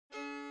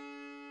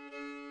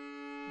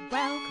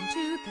Welcome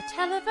to the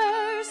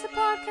Televerse, the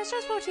podcast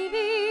just for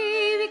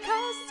TV.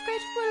 Because it's great,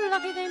 we're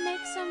lucky they make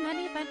so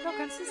many fine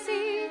programs to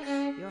see.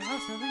 Your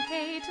host, Noel and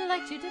Kate,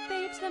 like to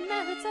debate the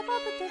merits of all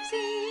that they've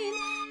seen.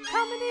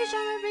 Comedy,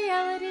 genre,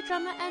 reality,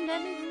 drama, and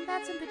anything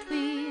that's in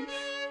between.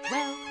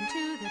 Welcome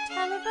to the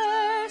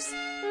Televerse.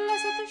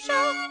 Let's get the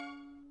show.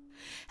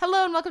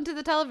 Hello and welcome to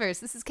the Televerse.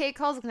 This is Kate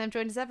Calls, and I'm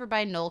joined as ever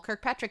by Noel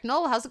Kirkpatrick.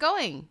 Noel, how's it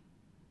going?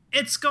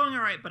 It's going all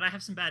right, but I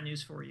have some bad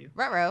news for you.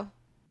 Ruh-roh.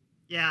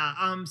 Yeah,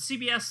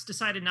 CBS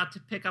decided not to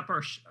pick up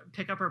our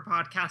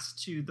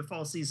podcast to the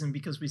fall season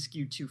because we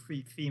skewed too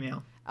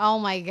female. Oh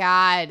my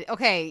god.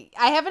 Okay,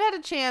 I haven't had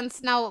a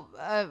chance. Now,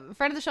 a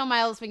friend of the show,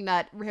 Miles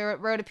McNutt,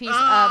 wrote a piece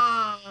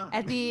up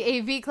at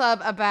the AV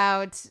Club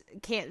about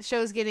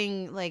shows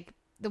getting, like,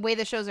 the way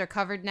the shows are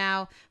covered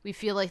now. We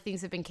feel like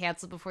things have been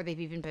canceled before they've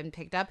even been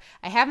picked up.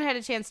 I haven't had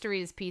a chance to read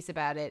his piece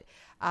about it,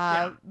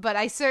 but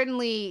I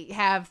certainly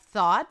have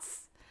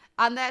thoughts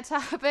on that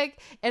topic,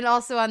 and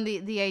also on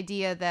the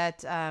idea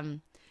that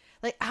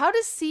like, how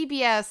does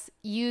CBS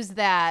use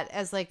that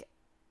as, like,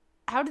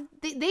 how did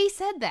they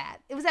said that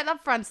it was at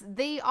upfronts,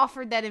 they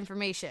offered that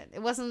information.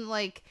 It wasn't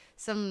like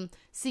some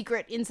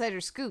secret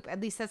insider scoop. At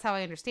least that's how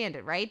I understand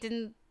it, right?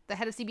 Didn't the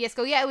head of CBS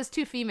go, yeah, it was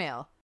too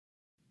female?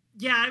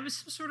 Yeah, it was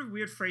some sort of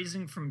weird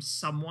phrasing from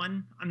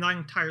someone. I'm not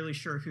entirely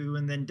sure who,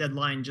 and then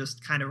Deadline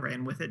just kind of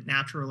ran with it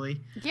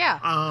naturally.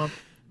 Yeah.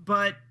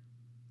 But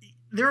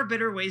there are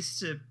better ways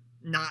to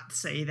not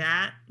say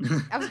that.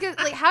 I was gonna,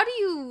 like, how do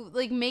you,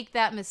 like, make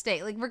that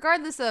mistake? Like,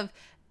 regardless of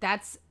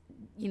that's,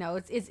 you know,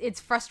 it's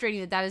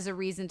frustrating that is a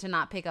reason to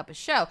not pick up a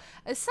show.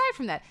 Aside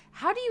from that,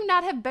 how do you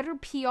not have better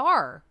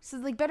PR? So,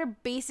 like, better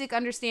basic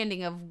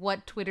understanding of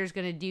what Twitter's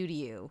gonna do to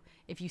you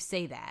if you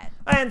say that.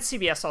 And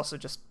CBS also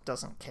just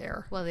doesn't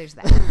care. Well, there's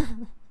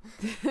that.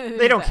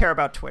 They don't care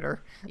about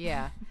Twitter.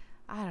 Yeah.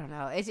 I don't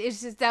know. It's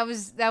just, that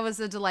was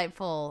a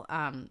delightful,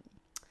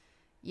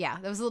 yeah,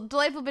 there was a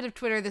delightful bit of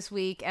Twitter this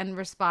week and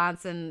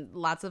response and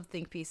lots of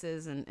think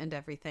pieces and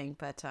everything.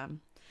 But,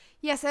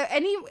 yeah, so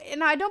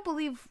and I don't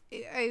believe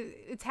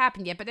it's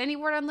happened yet, but any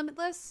word on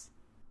Limitless?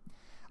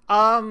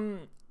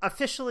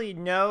 Officially,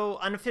 no.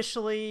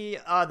 Unofficially,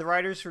 the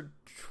writers were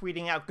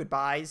tweeting out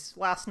goodbyes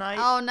last night.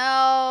 Oh,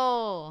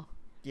 no.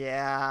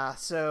 Yeah,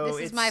 so this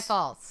is my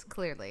fault,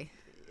 clearly.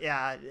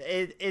 Yeah,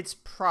 it's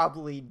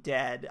probably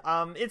dead.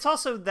 It's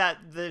also that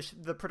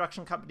the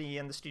production company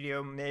and the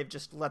studio may have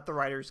just let the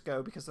writers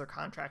go because their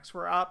contracts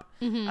were up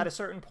at a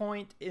certain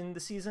point in the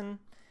season,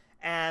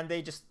 and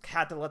they just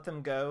had to let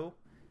them go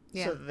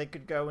so that they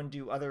could go and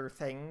do other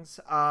things.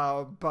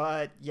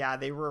 But yeah,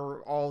 they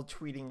were all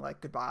tweeting,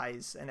 like,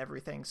 goodbyes and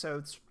everything, so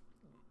it's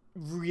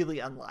really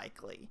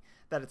unlikely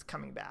that it's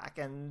coming back,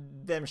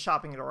 and them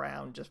shopping it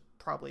around just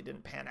probably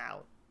didn't pan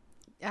out.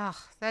 Ugh,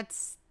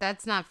 that's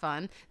not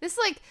fun. This,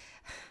 like,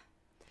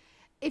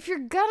 if you're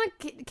gonna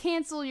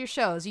cancel your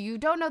shows, you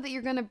don't know that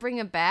you're gonna bring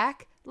them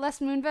back, Les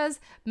Moonves,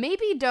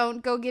 maybe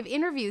don't go give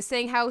interviews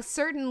saying how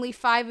certainly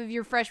 5 of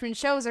your freshman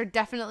shows are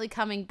definitely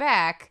coming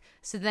back.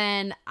 So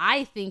then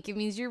I think it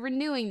means you're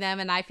renewing them,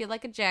 and I feel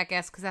like a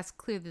jackass because that's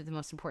clearly the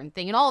most important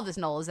thing in all of this,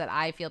 Noel, is that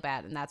I feel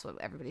bad, and that's what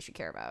everybody should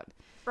care about.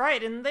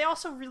 Right, and they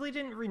also really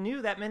didn't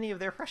renew that many of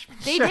their freshman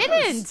shows. They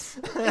didn't!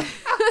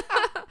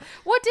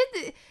 What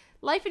did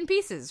Life in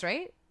Pieces,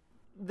 right?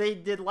 They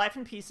did Life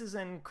in Pieces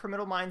and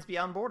Criminal Minds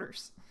Beyond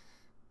Borders.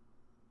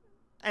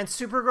 And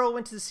Supergirl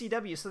went to the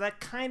CW, so that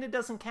kind of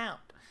doesn't count.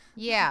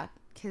 Yeah,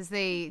 because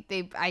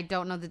I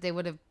don't know that they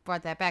would have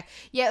brought that back.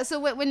 Yeah, so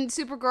when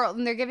Supergirl,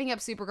 and they're giving up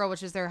Supergirl,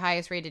 which is their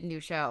highest rated new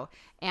show,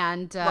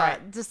 and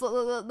just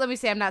let me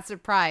say, I'm not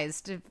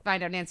surprised to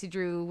find out Nancy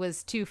Drew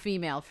was too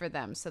female for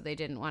them, so they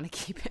didn't want to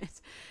keep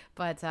it.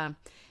 But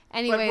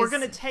anyways. But we're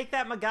going to take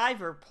that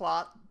MacGyver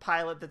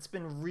pilot that's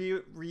been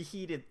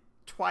reheated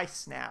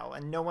twice now,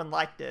 and no one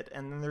liked it,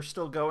 and then they're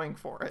still going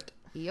for it.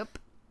 Yep.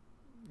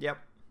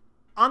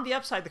 On the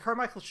upside, the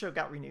Carmichael Show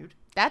got renewed.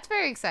 That's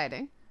very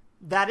exciting.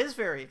 That is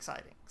very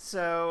exciting.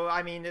 So,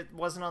 I mean, it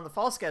wasn't on the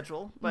fall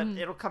schedule, but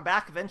it'll come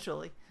back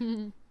eventually.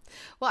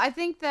 Well, I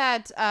think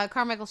that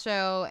Carmichael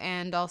Show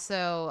and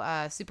also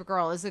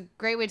Supergirl is a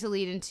great way to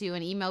lead into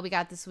an email we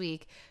got this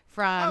week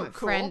from a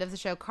friend of the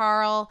show,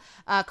 Carl.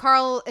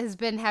 Carl has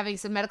been having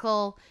some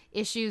medical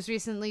issues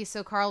recently,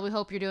 so Carl, we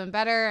hope you're doing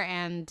better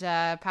and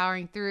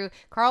powering through.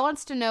 Carl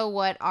wants to know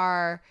what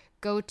our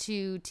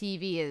go-to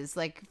TV is,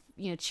 like,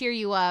 you know, cheer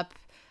you up,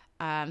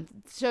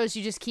 shows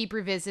you just keep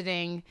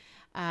revisiting.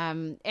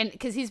 And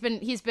because he's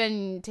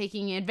been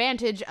taking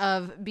advantage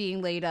of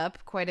being laid up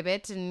quite a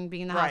bit and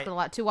being in the hospital a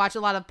lot to watch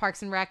a lot of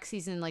Parks and Rec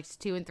season, like,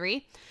 2 and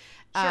 3.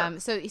 Sure.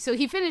 So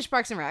he finished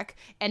Parks and Rec,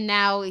 and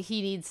now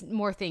he needs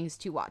more things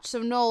to watch. So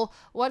Noel,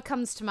 what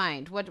comes to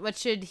mind? What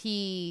should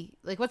he,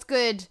 like, what's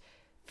good,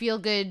 feel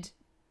good,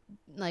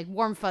 like,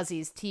 warm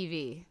fuzzies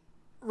TV?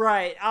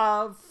 Right.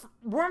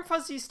 Warm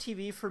Fuzzies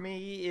TV for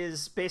me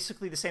is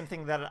basically the same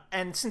thing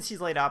and since he's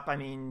laid up, I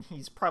mean,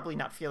 he's probably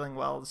not feeling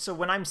well. So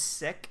when I'm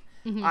sick,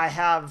 I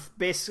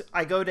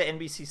go to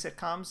NBC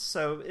sitcoms,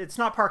 so it's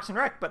not Parks and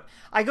Rec, but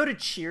I go to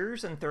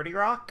Cheers and 30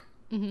 Rock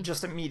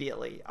just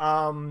immediately.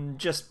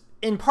 Just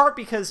in part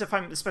because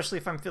especially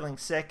if I'm feeling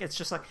sick, it's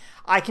just like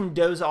I can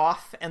doze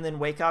off and then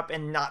wake up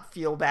and not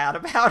feel bad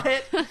about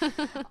it.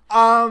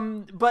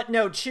 But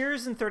no,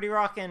 Cheers and 30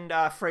 Rock and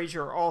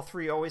Frasier, all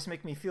three always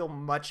make me feel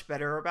much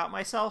better about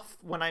myself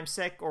when I'm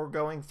sick or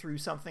going through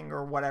something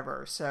or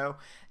whatever. So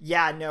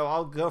yeah, no,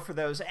 I'll go for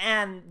those.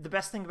 And the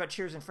best thing about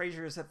Cheers and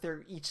Frasier is that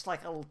they're each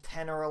like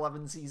 10 or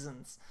 11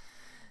 seasons.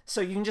 So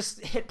you can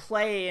just hit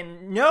play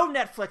and no,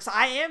 Netflix,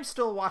 I am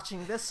still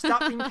watching this.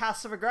 Stop being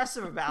passive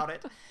aggressive about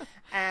it.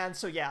 And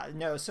so yeah,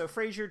 no. So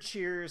Frasier,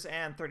 Cheers,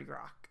 and 30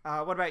 Rock.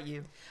 What about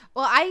you?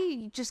 Well,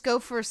 I just go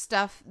for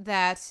stuff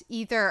that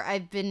either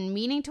I've been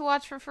meaning to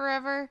watch for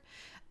forever,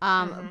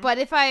 but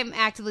if I'm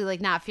actively like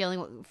not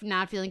feeling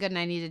good and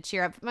I need to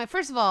cheer up,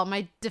 first of all,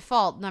 my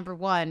default number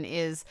one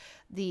is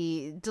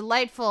the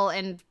delightful,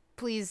 and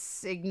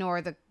please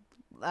ignore the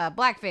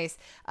blackface,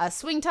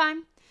 Swing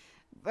Time.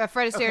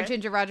 Fred Astaire and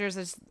Ginger Rogers,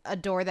 I just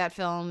adore that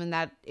film, and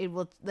that it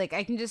will, like,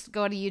 I can just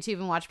go to YouTube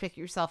and watch Pick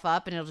Yourself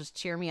Up, and it'll just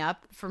cheer me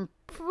up from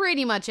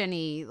pretty much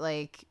any,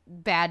 like,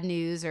 bad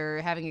news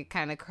or having a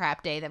kind of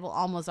crap day that will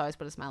almost always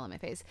put a smile on my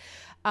face.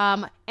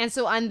 And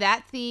so on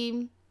that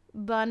theme,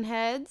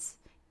 Bunheads,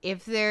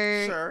 if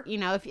they're, you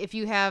know, if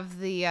you have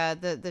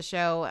the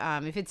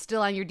show, if it's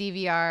still on your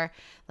DVR,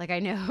 like I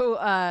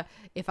know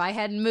if I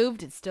hadn't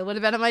moved, it still would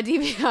have been on my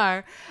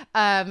DVR.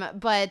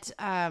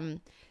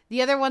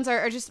 The other ones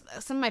are just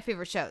some of my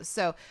favorite shows.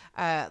 So,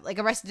 like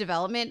Arrested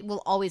Development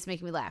will always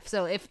make me laugh.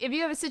 So if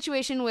you have a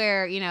situation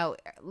where, you know,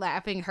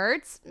 laughing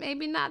hurts,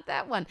 maybe not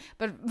that one.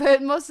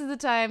 But most of the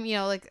time, you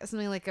know, like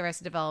something like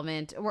Arrested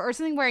Development or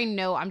something where I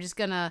know I'm just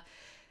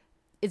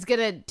it's going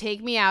to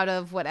take me out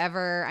of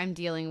whatever I'm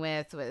dealing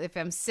with. If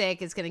I'm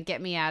sick, it's going to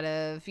get me out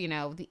of, you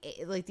know, the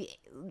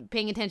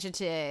paying attention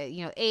to,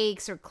 you know,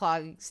 aches or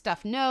clogged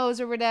stuffed nose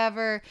or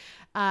whatever.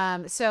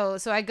 So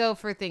I go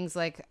for things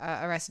like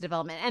Arrested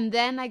Development. And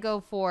then I go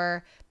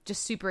for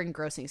just super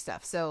engrossing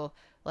stuff. So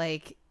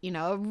like, you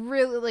know,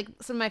 really like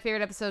some of my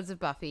favorite episodes of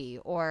Buffy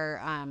or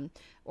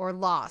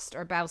Lost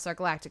or Battlestar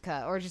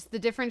Galactica or just the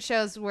different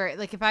shows where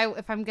like if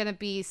I'm going to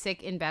be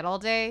sick in bed all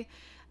day,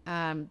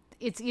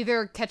 it's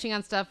either catching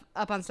up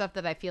on stuff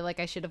that I feel like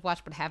I should have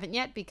watched but haven't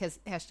yet because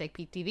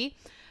 #peak TV,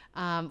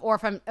 or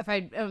if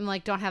I'm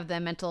like don't have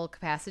the mental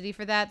capacity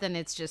for that, then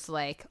it's just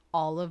like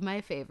all of my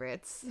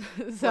favorites.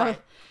 So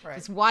right.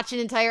 Just watch an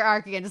entire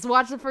arc again. Just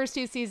watch the first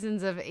 2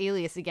 seasons of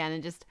Alias again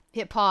and just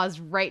hit pause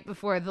right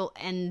before the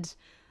end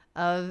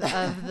of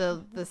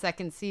the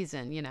second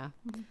season. You know,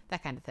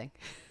 that kind of thing.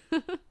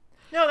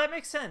 No, that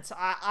makes sense.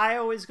 I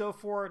always go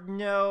for,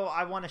 no,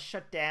 I want to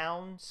shut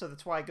down, so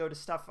that's why I go to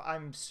stuff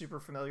I'm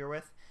super familiar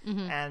with,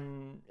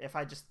 and if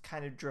I just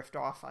kind of drift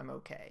off, I'm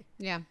okay.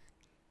 Yeah.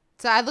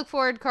 So I look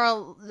forward,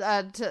 Carl,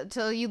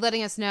 to you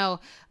letting us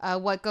know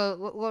what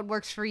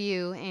works for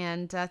you,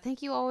 and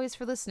thank you always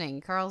for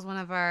listening. Carl's one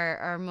of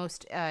our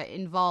most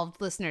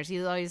involved listeners.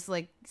 He always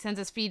like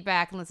sends us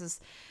feedback and lets us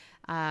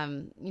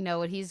you know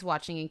what he's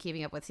watching and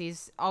keeping up with.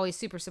 He's always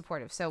super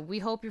supportive. So we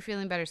hope you're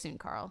feeling better soon,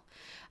 Carl.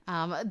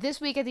 This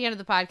week at the end of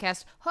the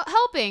podcast,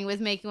 helping with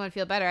making one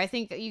feel better. I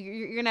think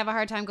you're going to have a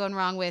hard time going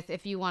wrong with,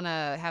 if you want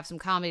to have some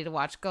comedy to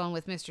watch, going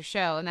with Mr.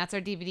 Show. And that's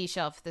our DVD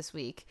shelf this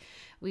week.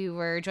 We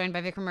were joined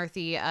by Vikram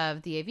Murthy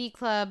of the AV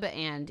Club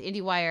and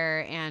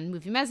IndieWire and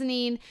Movie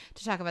Mezzanine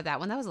to talk about that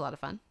one. That was a lot of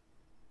fun.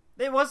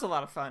 It was a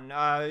lot of fun.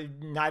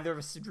 Neither of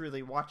us had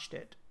really watched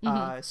it.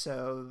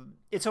 So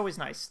it's always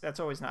nice. That's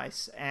always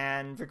nice.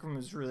 And Vikram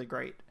was really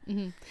great.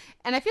 And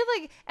I feel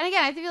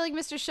like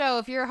Mr. Show,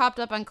 if you're hopped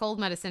up on cold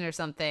medicine or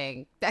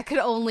something, that could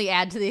only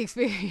add to the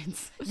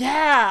experience.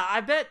 Yeah,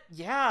 I bet.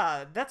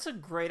 Yeah, that's a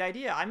great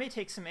idea. I may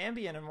take some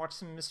Ambien and watch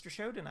some Mr.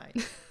 Show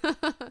tonight.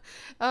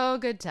 Oh,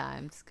 good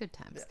times. Good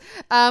times.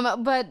 Yeah.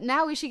 But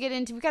now we should get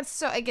into,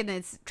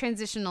 it's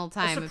transitional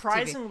time. A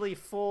surprisingly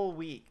full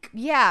week.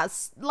 Yeah,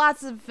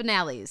 lots of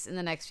finales in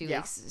the next few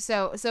weeks.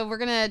 So we're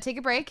going to take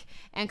a break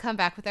and come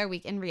back with our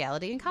week in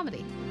reality and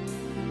comedy.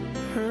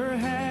 Her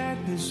hat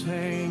is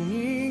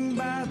hanging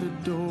by the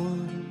door,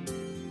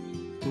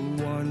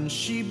 the one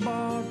she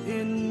bought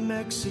in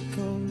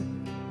Mexico.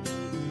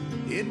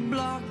 It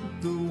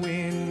blocked the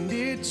wind,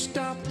 it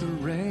stopped the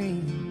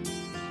rain.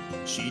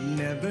 She'd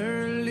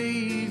never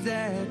leave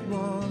that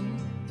one,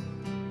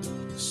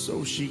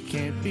 so she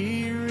can't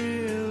be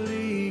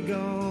really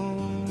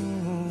gone.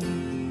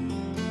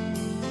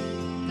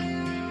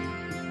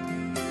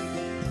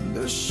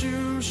 The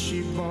shoes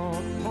she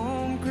bought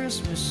on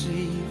Christmas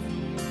Eve,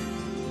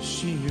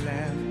 she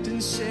laughed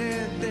and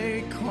said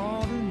they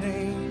called her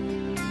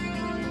name.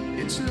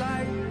 It's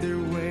like they're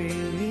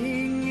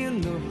waiting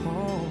in the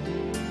hall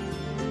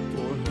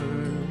for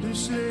her to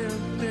slip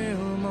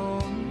them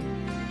on,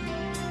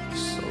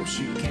 so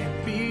she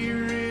can't be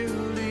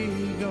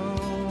really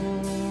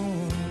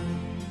gone.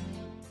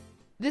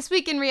 This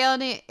week in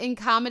reality in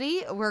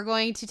comedy, we're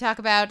going to talk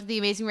about The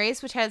Amazing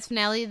Race, which had its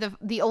finale,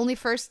 the only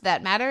first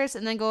that matters,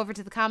 and then go over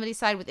to the comedy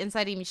side with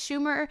Inside Amy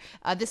Schumer.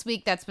 This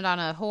week, that's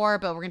Madonna Whore,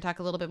 but we're going to talk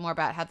a little bit more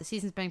about how the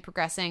season's been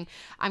progressing.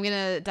 I'm going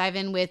to dive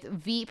in with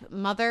Veep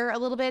Mother a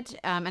little bit,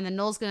 and then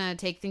Noel's going to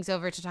take things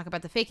over to talk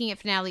about the Faking It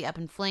finale, Up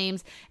in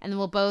Flames, and then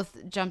we'll both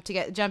jump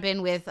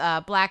in with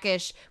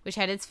Blackish, which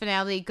had its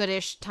finale,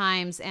 Goodish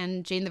Times,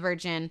 and Jane the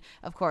Virgin,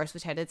 of course,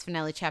 which had its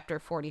finale, Chapter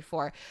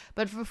 44.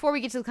 But before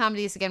we get to the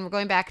comedies, again, we're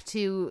going back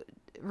to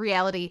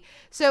reality.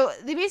 So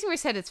The Amazing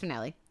Race had its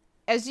finale.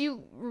 As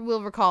you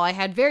will recall, I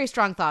had very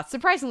strong thoughts,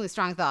 surprisingly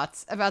strong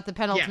thoughts, about the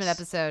penultimate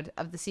episode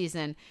of the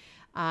season.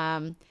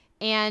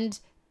 And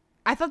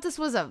I thought this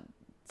was a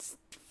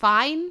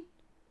fine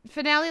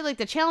finale. Like,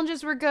 the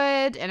challenges were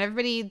good, and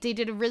they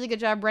did a really good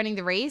job running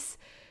the race.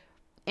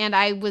 And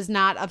I was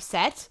not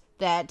upset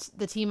that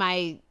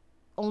the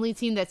only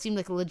team that seemed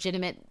like a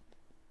legitimate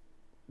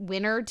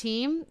winner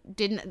team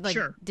did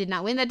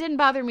not win. That didn't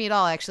bother me at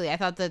all, actually. I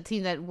thought the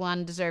team that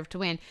won deserved to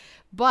win.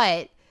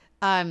 But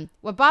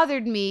what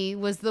bothered me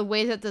was the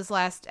way that this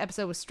last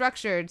episode was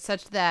structured,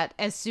 such that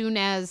as soon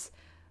as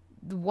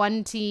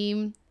one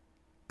team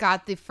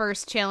got the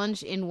first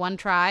challenge in one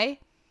try,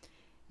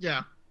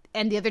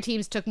 and the other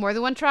teams took more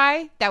than one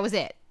try, that was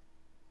it.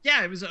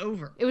 Yeah, it was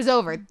over. It was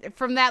over.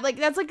 From that,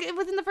 that's like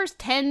within the first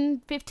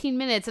 10, 15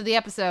 minutes of the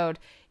episode,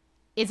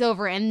 it's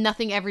over, and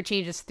nothing ever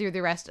changes through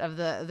the rest of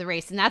the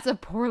race. And that's a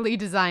poorly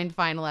designed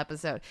final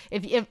episode.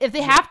 If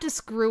they have to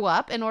screw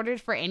up in order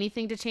for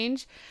anything to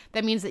change,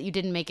 that means that you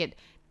didn't make it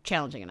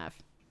challenging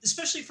enough.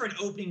 Especially for an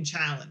opening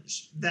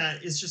challenge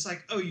that is just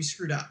like, oh, you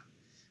screwed up.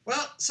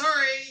 Well,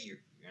 sorry,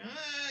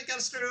 I got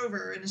to start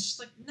over. And it's just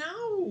like,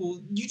 no,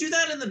 you do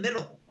that in the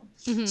middle.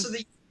 Mm-hmm. So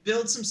that you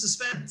build some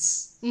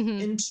suspense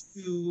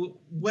into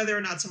whether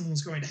or not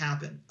something's going to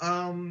happen.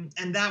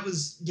 And that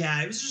was,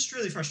 it was just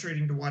really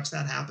frustrating to watch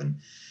that happen.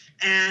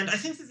 And I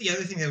think that the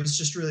other thing that was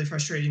just really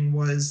frustrating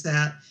was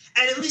that,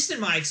 and at least in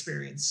my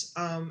experience,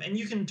 and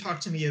you can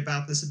talk to me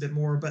about this a bit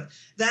more, but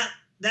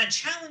that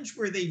challenge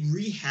where they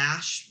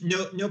rehash,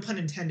 no pun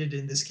intended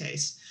in this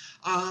case,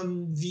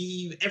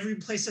 every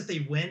place that they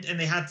went and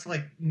they had to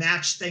like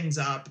match things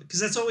up, because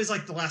that's always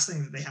like the last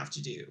thing that they have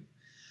to do.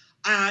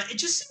 It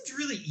just seemed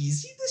really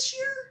easy this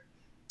year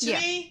to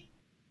me.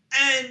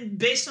 And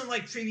based on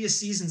like previous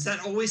seasons,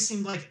 that always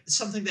seemed like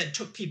something that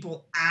took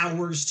people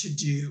hours to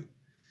do.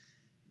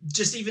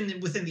 Just even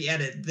within the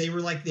edit, they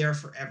were like there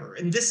forever.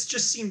 And this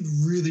just seemed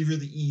really,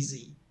 really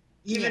easy.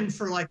 Even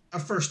for like a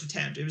first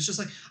attempt. It was just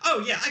like,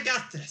 oh yeah, I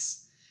got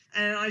this.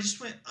 And I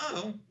just went,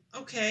 oh,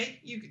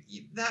 okay.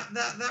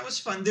 That was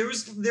fun. There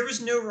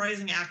was no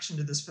rising action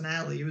to this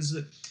finale. It was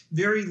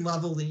very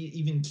level and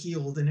even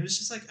keeled. And it was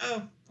just like,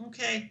 oh,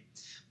 okay.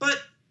 But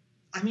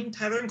I mean,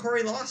 Tyler and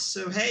Corey lost,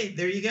 so hey,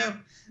 there you go.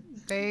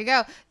 There you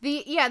go.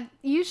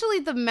 Usually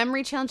the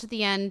memory challenge at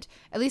the end,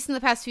 at least in the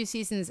past few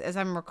seasons, as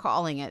I'm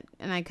recalling it,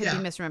 and I could be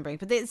misremembering,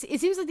 but it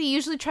seems like they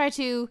usually try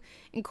to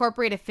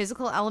incorporate a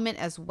physical element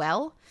as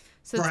well.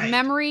 So it's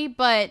memory,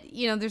 but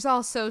there's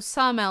also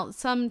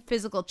some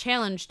physical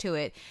challenge to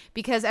it,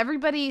 because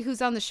everybody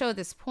who's on the show at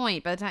this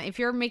point, by the time if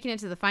you're making it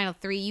to the final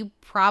three, you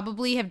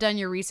probably have done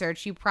your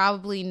research. You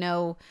probably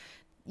know.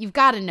 You've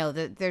got to know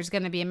that there's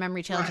going to be a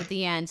memory challenge at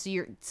the end.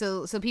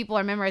 So people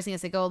are memorizing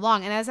as they go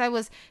along. And as I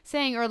was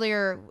saying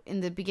earlier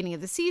in the beginning of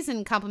the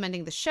season,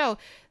 complimenting the show,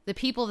 the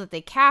people that they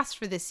cast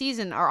for this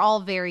season are all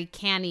very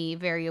canny,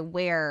 very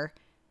aware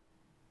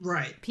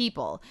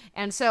people.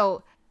 And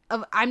so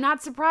I'm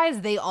not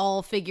surprised they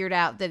all figured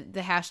out that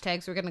the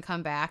hashtags were going to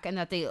come back and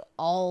that they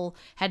all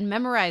had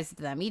memorized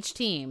them, each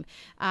team.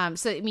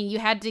 So, I mean, you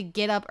had to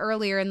get up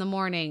earlier in the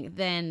morning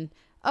than...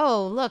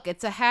 Oh, look,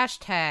 it's a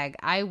hashtag.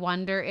 I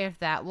wonder if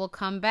that will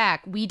come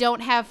back. We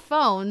don't have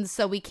phones,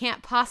 so we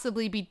can't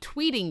possibly be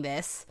tweeting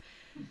this.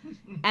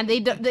 And they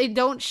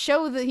don't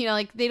show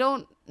they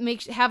don't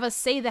have us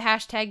say the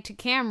hashtag to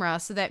camera,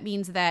 so that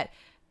means that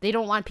they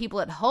don't want people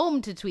at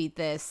home to tweet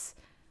this.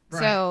 Right.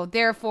 So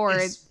therefore,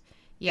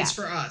 it's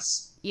for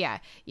us. Yeah,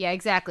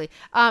 exactly.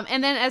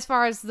 And then as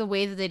far as the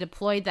way that they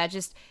deployed that,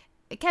 just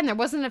again, there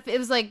was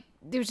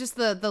just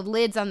the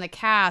lids on the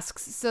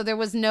casks, so there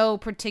was no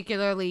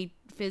particularly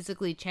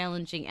physically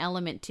challenging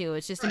element to it.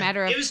 It's just a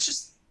matter of... It was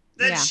just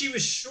that she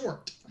was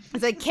short.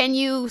 It's like, can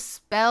you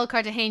spell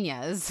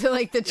Cartagena? Is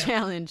like the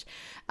challenge.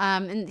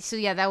 And so,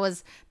 that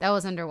was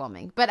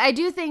underwhelming. But I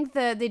do think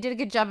that they did a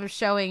good job of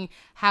showing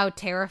how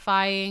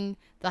terrifying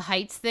the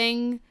heights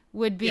thing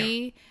would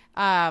be.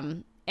 Yeah.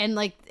 And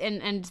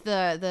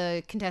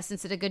the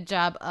contestants did a good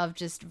job of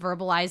just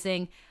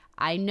verbalizing,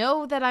 I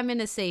know that I'm in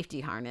a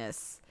safety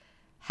harness.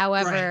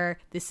 However,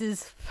 this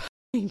is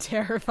fucking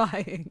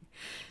terrifying.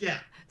 Yeah.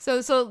 So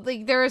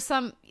like there are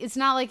some, it's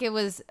not like it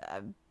was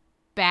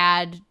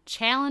bad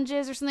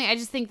challenges or something. I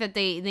just think that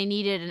they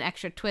needed an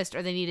extra twist,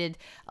 or they needed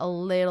a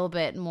little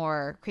bit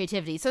more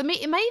creativity. So it might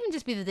even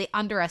just be that they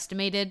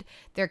underestimated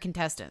their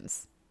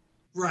contestants.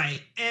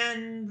 Right.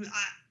 And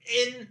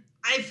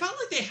I felt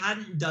like they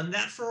hadn't done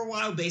that for a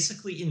while,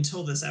 basically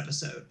until this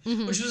episode,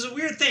 which was a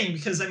weird thing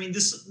because I mean,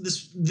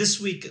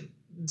 this week,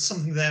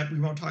 something that we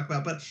won't talk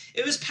about, but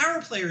it was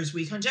Power Players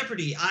Week on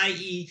Jeopardy,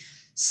 i.e.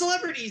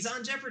 celebrities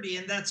on Jeopardy,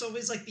 and that's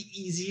always like the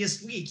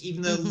easiest week,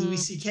 even though Louis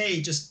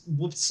C.K. just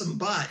whooped some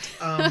butt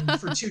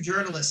for two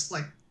journalists,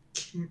 like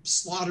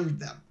slaughtered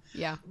them.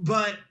 Yeah.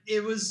 But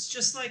it was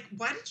just like,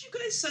 why did you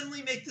guys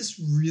suddenly make this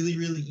really,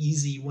 really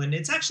easy when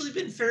it's actually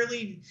been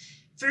fairly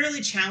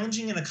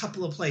challenging in a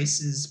couple of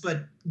places,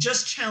 but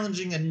just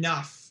challenging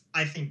enough,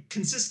 I think,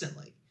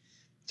 consistently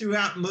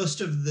throughout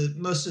most of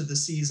the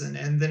season.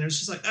 And then it was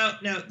just like, oh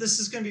no, this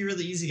is going to be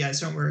really easy,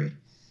 guys. Don't worry.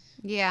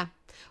 Yeah.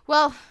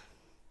 Well,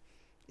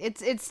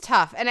 it's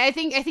tough, and I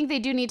think they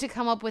do need to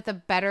come up with a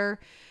better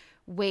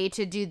way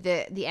to do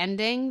the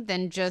ending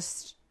than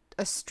just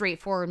a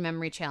straightforward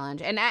memory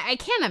challenge. And I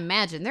can't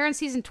imagine they're in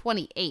season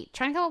 28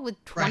 trying to come up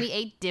with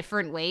 28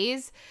 different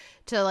ways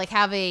to like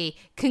have a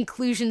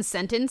conclusion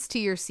sentence to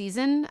your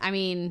season. I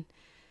mean,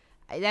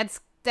 that's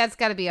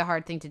got to be a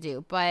hard thing to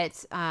do.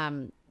 But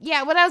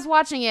yeah, when I was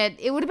watching it,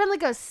 it would have been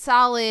like a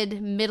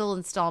solid middle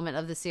installment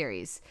of the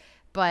series,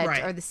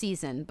 or the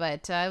season.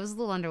 But it was a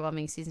little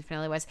underwhelming season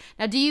finale wise.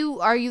 Now,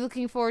 are you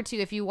looking forward to,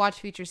 if you watch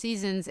future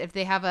seasons, if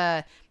they have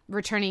a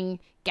returning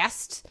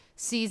guest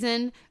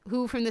season,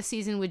 who from the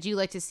season would you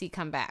like to see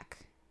come back?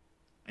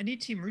 I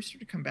need Team Rooster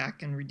to come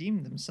back and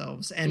redeem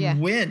themselves and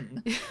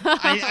win.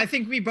 I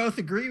think we both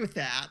agree with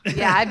that.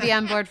 Yeah, I'd be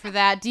on board for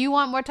that. Do you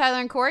want more Tyler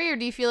and Corey, or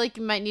do you feel like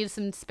you might need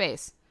some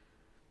space?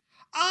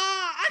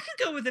 I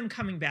could go with them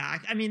coming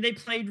back. I mean, they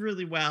played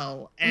really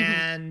well,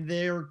 and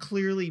they're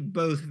clearly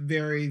both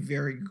very,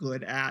 very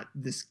good at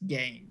this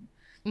game,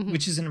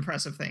 which is an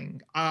impressive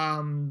thing.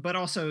 But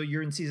also,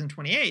 you're in season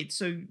 28,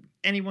 so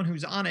anyone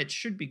who's on it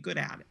should be good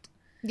at it.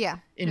 Yeah.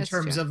 In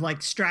terms of like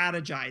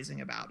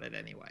strategizing about it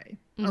anyway.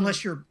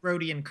 Unless you're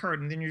Brody and Kurt,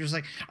 and then you're just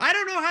like, I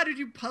don't know how to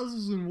do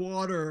puzzles in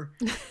water.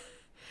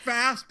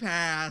 Fast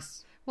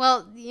pass.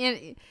 Well,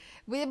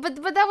 but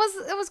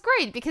it was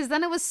great, because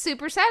then it was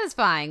super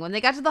satisfying when they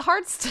got to the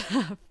hard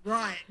stuff.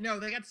 Right. No,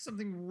 they got to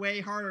something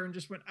way harder and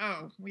just went,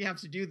 oh, we have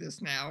to do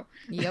this now.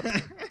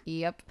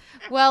 Yep.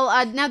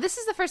 Well, now this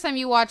is the first time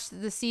you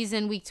watched the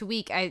season week to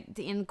week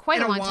in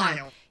quite a long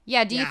time.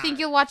 Yeah. Do you think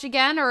you'll watch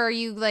again, or are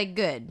you like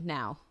good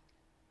now?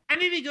 I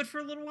may be good for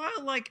a little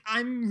while. Like,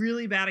 I'm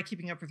really bad at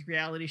keeping up with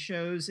reality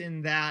shows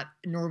in that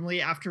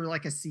normally after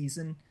like a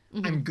season,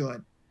 I'm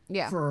good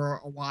for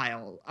a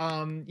while.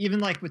 Even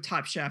like with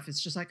Top Chef, it's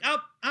just like,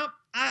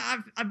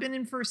 I've been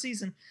in for a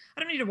season.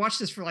 I don't need to watch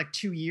this for like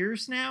 2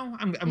 years now.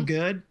 I'm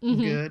good. I'm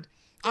good.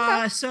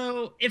 Okay.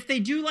 So if they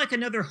do like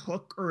another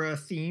hook or a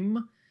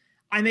theme,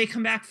 I may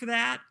come back for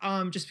that.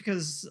 Just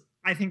because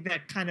I think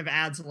that kind of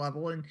adds a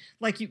level. And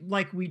like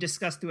we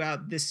discussed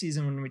throughout this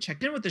season when we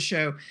checked in with the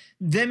show,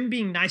 them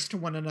being nice to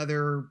one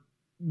another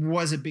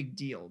was a big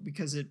deal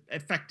because it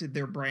affected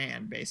their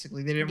brand,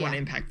 basically. They didn't want to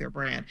impact their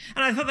brand.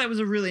 And I thought that was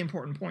a really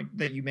important point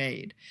that you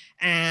made.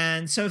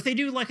 And so if they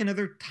do like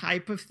another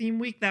type of theme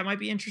week, that might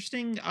be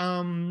interesting.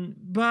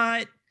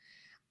 But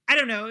I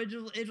don't know.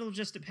 It'll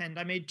just depend.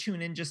 I may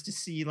tune in just to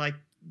see like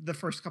the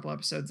first couple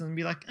episodes and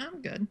be like, I'm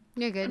good.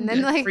 You're good. And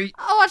then like,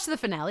 I'll watch the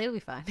finale. It'll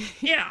be fine.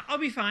 Yeah, I'll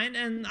be fine.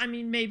 And I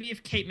mean, maybe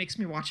if Kate makes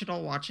me watch it,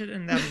 I'll watch it,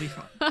 and that'll be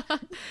fine.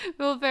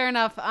 Well, fair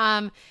enough.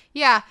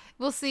 Yeah,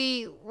 we'll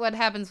see what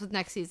happens with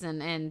next season.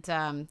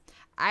 And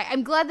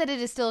I'm glad that it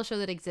is still a show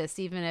that exists,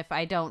 even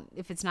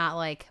if it's not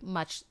like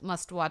much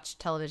must-watch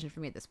television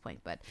for me at this point.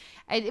 But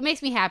it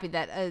makes me happy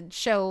that a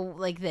show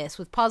like this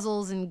with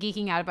puzzles and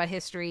geeking out about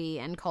history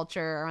and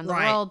culture around the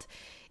world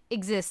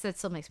exists. That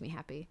still makes me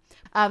happy.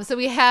 So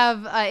we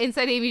have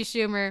Inside Amy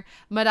Schumer,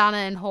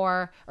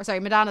 Madonna/Whore,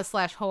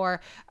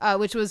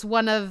 which was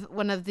one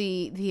of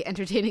the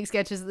entertaining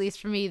sketches, at least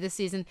for me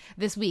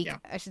this week,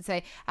 I should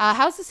say.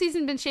 How's the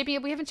season been shaping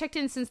up? We haven't checked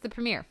in since the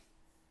premiere.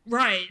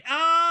 Right.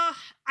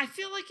 I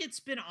feel like it's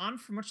been on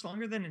for much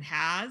longer than it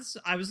has.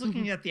 I was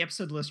looking at the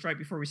episode list right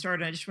before we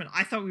started, and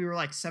I thought we were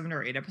like 7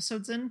 or 8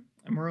 episodes in,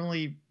 and we're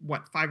only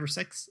 5 or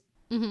 6.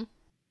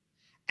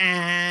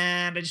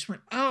 And I just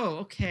went, oh,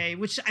 okay,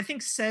 which I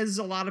think says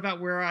a lot about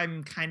where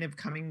I'm kind of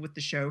coming with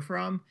the show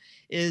from,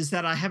 is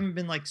that I haven't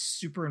been like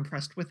super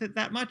impressed with it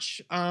that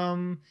much.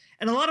 In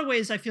a lot of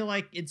ways, I feel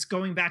like it's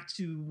going back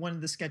to one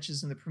of the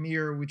sketches in the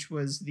premiere, which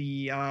was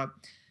the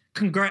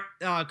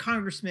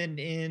congressman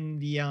in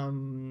the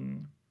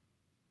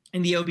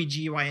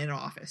OBGYN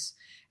office,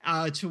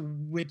 to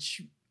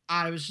which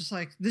I was just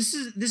like, this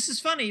is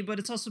funny, but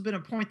it's also been a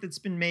point that's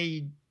been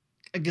made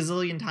a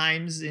gazillion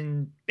times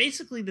in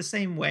basically the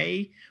same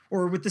way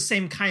or with the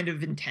same kind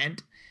of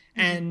intent.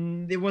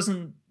 And it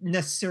wasn't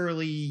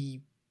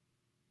necessarily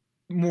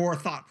more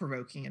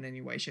thought-provoking in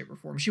any way, shape, or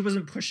form. She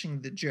wasn't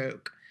pushing the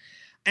joke.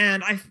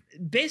 And I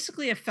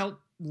felt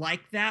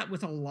like that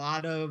with a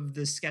lot of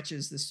the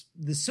sketches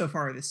this so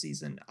far this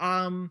season.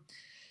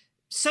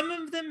 Some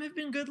of them have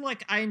been good.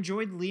 Like, I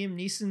enjoyed Liam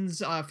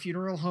Neeson's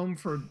funeral home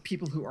for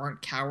people who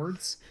aren't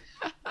cowards.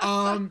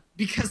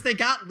 Because they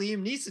got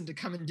Liam Neeson to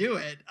come and do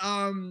it.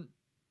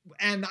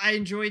 And I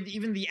enjoyed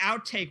even the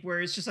outtake where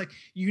it's just like,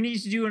 you need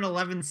to do an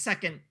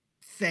 11-second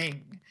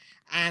thing.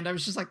 And I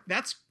was just like,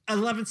 that's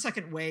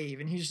 11-second wave.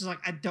 And he's just like,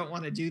 I don't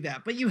want to do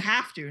that, but you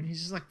have to. And he's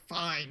just like,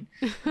 fine.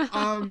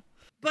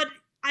 But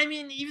I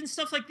mean, even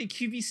stuff like the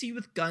QVC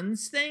with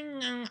guns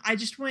thing, I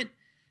just went,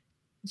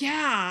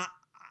 yeah,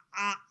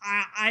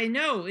 I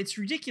know it's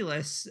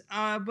ridiculous,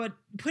 but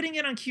putting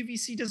it on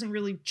QVC doesn't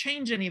really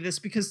change any of this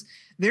because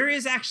there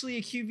is actually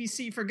a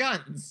QVC for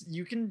guns.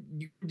 You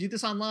can do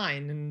this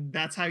online, and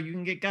that's how you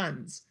can get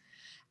guns.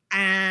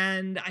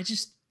 And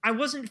I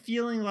wasn't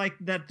feeling like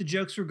that the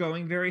jokes were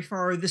going very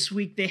far. This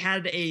week they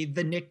had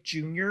the Nick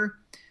Jr.,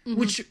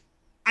 which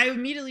I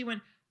immediately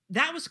went,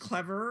 that was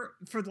clever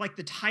for like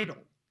the title.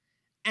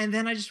 And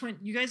then I just went,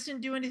 you guys didn't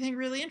do anything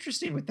really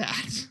interesting with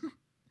that.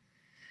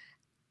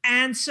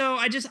 And so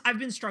I've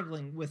been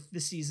struggling with the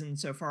season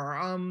so far.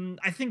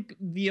 I think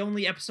the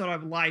only episode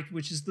I've liked,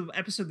 which is the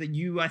episode that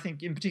you, I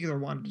think in particular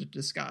wanted to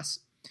discuss,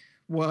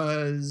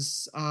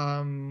 was,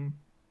 and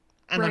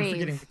Brave. I'm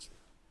forgetting,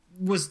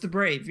 was the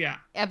Brave. Yeah.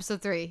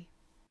 Episode 3.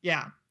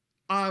 Yeah.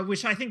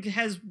 Which I think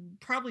has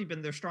probably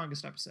been their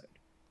strongest episode.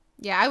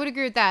 Yeah, I would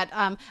agree with that.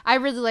 I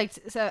really liked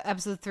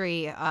episode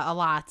 3 a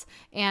lot,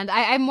 and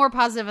I'm more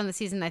positive on the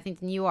season, I think,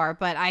 than you are.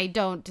 But I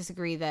don't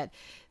disagree that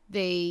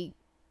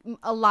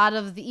a lot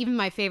of even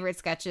my favorite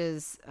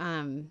sketches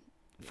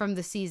from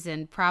the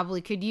season probably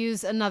could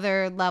use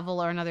another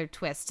level or another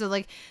twist. So,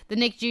 like the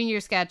Nick Jr.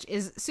 sketch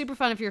is super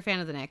fun if you're a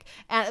fan of the Nick,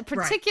 and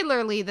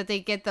particularly that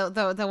they get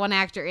the one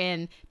actor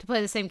in to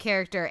play the same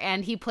character,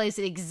 and he plays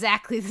it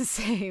exactly the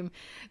same,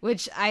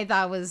 which I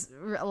thought was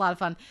a lot of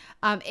fun.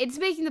 It's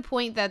making the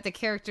point that the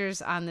characters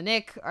on the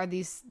Nick are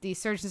these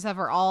surgeons and stuff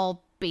are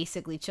all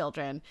basically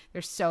children.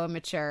 They're so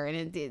immature,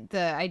 and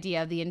the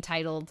idea of the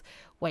entitled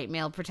white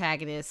male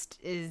protagonist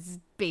is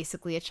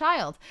basically a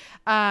child.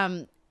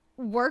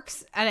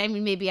 Works, and I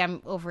mean, maybe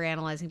I'm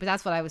overanalyzing, but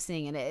that's what I was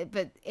seeing in it.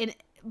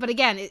 But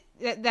again,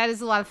 that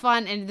is a lot of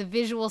fun, and the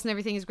visuals and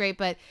everything is great.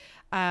 But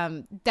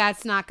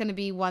that's not going to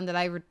be one that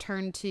I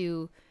return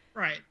to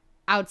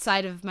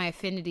outside of my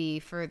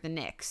affinity for the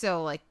Nick.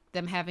 So like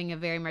them having a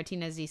very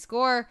Martinez-y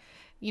score,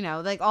 you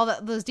know, like all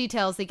those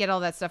details, they get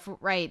all that stuff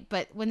right.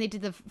 But when they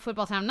did the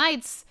Football Town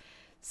Knights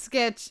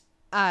sketch,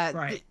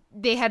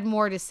 they had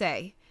more to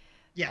say.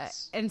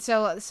 Yes, and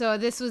so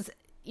this was.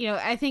 You know,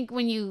 I think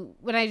when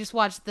I just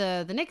watched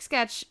the Nick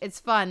sketch, it's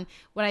fun.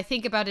 When I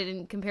think about it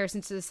in comparison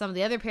to some of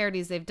the other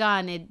parodies they've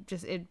done,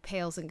 it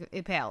pales.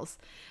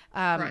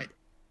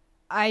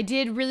 I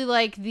did really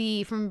like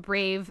from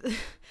Brave,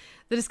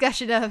 the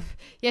discussion of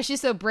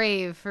she's so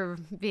brave for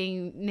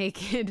being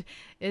naked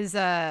is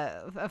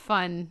a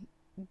fun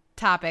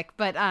topic.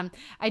 But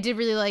I did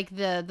really like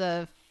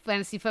the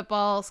fantasy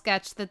football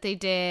sketch that they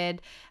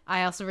did.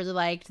 I also really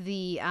liked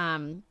the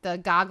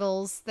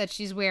goggles that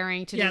she's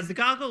wearing. The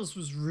goggles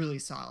was really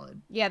solid.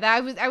 Yeah,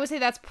 I would say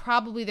that's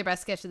probably their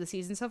best sketch of the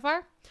season so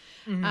far.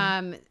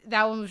 Mm-hmm.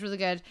 That one was really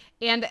good,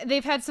 and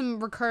they've had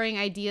some recurring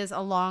ideas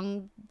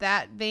along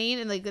that vein,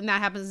 and that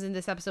happens in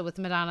this episode with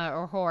Madonna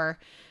or Whore,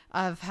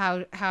 of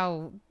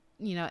how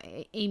you know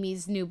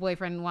Amy's new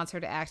boyfriend wants her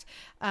to act.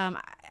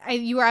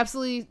 You were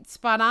absolutely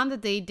spot on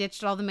that they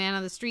ditched all the man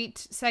on the street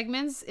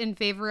segments in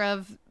favor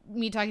of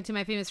me talking to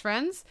my famous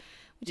friends,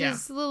 which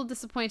is a little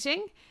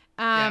disappointing.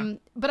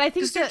 But I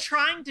think they're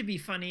trying to be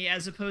funny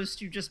as opposed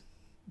to just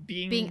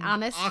being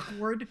honest,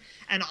 awkward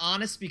and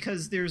honest,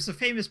 because there's a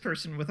famous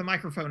person with a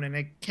microphone and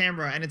a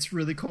camera, and it's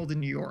really cold in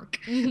New York.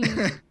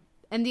 Mm-hmm.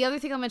 And the other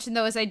thing I'll mention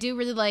though is I do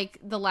really like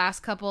the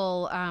last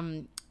couple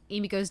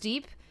Amy Goes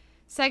Deep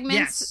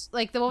segments. Yes.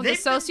 Like the one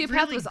with the sociopath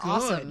really was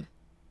awesome.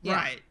 Yeah.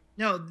 Right.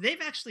 No,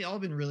 they've actually all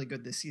been really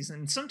good this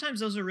season. Sometimes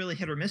those are really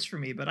hit or miss for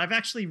me, but I've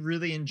actually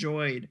really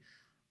enjoyed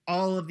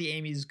all of the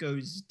Amy's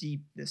Goes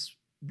Deep this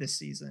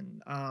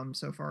season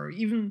so far.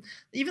 Even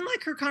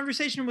like her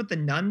conversation with the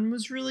nun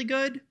was really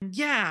good.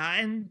 Yeah,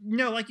 and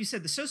no, like you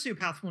said, the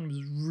sociopath one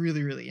was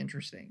really, really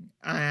interesting.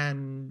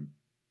 And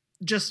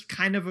just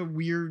kind of a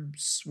weird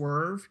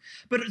swerve,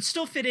 but it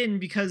still fit in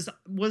because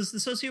was the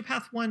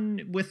sociopath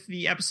one with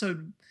the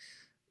episode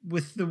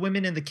with the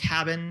women in the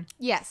cabin?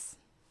 Yes.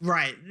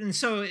 Right. And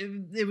so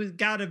it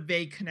got a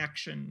vague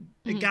connection.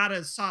 It got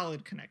a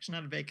solid connection,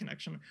 not a vague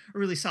connection, a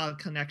really solid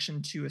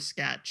connection to a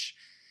sketch.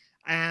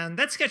 And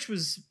that sketch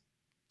was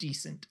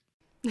decent.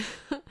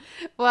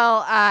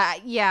 Well,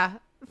 yeah,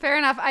 fair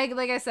enough.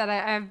 Like I said,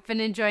 I've been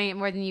enjoying it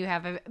more than you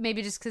have.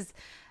 Maybe just because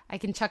I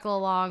can chuckle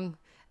along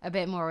a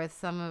bit more with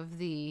some of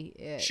the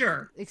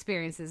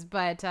experiences,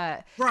 but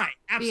right,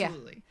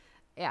 absolutely,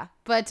 yeah.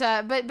 But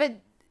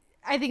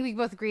I think we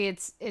both agree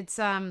it's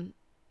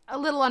a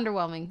little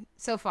underwhelming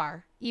so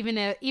far, even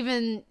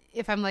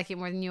if I'm liking it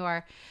more than you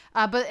are.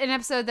 But an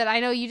episode that I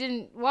know you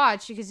didn't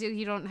watch because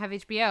you don't have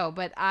HBO,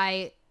 but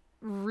I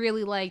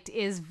really liked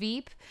is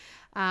Veep,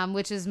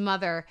 which is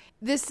Mother.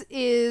 This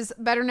is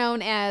better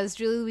known as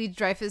Julie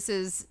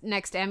Louis-Dreyfus's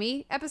next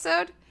Emmy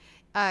episode.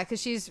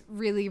 Because she's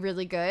really,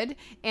 really good.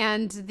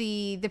 And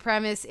the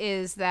premise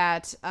is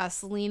that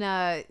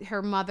Selena,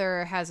 her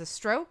mother, has a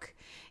stroke.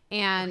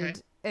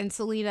 And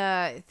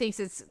Selena thinks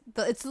it's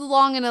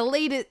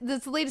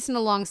the latest in a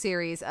long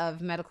series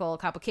of medical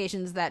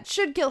complications that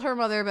should kill her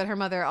mother, but her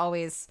mother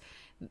always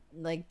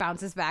like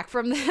bounces back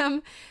from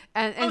them.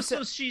 And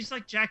so she's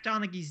like Jack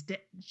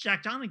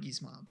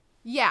Donaghy's mom.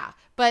 Yeah,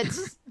 but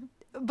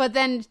but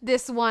then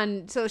this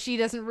one, so she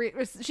doesn't.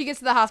 She gets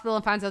to the hospital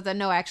and finds out that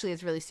no, actually,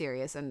 it's really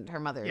serious, and her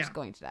mother is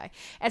going to die.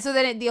 And so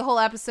then the whole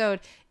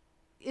episode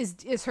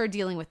is her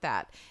dealing with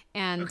that,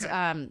 and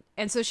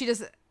so she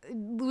does.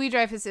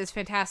 Louis-Dreyfus is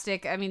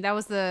fantastic. I mean, that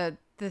was the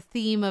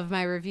theme of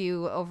my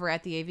review over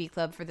at the AV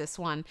Club for this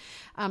one,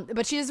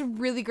 but she does a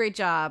really great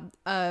job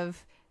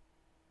of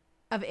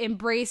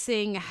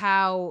embracing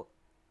how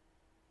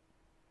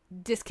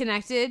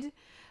disconnected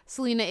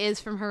Selena is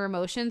from her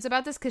emotions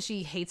about this, because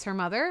she hates her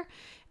mother,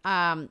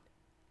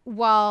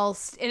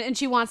 whilst and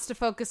she wants to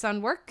focus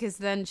on work because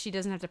then she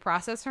doesn't have to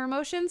process her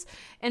emotions.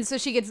 And so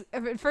she gets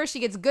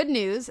good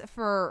news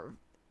for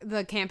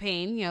the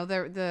campaign,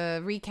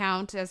 the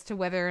recount as to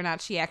whether or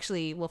not she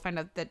actually will find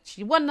out that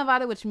she won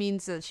Nevada, which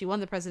means that she won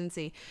the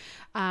presidency.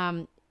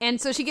 And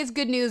so she gets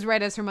good news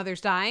right as her mother's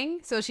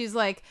dying. So she's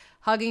like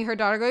hugging her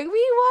daughter going,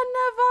 "We won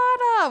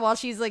Nevada," while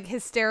she's like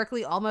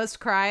hysterically almost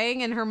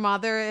crying and her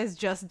mother has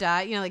just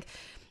died,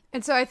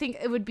 and so I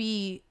think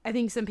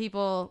some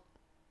people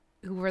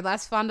who were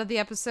less fond of the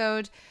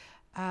episode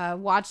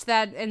watched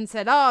that and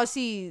said, "Oh,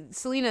 see,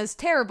 Selena's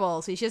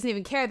terrible. See, she doesn't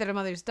even care that her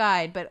mother's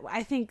died." But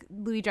I think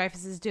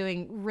Louis-Dreyfus is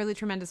doing really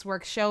tremendous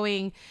work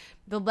showing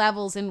the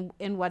levels in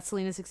what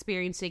Selena's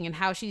experiencing and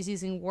how she's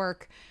using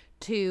work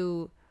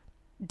to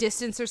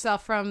distance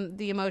herself from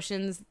the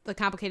emotions, the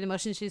complicated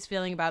emotions she's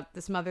feeling about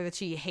this mother that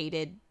she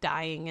hated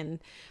dying,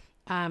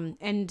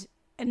 and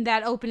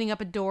that opening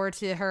up a door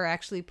to her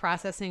actually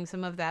processing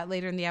some of that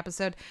later in the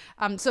episode.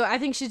 So I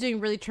think she's doing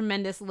really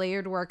tremendous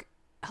layered work,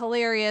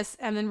 hilarious,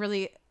 and then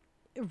really,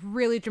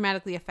 really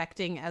dramatically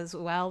affecting as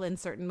well in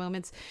certain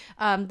moments.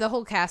 The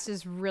whole cast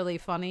is really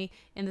funny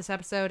in this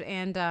episode,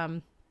 and I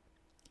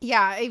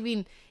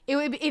mean, it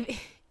would be,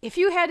 if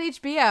you had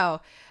HBO,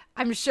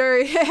 I'm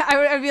sure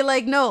I'd be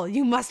like, no,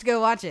 you must go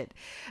watch it.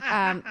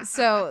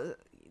 So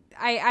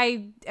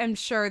I am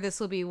sure this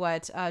will be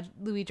what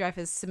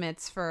Louis-Dreyfus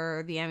submits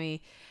for the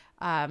Emmy,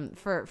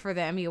 for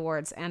the Emmy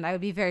Awards, and I would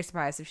be very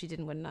surprised if she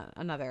didn't win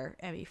another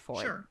Emmy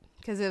for it,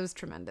 because it was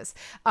tremendous.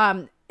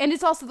 And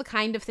it's also the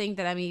kind of thing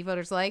that Emmy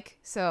voters like,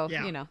 so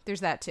there's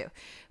that too.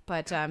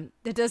 But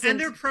it doesn't. And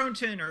they're prone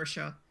to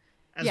inertia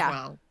as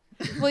well.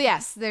 Well,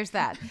 yes, there's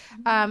that.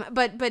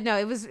 But no,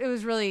 it was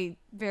really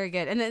very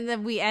good. And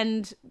then we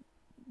end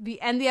the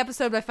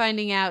episode by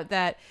finding out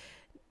that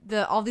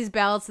all these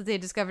ballots that they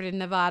discovered in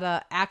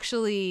Nevada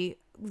actually,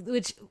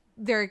 which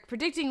they're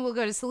predicting will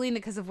go to Selena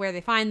because of where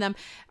they find them,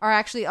 are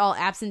actually all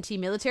absentee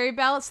military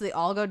ballots. So they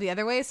all go the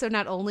other way. So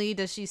not only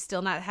does she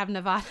still not have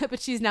Nevada, but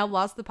she's now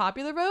lost the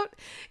popular vote.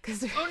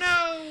 Oh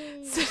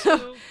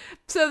no!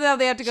 So now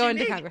they have to go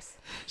into Congress.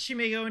 She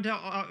may go into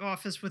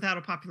office without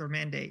a popular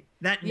mandate.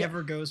 That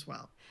never goes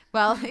well.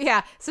 Well,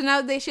 yeah. So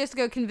now she has to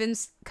go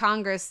convince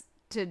Congress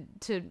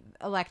to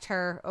elect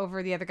her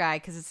over the other guy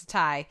because it's a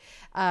tie,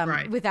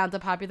 without the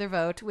popular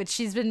vote, which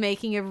she's been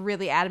making a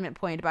really adamant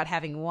point about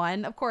having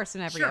won, of course,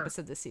 in every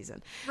episode this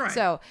season. Right.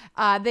 So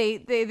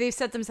they've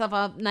set themselves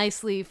up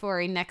nicely for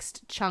a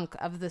next chunk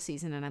of the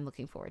season, and I'm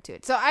looking forward to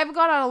it. So I've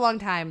gone on a long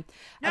time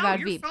about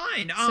Veep. No,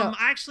 you're fine. I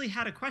actually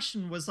had a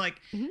question, was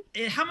like,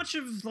 how much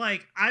of,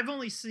 like, I've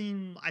only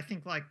seen, I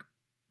think, like,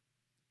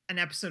 an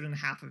episode and a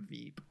half of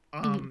Veep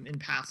in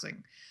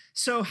passing.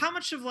 So how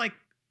much of, like,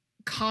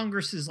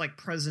 Congress is like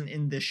present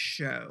in this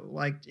show?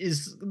 Like,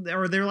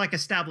 are there like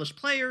established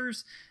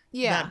players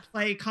that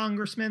play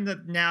congressmen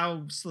that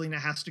now Selena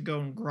has to go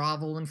and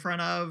grovel in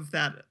front of,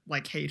 that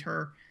like hate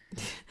her?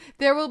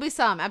 There will be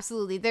some,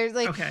 absolutely. There's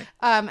like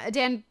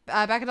Dan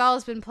Bacadal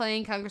has been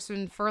playing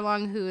Congressman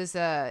Furlong, who is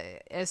a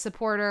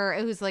supporter,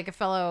 who's like a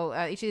fellow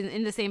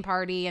in the same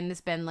party and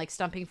has been like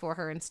stumping for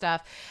her and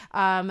stuff.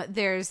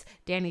 There's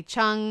Danny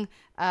Chung,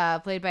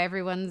 played by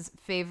everyone's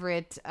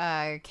favorite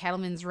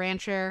cattleman's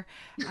rancher,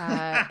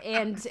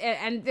 and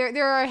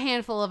there are a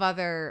handful of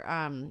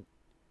other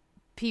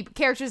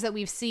characters that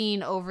we've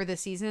seen over the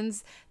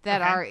seasons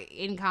that are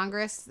in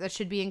Congress, that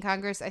should be in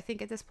Congress, I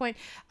think, at this point.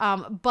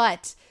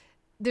 But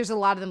there's a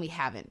lot of them we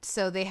haven't.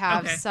 So they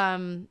have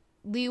some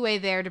leeway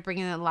there to bring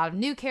in a lot of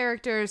new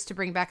characters, to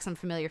bring back some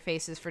familiar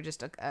faces for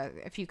just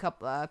a few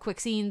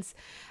quick scenes.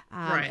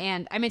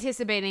 And I'm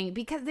anticipating,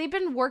 because they've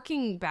been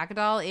working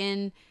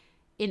Bacadal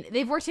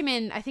they've worked him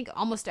in, I think,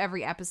 almost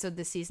every episode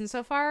this season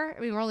so far. I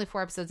mean, we're only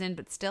 4 episodes in,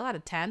 but still out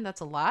of 10, that's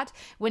a lot.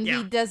 When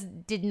he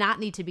did not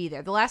need to be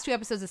there. The last 2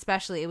 episodes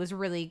especially, it was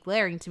really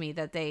glaring to me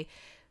that they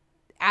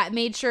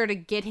made sure to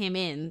get him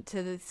in.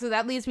 So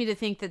that leads me to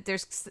think that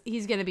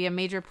he's going to be a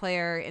major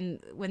player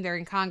when they're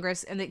in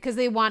Congress, and because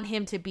they want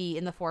him to be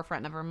in the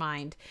forefront of her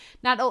mind.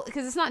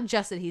 Because it's not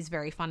just that he's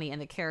very funny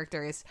and the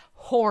character is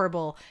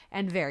horrible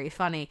and very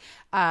funny.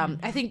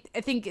 I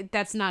think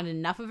that's not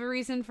enough of a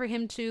reason for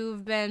him to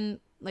have been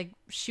like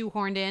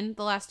shoehorned in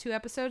the last 2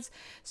 episodes.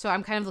 So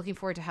I'm kind of looking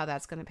forward to how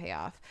that's going to pay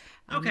off.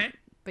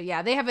 But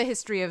yeah, they have a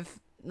history of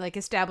like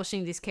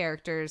establishing these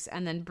characters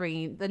and then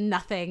bringing the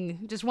nothing,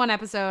 just one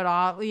episode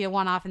off,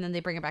 one off, and then they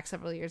bring it back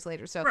several years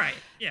later. So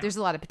there's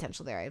a lot of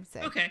potential there, I would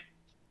say. Okay.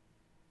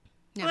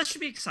 Yeah. Well, that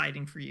should be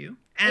exciting for you.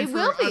 And it for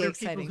will be other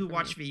exciting people who for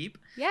watch me. Veep.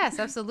 Yes,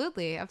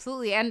 absolutely.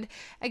 Absolutely. And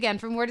again,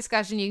 for more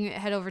discussion, you can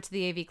head over to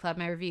the AV Club.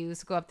 My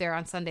reviews go up there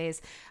on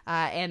Sundays.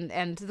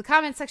 And the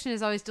comment section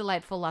is always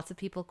delightful. Lots of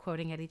people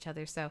quoting at each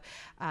other. So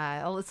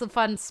it's a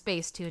fun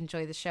space to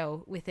enjoy the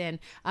show within.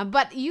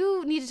 But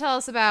you need to tell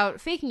us about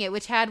Faking It,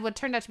 which had what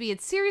turned out to be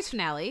its series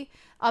finale,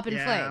 Up in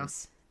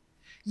Flames.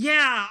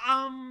 Yeah.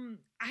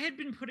 I had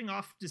been putting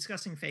off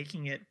discussing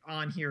Faking It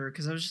on here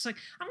because I was just like,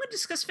 I'm going to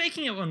discuss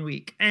Faking It one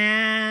week.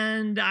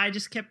 And I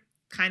just kept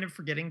kind of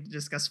forgetting to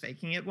discuss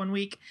Faking It one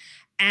week.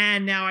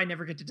 And now I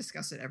never get to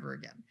discuss it ever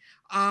again,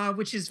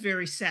 which is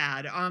very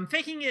sad.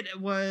 Faking It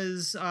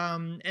was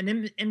an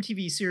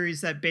MTV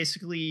series that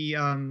basically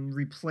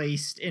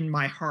replaced In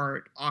My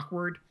Heart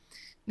Awkward,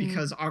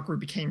 because Awkward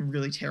became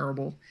really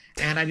terrible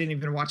and I didn't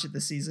even watch it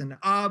this season.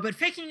 But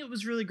Faking It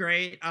was really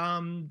great.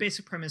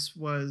 Basic premise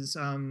was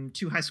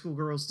two high school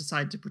girls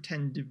decide to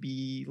pretend to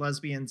be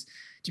lesbians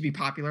to be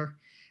popular.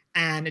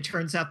 And it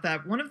turns out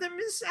that one of them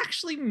is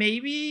actually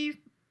maybe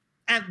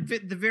at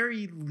the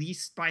very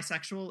least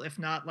bisexual, if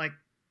not like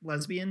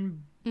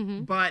lesbian.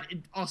 But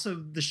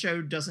also the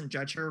show doesn't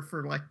judge her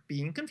for like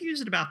being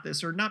confused about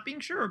this or not being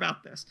sure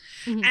about this.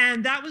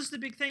 And that was the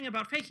big thing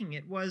about Faking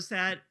It, was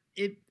that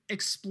it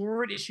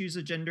explored issues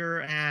of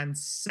gender and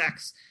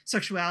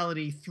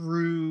sexuality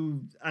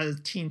through a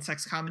teen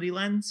sex comedy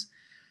lens.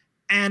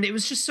 And it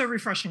was just so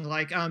refreshing.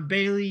 Like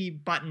Bailey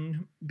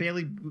Buntain,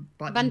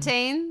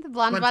 Buntain, the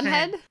blonde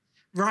bunhead.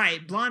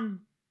 Right. Blonde.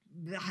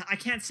 I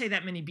can't say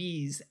that many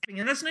B's.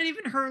 And that's not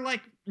even her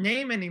like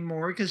name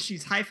anymore because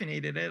she's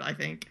hyphenated it, I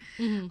think,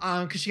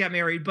 because she got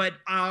married. But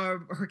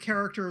her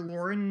character,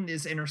 Lauren,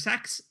 is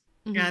intersex.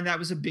 And that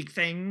was a big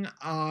thing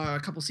a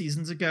couple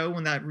seasons ago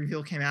when that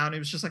reveal came out. It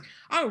was just like,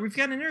 oh, we've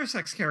got an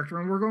intersex character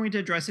and we're going to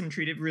address it and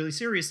treat it really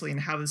seriously and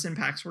how this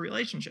impacts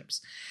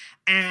relationships.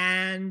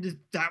 And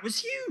that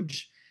was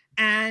huge.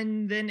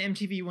 And then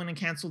MTV went and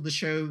canceled the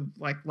show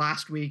like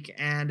last week.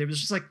 And it was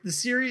just like the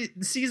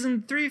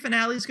season 3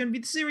 finale is going to be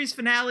the series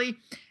finale.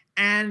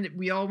 And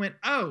we all went,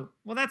 oh,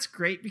 well, that's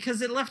great,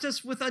 because it left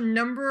us with a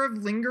number of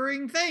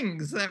lingering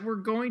things that were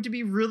going to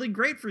be really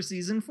great for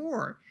season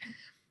 4.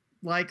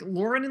 Like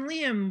Lauren and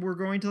Liam were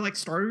going to like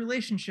start a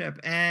relationship,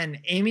 and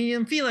Amy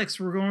and Felix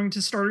were going to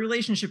start a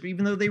relationship,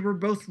 even though they were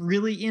both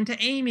really into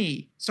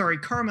Amy. Sorry,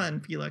 Karma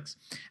and Felix.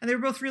 And they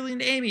were both really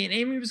into Amy, and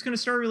Amy was going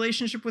to start a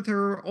relationship with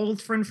her old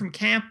friend from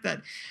camp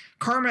that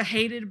Karma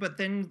hated, but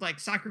then like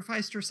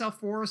sacrificed herself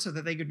for so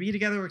that they could be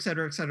together, et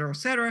cetera, et cetera, et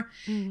cetera.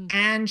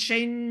 And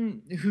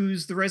Shane,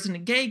 who's the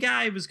resident gay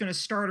guy, was going to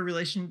start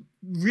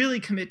really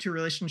commit to a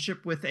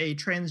relationship with a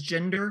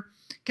transgender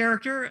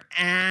character.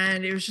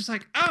 And it was just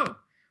like, oh,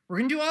 we're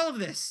going to do all of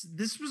this.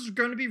 This was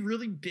going to be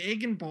really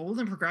big and bold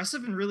and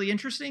progressive and really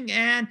interesting.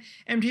 And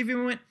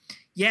MTV went,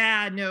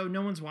 yeah, no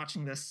one's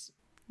watching this.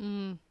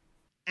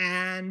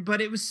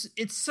 But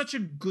it's such a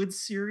good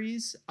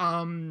series.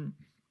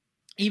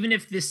 Even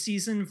if this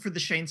season for the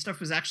Shane stuff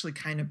was actually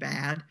kind of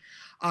bad,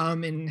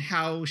 and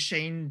how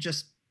Shane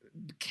just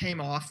came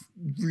off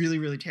really,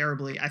 really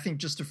terribly, I think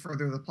just to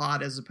further the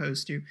plot, as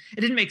opposed to, it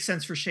didn't make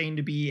sense for Shane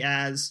to be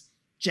as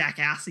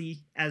jackassy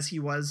as he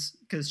was,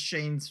 because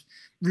Shane's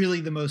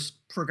really the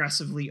most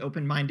progressively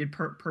open-minded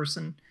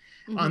person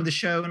on the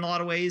show in a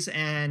lot of ways,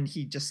 and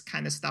he just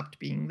kind of stopped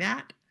being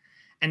that,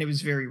 and it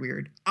was very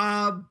weird.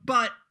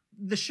 But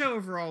the show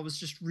overall was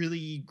just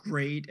really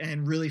great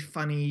and really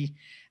funny,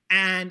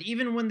 and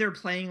even when they're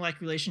playing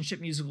like relationship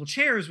musical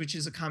chairs, which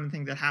is a common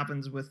thing that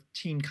happens with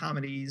teen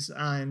comedies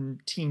and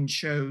teen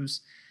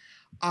shows,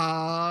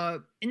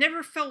 it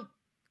never felt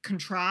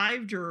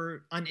contrived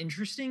or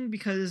uninteresting,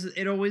 because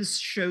it always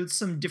showed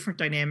some different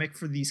dynamic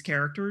for these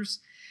characters.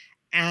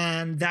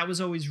 And that was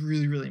always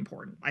really, really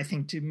important, I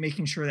think, to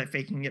making sure that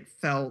Faking It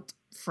felt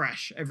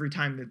fresh every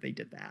time that they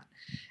did that.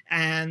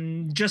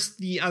 And just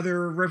the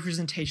other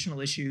representational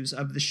issues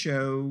of the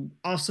show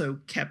also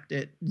kept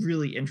it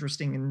really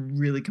interesting and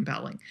really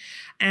compelling.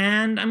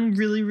 And I'm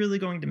really, really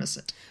going to miss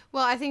it.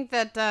 Well, I think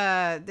that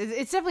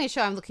it's definitely a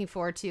show I'm looking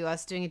forward to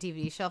us doing a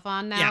DVD shelf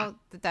on now.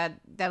 Yeah.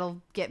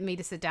 That'll get me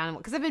to sit down,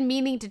 because I've been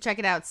meaning to check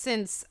it out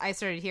since I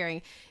started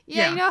hearing,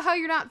 you know how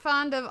you're not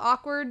fond of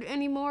Awkward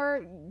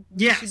anymore?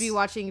 You should be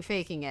watching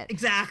Faking It.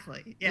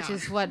 Exactly. Yeah. Which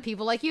is what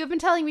people like you have been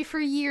telling me for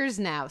years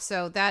now.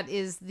 So that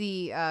is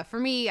the, for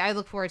me, I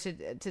look forward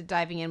to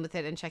diving in with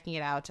it and checking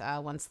it out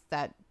once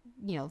that,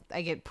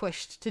 I get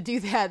pushed to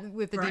do that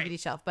with the DVD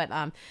shelf. But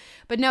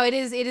no, it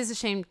is a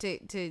shame to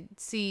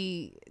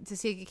see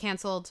it get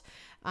canceled.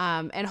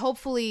 And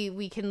hopefully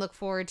we can look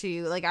forward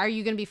to, like, are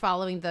you going to be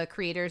following the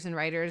creators and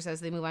writers as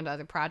they move on to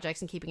other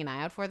projects and keeping an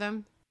eye out for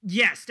them?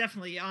 Yes,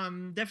 definitely.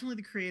 Definitely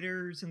the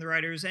creators and the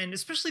writers, and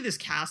especially this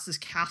cast. This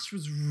cast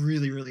was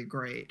really, really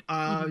great.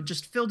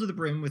 Just filled to the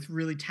brim with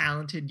really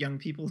talented young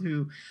people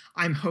who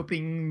I'm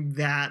hoping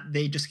that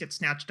they just get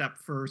snatched up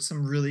for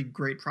some really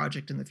great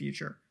project in the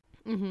future.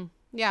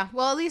 Yeah,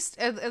 well, at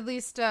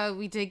least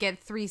we did get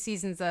 3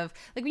 seasons of,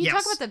 like, when you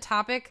talk about the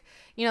topic,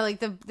 you know, like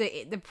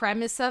the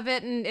premise of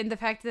it, and the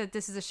fact that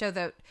this is a show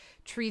that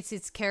treats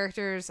its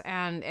characters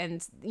and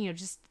you know,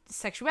 just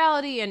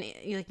sexuality and,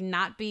 like,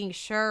 not being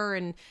sure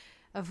and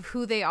of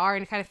who they are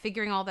and kind of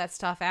figuring all that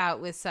stuff out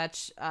with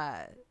such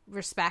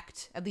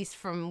respect, at least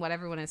from what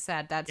everyone has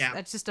said.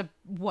 That's just a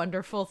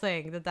wonderful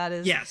thing that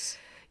is. Yes.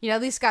 You know,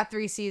 at least got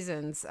 3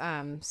 seasons.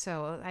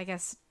 So I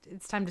guess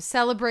it's time to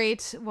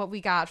celebrate what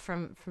we got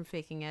from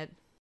Faking It.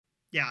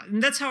 Yeah,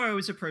 and that's how I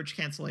always approach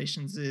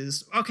cancellations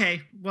is,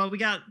 okay, well, we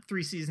got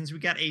 3 seasons, we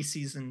got a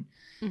season.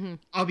 Mm-hmm.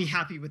 I'll be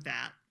happy with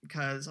that,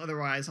 because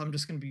otherwise I'm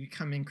just going to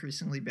become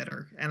increasingly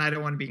bitter, and I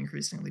don't want to be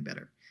increasingly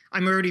bitter.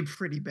 I'm already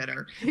pretty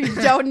bitter. You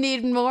don't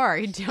need more.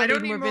 You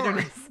don't need more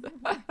bitterness.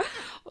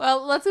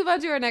 Well, let's move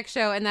on to our next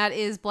show, and that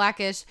is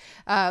Blackish,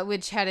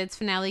 which had its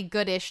finale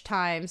Goodish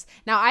Times.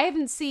 Now, I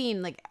haven't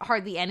seen, like,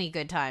 hardly any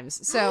Good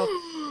Times, so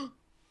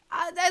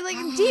like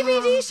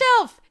DVD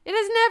shelf. It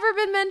has never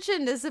been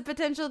mentioned as a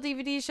potential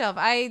DVD shelf.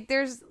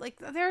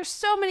 There are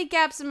so many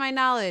gaps in my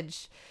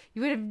knowledge.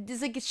 You would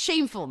have, it's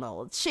shameful,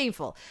 Noel. It's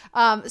shameful.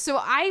 So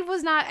I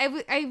was not,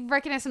 I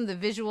recognize some of the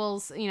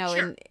visuals, you know,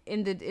 sure,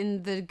 in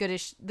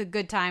the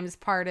Good Times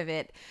part of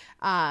it.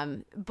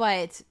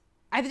 But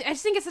I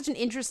just think it's such an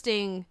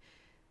interesting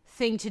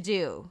thing to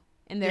do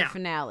in their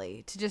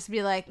finale, to just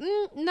be like,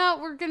 no,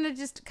 we're going to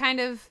just kind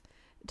of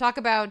talk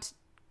about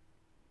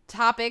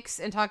topics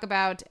and talk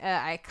about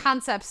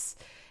concepts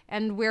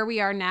and where we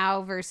are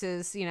now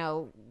versus, you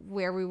know,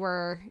 where we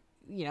were,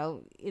 you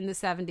know, in the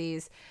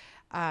 70s.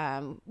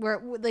 Where,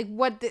 like,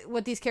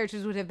 what these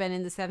characters would have been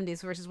in the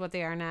 70s versus what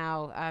they are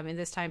now in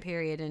this time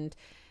period, and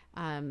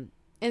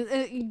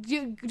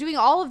doing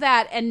all of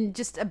that and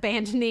just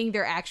abandoning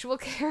their actual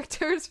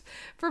characters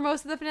for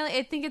most of the finale.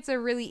 I think it's a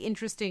really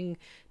interesting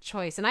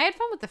choice, and I had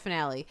fun with the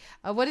finale.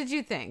 What did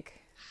you think?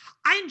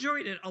 I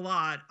enjoyed it a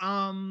lot.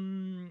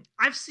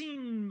 I've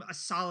seen a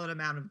solid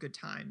amount of Good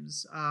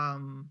Times.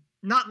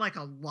 Not like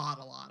a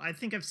lot. I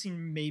think I've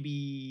seen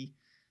maybe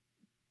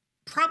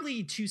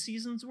probably 2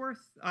 seasons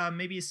worth,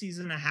 maybe a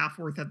season and a half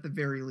worth at the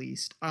very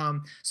least.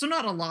 So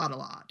not a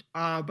lot,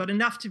 but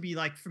enough to be,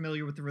 like,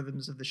 familiar with the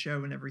rhythms of the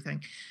show and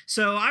everything.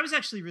 So I was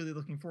actually really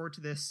looking forward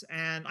to this,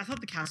 and I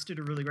thought the cast did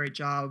a really great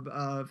job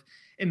of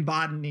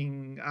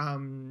embodying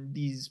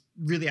these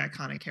really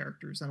iconic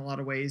characters in a lot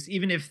of ways,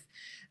 even if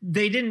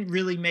they didn't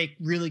really make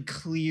really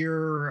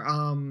clear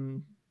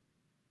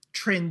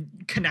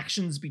trend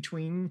connections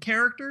between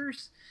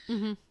characters.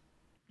 Mm-hmm.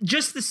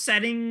 Just the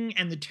setting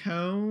and the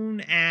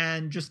tone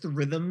and just the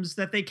rhythms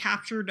that they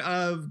captured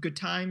of Good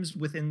Times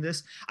within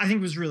this, I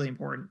think, was really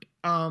important.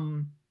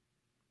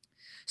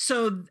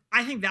 So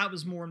I think that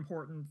was more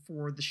important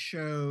for the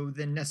show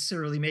than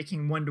necessarily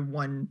making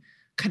one-to-one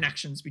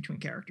connections between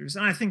characters.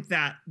 And I think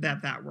that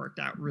worked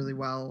out really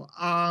well.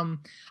 I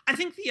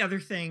think the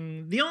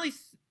only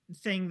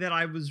thing that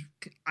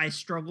I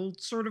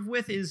struggled sort of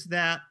with is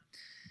that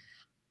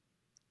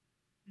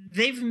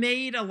they've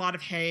made a lot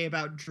of hay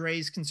about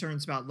Dre's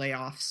concerns about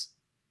layoffs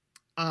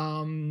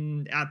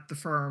at the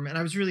firm, and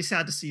I was really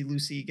sad to see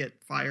Lucy get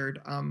fired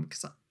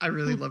because I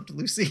really loved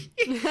Lucy.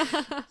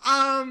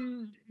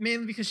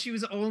 Mainly because she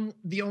was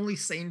the only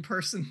sane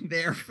person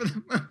there for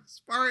the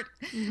most part,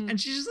 mm-hmm,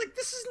 and she's just like,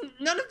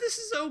 none of this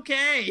is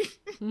okay.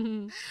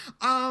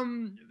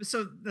 Mm-hmm.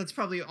 So that's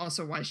probably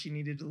also why she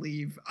needed to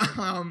leave.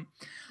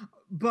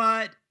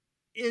 But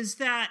is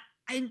that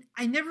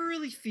I never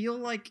really feel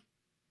like,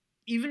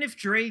 even if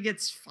Dre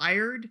gets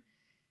fired,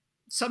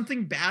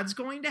 something bad's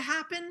going to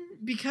happen,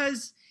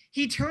 because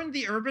he turned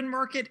the urban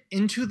market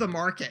into the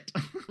market.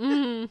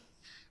 Mm-hmm.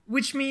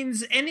 Which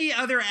means any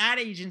other ad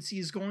agency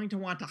is going to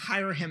want to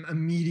hire him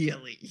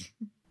immediately.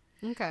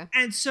 Okay.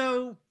 And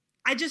so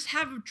I just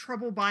have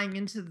trouble buying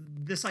into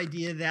this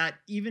idea that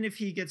even if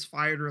he gets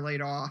fired or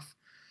laid off,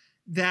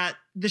 that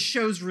the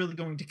show's really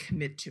going to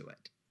commit to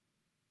it.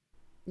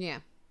 Yeah.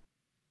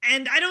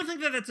 And I don't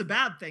think that that's a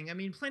bad thing. I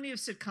mean, plenty of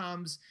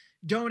sitcoms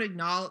don't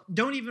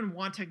even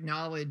want to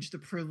acknowledge the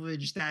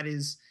privilege that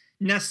is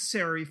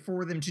necessary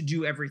for them to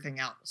do everything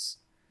else.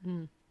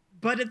 Mm.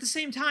 But at the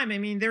same time, I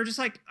mean, they're just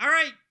like, all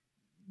right,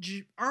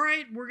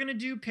 we're going to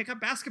do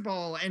pickup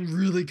basketball and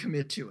really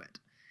commit to it.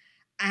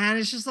 And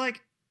it's just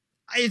like,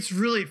 it's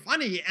really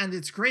funny and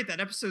it's great. That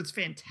episode's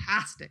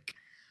fantastic.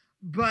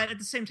 But at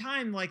the same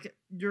time, like,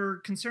 you're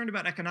concerned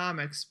about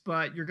economics,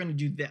 but you're going to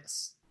do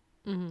this.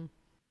 Mm-hmm.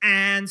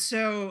 And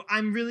so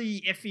I'm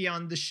really iffy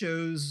on the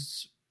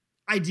show's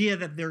idea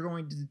that they're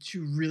going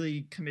to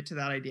really commit to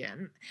that idea.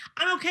 And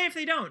I'm okay if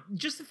they don't.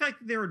 Just the fact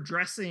that they're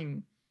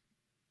addressing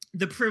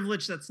the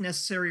privilege that's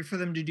necessary for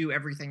them to do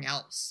everything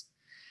else,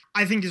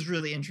 I think, is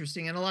really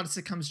interesting. And a lot of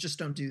sitcoms just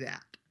don't do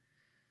that.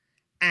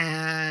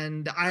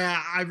 And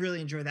I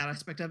really enjoy that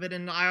aspect of it.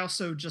 And I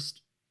also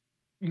just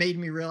made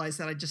me realize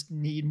that I just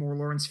need more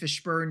Lawrence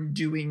Fishburne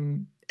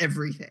doing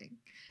everything,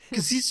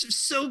 because he's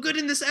so good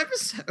in this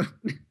episode.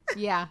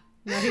 Yeah.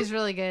 No, he's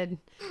really good.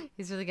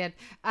 He's really good.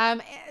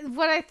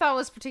 What I thought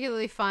was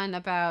particularly fun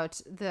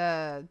about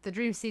the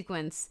dream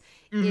sequence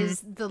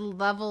is the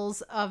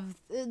levels of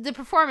the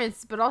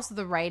performance, but also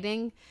the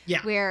writing.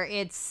 Yeah. Where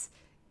it's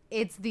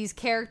these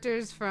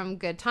characters from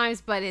Good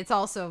Times, but it's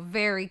also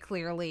very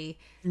clearly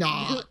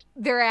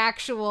their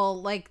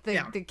actual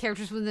the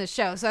characters within the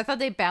show. So I thought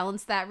they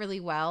balanced that really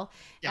well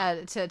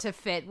to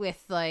fit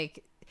with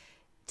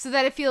so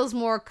that it feels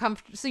more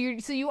comfortable. So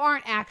you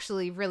aren't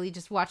actually really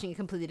just watching a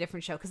completely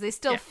different show because they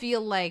still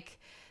feel like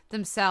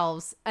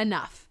themselves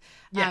enough.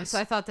 Yes. So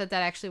I thought that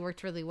actually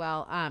worked really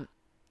well.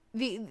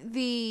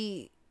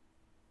 The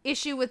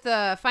issue with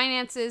the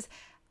finances,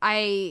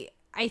 I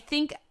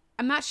think,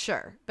 I'm not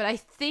sure, but I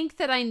think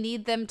that I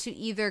need them to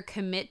either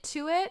commit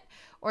to it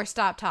or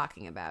stop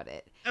talking about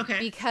it. Okay.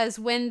 Because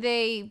when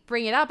they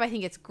bring it up, I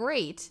think it's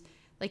great.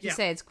 Like you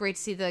say, it's great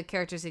to see the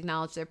characters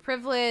acknowledge their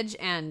privilege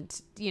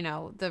and,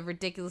 the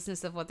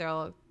ridiculousness of what they're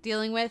all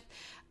dealing with.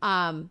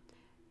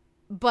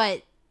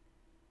 But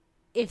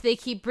if they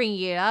keep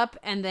bringing it up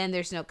and then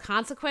there's no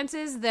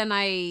consequences, then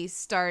I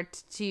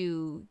start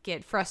to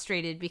get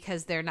frustrated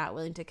because they're not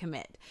willing to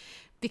commit.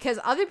 Because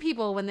other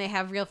people, when they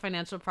have real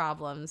financial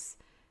problems,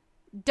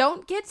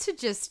 don't get to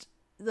just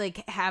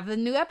have a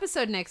new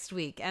episode next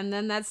week, and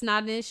then that's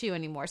not an issue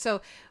anymore.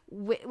 So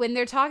when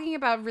they're talking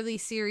about really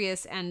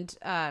serious and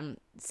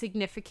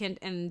significant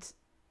and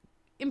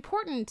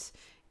important,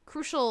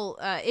 crucial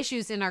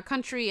issues in our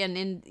country and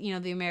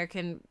in the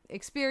American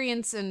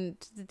experience and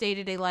the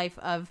day-to-day life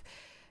of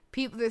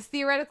people, there's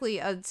theoretically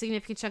a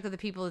significant chunk of the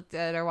people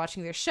that are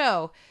watching their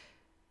show,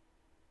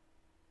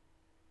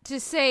 to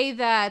say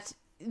that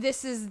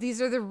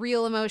these are the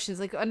real emotions,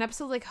 like an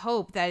episode like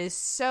Hope that is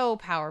so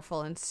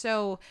powerful and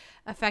so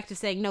effective,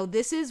 saying, no,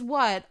 this is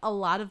what a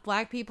lot of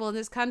Black people in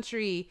this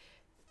country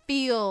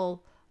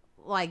feel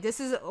like.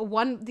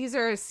 These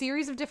are a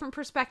series of different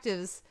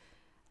perspectives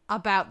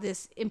about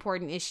this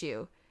important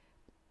issue.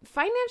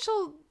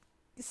 Financial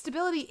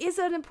stability is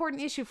an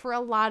important issue for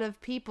a lot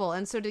of people,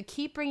 and so to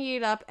keep bringing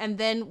it up and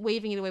then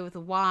waving it away with a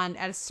wand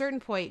at a certain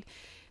point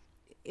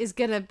is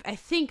gonna, I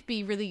think,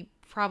 be really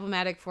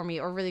problematic for me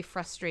or really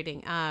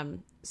frustrating.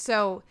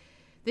 So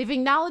they've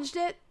acknowledged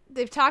it,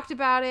 they've talked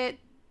about it,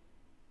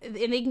 and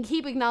they can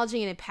keep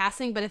acknowledging it in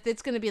passing, but if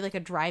it's going to be like a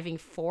driving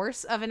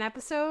force of an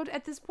episode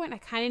at this point, I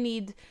kind of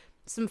need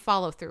some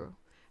follow-through.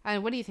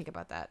 What do you think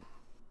about that?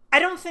 I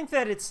don't think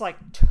that it's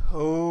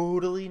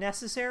totally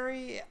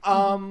necessary.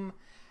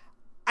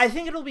 I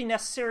think it'll be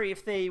necessary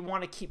if they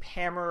want to keep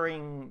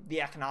hammering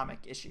the economic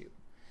issue.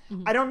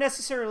 I don't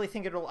necessarily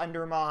think it'll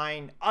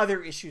undermine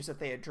other issues that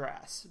they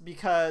address,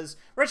 because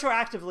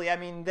retroactively, I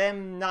mean,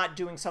 them not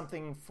doing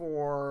something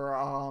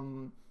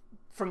from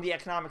the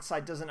economic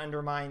side doesn't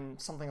undermine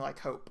something like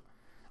Hope,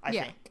 I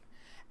think.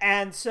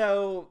 And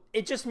so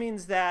it just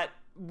means that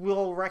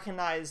we'll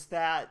recognize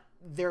that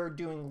they're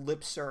doing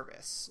lip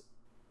service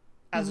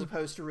as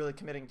opposed to really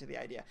committing to the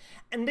idea.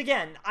 And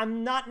again,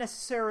 I'm not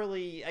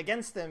necessarily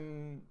against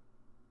them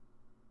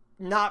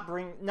not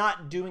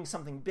doing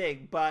something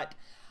big, but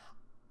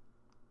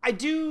I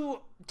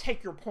do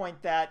take your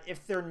point that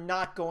if they're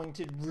not going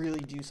to really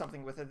do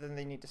something with it, then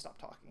they need to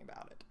stop talking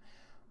about it.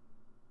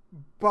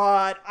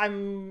 But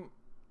I'm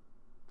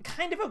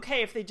kind of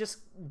okay if they just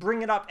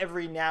bring it up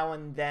every now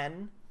and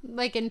then.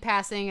 Like in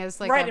passing as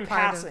right, a in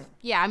part passing.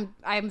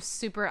 I'm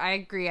super, I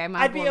agree.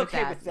 I'd be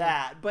okay with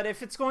that. But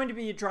if it's going to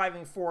be a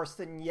driving force,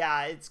 then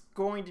it's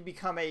going to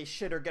become a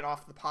shit or get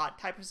off the pot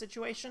type of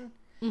situation.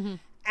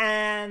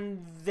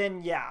 And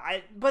then,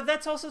 but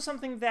that's also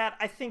something that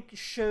I think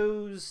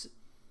shows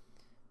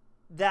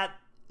that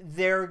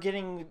they're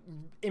getting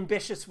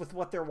ambitious with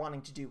what they're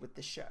wanting to do with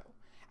the show.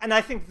 And I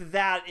think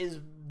that is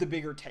the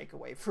bigger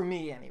takeaway, for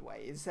me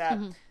anyway, is that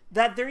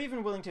that they're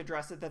even willing to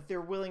address it, that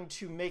they're willing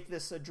to make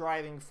this a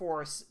driving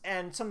force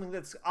and something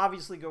that's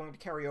obviously going to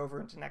carry over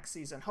into next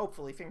season,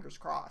 hopefully, fingers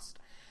crossed,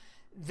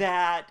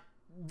 that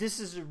this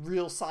is a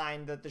real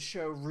sign that the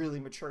show really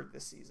matured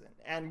this season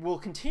and will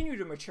continue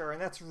to mature, and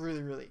that's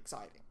really, really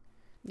exciting.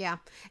 Yeah.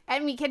 I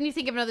mean, can you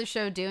think of another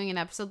show doing an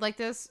episode like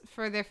this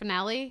for their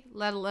finale,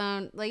 let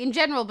alone, in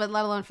general, but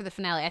let alone for the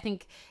finale? I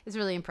think it's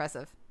really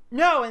impressive.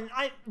 No, and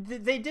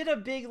they did a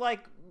big,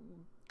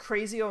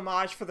 crazy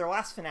homage for their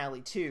last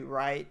finale, too,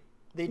 right?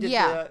 They did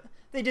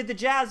they did the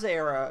jazz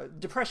era,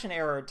 depression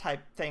era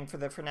type thing for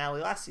the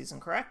finale last season,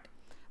 correct?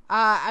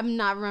 I'm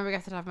not remembering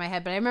off the top of my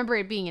head, but I remember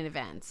it being in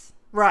events.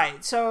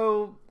 Right.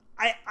 So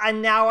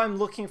I'm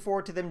looking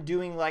forward to them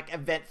doing,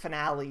 event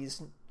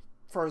finales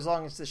for as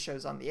long as this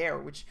show's on the air,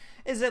 which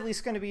is at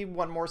least going to be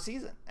one more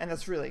season, and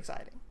that's really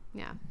exciting.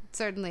 Yeah,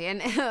 certainly.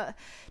 And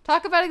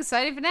talk about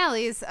exciting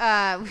finales.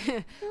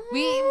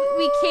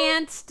 We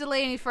can't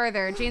delay any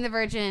further. Jane the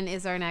Virgin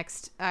is our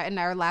next and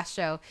our last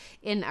show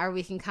in our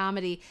week in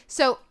comedy.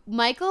 So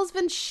Michael's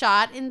been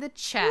shot in the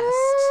chest,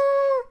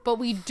 but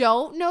we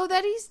don't know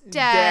that he's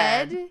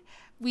dead.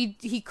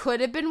 he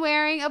could have been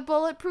wearing a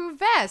bulletproof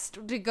vest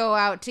to go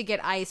out to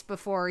get ice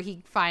before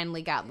he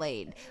finally got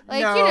laid.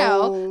 Like, No. you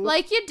know,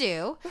 like you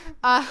do.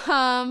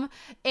 But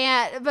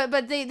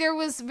there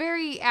was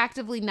very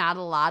actively not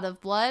a lot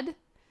of blood,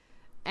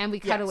 and we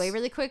cut Yes. away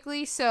really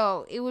quickly,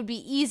 so it would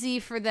be easy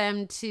for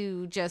them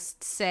to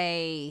just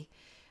say,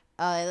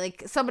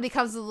 like, somebody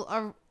comes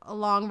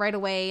along right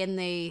away and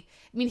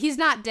he's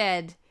not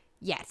dead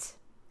yet.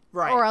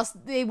 Right. Or else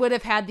they would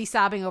have had the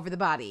sobbing over the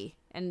body,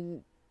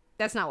 and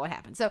that's not what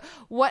happened. So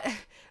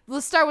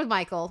let's start with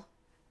Michael,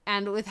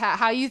 and with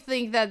how you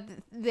think that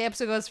the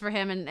episode goes for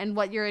him, and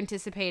what you're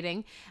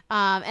anticipating,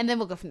 and then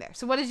we'll go from there.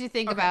 So what did you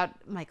think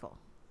about Michael?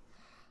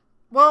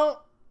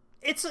 Well,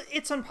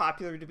 it's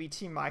unpopular to be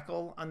Team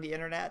Michael on the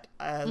internet,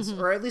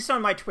 or at least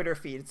on my Twitter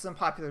feed. It's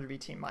unpopular to be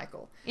Team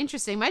Michael.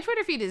 Interesting. My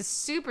Twitter feed is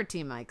super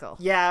Team Michael.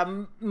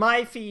 Yeah,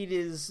 my feed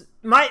is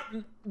my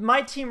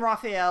Team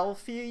Raphael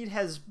feed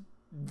has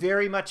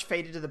very much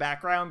faded to the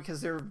background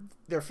because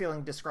they're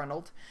feeling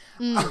disgruntled.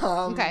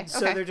 Okay.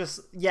 So they're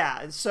just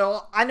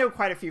So I know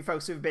quite a few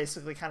folks who've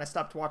basically kind of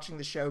stopped watching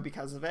the show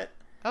because of it.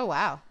 Oh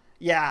wow.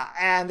 Yeah,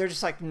 and they're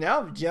just like,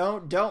 no,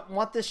 don't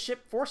want this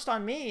ship forced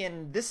on me,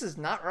 and this is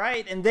not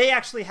right. And they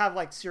actually have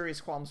like serious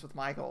qualms with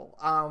Michael.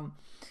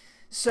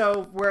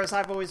 So whereas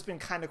I've always been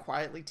kind of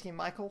quietly Team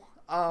Michael,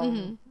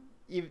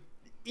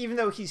 even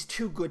though he's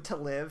too good to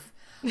live,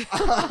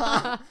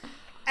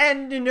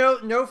 and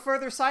no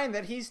further sign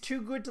that he's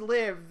too good to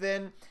live,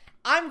 then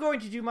I'm going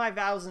to do my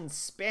vows in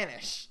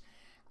Spanish.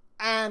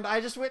 And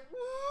I just went,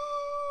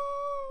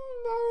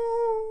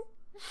 no,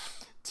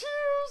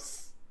 tears.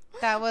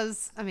 That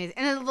was amazing.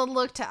 And a little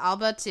look to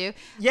Alba too.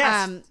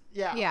 Yes.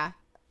 Yeah.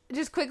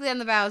 Just quickly on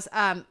the vows.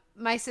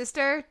 My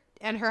sister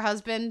and her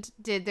husband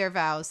did their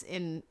vows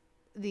in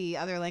the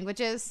other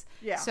languages.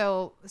 Yeah.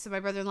 So my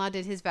brother-in-law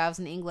did his vows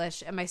in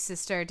English, and my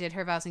sister did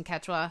her vows in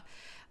Quechua,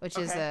 which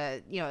is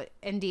a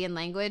Andean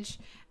language.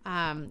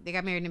 They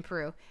got married in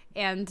Peru,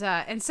 and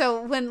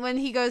so when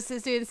he goes to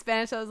do it in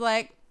Spanish, I was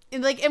like.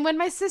 And when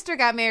my sister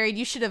got married,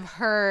 you should have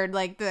heard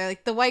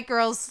the white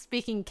girls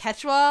speaking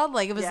Quechua.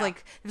 Like it was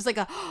like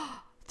a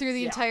through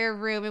the entire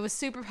room. It was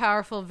super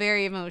powerful,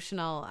 very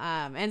emotional.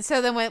 And so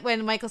then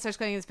when Michael starts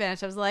going in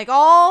Spanish, I was like,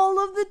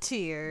 all of the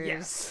tears.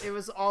 Yes, it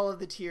was all of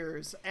the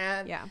tears,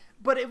 and yeah.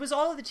 But it was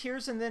all of the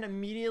tears, and then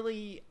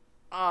immediately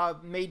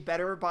made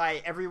better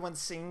by everyone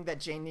singing that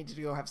Jane needed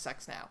to go have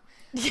sex now.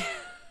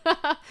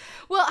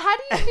 Well, how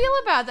do you feel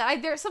about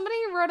that? Somebody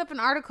wrote up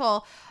an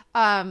article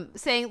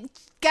saying,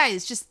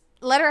 guys, just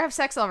let her have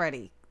sex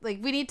already.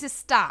 Like, we need to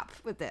stop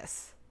with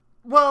this.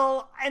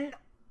 Well, and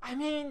I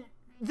mean,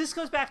 this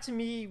goes back to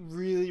me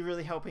really,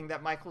 really hoping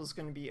that Michael's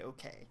going to be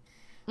okay.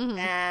 Mm-hmm.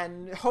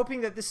 And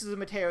hoping that this is a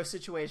Mateo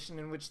situation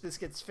in which this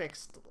gets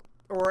fixed,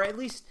 or at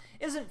least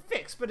isn't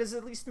fixed, but is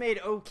at least made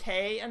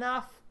okay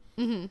enough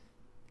in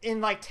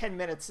like 10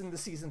 minutes in the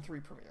season 3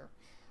 premiere.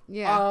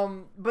 Yeah.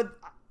 But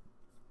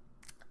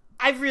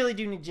I really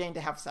do need Jane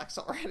to have sex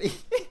already.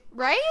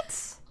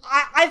 Right?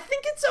 I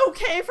think it's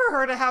okay for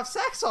her to have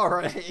sex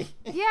already.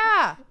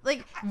 Yeah.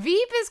 Like,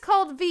 Veep is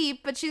called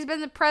Veep, but she's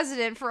been the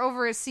president for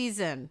over a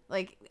season.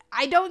 Like,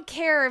 I don't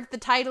care if the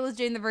title is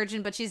Jane the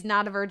Virgin, but she's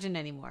not a virgin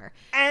anymore.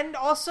 And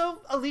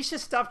also, Alicia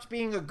stopped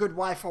being a good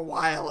wife a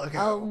while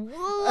ago.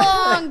 A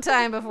long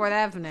time before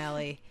that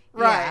finale.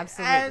 Right. Yeah,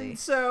 absolutely. And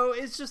so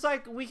it's just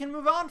like, we can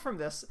move on from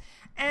this.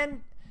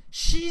 And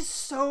she's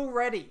so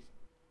ready.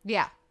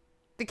 Yeah.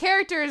 The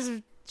character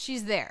is,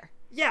 she's there.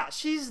 Yeah,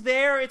 she's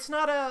there. It's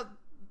not a,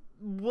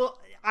 well,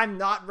 I'm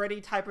not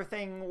ready type of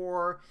thing,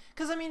 or,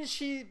 because I mean,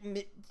 she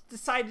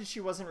decided she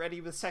wasn't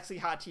ready with sexy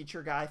hot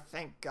teacher guy,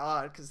 thank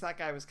God, because that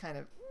guy was kind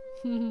of,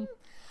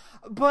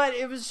 but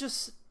it was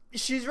just,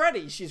 she's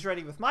ready. She's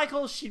ready with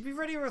Michael, she'd be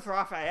ready with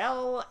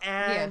Raphael,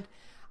 and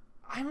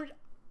I'm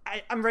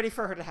ready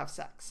for her to have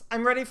sex.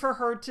 I'm ready for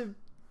her to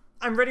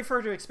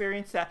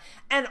experience that.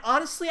 And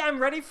honestly, I'm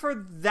ready for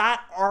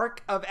that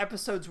arc of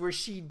episodes where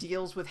she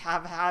deals with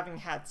having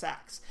had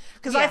sex.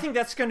 Because I think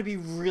that's going to be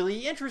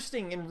really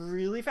interesting and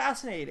really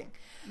fascinating.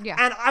 Yeah.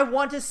 And I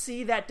want to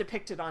see that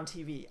depicted on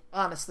TV.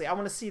 Honestly, I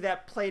want to see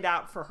that played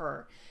out for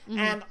her. Mm-hmm.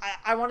 And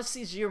I want to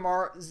see Zoe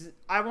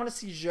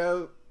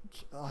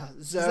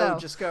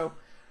just go,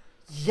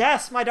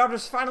 yes, my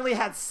daughter's finally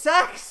had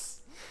sex.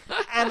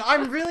 And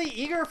I'm really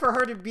eager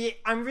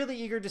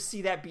to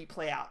see that beat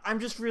play out.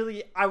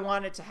 I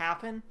want it to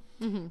happen.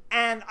 Mm-hmm.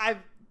 And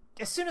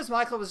as soon as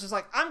Michael was just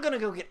like, I'm going to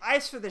go get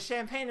ice for the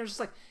champagne, I was just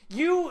like,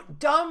 you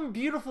dumb,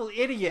 beautiful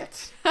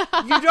idiot.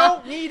 You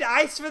don't need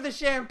ice for the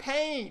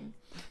champagne.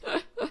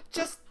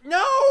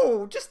 No,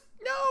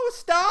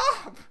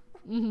 stop.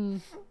 Mm-hmm.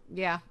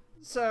 Yeah.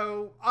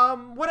 So,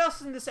 what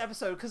else in this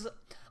episode? Because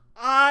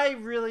I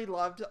really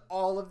loved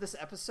all of this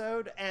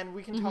episode, and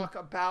we can talk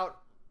about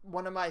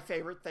one of my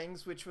favorite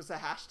things, which was a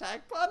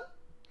hashtag pun.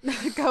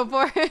 Go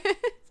for it.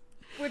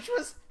 Which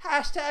was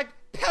hashtag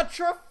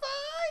petrified.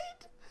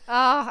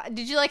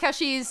 Did you like how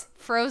she's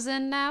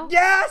frozen now?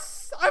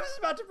 Yes! I was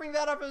about to bring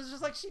that up. It was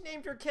just like she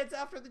named her kids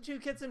after the 2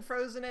 kids in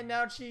Frozen, and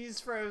now she's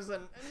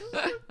frozen.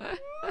 And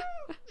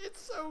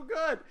it's so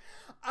good.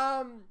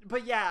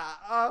 But yeah,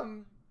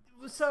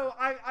 so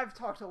I've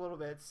talked a little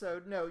bit,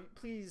 so no,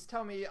 please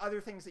tell me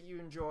other things that you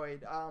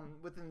enjoyed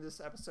within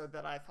this episode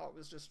that I thought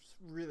was just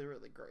really,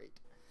 really great.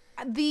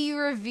 The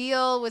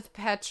reveal with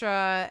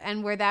Petra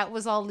and where that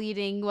was all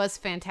leading was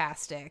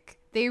fantastic.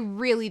 They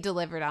really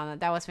delivered on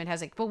it. That was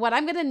fantastic. But what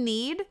I'm going to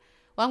need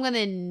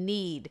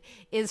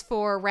is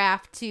for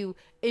Raph to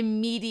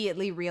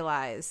immediately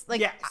realize,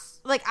 like, yes.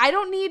 Like I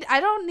don't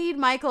need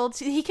Michael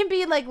to, he can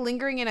be like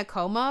lingering in a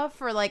coma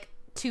for like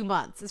 2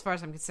 months as far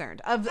as I'm concerned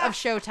of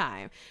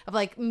showtime, of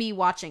like me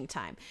watching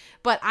time.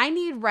 But I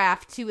need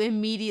Raph to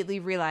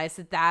immediately realize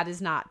that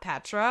is not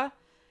Petra.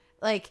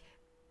 Like,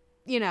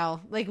 you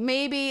know, like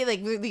maybe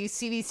like we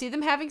see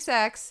them having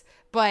sex,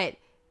 but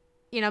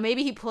you know,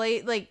 maybe he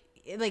played like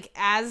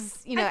as,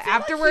 you know,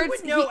 afterwards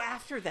like he would know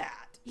after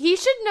that. He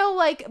should know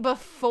like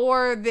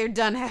before they're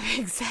done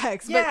having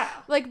sex. Yeah.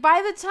 But like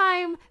by the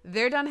time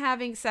they're done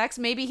having sex,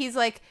 maybe he's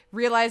like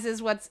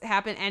realizes what's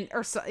happened and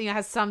or you know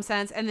has some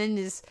sense, and then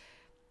is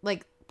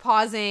like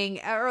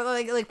pausing or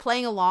like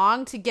playing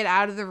along to get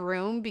out of the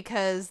room,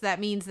 because that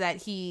means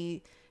that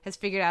he has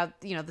figured out,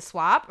 you know, the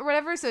swap or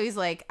whatever. So he's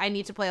like, I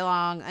need to play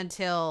along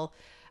until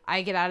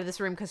I get out of this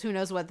room, because who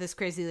knows what this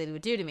crazy lady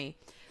would do to me.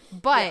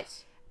 But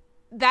yes.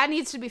 That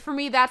needs to be, for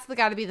me, that's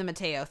got to be the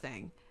Mateo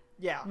thing.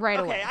 Yeah. Right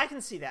okay, away. I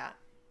can see that.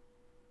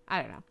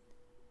 I don't know.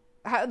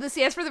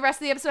 As for the rest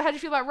of the episode, how do you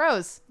feel about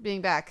Rose being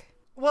back?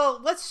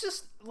 Well, let's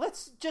just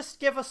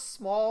give a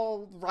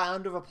small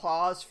round of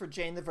applause for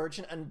Jane the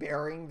Virgin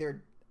unburying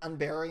their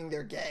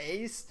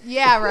gays.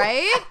 Yeah,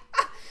 right?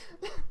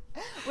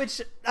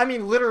 Which, I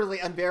mean, literally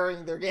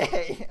unburying their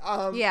gay.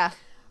 Yeah.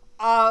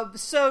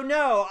 So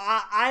no,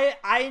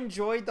 I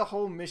enjoyed the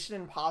whole Mission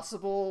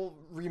Impossible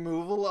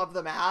removal of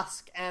the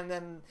mask and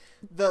then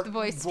the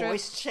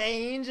voice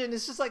change, and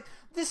it's just like,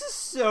 this is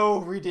so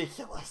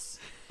ridiculous.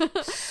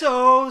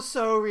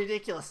 so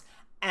ridiculous.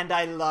 And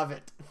I love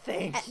it.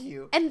 Thank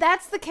you. And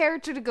that's the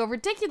character to go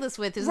ridiculous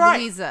with, is right.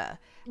 Louisa.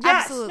 Yes,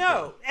 absolutely.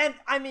 No. And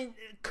I mean,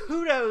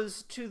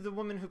 kudos to the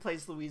woman who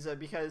plays Louisa,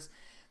 because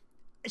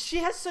she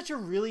has such a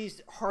really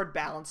hard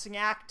balancing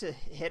act to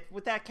hit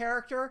with that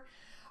character.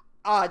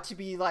 To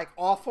be like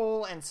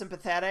awful and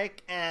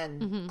sympathetic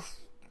and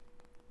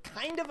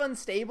kind of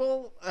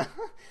unstable.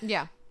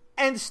 Yeah.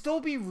 And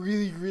still be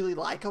really, really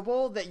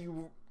likable, that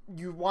you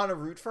want to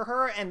root for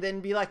her, and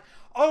then be like,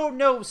 oh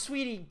no,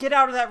 sweetie, get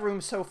out of that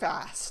room so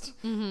fast.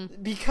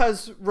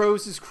 Because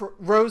Rose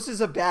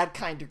is a bad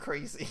kind of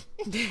crazy.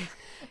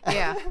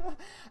 Yeah.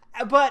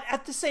 But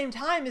at the same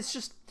time, it's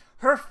just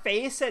her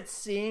face at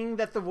seeing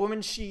that the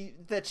woman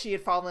that she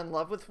had fallen in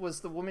love with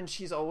was the woman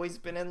she's always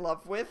been in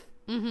love with.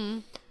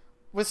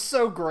 Was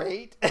so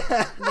great.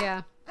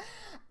 Yeah.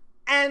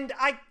 And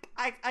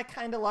I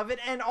kind of love it.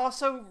 And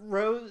also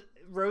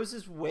Rose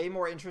is way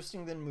more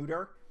interesting than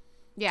Mutter.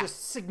 Yeah.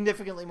 Just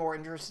significantly more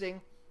interesting.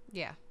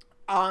 Yeah.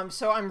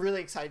 So I'm really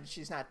excited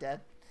she's not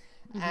dead.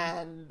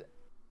 And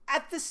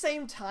at the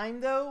same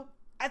time, the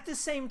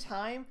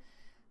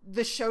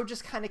show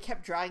just kind of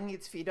kept dragging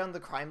its feet on the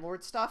crime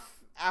lord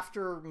stuff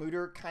after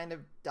Mutter kind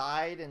of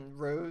died and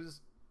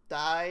Rose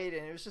died,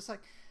 and it was just like,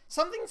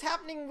 something's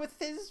happening with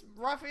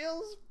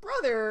Raphael's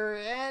brother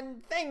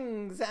and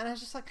things. And I was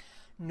just like,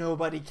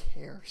 nobody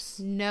cares.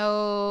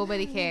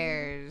 Nobody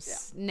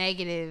cares. Yeah.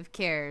 Negative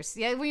cares.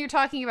 Yeah, when you're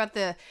talking about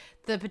the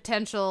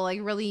potential, like,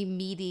 really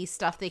meaty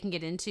stuff they can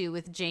get into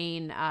with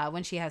Jane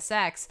when she has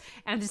sex,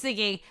 and I'm just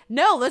thinking,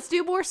 no, let's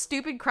do more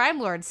stupid crime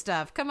lord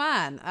stuff. Come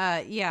on.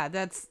 Yeah,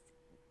 that's...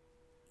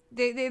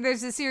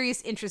 There's a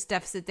serious interest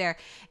deficit there.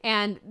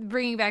 And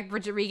bringing back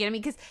Bridget Regan, I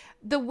mean, because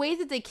the way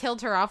that they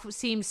killed her off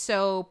seems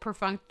so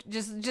perfunct,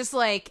 just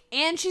like,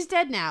 and she's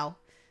dead now.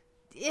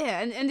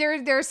 Yeah, and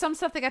there's some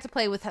stuff they got to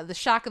play with, the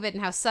shock of it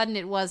and how sudden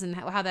it was and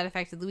how that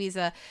affected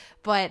Louisa.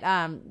 But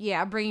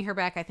yeah, bringing her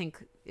back, I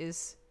think,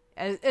 is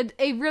it's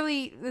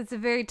a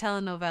very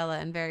telenovela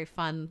and very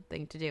fun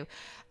thing to do.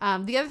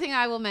 The other thing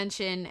I will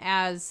mention,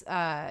 as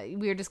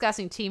we were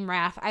discussing Team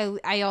Raph,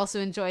 I also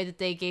enjoyed that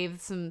they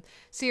gave some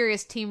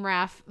serious Team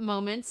Raph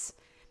moments,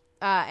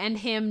 and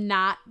him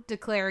not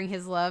declaring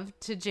his love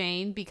to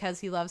Jane because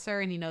he loves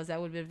her and he knows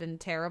that would have been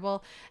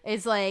terrible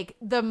is like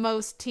the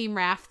most Team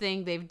Raph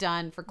thing they've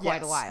done for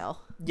quite a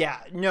while.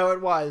 Yeah, no,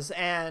 it was.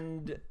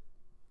 And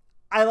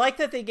I like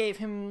that they gave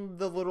him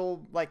the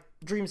little, like,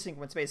 dream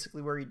sequence,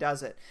 basically, where he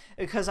does it.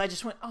 Because I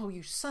just went, oh,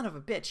 you son of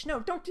a bitch. No,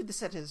 don't do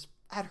this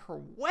at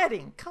her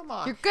wedding. Come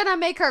on. You're gonna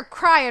make her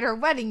cry at her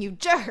wedding, you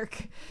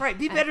jerk. Right,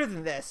 be better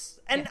than this.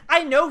 And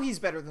I know he's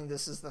better than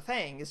this is the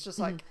thing. It's just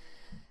like,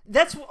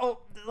 that's,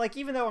 like,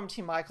 even though I'm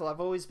Team Michael,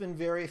 I've always been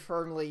very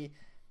firmly,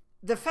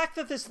 the fact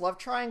that this love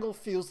triangle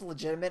feels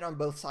legitimate on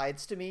both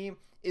sides to me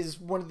is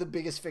one of the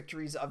biggest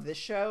victories of this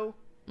show.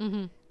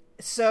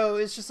 So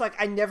it's just like,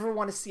 I never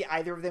want to see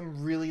either of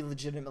them really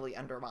legitimately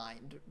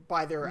undermined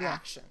by their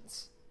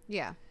actions.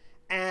 Yeah.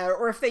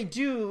 or if they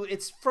do,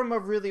 it's from a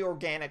really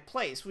organic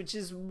place, which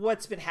is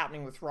what's been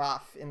happening with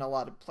Raph in a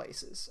lot of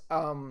places.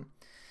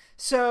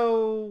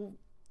 So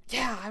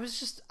yeah,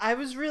 I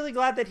was really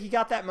glad that he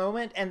got that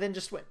moment and then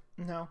just went,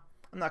 no,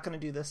 I'm not going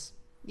to do this.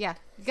 Yeah.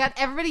 You got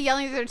everybody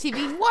yelling at their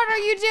TV, what are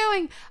you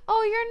doing?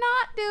 Oh, you're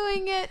not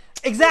doing it.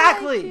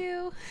 Exactly. Thank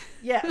you.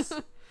 Yes.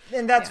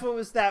 And that's what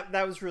was that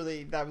was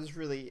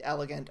really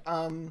elegant.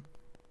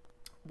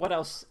 What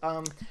else?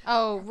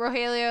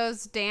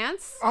 Rogelio's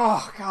dance.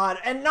 Oh God!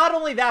 And not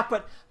only that,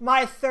 but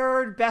my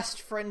third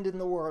best friend in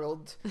the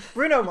world,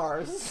 Bruno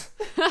Mars.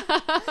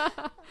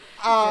 But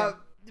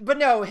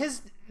no,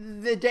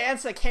 the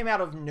dance that came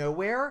out of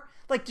nowhere.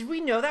 Like, did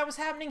we know that was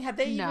happening? Had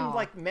they even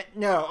met?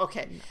 No.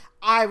 Okay. No.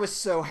 I was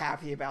so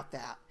happy about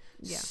that.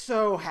 Yeah.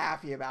 So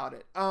happy about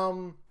it.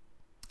 And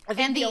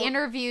the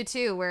interview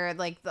too, where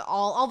like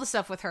all the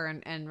stuff with her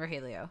and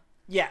Rogelio.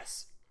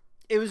 Yes,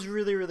 it was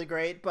really, really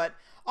great. But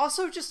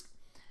also just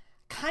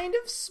kind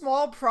of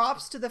small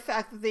props to the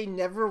fact that they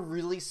never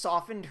really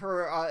softened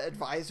her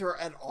advisor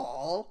at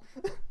all.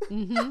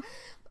 Mm-hmm.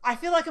 I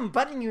feel like I'm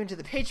butting you into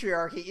the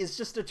patriarchy is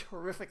just a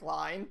terrific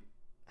line.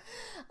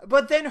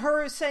 But then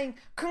her saying,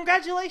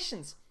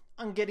 congratulations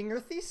on getting your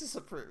thesis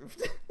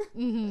approved.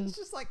 Mm-hmm. It's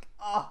just like,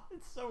 oh,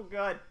 it's so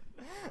good.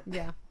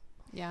 Yeah.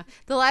 Yeah.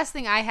 The last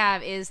thing I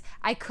have is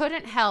I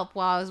couldn't help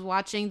while I was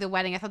watching the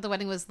wedding. I thought the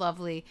wedding was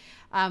lovely.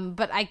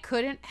 But I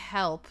couldn't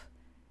help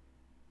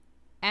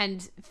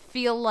and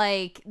feel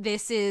like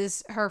this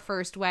is her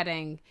first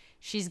wedding.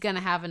 She's going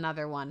to have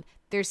another one.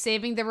 They're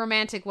saving the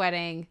romantic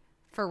wedding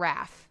for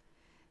Raph.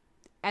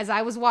 As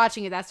I was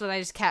watching it, that's what I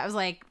just kept. I was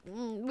like,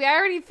 we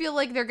already feel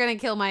like they're going to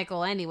kill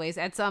Michael anyways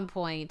at some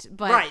point.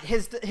 But right.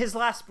 His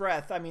last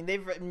breath, I mean,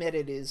 they've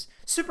admitted is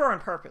super on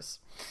purpose.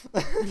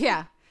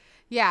 Yeah.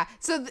 Yeah.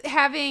 So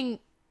having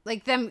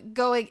like them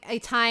going a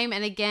time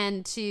and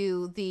again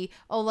to the,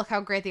 oh, look how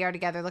great they are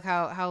together. Look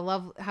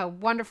how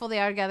wonderful they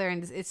are together.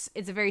 And it's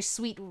a very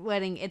sweet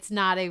wedding. It's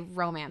not a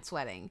romance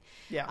wedding.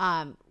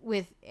 Yeah.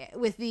 With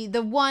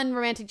the one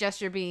romantic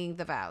gesture being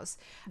the vows.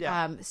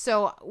 Yeah.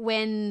 So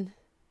when,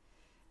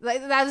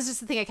 like, that was just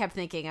the thing I kept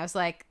thinking. I was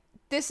like,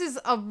 this is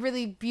a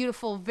really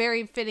beautiful,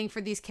 very fitting for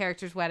these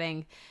characters'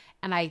 wedding.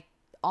 And I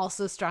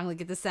also strongly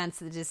get the sense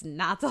that it is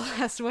not the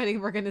last wedding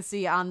we're going to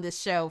see on this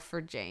show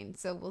for Jane.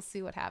 So we'll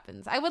see what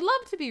happens. I would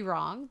love to be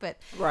wrong, but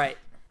right.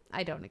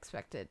 I don't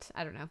expect it.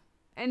 I don't know.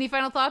 Any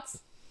final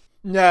thoughts?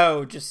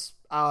 No, just,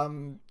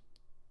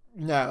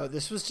 no,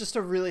 this was just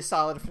a really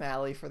solid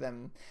finale for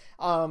them.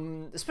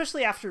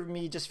 Especially after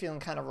me just feeling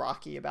kind of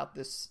rocky about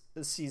this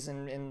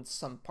season in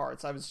some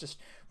parts. I was just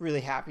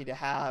really happy to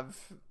have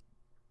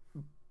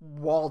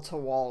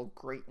wall-to-wall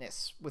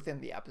greatness within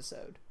the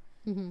episode.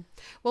 Mm-hmm.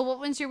 Well, what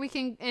was your week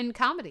in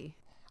comedy?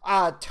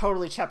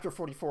 Totally Chapter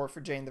 44 for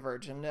Jane the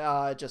Virgin.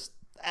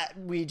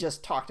 We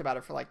just talked about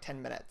it for like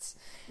 10 minutes.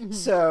 Mm-hmm.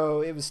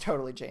 So it was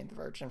totally Jane the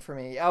Virgin for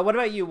me. What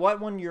about you?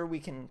 What won your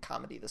week in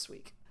comedy this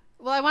week?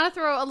 Well, I want to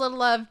throw a little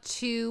love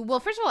to, well,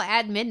 first of all,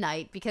 At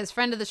Midnight, because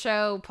friend of the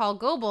show, Paul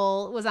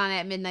Goebel, was on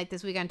At Midnight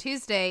this week on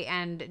Tuesday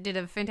and did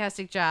a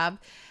fantastic job.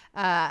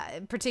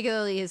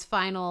 Particularly his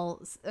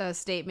final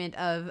statement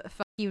of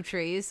 "fuck you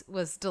trees"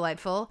 was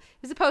delightful.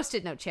 It was a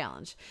Post-it note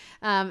challenge.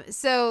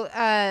 So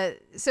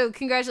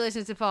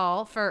congratulations to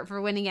Paul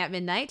for winning At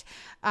Midnight.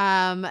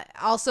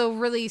 Also,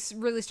 really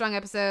strong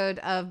episode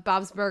of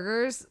Bob's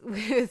Burgers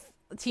with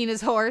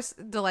Tina's horse,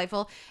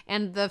 delightful,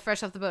 and the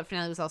Fresh Off the Boat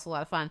finale was also a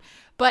lot of fun.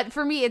 But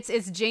for me,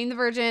 it's Jane the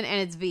Virgin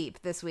and it's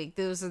Veep this week.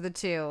 Those are the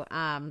two,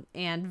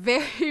 and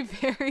very,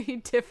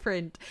 very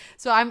different.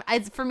 So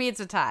for me,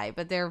 it's a tie,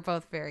 but they're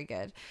both very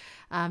good.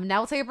 Now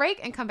we'll take a break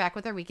and come back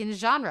with our week in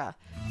genre.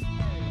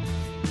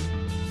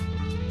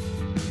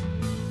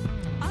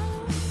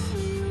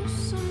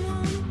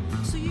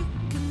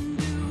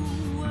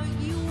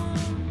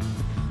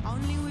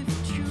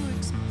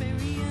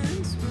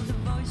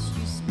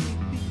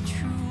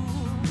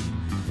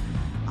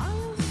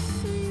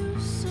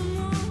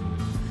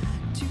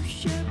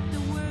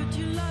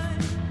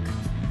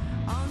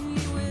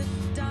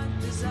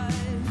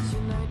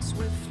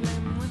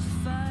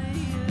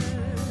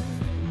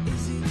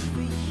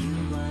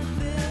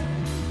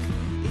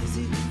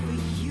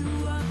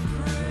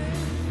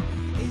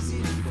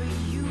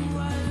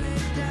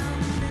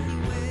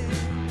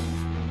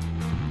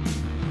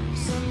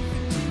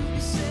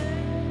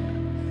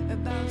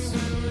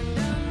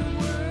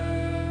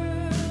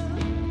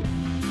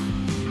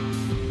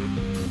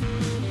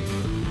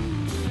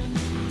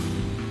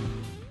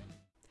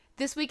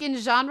 This week in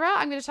genre,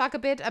 I'm going to talk a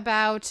bit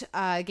about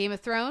Game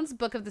of Thrones,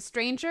 Book of the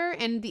Stranger,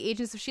 and the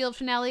Agents of S.H.I.E.L.D.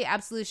 finale,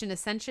 Absolution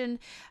Ascension.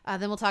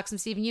 Then we'll talk some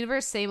Steven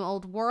Universe, Same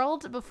Old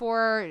World,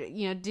 before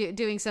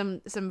doing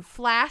some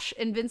Flash,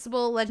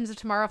 Invincible, Legends of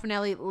Tomorrow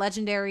finale,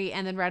 Legendary,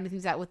 and then rounding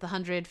things out with the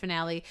 100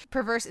 finale,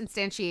 Perverse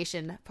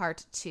Instantiation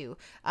Part 2.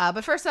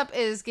 But first up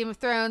is Game of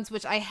Thrones,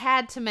 which I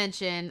had to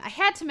mention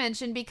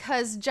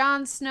because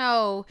Jon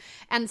Snow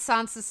and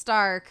Sansa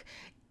Stark,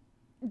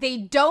 they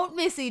don't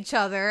miss each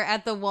other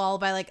at the Wall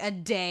by like a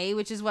day,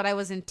 which is what I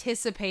was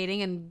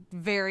anticipating and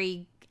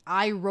very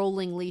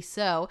eye-rollingly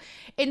so.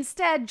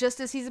 Instead, just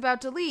as he's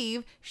about to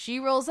leave, she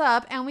rolls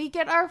up and we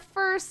get our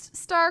first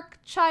Stark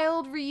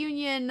child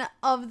reunion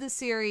of the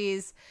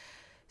series.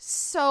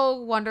 So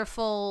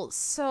wonderful,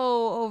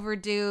 so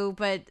overdue,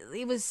 but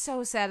it was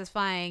so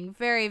satisfying.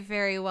 Very,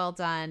 very well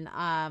done.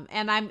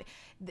 And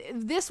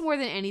this more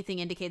than anything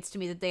indicates to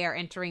me that they are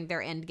entering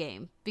their end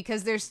game,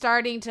 because they're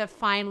starting to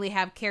finally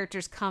have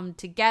characters come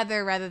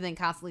together rather than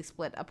constantly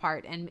split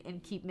apart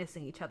and keep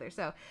missing each other.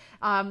 So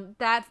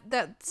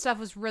that stuff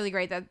was really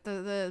great. That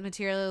the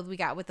material we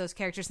got with those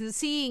characters and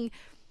seeing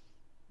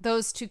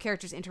those two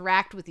characters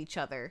interact with each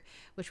other,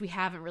 which we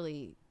haven't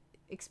really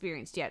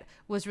experienced yet,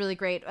 was really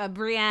great.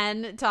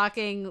 Brienne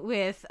talking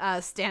with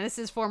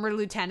Stannis's former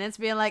lieutenants,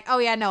 being like, "Oh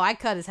yeah, no, I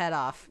cut his head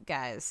off,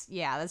 guys.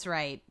 Yeah, that's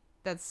right.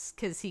 That's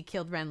because he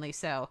killed Renly.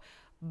 So,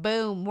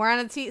 boom, we're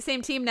on a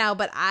same team now.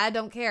 But I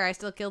don't care. I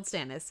still killed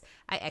Stannis.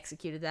 I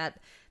executed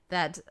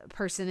that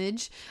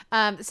personage."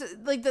 So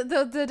like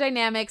the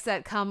dynamics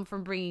that come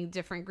from bringing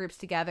different groups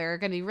together are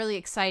going to be really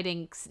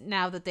exciting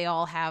now that they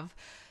all have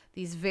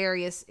these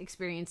various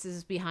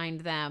experiences behind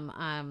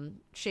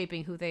them,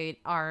 shaping who they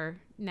are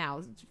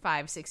now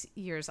 5-6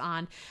 years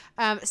on.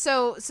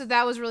 So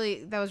that was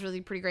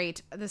really pretty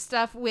great. The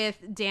stuff with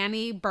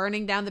Dany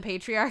burning down the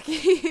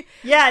patriarchy.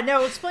 Yeah,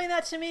 no, explain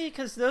that to me,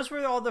 because those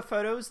were all the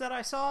photos that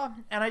I saw,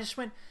 and I just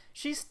went,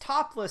 she's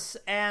topless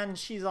and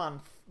she's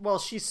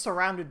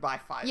surrounded by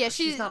fire. Yeah,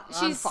 she's not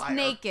on fire.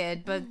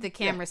 Naked, but the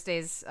camera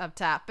stays up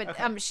top. But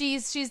okay.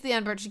 She's the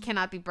unburned. She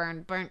cannot be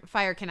burned.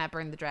 Fire cannot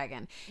burn the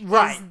dragon.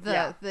 Right.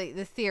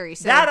 The theory.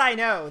 So, that I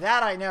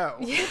know.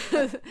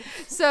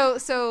 So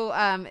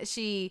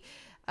she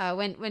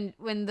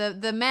when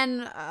the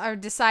men are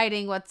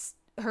deciding what's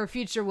her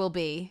future will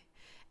be,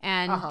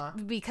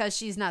 and because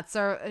she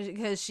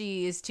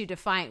is too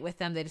defiant with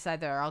them, they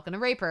decide they're all going to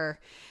rape her.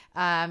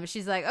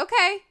 She's like,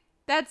 okay.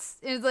 It's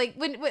like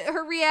when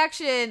her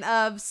reaction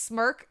of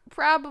smirk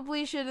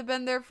probably should have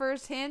been their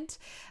first hint,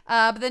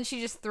 but then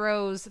she just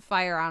throws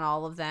fire on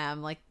all of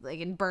them, like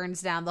and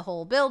burns down the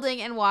whole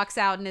building and walks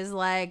out and is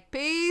like,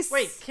 "Peace."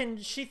 Wait, can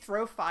she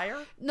throw fire?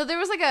 No, there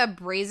was like a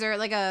brazier,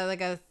 like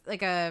a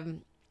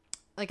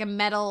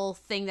metal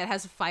thing that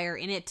has fire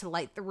in it to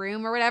light the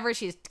room or whatever.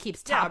 She just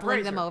keeps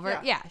toppling them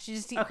over. Yeah, she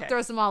just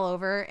throws them all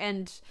over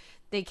and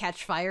they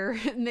catch fire.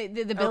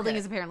 The building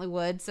is apparently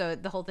wood, so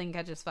the whole thing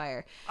catches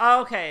fire.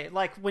 Okay,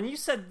 like when you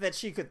said that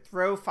she could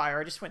throw fire,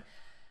 I just went,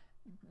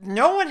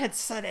 no one had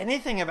said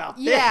anything about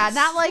this. Yeah,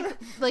 not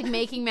like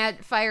making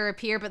fire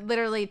appear, but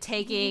literally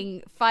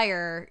taking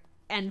fire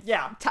and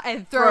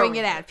and throwing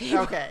it at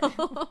people. Okay.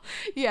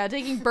 Yeah,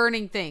 taking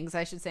burning things,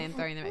 I should say, and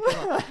throwing them at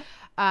people.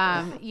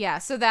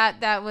 So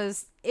that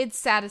was, it's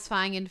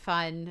satisfying and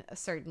fun,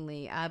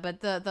 certainly, but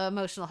the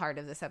emotional heart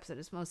of this episode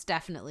is most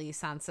definitely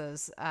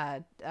Sansa's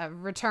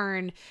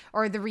return,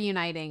 or the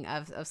reuniting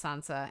of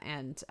Sansa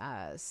and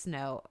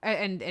Snow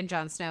and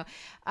Jon Snow.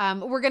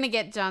 We're gonna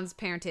get Jon's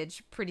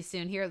parentage pretty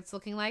soon here, it's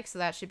looking like, so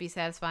that should be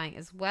satisfying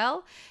as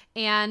well.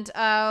 And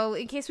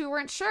in case we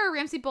weren't sure,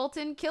 Ramsay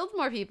Bolton killed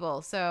more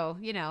people, so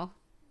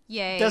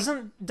yay.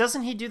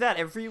 Doesn't he do that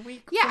every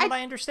week? Yeah, from what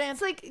I understand.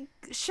 It's like,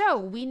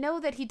 we know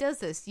that he does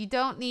this. You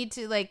don't need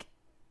to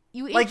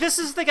this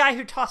is the guy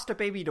who tossed a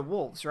baby to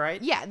wolves, right?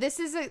 Yeah, this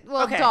is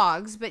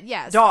dogs, but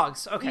yes,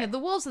 dogs. Okay, the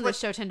wolves in this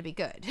show tend to be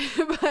good,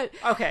 but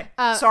okay.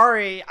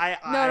 Sorry, I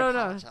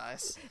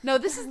apologize. No,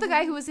 this is the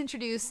guy who was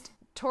introduced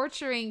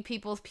torturing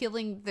people,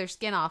 peeling their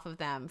skin off of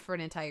them for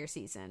an entire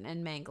season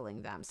and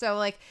mangling them.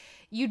 So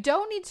you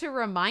don't need to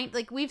remind.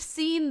 We've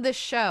seen the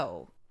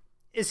show.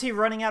 Is he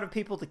running out of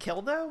people to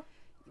kill, though?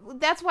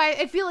 That's why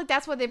I feel like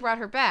that's why they brought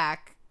her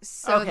back,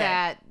 so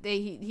that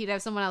he'd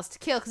have someone else to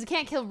kill, because he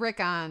can't kill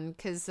Rickon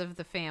because of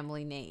the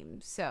family name.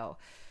 So,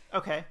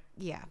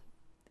 yeah.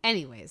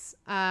 Anyways,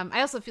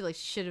 I also feel like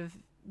she should have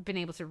been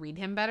able to read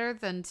him better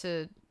than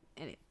to,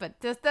 but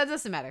that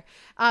doesn't matter.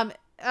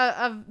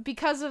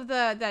 Because of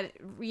that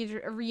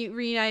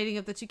reuniting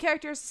of the two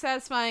characters,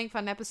 satisfying,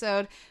 fun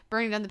episode.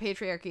 Burning down the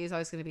patriarchy is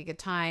always going to be a good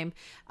time.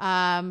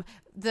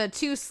 The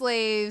two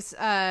slaves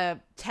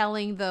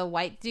telling the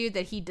white dude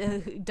that he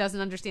doesn't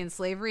understand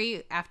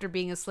slavery after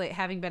being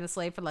having been a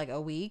slave for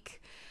a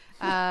week.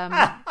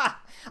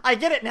 I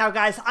get it now,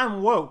 guys.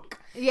 I'm woke.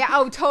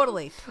 Yeah,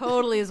 totally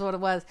is what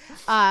it was.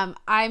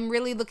 I'm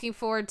really looking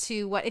forward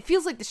to what it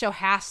feels like. The show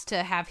has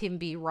to have him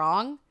be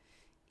wrong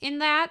in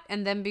that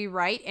and then be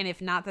right, and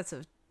if not, that's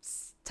a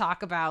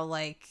talk about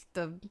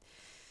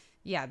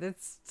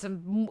that's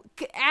some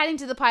adding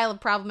to the pile of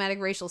problematic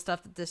racial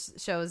stuff that this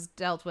show has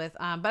dealt with,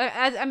 but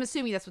I'm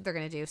assuming that's what they're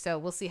gonna do, so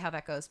we'll see how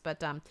that goes. But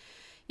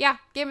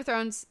Game of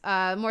Thrones,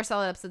 more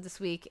solid episode this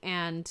week,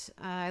 and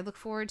I look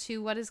forward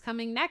to what is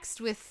coming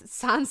next with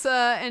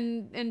Sansa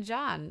and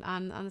Jon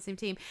on the same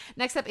team.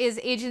 Next up is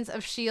Agents of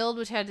S.H.I.E.L.D.,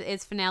 which had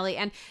its finale,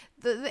 and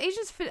the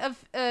Agents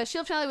of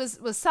S.H.I.E.L.D. finale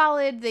was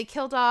solid. They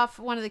killed off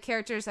one of the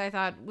characters I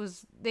thought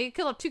they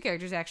killed off two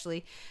characters,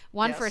 actually.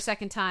 One for a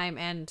second time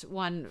and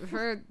one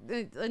for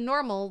a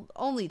normal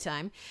only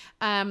time.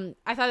 I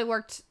thought it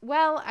worked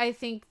well. I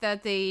think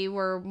that they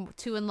were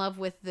too in love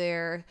with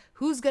their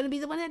who's going to be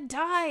the one that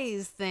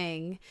dies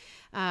thing.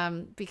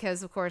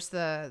 Because of course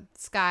the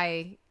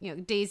Sky,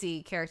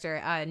 Daisy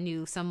character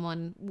knew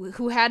someone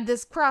who had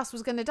this cross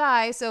was going to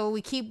die. So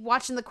we keep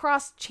watching the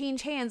cross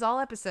change hands all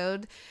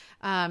episode.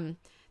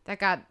 That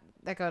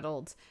got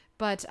old,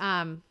 but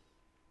on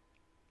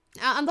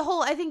the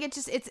whole, I think it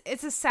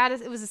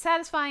was a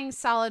satisfying,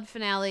 solid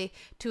finale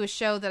to a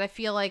show that I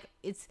feel like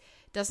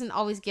doesn't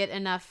always get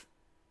enough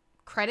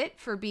credit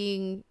for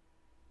being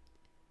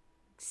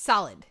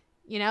solid.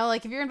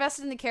 Like if you're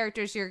invested in the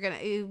characters,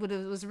 it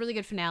was a really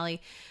good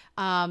finale.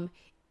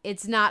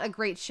 It's not a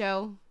great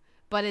show,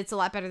 but it's a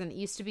lot better than it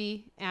used to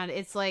be, and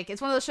it's one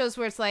of those shows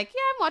where it's like,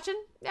 yeah, I'm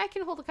watching, I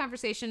can hold a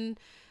conversation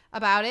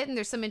about it, and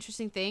there's some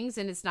interesting things,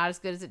 and it's not as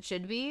good as it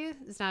should be.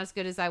 It's not as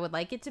good as I would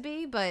like it to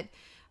be, but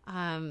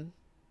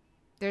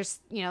there's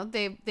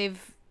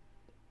they've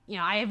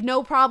I have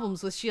no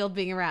problems with S.H.I.E.L.D.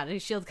 being around and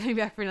S.H.I.E.L.D. coming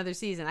back for another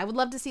season. I would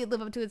love to see it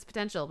live up to its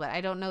potential, but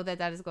I don't know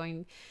that is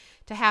going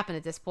to happen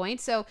at this point.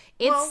 So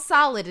it's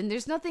solid, and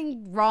there's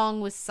nothing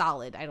wrong with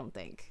solid, I don't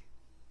think.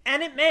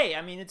 And it may.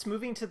 I mean, it's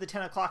moving to the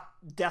 10 o'clock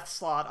death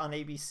slot on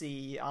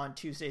ABC on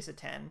Tuesdays at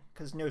 10,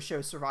 because no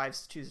show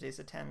survives Tuesdays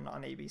at 10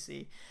 on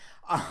ABC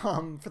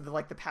for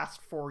the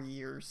past 4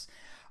 years.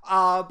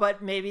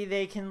 But maybe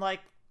they can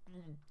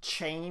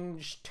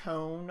change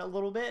tone a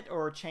little bit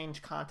or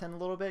change content a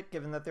little bit,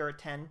 given that they're at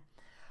 10.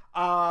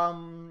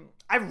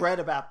 I read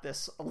about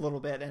this a little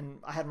bit, and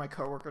I had my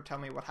coworker tell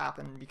me what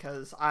happened,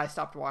 because I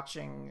stopped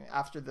watching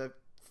after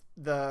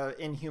the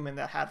Inhuman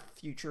that had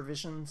future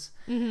visions,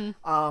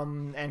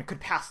 and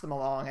could pass them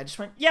along. I just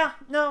went, yeah,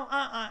 no,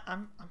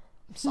 I'm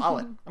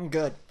solid. I'm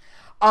good.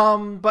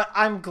 But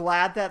I'm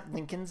glad that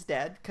Lincoln's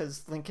dead,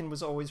 because Lincoln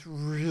was always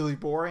really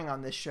boring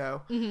on this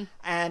show.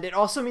 And it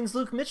also means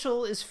Luke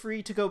Mitchell is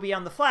free to go be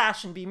on The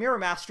Flash and be Mirror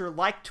Master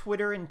like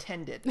Twitter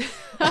intended.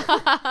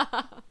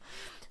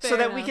 So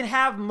that we can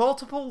have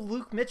multiple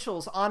Luke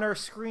Mitchells on our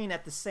screen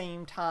at the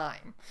same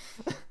time.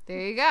 There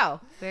you go.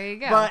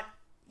 But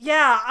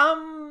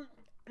yeah,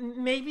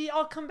 maybe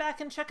I'll come back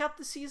and check out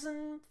the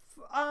season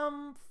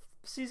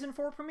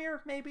 4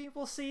 premiere. Maybe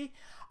we'll see.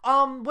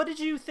 What did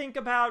you think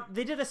about?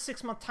 They did a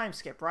 6-month time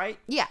skip, right?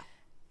 Yeah.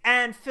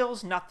 And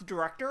Phil's not the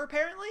director,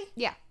 apparently.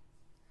 Yeah.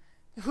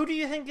 Who do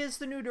you think is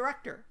the new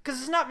director? Because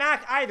it's not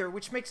Mac either,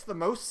 which makes the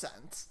most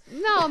sense.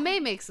 No,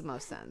 May makes the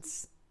most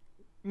sense.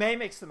 May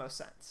makes the most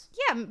sense.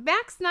 Yeah,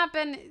 Mac's not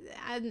been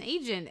an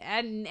agent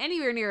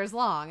anywhere near as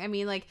long. I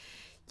mean,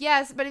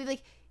 yes, but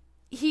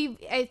he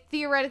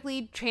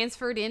theoretically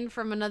transferred in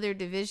from another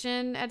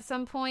division at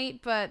some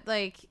point, but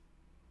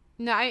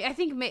no, I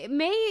think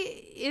May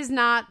is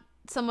not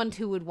someone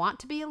who would want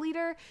to be a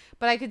leader,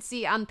 but I could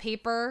see on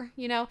paper,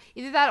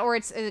 either that or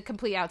it's a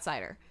complete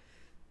outsider.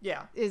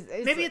 Yeah,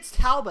 maybe it's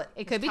Talbot.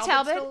 It could be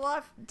Talbot. Still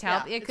alive?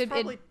 It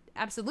could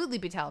absolutely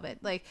be Talbot.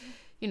 But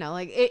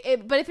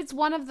if it's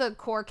one of the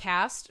core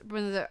cast,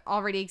 one of the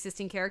already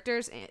existing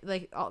characters,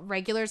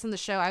 regulars on the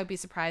show, I would be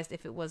surprised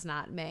if it was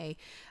not May.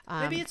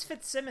 Maybe it's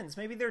Fitzsimmons.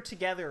 Maybe they're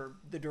together,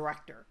 the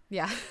director.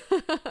 Yeah.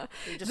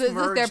 They just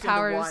merged their into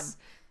powers one.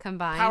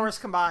 Combined. Powers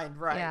combined,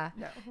 right. Yeah.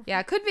 No.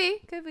 Yeah, could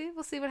be.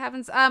 We'll see what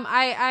happens.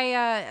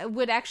 I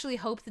would actually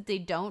hope that they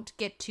don't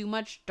get too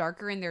much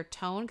darker in their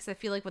tone, because I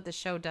feel like what the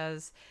show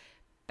does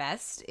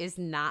best is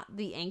not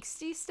the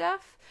angsty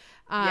stuff.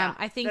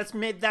 I think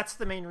that's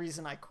the main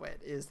reason I quit,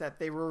 is that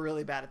they were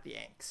really bad at the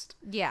angst.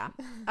 Yeah.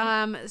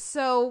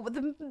 So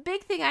the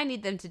big thing I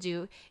need them to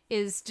do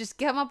is just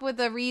come up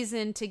with a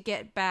reason to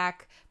get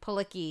back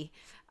Palicki.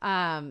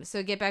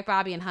 So get back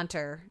Bobby and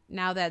Hunter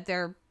now that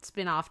their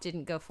spinoff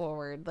didn't go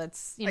forward.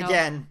 Let's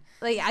again,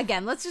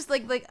 let's just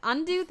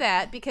undo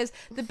that, because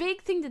the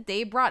big thing that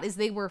they brought is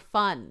they were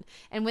fun.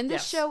 And when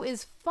this show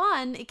is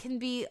fun, it can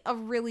be a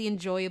really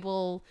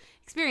enjoyable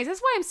experience.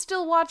 That's why I'm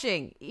still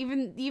watching,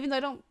 even though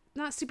I'm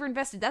not super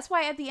invested. That's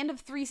why at the end of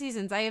 3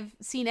 seasons, I have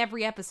seen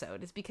every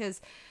episode. It's because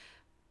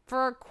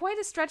for quite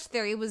a stretch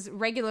there, it was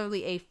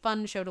regularly a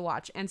fun show to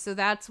watch. And so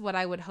that's what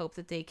I would hope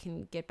that they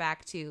can get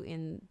back to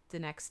in the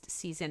next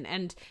season.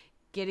 And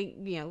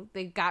getting,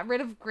 they got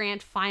rid of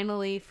Grant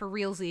finally for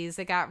realsies.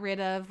 They got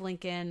rid of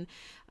Lincoln.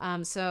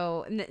 And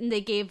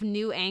they gave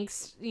new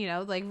angst,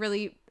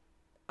 really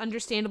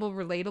understandable,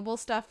 relatable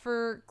stuff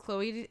for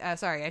Chloe.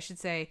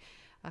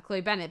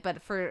 Chloe Bennett,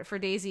 but for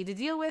Daisy to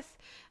deal with.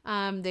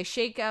 They've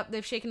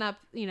shaken up,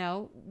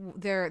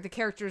 the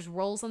characters'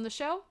 roles on the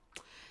show.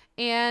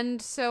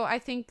 And so I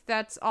think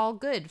that's all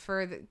good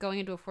for going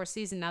into a 4th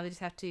season. Now they just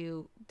have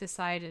to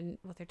decide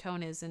what their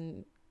tone is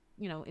and,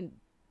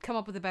 come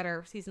up with a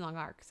better season-long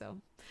arc. So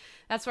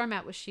that's where I'm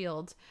at with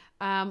S.H.I.E.L.D.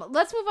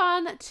 Let's move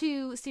on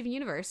to Steven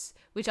Universe,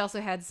 which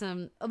also had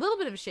a little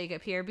bit of a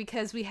shakeup here,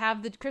 because we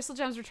have the Crystal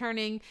Gems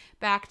returning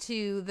back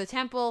to the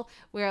temple,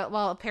 where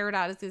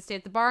Peridot is going to stay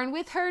at the barn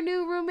with her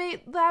new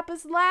roommate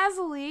Lapis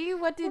Lazuli.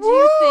 What did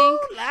you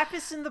think?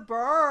 Lapis in the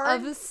barn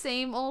of the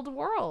same old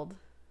world?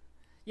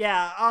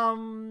 Yeah,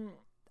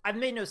 I've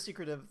made no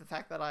secret of the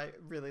fact that I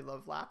really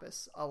love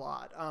Lapis a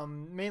lot,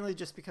 mainly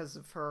just because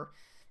of her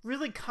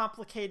really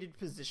complicated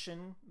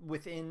position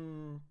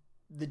within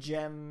the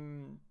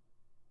gem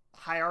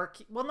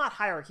hierarchy. Well, not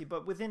hierarchy,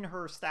 but within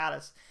her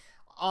status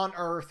on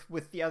Earth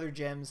with the other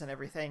gems and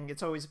everything.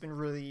 It's always been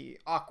really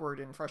awkward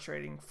and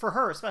frustrating for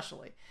her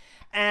especially.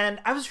 And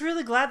I was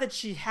really glad that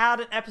she had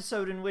an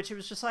episode in which it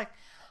was just like,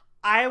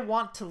 I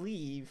want to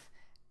leave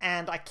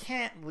and I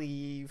can't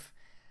leave.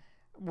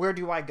 Where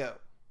do I go?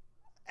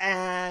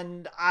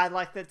 And I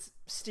like that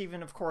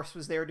Steven, of course,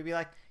 was there to be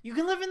like, you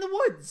can live in the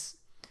woods.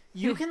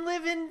 You can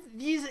live in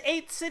these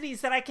 8 cities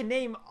that I can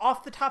name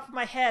off the top of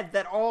my head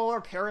that all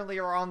apparently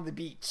are on the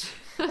beach,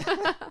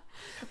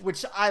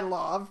 which I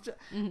loved.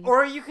 Mm-hmm.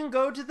 Or you can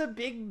go to the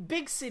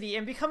big city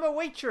and become a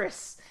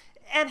waitress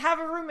and have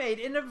a roommate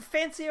in a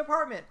fancy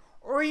apartment.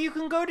 Or you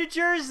can go to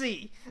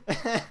Jersey.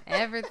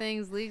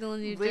 Everything's legal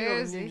in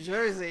New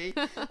Jersey.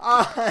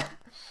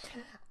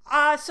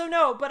 So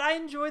no, but I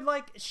enjoyed,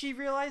 like, she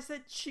realized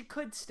that she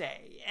could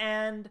stay.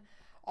 And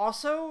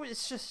also,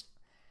 it's just,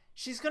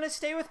 she's going to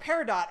stay with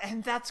Peridot,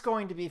 and that's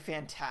going to be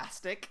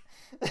fantastic.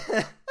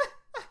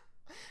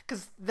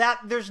 Because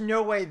there's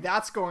no way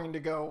that's going to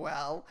go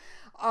well.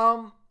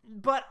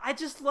 But I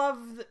just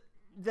love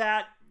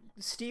that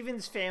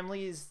Steven's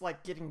family is,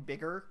 like, getting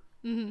bigger.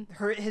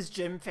 Mm-hmm. His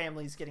gym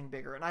family is getting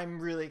bigger, and I'm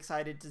really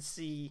excited to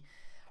see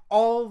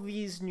all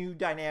these new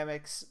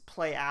dynamics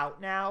play out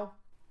now.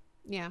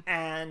 Yeah.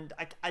 And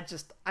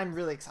I'm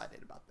really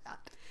excited about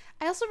that.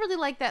 I also really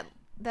like that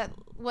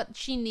what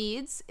she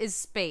needs is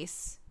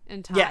space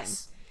and time.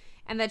 Yes.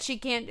 And that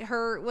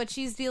what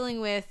she's dealing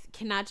with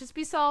cannot just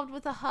be solved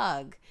with a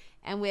hug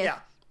and with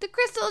the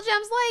crystal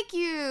gems like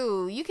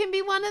you. You can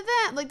be one of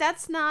them. Like,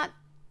 that's not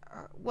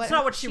it's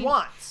not what she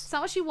wants. It's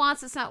not what she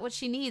wants. It's not what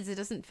she needs. It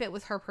doesn't fit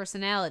with her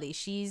personality.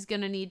 She's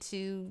gonna need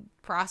to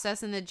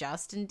process and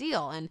adjust and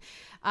deal. And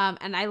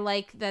I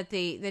like that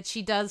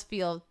she does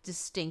feel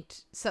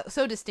distinct,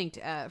 so distinct,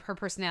 her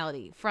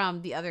personality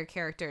from the other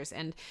characters,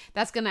 and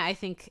that's gonna, I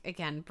think,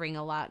 again, bring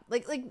a lot.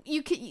 Like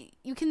you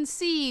can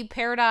see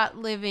Peridot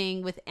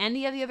living with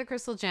any of the other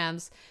crystal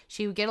gems.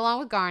 She would get along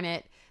with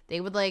Garnet. They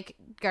would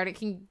Garnet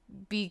can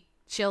be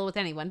chill with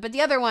anyone, but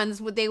the other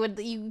ones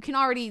you can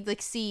already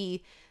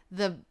see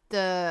the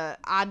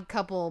odd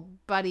couple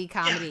buddy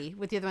comedy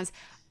with the other ones.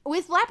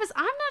 With Lapis,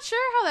 I'm not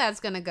sure how that's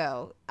gonna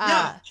go.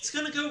 No, it's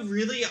gonna go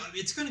really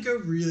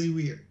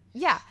weird.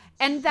 Yeah,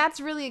 and that's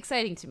really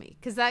exciting to me,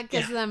 because that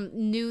gives them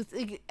new.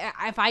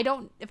 If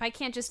I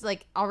can't just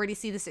already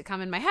see the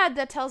sitcom in my head,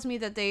 that tells me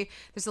that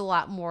there's a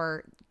lot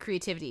more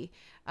creativity,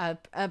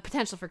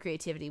 potential for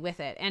creativity with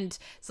it. And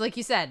so, like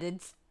you said,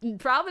 it's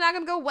probably not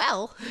going to go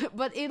well,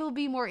 but it'll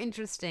be more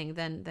interesting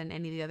than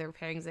any of the other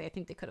pairings that I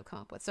think they could have come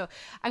up with. So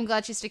I'm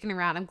glad she's sticking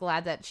around. I'm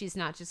glad that she's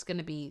not just going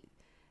to be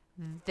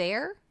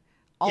there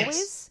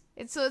always.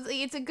 Yes.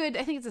 It's a good.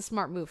 I think it's a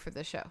smart move for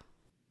the show.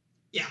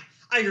 Yeah,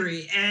 I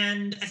agree.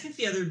 And I think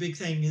the other big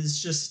thing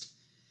is just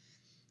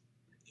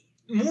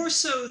more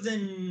so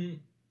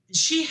than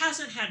she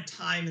hasn't had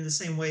time in the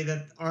same way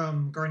that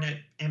Garnet,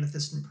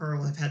 Amethyst, and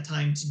Pearl have had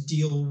time to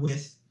deal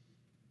with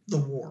the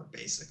war,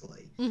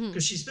 basically,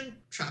 because she's been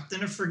trapped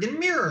in a friggin'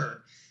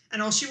 mirror,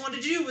 and all she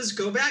wanted to do was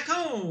go back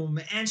home,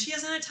 and she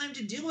hasn't had time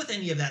to deal with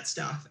any of that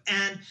stuff.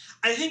 And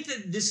I think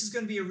that this is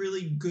going to be a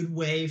really good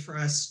way for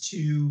us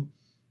to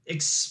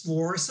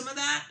explore some of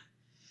that.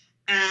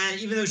 And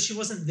even though she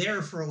wasn't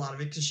there for a lot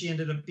of it, because she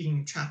ended up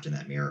being trapped in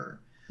that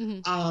mirror.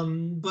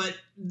 But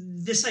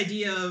this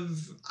idea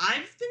of,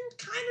 I've been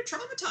kind of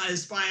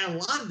traumatized by a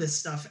lot of this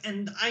stuff,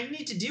 and I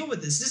need to deal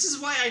with this. This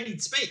is why I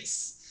need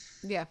space.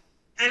 Yeah.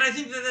 And I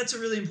think that that's a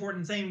really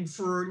important thing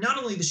for not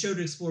only the show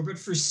to explore, but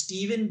for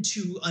Steven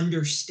to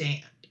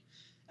understand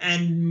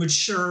and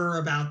mature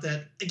about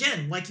that.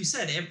 Again, like you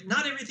said,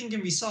 not everything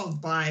can be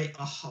solved by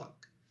a hug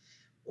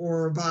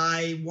or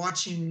by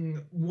watching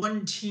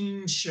one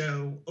teen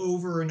show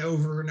over and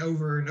over and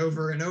over and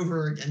over and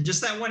over again,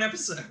 just that one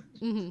episode.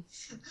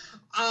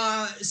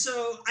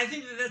 So I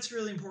think that that's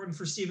really important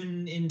for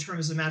Steven in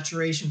terms of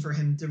maturation, for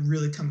him to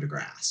really come to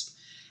grasp.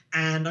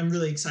 And I'm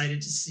really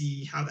excited to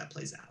see how that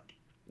plays out.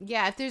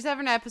 Yeah, if there's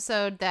ever an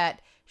episode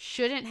that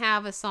shouldn't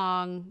have a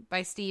song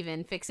by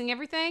Steven fixing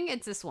everything,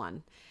 it's this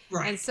one.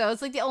 Right. And so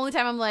it's the only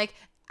time I'm like,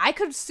 I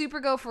could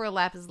super go for a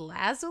Lapis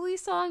Lazuli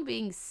song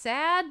being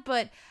sad,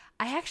 but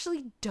I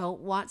actually don't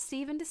want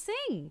Steven to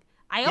sing.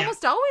 I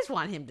almost always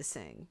want him to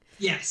sing.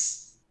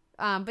 Yes.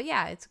 But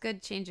yeah, it's a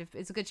good change of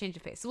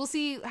pace. So we'll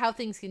see how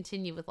things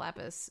continue with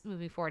Lapis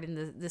moving forward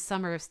in the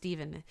summer of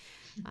Steven.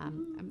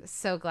 I'm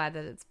so glad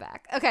that it's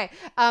back. Okay.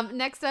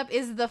 Next up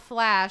is The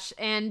Flash,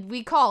 and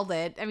we called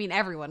it. I mean,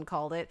 everyone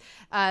called it.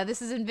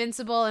 This is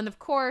Invincible, and of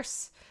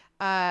course,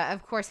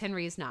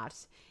 Henry is not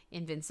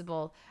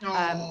invincible.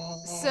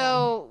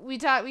 So we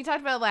talked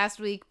about it last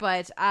week,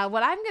 but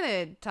what I'm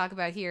gonna talk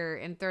about here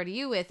and throw to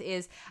you with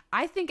is,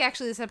 I think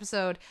actually this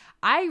episode,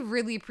 I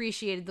really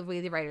appreciated the way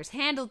the writers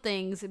handled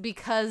things,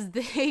 because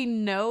they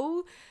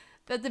know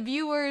that the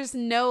viewers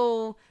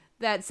know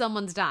that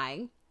someone's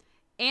dying,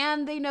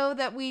 and they know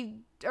that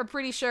we are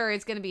pretty sure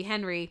it's gonna be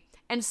Henry,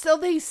 and so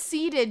they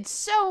seeded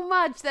so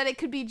much that it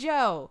could be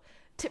Joe.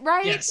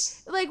 Right?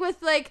 Yes. Like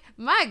with my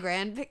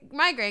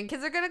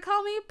grandkids are gonna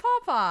call me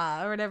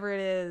Papa or whatever it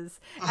is.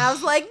 And I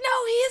was like,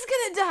 no, he is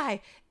gonna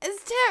die.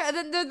 It's terrible.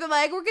 And then they're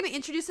like, we're gonna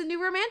introduce a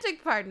new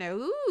romantic partner.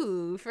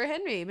 Ooh, for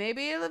Henry,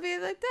 maybe it'll be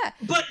like that.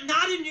 But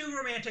not a new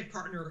romantic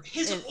partner.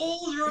 His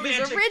old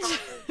romantic partner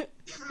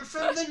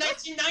from the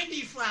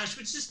 1990 Flash,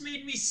 which just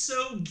made me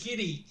so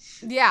giddy.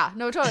 Yeah,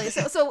 no, totally.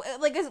 So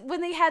like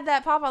when they had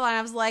that Papa line,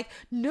 I was like,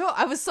 no,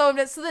 I was so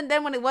upset. So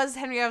then when it was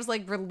Henry, I was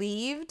like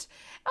relieved.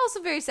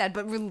 Also very sad,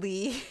 but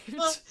relieved.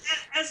 Well,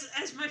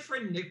 as my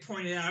friend Nick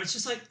pointed out, it's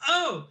just like,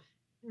 oh,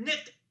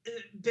 Nick,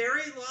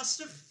 Barry lost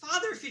a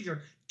father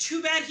figure.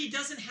 Too bad he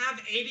doesn't have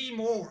 80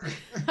 more.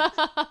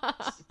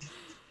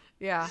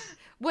 Yeah.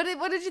 What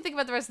did you think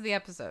about the rest of the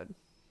episode?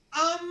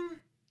 All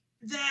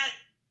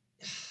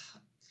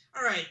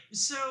right.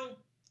 So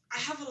I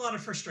have a lot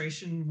of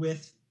frustration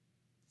with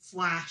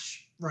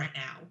Flash right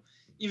now,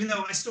 even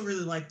though I still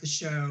really like the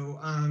show,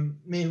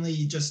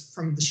 mainly just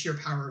from the sheer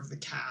power of the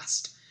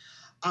cast.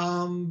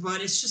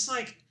 But it's just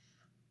like,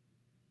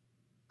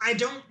 I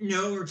don't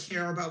know or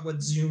care about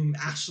what Zoom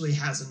actually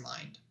has in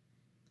mind.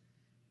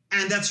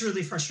 And that's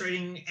really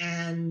frustrating.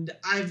 And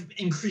I've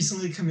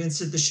increasingly convinced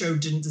that the show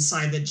didn't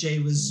decide that Jay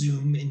was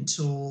Zoom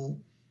until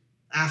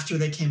after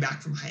they came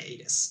back from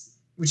hiatus,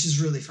 which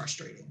is really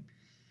frustrating.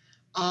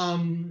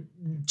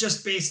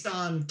 Just based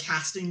on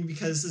casting,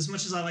 because as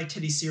much as I like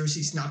Teddy Sears,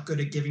 he's not good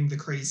at giving the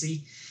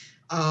crazy.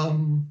 But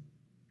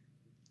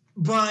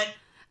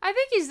I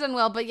think he's done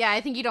well, but yeah,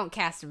 I think you don't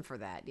cast him for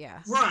that,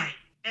 yeah. Right.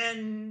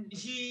 And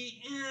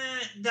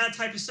that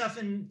type of stuff.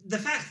 And the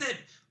fact that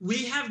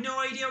we have no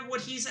idea what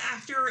he's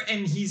after,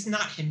 and he's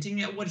not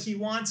hinting at what he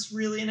wants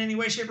really in any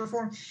way, shape, or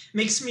form,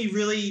 makes me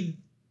really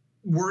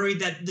worried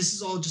that this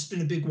has all just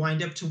been a big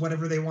wind-up to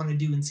whatever they want to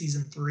do in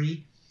season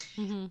 3.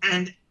 Mm-hmm.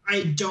 And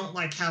I don't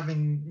like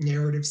having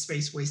narrative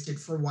space wasted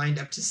for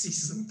wind-up to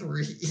season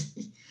 3.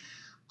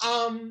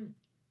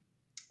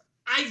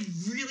 I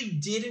really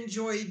did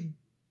enjoy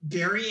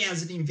Barry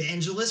as an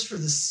evangelist for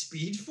the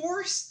Speed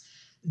Force.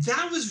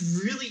 That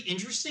was really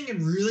interesting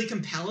and really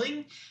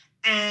compelling,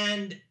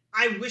 and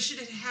I wish it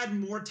had had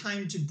more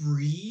time to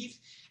breathe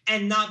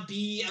and not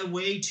be a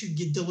way to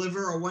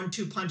deliver a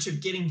 1-2 punch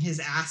of getting his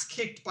ass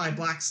kicked by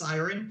Black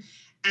Siren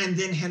and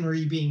then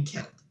Henry being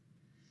killed.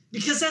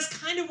 Because that's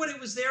kind of what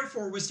it was there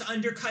for, was to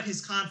undercut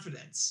his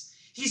confidence.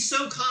 He's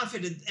so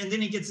confident, and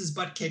then he gets his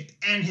butt kicked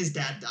and his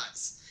dad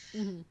dies.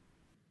 Mm-hmm.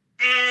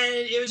 And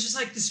it was just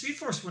like, the Speed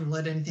Force wouldn't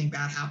let anything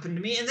bad happen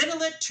to me. And then it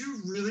let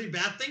 2 really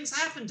bad things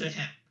happen to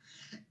him.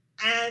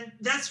 And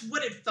that's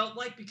what it felt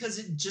like, because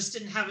it just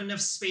didn't have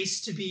enough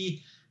space to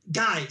be,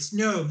 guys,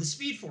 no, the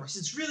Speed Force,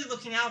 it's really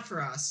looking out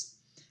for us.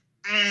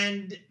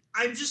 And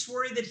I'm just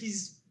worried that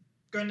he's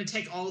going to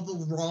take all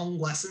the wrong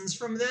lessons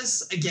from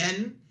this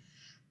again.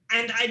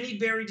 And I need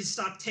Barry to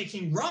stop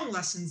taking wrong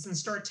lessons and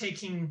start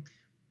taking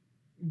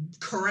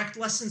correct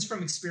lessons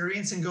from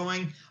experience and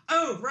going,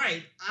 oh,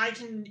 right, I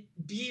can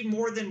be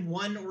more than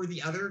one or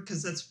the other,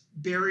 because that's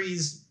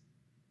Barry's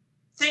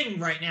thing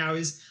right now,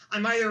 is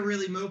I'm either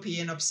really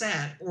mopey and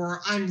upset, or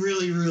I'm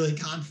really, really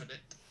confident.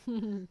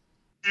 And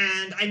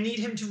I need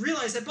him to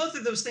realize that both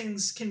of those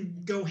things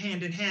can go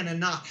hand in hand and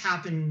not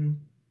happen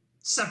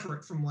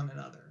separate from one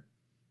another.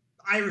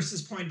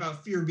 Iris's point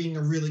about fear being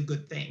a really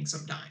good thing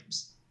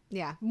sometimes.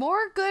 Yeah,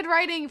 more good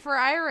writing for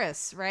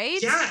Iris,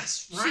 right?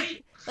 Yes,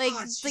 right?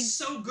 She's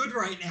so good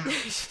right now.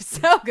 She's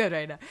so good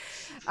right now.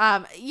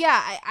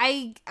 Yeah,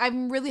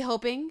 I'm really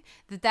hoping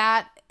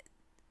that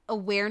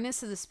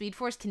awareness of the Speed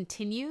Force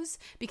continues,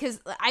 because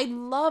I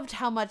loved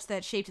how much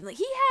that shaped him. Like,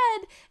 he had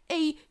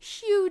a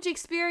huge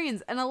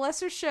experience, and a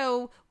lesser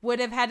show would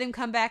have had him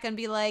come back and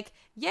be like,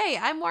 yay,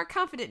 I'm more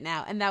confident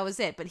now, and that was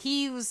it. But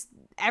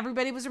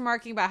everybody was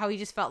remarking about how he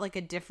just felt like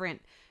a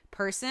different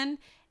person,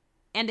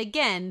 and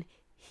again,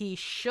 he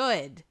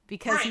should,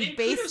 because right, he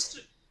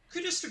based...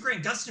 Kudos to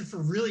Grant Gustin for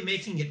really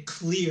making it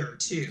clear,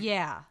 too.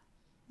 Yeah.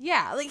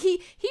 Like,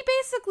 he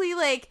basically,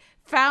 like,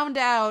 found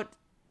out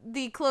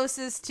the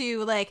closest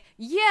to, like,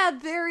 yeah,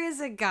 there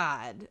is a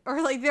god,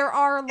 or like there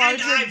are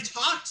larger, and I've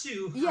talked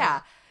to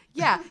her.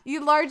 yeah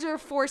larger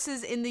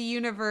forces in the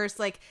universe.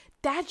 Like,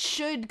 that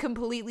should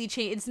completely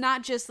change. It's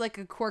not just like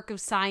a quirk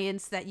of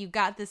science that you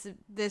got this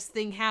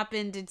thing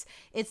happened.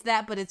 It's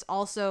that, but it's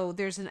also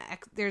there's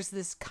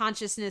this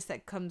consciousness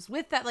that comes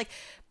with that. Like,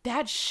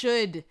 that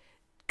should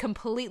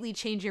completely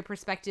change your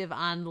perspective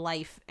on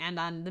life and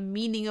on the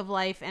meaning of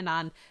life and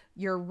on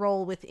your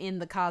role within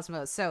the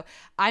cosmos. So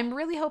I'm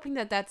really hoping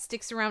that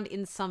sticks around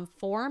in some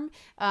form.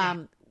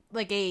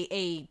 Like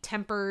a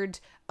tempered,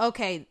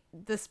 okay,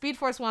 the Speed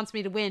Force wants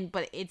me to win,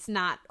 but it's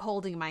not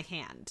holding my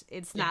hand.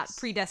 It's not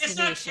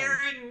predestination.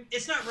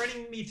 It's not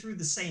running me through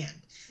the sand.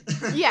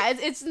 Yeah,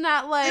 it's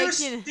not like...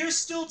 There's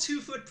still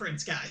 2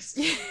 footprints, guys.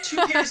 2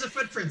 pairs of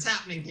footprints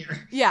happening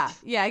here. Yeah,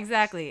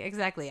 exactly.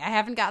 I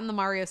haven't gotten the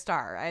Mario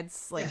star.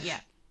 It's like, yeah.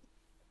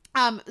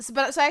 So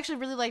I actually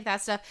really like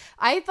that stuff.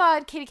 I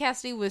thought Katie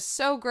Cassidy was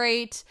so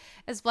great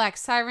as Black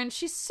Siren.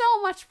 She's so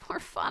much more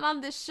fun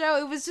on this show.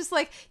 It was just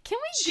like, can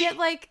we get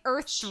like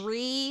Earth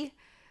 3?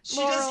 She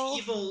does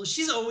evil.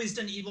 She's always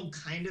done evil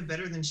kind of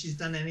better than she's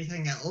done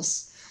anything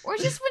else. Or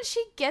just when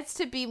she gets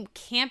to be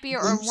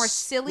campier or more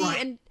silly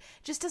and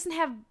just doesn't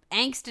have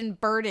angst and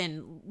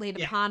burden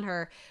laid upon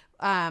her,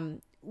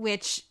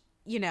 which,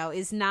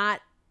 is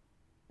not...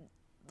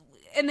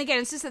 And again,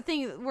 it's just a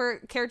thing where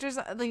characters,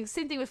 like,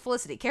 same thing with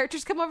Felicity.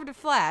 Characters come over to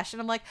Flash,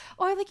 and I'm like,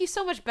 oh, I like you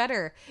so much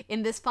better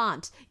in this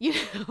font,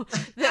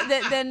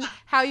 than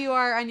how you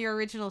are on your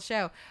original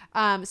show.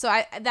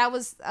 So that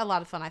was a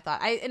lot of fun, I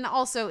thought. And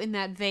also in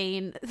that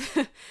vein,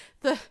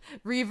 the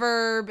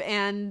Reverb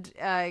and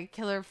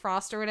Killer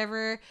Frost or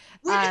whatever.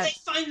 Where did they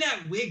find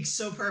that wig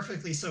so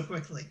perfectly, so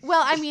quickly?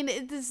 Well, I mean,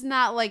 it's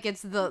not like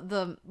it's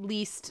the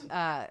least,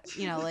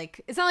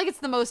 like, it's not like it's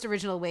the most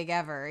original wig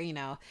ever,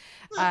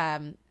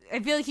 I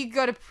feel like you could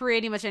go to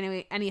pretty much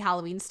any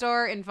Halloween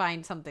store and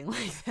find something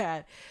like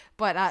that.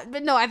 But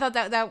no, I thought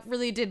that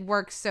really did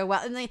work so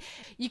well. And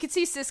you could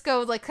see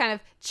Cisco like kind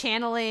of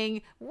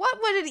channeling, what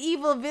would an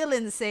evil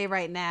villain say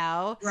right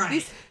now?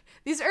 Right.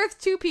 These Earth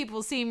 2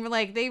 people seem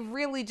like they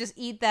really just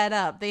eat that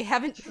up. They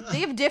have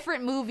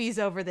different movies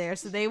over there,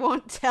 so they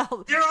won't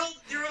tell. They're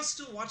all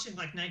still watching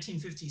like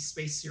 1950s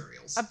space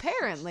serials.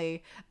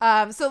 Apparently.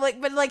 I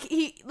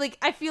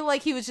feel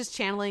like he was just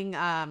channeling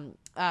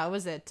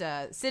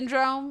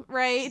Syndrome,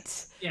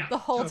 right? Yeah. The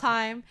whole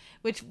time,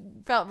 which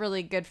felt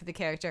really good for the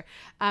character.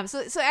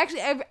 So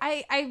actually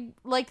I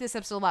like this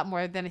episode a lot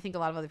more than I think a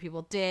lot of other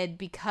people did,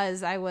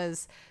 because I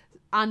was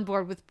on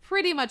board with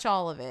pretty much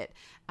all of it.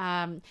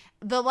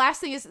 The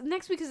last thing is,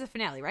 next week is the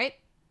finale, right?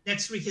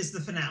 Next week is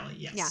the finale,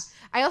 yes. Yeah.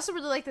 I also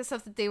really like the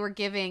stuff that they were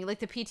giving, like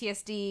the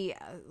PTSD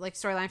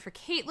storyline for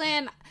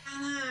Caitlin.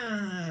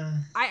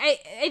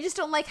 I just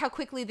don't like how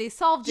quickly they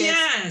solved it.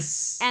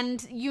 Yes!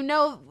 And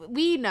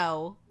we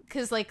know,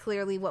 because like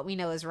clearly what we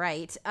know is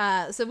right.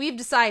 So we've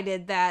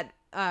decided that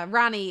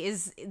Ronnie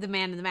is the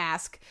man in the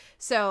mask.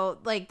 So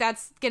like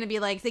that's going to be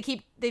like,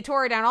 they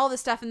tore her down all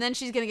this stuff, and then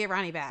she's going to get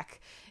Ronnie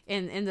back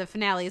in the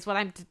finale is what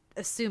I'm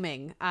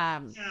assuming.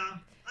 I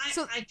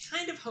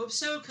kind of hope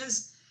so,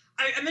 because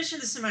I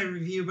mentioned this in my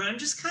review, but I'm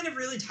just kind of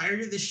really tired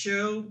of this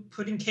show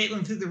putting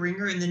Caitlin through the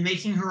ringer and then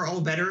making her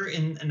all better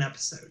in an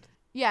episode.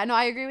 Yeah, no,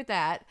 I agree with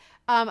that.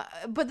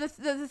 But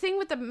the thing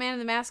with the Man in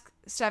the Mask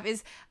stuff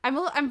is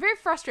I'm very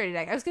frustrated.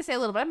 I was gonna say a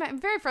little, but I'm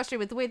very frustrated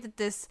with the way that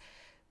this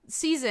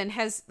season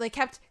has like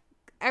kept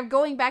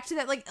going back to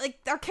that. Like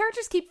our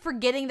characters keep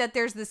forgetting that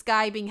there's this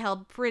guy being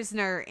held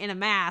prisoner in a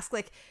mask.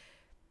 Like,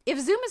 if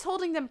Zoom is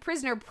holding them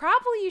prisoner,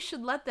 probably you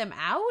should let them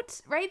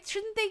out, right?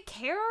 Shouldn't they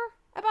care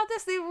about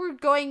this? They were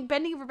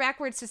bending over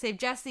backwards to save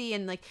Jesse,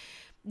 and like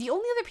the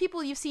only other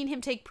people you've seen him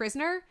take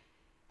prisoner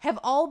have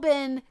all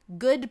been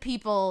good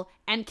people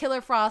and Killer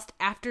Frost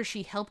after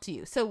she helped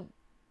you. So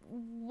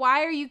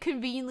why are you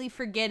conveniently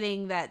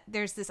forgetting that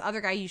there's this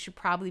other guy you should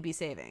probably be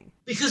saving?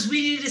 Because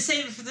we needed to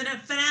save it for the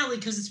finale,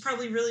 because it's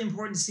probably really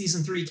important to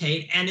season 3,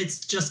 Kate, and it's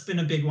just been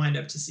a big wind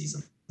up to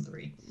season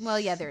 3. Well,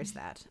 yeah, there's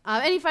that.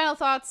 Any final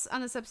thoughts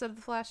on this episode of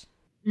The Flash?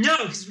 No,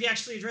 because we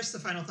actually addressed the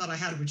final thought I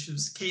had, which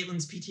was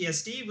Caitlin's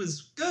PTSD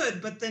was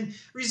good, but then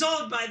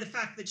resolved by the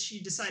fact that she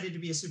decided to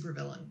be a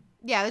supervillain.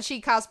 Yeah, that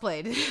she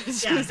cosplayed.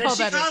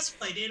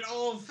 Cosplayed. It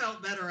all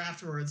felt better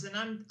afterwards, and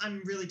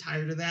I'm really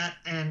tired of that,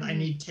 and I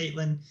need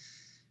Caitlin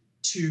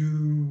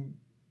to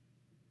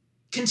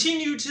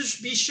continue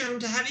to be shown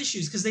to have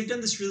issues, because they've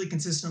done this really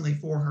consistently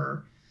for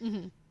her.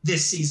 Mm-hmm.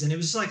 This season. It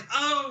was like,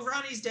 oh,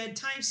 Ronnie's dead,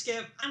 time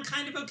skip. I'm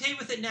kind of okay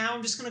with it now.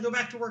 I'm just going to go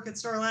back to work at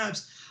Star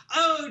Labs.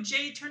 Oh,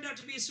 Jay turned out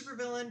to be a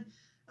supervillain.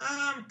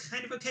 I'm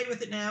kind of okay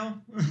with it now.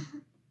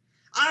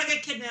 I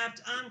got kidnapped.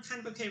 I'm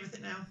kind of okay with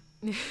it now.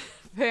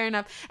 Fair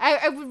enough.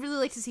 I would really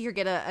like to see her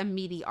get a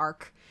meaty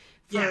arc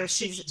for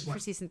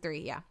season 3,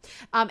 yeah.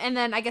 And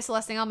then I guess the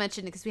last thing I'll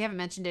mention, because we haven't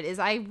mentioned it, is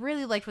I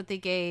really liked what they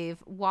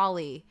gave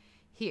Wally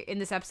here in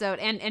this episode,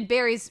 and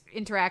Barry's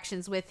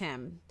interactions with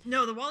him.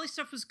 No, the Wally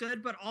stuff was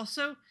good, but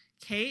also,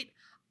 Kate,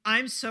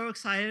 I'm so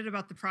excited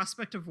about the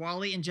prospect of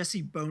Wally and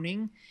Jesse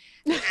boning.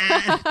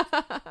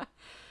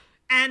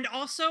 And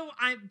also,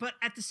 but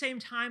at the same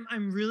time,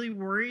 I'm really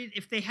worried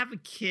if they have a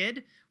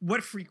kid,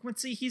 what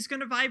frequency he's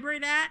going to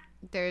vibrate at.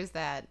 There's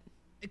that.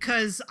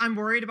 Because I'm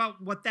worried about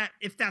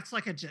if that's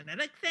like a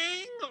genetic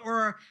thing,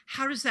 or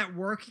how does that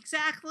work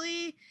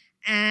exactly?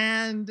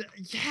 And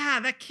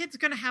yeah, that kid's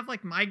gonna have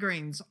like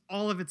migraines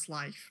all of its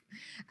life.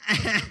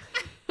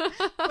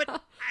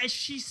 But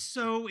she's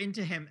so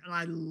into him, and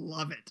I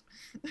love it.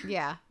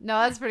 Yeah, no,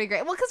 that's pretty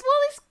great. Well, because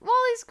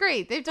Wally's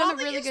great. They've done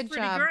Wally a really good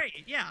job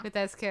with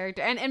this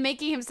character, and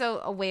making him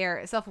so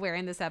self-aware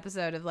in this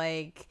episode of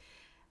like,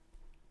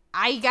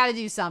 I got to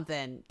do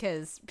something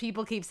because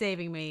people keep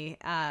saving me.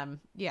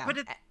 Yeah,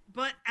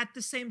 but at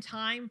the same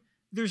time,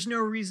 there's no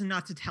reason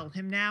not to tell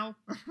him now.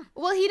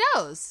 Well, he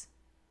knows.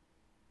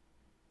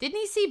 Didn't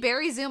he see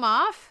Barry zoom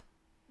off?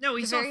 No,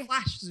 he saw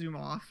Flash zoom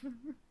off.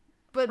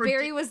 But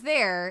Barry was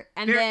there,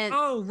 and then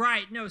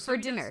for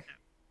dinner.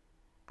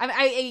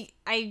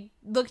 I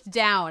looked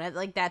down at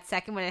like that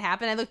second when it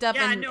happened. I looked up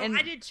and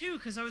I did too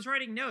because I was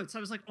writing notes. I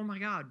was like, oh my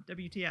god,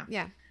 WTF.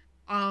 Yeah.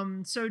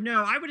 So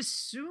no, I would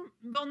assume.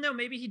 Well, no,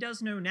 maybe he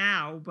does know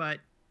now, but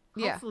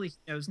hopefully he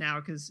knows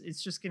now because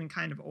it's just getting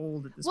kind of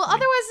old at this point. Well,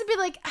 otherwise it'd be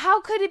like, how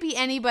could it be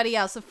anybody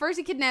else? So first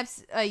he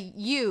kidnaps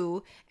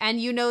you,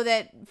 and you know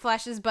that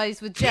Flash is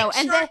buddies with Joe,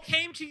 and then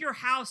came to your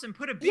house and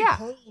put a big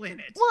hole in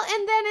it. Well,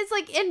 and then it's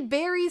like, in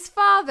Barry's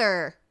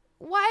father.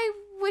 Why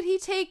would he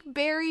take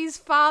Barry's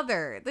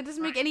father? That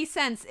doesn't make any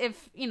sense.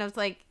 If it's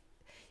like,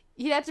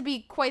 he'd have to be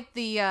quite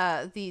the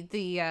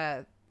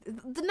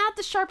not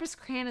the sharpest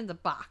crayon in the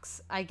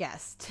box, I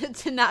guess,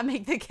 to not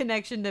make the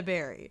connection to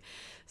Barry.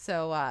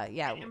 So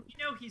yeah, and we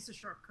know he's a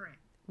sharp crayon.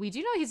 We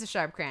do know he's a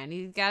sharp crayon.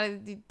 He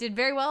did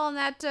very well on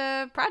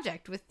that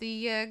project with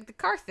the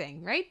car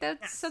thing, right?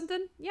 That's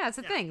something. Yeah, it's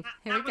a thing.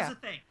 Here we go. Was a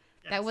thing.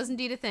 Yes. That was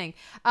indeed a thing.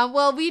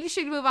 Well, we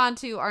should move on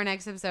to our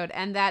next episode,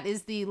 and that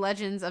is the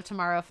Legends of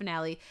Tomorrow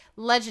finale.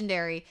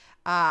 Legendary.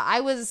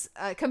 I was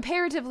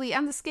comparatively,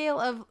 on the scale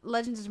of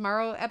Legends of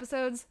Tomorrow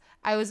episodes,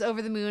 I was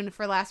over the moon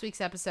for last week's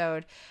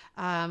episode,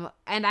 and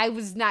I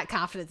was not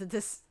confident that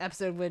this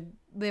episode would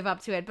live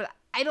up to it, but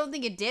I don't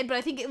think it did, but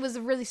I think it was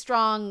a really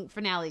strong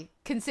finale,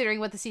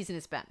 considering what the season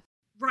has been.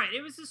 Right.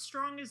 It was as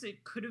strong as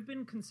it could have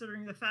been,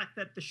 considering the fact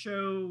that the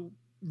show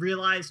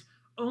realized,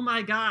 oh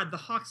my god, the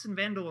Hawks and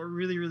Vandal are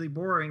really, really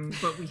boring,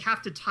 but we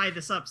have to tie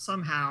this up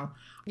somehow.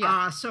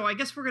 Yeah. So I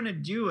guess we're going to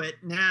do it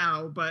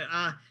now, but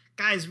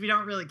guys, we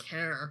don't really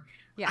care.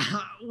 Yeah.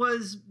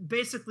 Was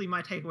basically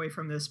my takeaway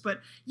from this.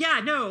 But yeah,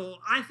 no,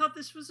 I thought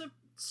this was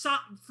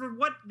for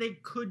what they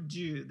could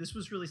do, this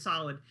was really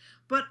solid.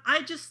 But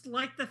I just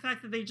like the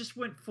fact that they just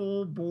went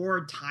full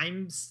bore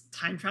time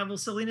travel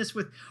silliness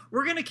with,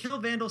 we're going to kill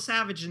Vandal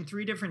Savage in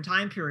 3 different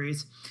time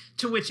periods,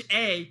 to which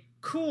A,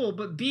 cool,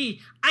 but B,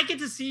 I get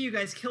to see you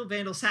guys kill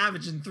Vandal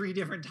Savage in 3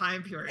 different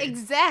time periods.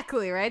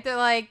 Exactly, right? They're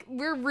like,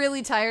 we're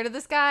really tired of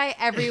this guy.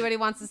 Everybody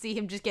wants to see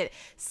him just get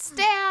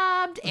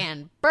stabbed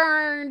and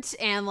burnt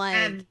and like...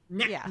 And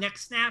neck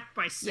snap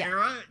by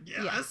Sarah.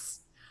 Yeah. Yes.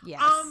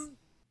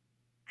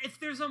 If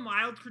there's a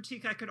mild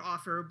critique I could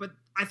offer, but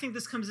I think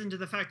this comes into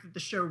the fact that the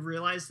show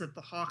realized that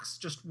the Hawks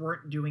just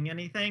weren't doing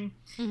anything,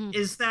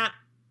 is that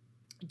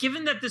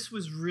given that this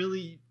was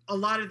really... A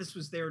lot of this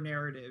was their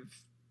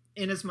narrative,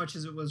 in as much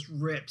as it was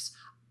Rip's,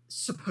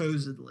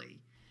 supposedly.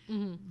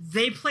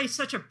 They play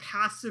such a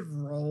passive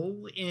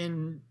role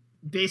in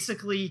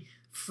basically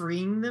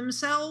freeing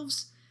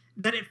themselves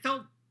that it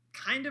felt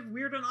kind of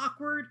weird and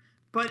awkward,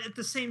 but at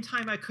the same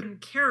time I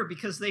couldn't care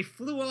because they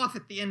flew off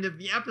at the end of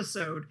the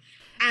episode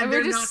and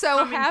we're just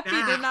so happy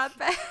they're not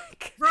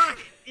back. Right.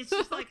 It's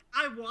just like,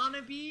 I want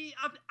to be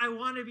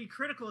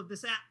critical of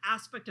this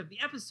aspect of the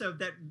episode,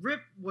 that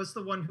Rip was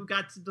the one who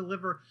got to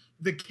deliver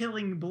the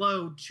killing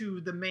blow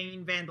to the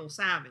main Vandal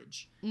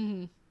Savage.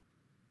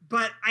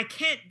 But I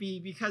can't be,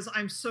 because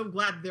I'm so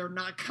glad they're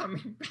not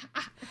coming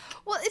back.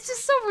 Well, it's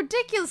just so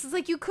ridiculous. It's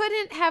like, you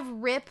couldn't have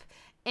Rip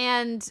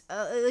and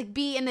like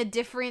be in a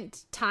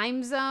different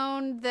time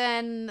zone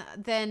than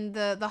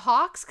the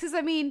Hawks, because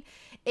I mean,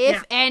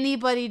 if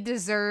anybody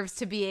deserves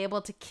to be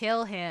able to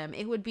kill him,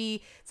 it would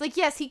be... It's like,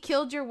 yes, he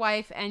killed your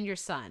wife and your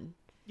son.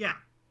 Yeah.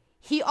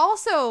 He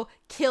also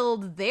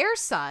killed their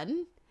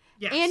son.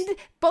 Yes. And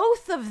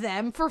both of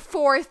them for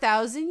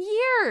 4,000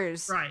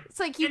 years. Right. It's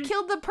like, you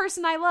killed the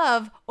person I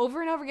love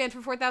over and over again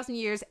for 4,000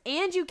 years,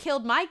 and you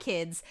killed my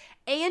kids,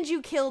 and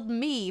you killed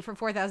me for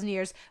 4,000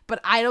 years, but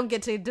I don't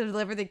get to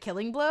deliver the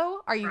killing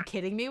blow? Are you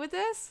kidding me with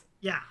this?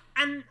 Yeah.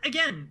 And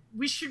again,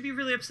 we should be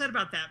really upset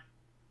about that.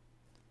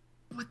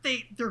 But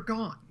they're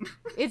gone.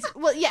 And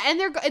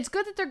it's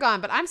good that they're gone,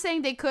 but I'm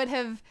saying they could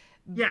have...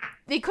 Yeah.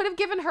 They could have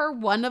given her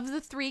one of the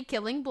 3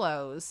 killing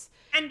blows.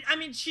 And, I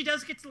mean, she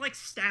does get to, like,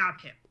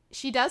 stab him.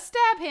 She does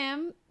stab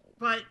him.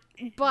 But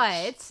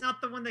she's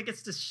not the one that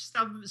gets to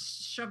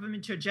shove him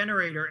into a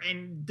generator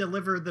and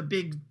deliver the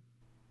big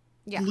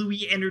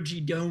gluey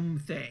energy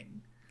dome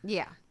thing.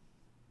 Yeah.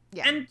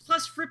 Yeah. And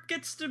plus, Rip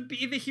gets to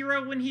be the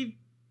hero when he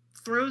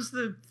throws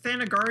the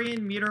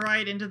Thanagarian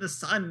meteorite into the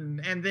sun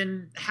and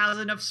then has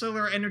enough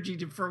solar energy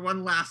for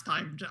one last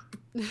time jump.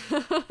 This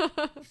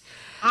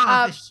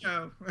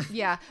show.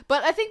 Yeah.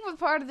 But I think what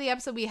part of the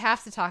episode we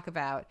have to talk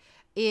about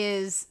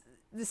is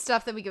the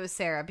stuff that we get with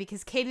Sarah,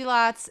 because Katie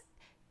Lotz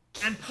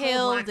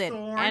killed it,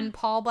 and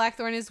Paul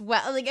Blackthorne as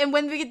well. Like, and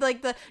when we get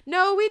like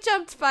we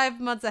jumped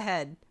 5 months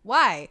ahead.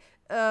 Why?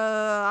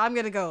 I'm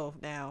gonna go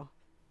now.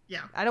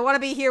 Yeah. I don't want to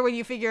be here when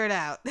you figure it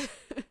out.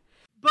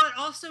 but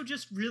also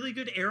just really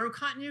good Arrow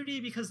continuity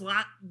because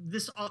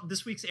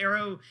this week's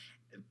Arrow,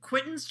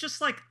 Quentin's just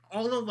like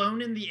all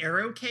alone in the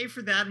Arrow cave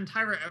for that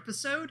entire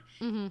episode,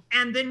 and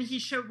then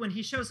when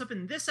he shows up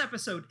in this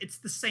episode, it's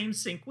the same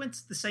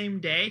sequence, the same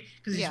day,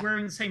 because he's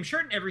wearing the same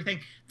shirt and everything.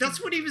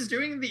 That's what he was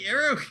doing in the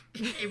Arrow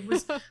cave,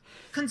 was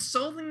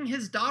consoling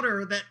his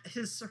daughter that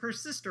her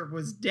sister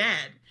was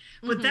dead.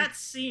 But that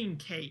scene,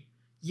 Kate,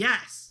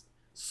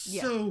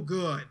 so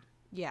good.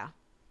 Yeah.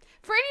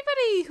 For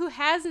anybody who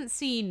hasn't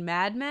seen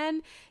Mad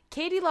Men,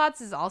 Katie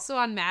Lotz is also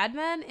on Mad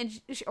Men,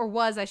 or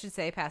was, I should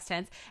say, past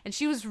tense, and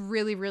she was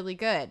really, really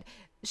good.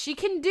 She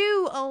can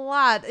do a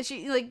lot.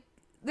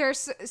 There are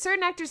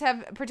certain actors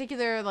have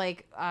particular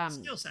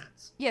skill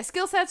sets. Yeah,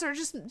 skill sets or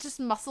just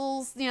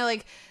muscles,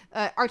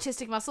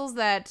 artistic muscles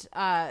that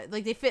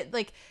they fit.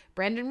 Like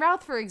Brandon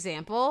Routh, for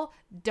example,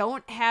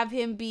 don't have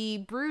him be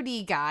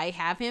broody guy,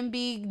 have him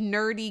be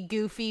nerdy,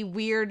 goofy,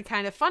 weird,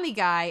 kind of funny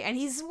guy, and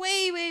he's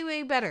way, way,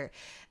 way better.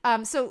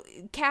 So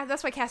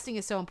that's why casting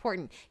is so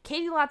important.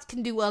 Katie Lotz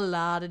can do a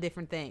lot of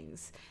different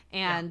things,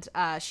 and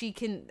she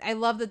can. I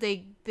love that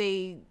they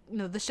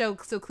the show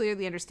so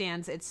clearly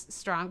understands its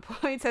strong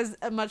points, has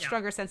a much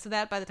stronger sense of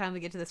that by the time we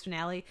get to this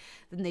finale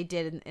than they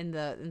did in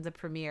the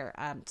premiere.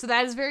 So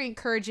that is very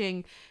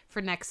encouraging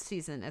for next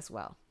season as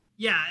well.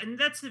 Yeah, and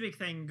that's the big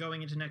thing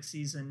going into next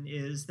season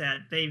is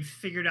that they've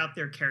figured out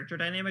their character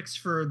dynamics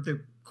for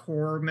the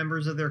core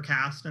members of their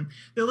cast, and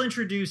they'll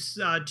introduce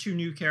 2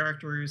 new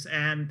characters,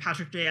 and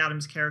Patrick J.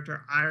 Adams'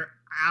 character,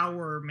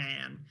 Our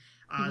Man,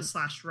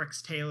 /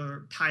 Rex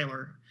Tyler.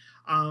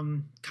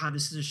 God,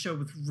 this is a show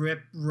with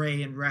Rip,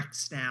 Ray, and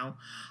Rex now.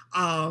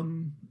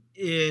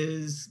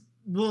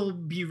 Will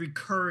be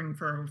recurring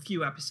for a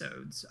few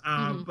episodes,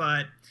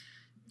 but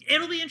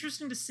it'll be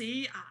interesting to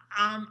see.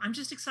 I'm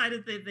just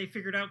excited that they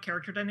figured out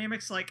character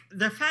dynamics. Like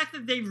the fact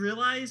that they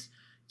realized,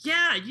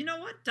 you know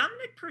what?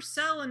 Dominic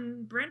Purcell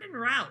and Brandon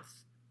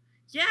Routh.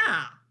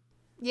 Yeah.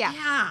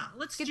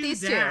 Let's get do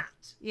these that.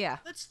 2. Yeah.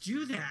 Let's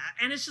do that.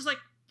 And it's just like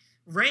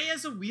Ray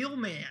as a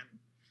wheelman.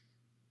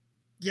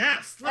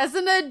 Yes. As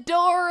an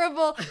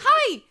adorable,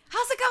 hi,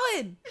 how's it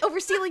going? Over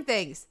stealing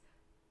things.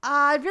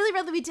 I'd really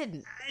rather we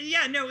didn't.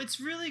 Yeah, no, it's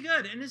really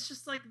good. And it's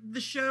just like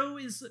the show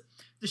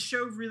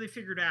really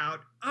figured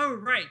out, oh,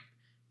 right,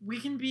 we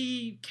can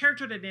be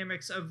character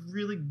dynamics of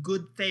really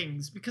good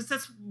things, because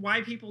that's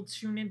why people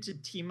tune into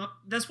Team Up.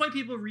 That's why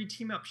people read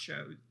Team Up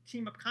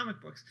comic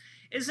books.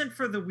 Isn't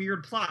for the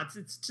weird plots.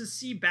 It's to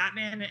see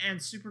Batman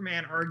and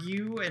Superman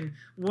argue and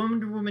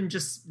Wonder Woman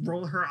just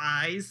roll her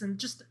eyes. And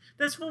just,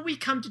 that's what we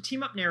come to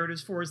Team Up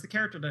narratives for, is the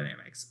character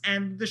dynamics.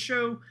 And the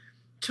show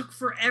took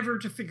forever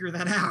to figure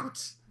that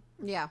out.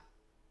 Yeah.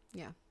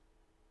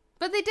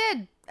 But they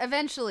did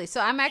eventually.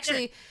 So I'm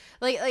actually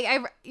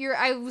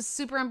I was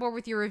super on board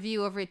with your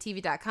review over at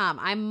TV.com.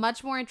 I'm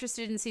much more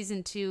interested in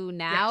season 2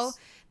 now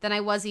than I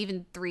was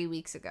even 3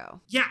 weeks ago.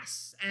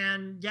 Yes.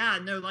 And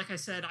like I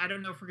said, I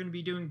don't know if we're going to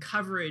be doing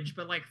coverage,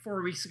 but like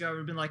 4 weeks ago, I would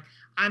have been like,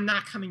 I'm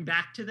not coming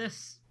back to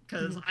this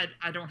because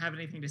I don't have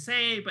anything to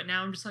say. But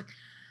now I'm just like,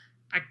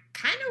 I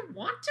kind of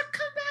want to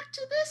come back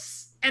to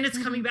this. And it's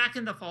coming back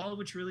in the fall,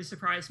 which really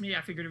surprised me.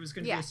 I figured it was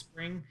going to be a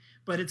spring,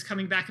 but it's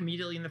coming back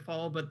immediately in the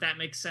fall. But that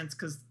makes sense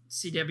because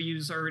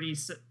CW's already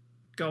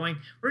going.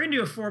 We're going to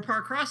do a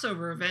 4-part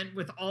crossover event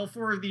with all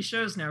 4 of these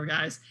shows now,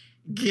 guys.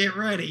 Get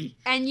ready.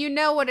 And you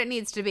know what it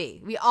needs to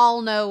be. We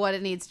all know what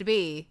it needs to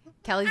be.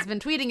 Kelly's been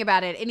tweeting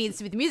about it. It needs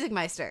to be the Music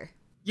Meister.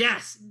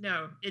 Yes.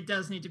 No, it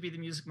does need to be the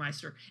Music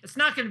Meister. It's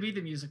not going to be the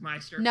Music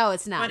Meister. No,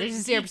 it's not.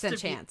 There's a 0%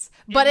 chance.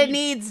 But it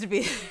needs to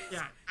be.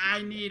 Yeah,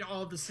 I need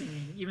all the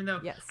singing, even though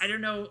I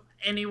don't know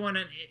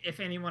if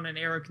anyone in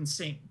Arrow can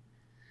sing.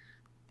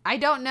 I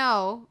don't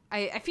know.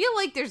 I feel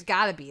like there's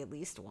got to be at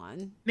least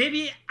one.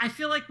 I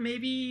feel like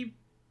maybe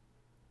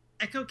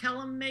Echo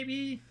Kellum,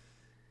 maybe.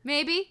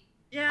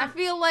 Yeah.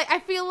 I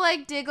feel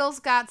like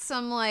Diggle's got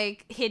some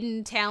like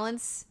hidden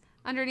talents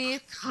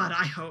underneath. God,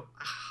 I hope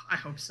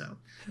so.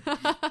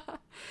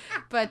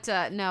 But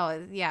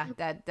no,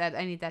 that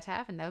I need that to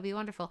happen. That would be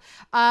wonderful.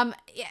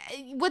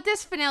 What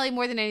this finale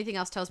more than anything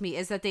else tells me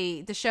is that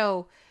the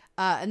show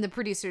and the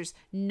producers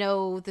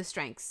know the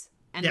strengths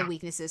and the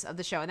weaknesses of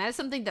the show, and that is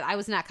something that I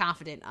was not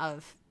confident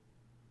of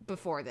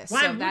before this.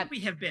 Why would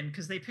we have been?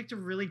 Because they picked a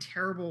really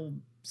terrible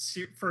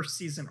first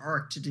season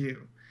arc to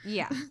do.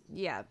 Yeah.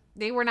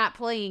 They were not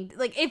playing.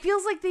 Like, it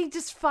feels like they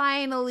just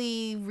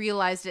finally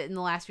realized it in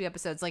the last few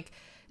episodes. Like,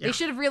 they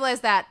should have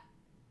realized that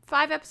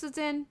 5 episodes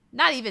in.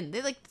 Not even.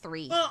 They're like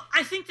 3. Well,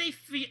 I think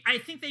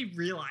they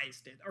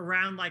realized it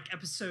around like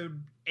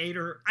episode 8,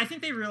 or I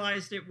think they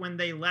realized it when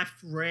they left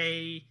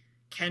Ray,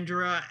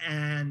 Kendra,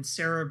 and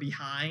Sarah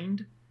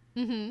behind.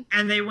 Mm-hmm.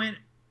 And they went,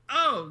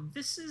 oh,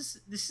 this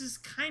is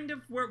kind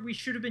of what we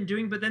should have been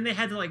doing. But then they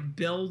had to like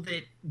build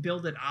it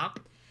up.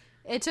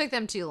 It took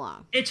them too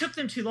long.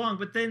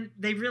 But then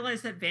they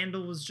realized that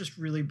Vandal was just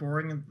really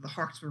boring and the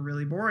Hawks were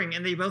really boring,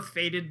 and they both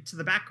faded to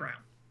the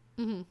background.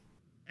 Mm-hmm.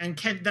 And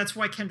that's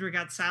why Kendra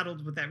got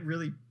saddled with that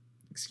really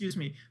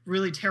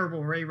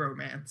terrible Ray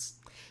romance.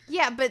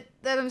 Yeah, but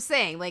that I'm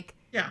saying, like,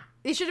 Yeah.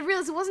 They should have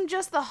realized it wasn't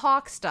just the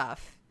Hawk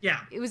stuff.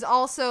 Yeah. It was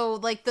also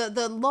like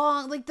the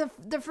long, like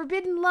the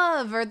forbidden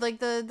love, or like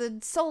the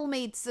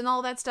soulmates and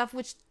all that stuff,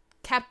 which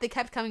they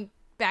kept coming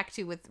back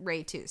to with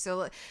Ray too.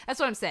 So that's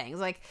what I'm saying.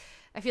 It's like,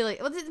 I feel like,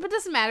 but it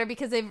doesn't matter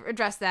because they've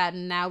addressed that,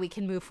 and now we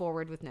can move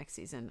forward with next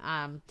season.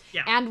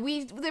 Yeah. And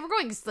they were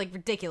going like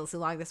ridiculously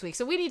long this week,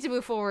 so we need to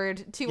move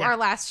forward to our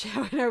last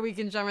show in our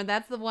weekend genre.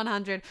 That's the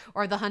 100,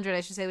 or the 100,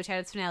 I should say, which had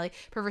its finale,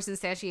 Perverse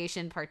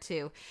Instantiation Part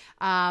 2.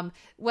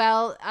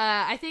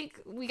 I think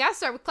we got to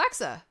start with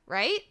Clexa,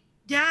 right?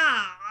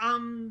 Yeah.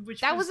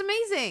 Which was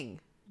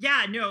amazing.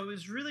 Yeah, no, it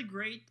was really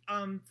great.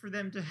 For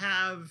them to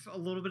have a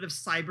little bit of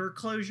cyber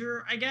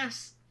closure, I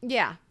guess.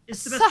 Yeah.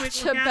 It's the best way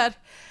to look at it.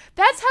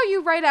 That's how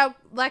you write out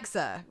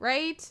Lexa,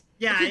 right?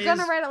 Yeah. If you're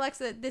gonna write out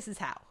Lexa, this is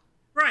how.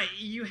 Right.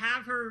 You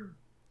have her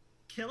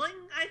killing,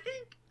 I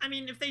think. I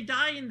mean, if they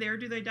die in there,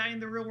 do they die in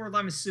the real world?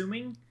 I'm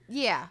assuming.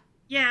 Yeah.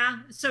 Yeah.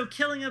 So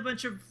killing a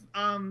bunch of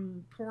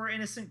poor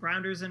innocent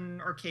Grounders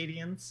and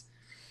Arcadians.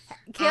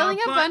 Killing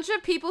a bunch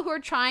of people who are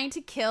trying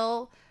to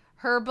kill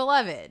her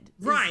beloved.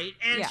 Right.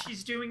 And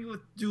she's doing it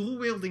with dual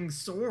wielding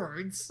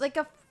swords. Like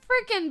a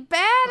freaking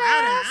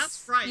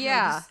badass. Right.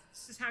 Yeah. No,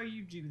 this is how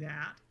you do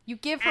that. You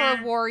give her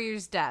a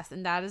warrior's death,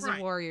 and that is a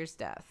warrior's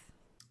death.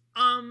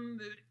 And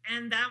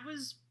that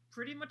was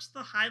pretty much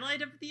the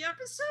highlight of the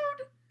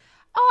episode.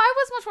 Oh, I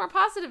was much more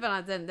positive on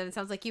it than it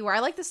sounds like you were. I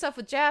like the stuff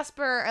with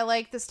Jasper. I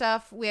like the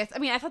stuff with... I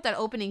mean, I thought that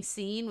opening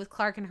scene with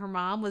Clark and her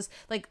mom was...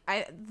 like,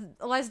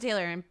 Eliza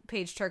Taylor and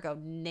Paige Turco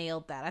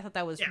nailed that. I thought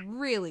that was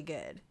really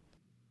good.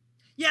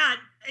 Yeah,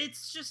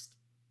 it's just...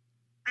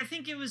 I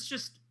think it was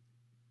just...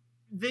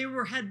 They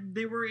were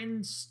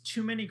in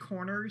too many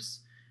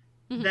corners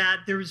that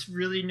there was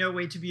really no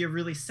way to be a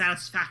really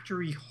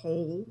satisfactory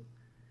whole.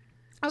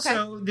 Okay.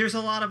 So there's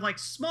a lot of, like,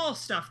 small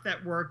stuff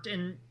that worked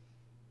and...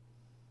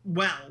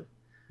 well...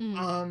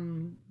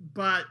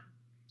 but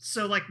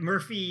so like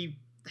Murphy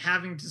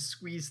having to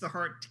squeeze the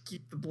heart to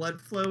keep the blood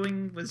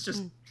flowing was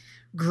just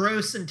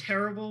gross and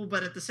terrible,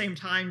 but at the same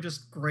time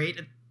just great.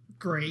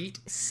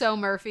 So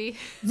Murphy.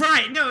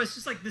 Right. No, it's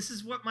just like, this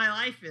is what my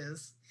life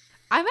is.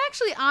 I'm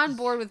actually on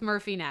board with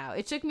Murphy now.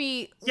 It took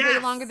me way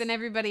longer than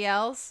everybody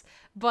else,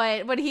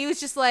 but when he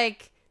was just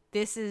like,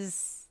 this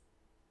is,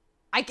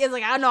 I guess,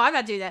 like, I don't know, I'm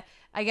not doing that.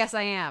 I guess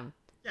I am.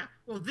 Yeah.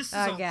 Well, this is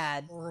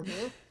horrible.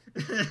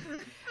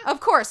 Of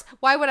course.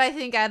 Why would I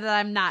think that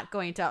I'm not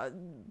going to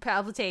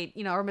palpitate,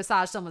 or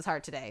massage someone's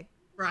heart today?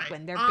 Right.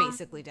 When they're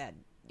basically dead.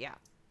 Yeah.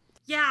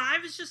 Yeah, I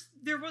was just...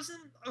 There wasn't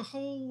a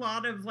whole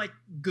lot of, like,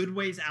 good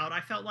ways out, I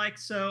felt like.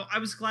 So I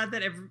was glad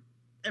that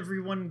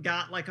everyone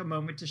got, like, a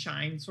moment to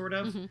shine, sort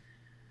of.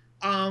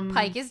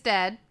 Pike is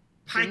dead.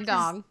 Pike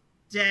is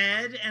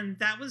dead. And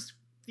that was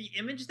the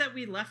image that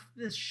we left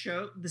the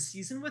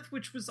season with,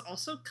 which was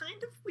also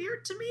kind of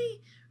weird to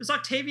me. It was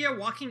Octavia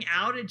walking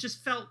out. It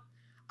just felt...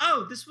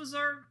 oh, this was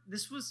our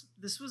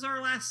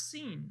last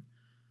scene.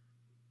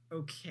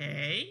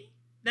 Okay.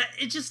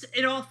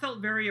 It all felt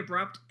very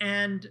abrupt.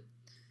 And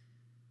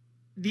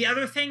the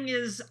other thing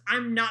is,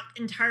 I'm not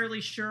entirely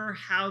sure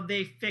how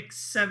they fix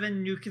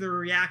 7 nuclear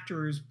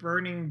reactors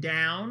burning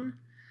down.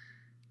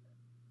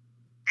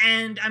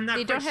 And I'm not.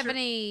 They don't have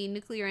any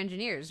nuclear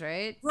engineers,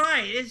 right?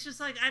 Right. It's just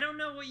like, I don't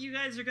know what you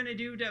guys are going to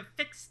do to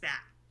fix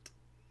that.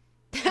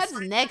 That's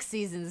next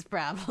season's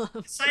problem.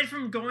 Aside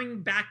from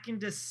going back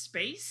into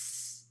space.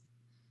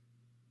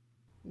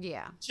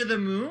 Yeah. To the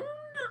moon?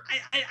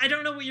 I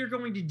don't know what you're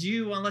going to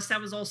do unless that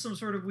was all some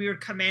sort of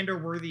weird commander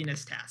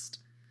worthiness test.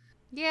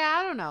 Yeah,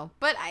 I don't know.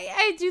 But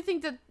I do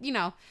think that,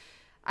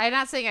 I'm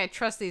not saying I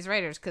trust these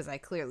writers because I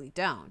clearly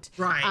don't.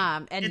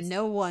 Right. And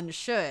no one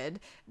should.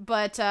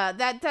 But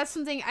that's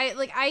something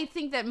I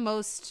think that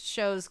most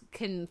shows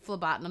can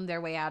phlebotom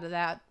their way out of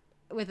that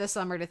with a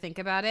summer to think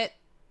about it.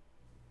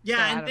 Yeah,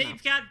 so, and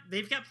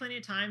they've got plenty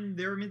of time.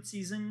 They're a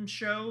mid-season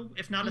show,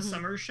 if not a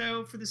summer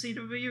show for the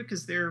CW,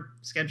 because their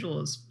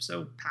schedule is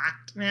so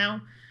packed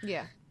now.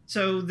 Yeah.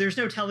 So there's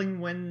no telling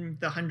when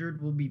the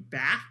 100 will be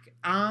back.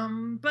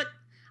 But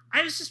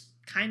I was just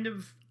I'm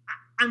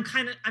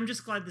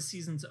just glad the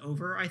season's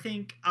over, I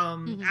think,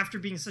 after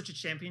being such a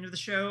champion of the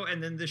show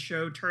and then the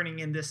show turning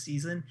in this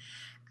season.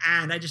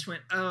 And I just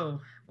went, oh,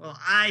 well,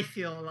 I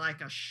feel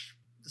like a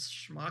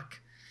schmuck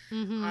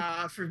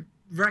for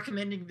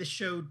recommending the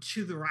show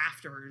to the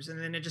rafters,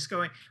 and then it just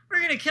going, we're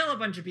gonna kill a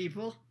bunch of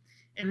people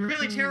in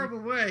really terrible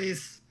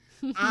ways,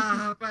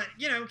 but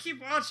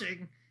keep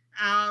watching.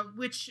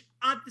 Which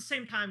at the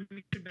same time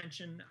we should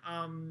mention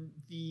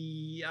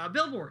the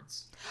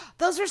billboards.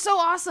 Those are so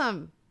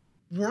awesome,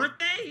 weren't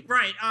they?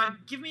 Right.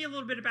 Give me a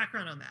little bit of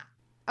background on that.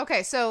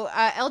 Okay, so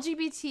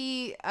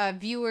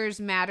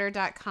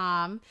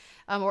LGBTviewersmatter.com,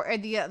 or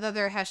the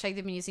other hashtag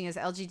they've been using is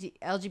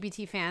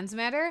LGBT fans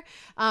matter.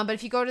 But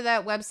if you go to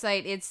that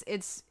website, it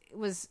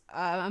was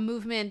a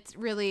movement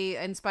really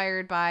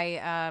inspired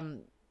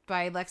by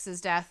Lex's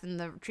death and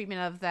the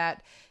treatment of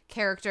that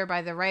character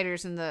by the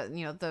writers and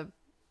the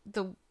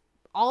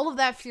all of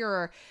that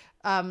furor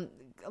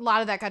a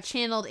lot of that got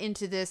channeled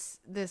into this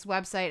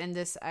website and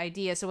this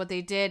idea. So what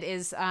they did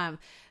is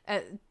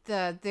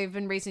they've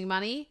been raising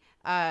money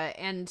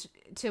and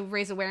to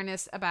raise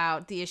awareness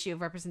about the issue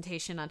of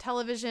representation on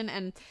television,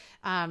 and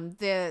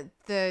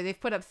they've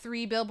put up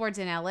 3 billboards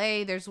in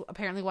LA. There's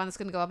apparently one that's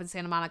going to go up in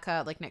Santa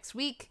Monica like next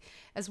week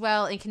as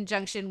well, in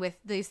conjunction with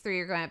these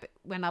 3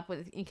 went up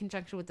in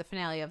conjunction with the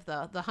finale of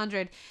the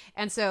 100.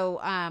 And so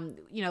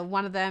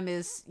one of them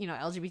is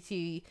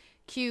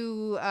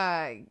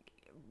LGBTQ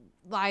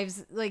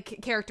lives, like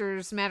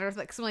characters matter,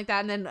 like something like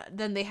that. And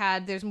then they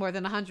had there's more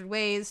than 100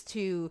 ways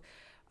to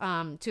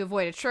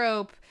avoid a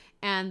trope.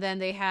 And then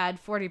they had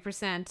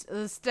 40%.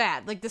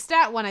 The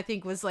stat one I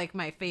think was like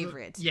my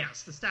favorite.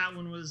 Yes, the stat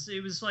one was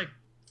like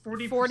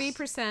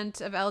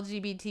 40% of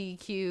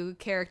LGBTQ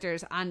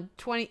characters on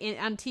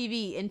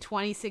TV in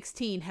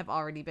 2016 have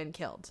already been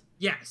killed.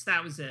 Yes,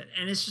 that was it.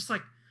 And it's just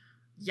like,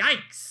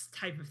 yikes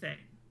type of thing.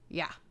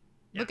 Yeah.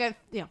 Look at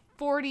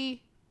 40%.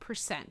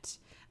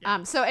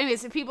 So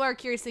anyways, if people are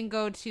curious, then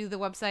go to the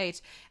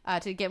website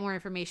to get more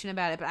information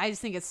about it. But I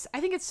just think it's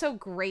so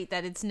great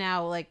that it's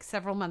now like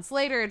several months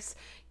later. It's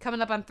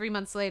coming up on 3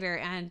 months later,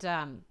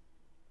 and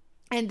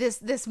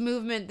this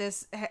movement,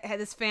 this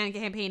fan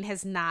campaign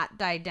has not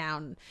died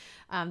down.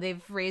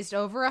 They've raised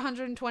over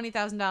 $120,000,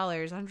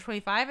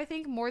 $125, I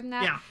think, more than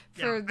that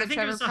for the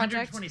Trevor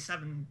Project.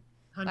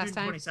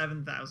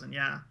 $127,000.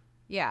 Yeah.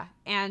 Yeah,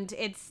 and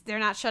they're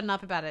not shutting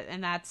up about it,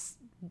 and that's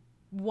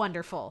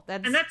wonderful.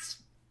 That's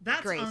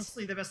great.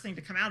 Honestly the best thing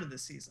to come out of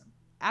this season.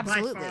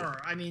 Absolutely. By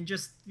far. I mean,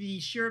 just the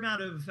sheer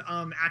amount of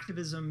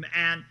activism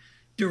and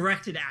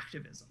directed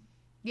activism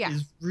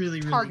is really,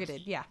 really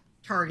targeted. Yeah.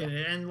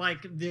 Targeted. And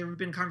like there have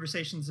been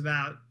conversations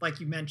about, like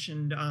you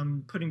mentioned,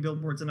 putting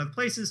billboards in other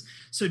places.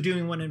 So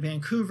doing one in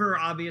Vancouver,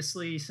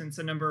 obviously, since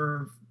a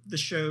number of the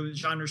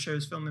genre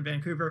shows film in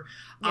Vancouver.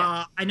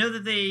 Yeah. I know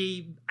that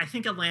I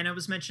think Atlanta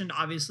was mentioned,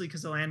 obviously,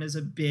 because Atlanta is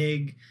a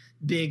big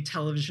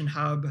television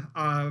hub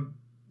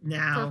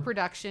now for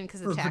production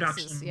because of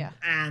taxes. Yeah.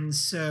 And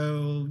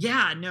so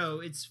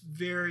it's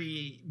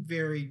very,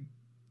 very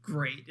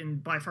great,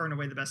 and by far and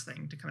away the best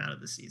thing to come out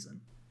of this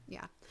season.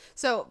 Yeah.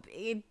 So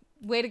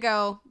way to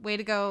go,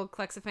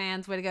 Clexa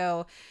fans, way to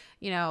go.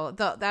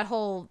 That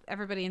whole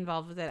everybody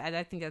involved with it.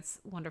 I think that's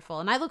wonderful,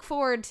 and I look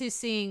forward to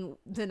seeing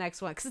the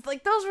next one, because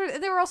like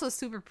they were also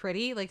super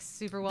pretty, like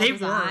super well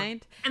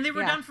designed, and they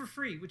were done for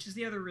free, which is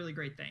the other really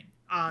great thing.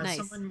 Nice.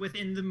 Someone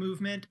within the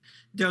movement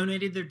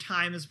donated their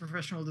time as a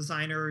professional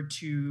designer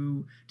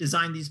to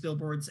design these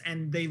billboards,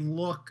 and they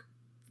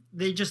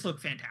just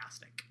look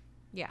fantastic.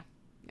 Yeah.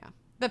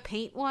 The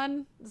paint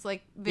one is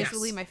like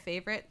visually my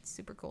favorite.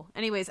 Super cool.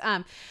 Anyways,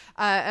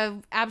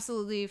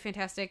 absolutely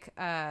fantastic.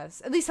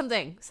 At least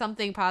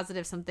something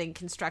positive, something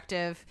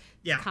constructive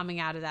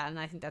coming out of that, and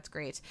I think that's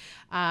great.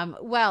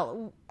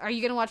 Well, are you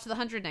going to watch The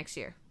 100 next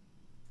year?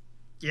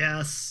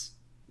 Yes.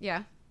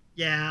 Yeah.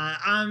 Yeah.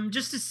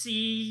 Just to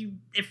see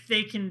if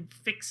they can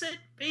fix it,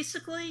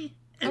 basically.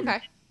 And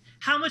okay.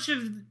 How much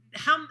of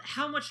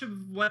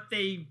what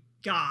they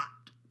got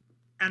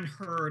and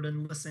heard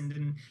and listened,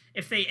 and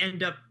if they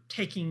end up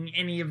taking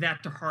any of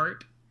that to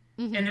heart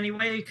in any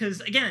way, because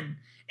again,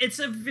 it's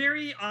a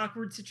very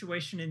awkward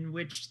situation in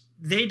which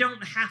they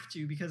don't have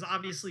to, because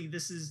obviously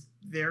this is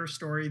their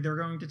story, they're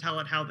going to tell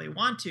it how they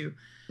want to,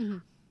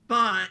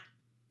 but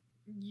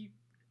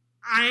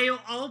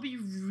I'll be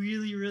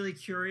really, really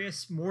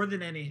curious more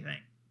than anything,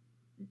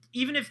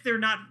 even if they're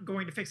not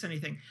going to fix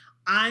anything.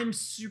 I'm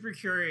super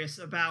curious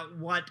about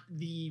what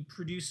the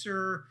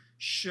producer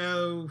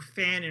show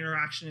fan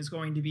interaction is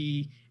going to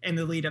be in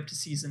the lead up to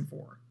season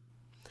 4.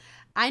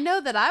 I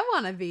know that I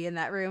want to be in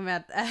that room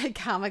at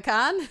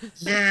Comic-Con.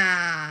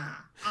 Yeah.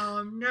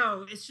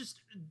 No, it's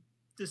just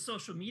the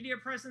social media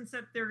presence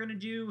that they're going to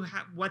do,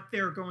 what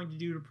they're going to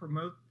do to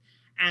promote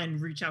and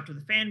reach out to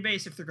the fan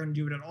base, if they're going to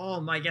do it at all.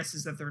 My guess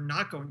is that they're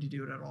not going to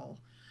do it at all.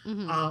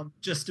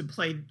 Just to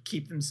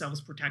keep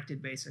themselves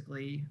protected,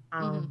 basically.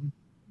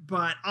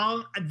 But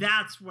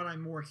that's what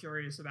I'm more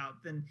curious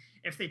about than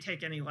if they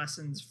take any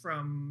lessons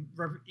from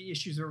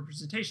issues of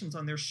representations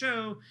on their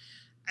show,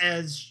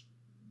 as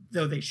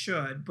though they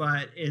should.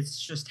 But it's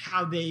just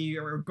how they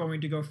are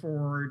going to go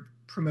forward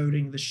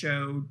promoting the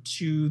show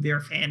to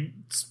their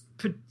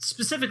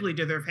specifically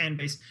to their fan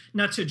base,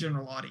 not to a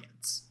general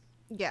audience.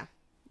 Yeah.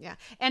 Yeah.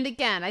 And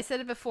again, I said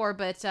it before,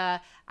 but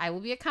I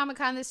will be at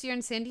Comic-Con this year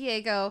in San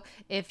Diego.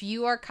 If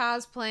you are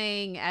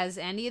cosplaying as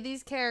any of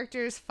these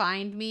characters,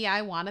 find me.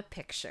 I want a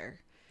picture.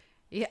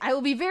 Yeah, I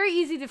will be very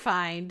easy to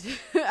find.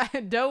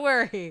 Don't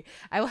worry.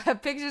 I will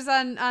have pictures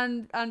on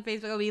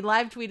Facebook. I'll be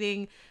live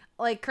tweeting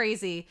like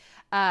crazy.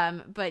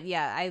 But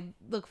yeah, I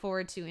look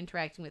forward to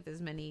interacting with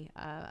as many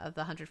of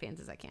the 100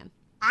 fans as I can.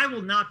 I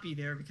will not be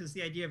there because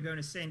the idea of going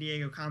to San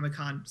Diego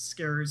Comic-Con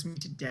scares me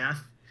to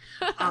death.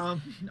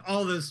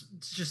 All those,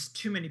 just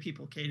too many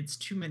people, Kate. It's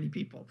too many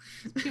people.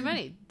 Too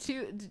many.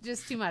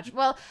 Just too much.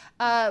 Well,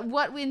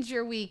 what wins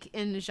your week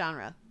in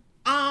genre?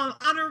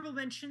 Honorable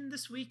mention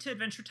this week to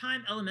Adventure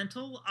Time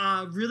Elemental.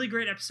 Really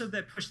great episode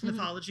that pushed the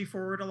mythology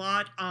forward a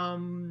lot.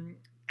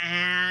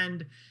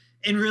 And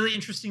in really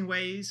interesting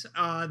ways.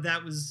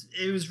 It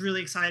was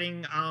really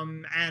exciting,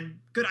 and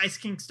good Ice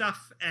King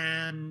stuff,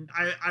 and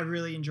I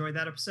really enjoyed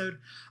that episode.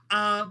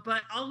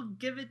 But I'll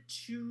give it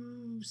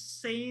to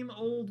Same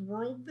Old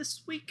World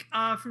this week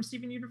from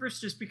Steven Universe,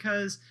 just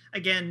because,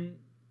 again,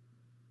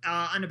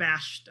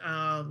 unabashed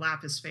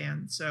Lapis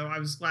fan, so I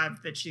was glad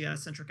that she got a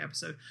centric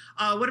episode.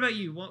 What about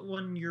you? What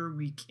won your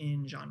week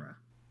in genre?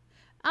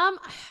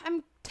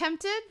 I'm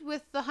tempted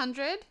with the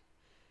 100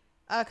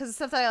 because the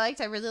stuff that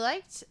I really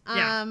liked. But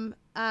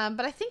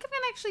I think I'm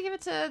gonna actually give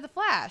it to The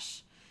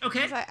Flash.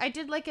 Okay. I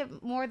did like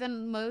it more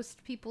than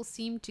most people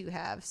seem to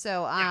have.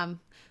 So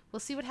we'll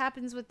see what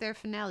happens with their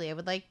finale. I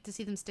would like to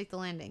see them stick the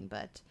landing,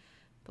 but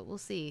we'll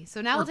see.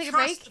 So now we'll take a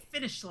break. The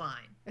finish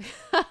line.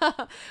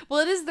 Well,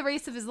 it is the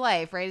race of his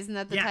life, right? Isn't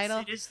that the title?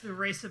 Yes, it is the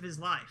race of his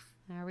life.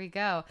 There we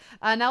go.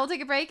 Now we'll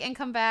take a break and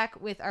come back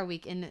with our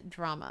week in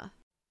drama.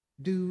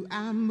 Do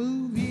I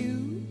move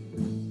you?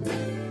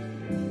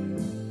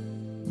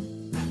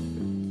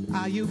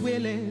 Are you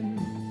willing?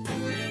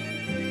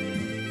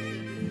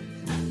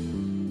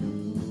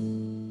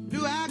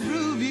 Do I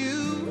groove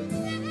you?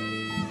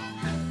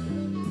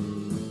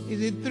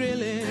 Is it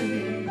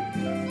thrilling?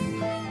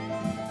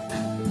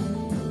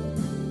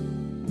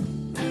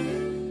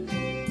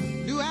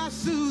 Do I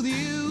soothe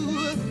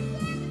you?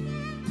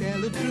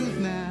 Tell the truth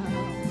now.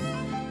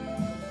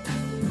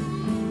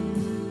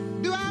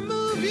 Do I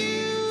move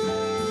you?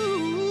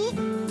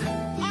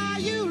 Are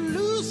you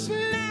loose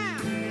now?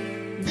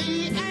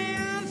 The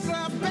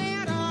answer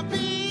better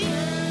be.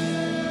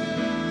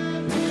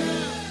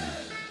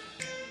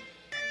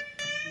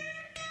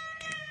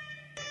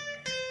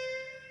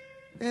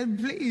 That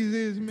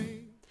pleases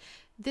me.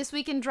 This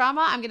week in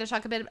drama, I'm going to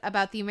talk a bit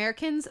about The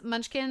Americans,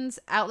 Munchkins,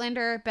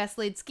 Outlander, Best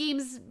Laid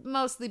Schemes,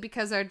 mostly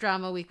because our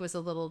drama week was a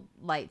little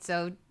light.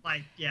 So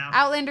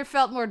Outlander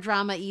felt more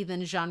drama-y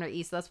than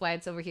genre-y, so that's why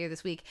it's over here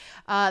this week.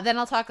 Then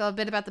I'll talk a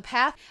bit about The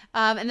Path,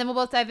 and then we'll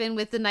both dive in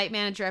with The Night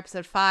Manager,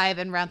 episode 5,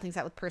 and round things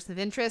out with Person of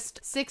Interest,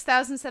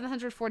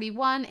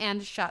 6,741,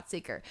 and Shot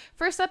Seeker.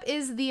 First up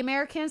is The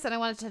Americans, and I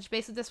wanted to touch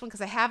base with this one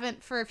because I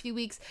haven't for a few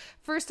weeks.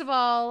 First of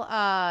all,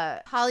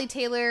 Holly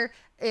Taylor,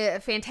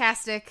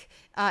 fantastic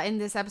in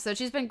this episode.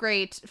 She's been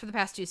great for the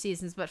past 2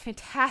 seasons, but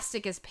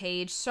fantastic as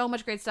Paige. So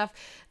much great stuff.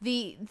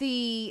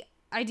 The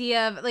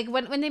idea of, like,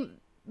 when they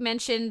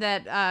mentioned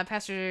that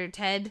Pastor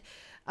Ted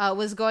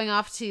was going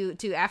off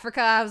to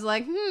Africa, I was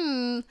like,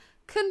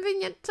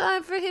 convenient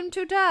time for him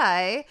to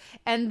die.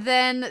 And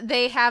then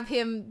they have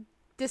him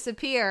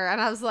disappear,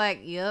 and I was like,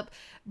 yep.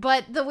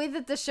 But the way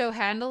that the show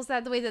handles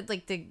that, the way that,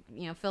 like,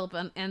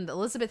 Philip and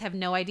Elizabeth have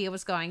no idea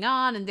what's going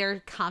on, and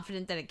they're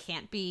confident that it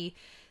can't be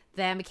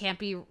them, it can't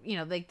be,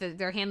 like,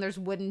 their handlers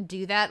wouldn't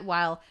do that,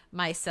 while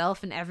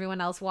myself and everyone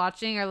else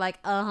watching are like,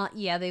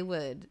 yeah, they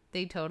would.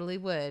 They totally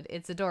would.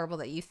 It's adorable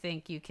that you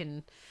think you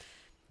can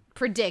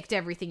predict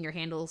everything your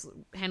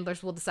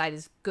handlers will decide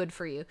is good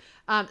for you.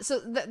 So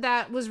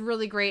that was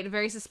really great,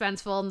 very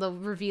suspenseful, and the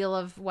reveal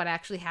of what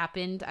actually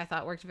happened I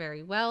thought worked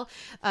very well.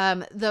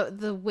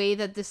 The way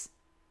that this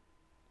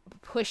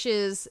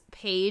pushes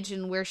Paige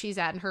and where she's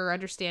at in her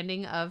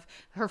understanding of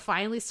her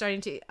finally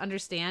starting to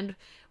understand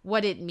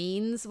what it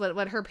means,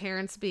 what her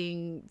parents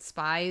being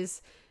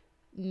spies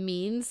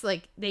means.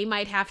 Like, they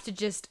might have to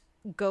just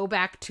go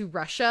back to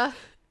Russia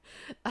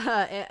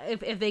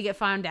if they get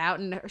found out,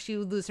 and she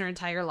would lose her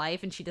entire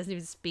life and she doesn't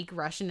even speak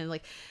Russian. And,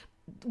 like,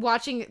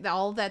 watching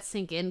all of that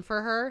sink in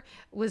for her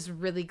was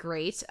really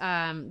great.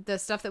 The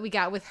stuff that we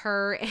got with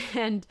her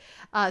and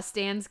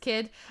Stan's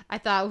kid I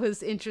thought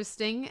was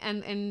interesting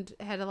and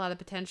had a lot of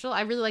potential.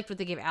 I really liked what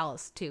they gave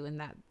Alice too in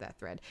that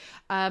thread.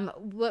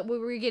 What we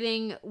were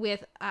getting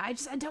with I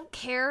don't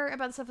care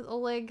about the stuff with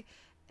Oleg.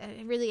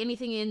 Really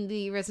anything in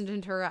the Resident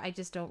Ventura I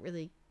just don't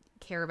really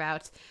care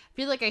about. I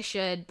feel like I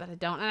should, but I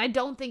don't. And I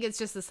don't think it's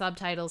just the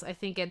subtitles. I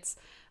think it's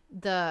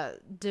the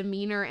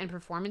demeanor and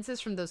performances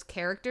from those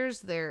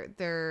characters.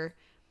 I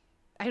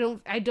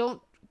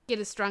don't get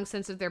a strong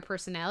sense of their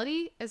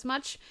personality as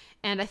much,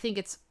 and I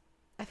think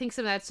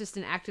some of that's just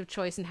an active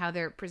choice in how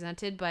they're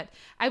presented. But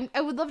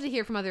I would love to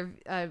hear from other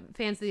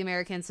fans of The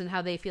Americans and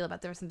how they feel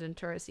about the Resident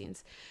Ventura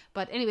scenes.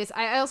 But anyways,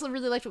 I also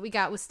really liked what we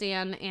got with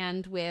Stan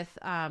and with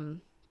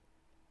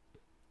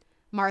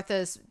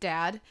Martha's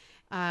dad.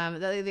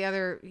 The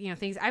other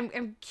things.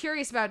 I'm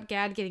curious about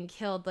Gad getting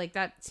killed. Like,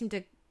 that seemed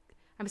to.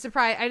 I'm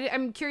surprised.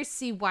 I'm curious to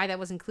see why that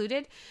was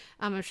included.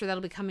 I'm sure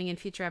that'll be coming in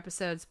future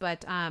episodes.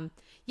 But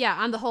yeah,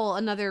 on the whole,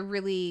 another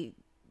really,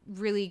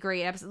 really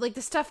great episode. Like,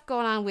 the stuff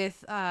going on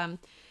with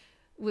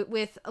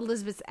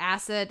Elizabeth's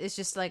asset is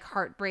just, like,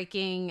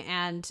 heartbreaking,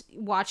 and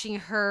watching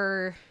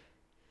her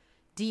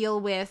deal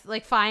with,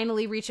 like,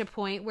 finally reach a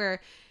point where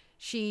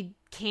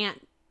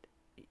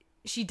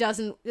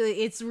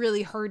it's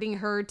really hurting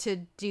her to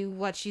do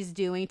what she's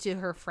doing to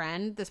her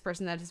friend, this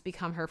person that has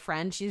become her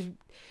friend. She's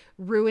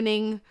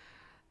ruining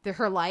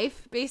her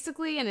life,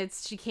 basically, and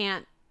she's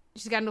gotten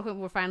to a point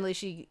where finally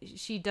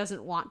she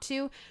doesn't want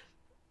to.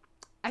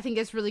 I think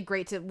it's really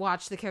great to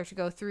watch the character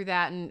go through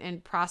that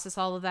and process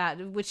all of that,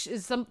 which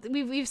is something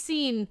we've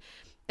seen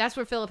that's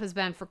where Philip has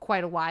been for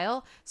quite a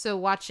while. So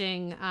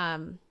watching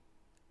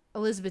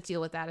Elizabeth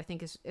deal with that, I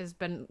think has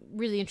been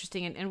really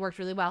interesting and worked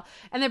really well.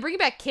 And then bringing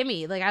back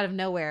Kimmy, like out of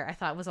nowhere, I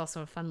thought was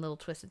also a fun little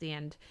twist at the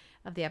end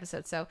of the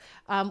episode. So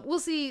we'll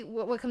see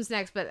what comes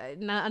next, but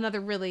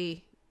another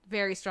really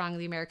very strong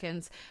The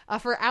Americans.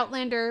 For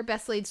Outlander,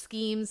 Best Laid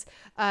Schemes,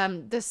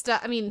 the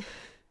stuff, I mean,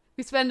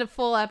 we spent a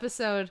full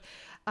episode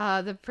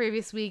the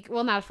previous week,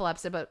 well, not a full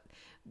episode, but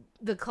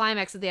the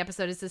climax of the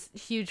episode is this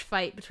huge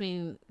fight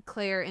between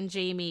Claire and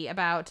Jamie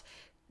about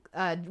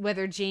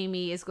whether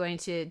Jamie is going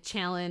to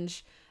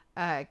challenge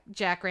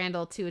Jack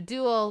Randall to a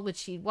duel,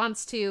 which he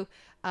wants to,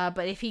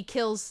 but if he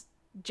kills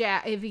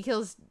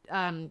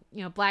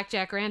Black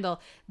Jack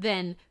Randall,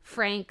 then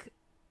Frank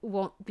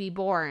won't be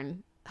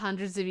born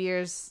hundreds of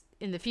years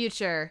in the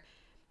future.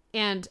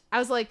 And I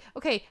was like,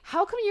 okay,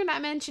 how come you're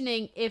not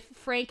mentioning if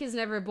Frank is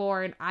never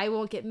born, I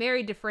won't get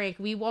married to Frank,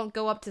 we won't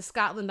go up to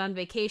Scotland on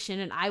vacation,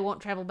 and I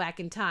won't travel back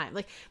in time?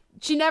 Like,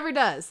 she never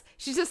does.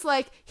 She's just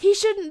like,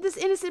 this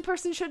innocent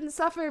person shouldn't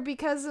suffer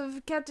because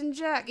of Captain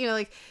Jack. You know,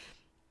 like,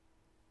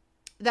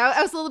 that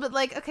I was a little bit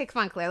like, okay,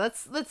 come on, Claire,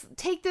 let's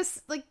take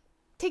this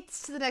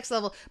to the next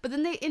level. But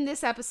then in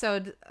this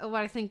episode,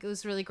 what I think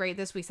was really great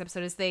this week's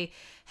episode is they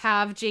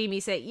have Jamie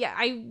say, yeah,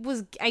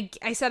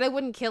 I said I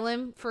wouldn't kill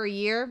him for a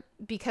year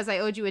because I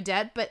owed you a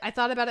debt, but I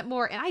thought about it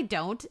more and I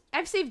don't.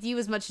 I've saved you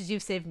as much as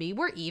you've saved me.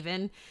 We're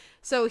even.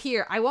 So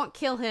here, I won't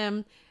kill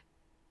him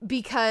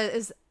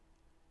because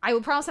I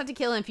will promise not to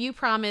kill him if you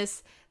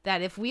promise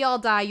that if we all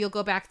die, you'll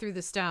go back through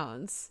the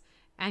stones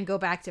and go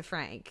back to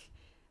Frank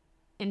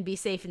and be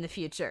safe in the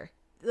future.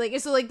 Like,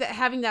 so like that,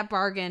 having that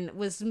bargain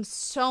was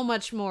so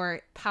much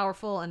more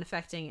powerful and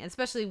affecting,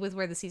 especially with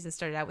where the season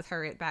started out with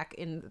her back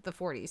in the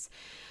 40s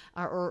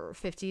or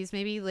 50s,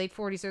 maybe late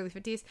 40s, early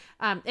 50s.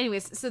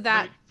 Anyways, so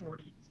that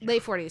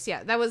late 40s,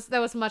 yeah, that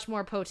was much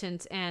more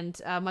potent and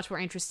much more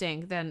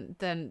interesting than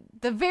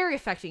the very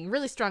affecting,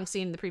 really strong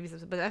scene in the previous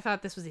episode. But I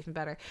thought this was even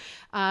better.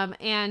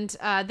 And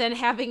then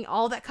having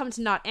all that come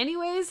to naught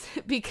anyways,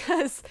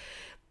 because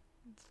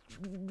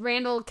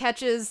Randall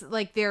catches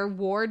like their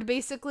ward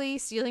basically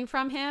stealing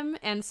from him,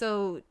 and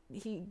so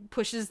he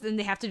pushes, then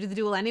they have to do the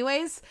duel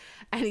anyways,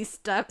 and he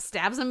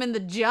stabs him in the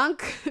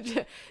junk.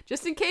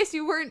 Just in case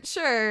you weren't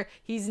sure,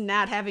 he's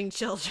not having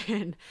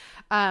children,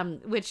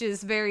 which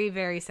is very,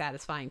 very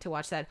satisfying to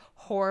watch that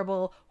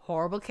horrible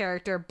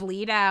character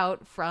bleed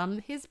out from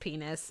his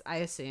penis, I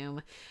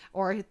assume,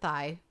 or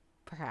thigh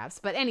perhaps.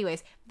 But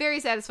anyways, very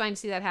satisfying to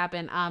see that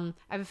happen. I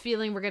have a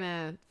feeling we're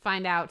gonna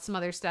find out some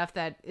other stuff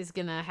that is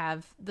gonna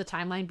have the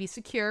timeline be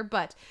secure.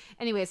 But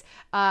anyways,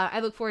 I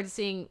look forward to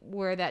seeing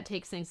where that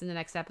takes things in the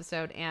next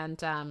episode.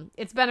 And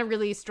it's been a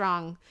really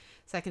strong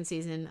second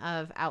season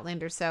of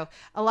Outlander, so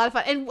a lot of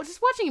fun. And just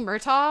watching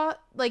Murtaugh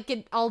like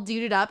get all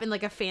duded up in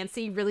like a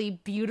fancy, really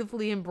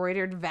beautifully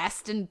embroidered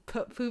vest and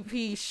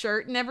poopy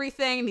shirt and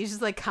everything, and he's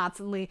just like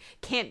constantly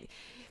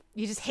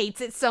he just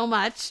hates it so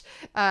much.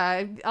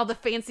 All the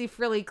fancy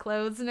frilly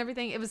clothes and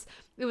everything. It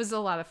was a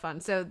lot of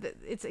fun. So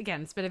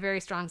it's been a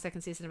very strong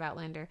second season of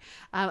Outlander.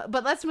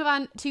 But let's move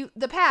on to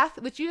The Path,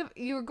 which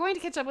you're going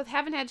to catch up with,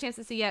 haven't had a chance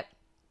to see yet.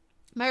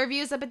 My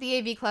review is up at the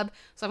AV Club,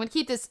 so I'm going to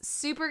keep this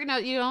super. No,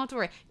 you don't have to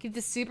worry. Keep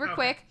this super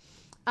quick.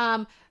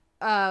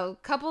 I'll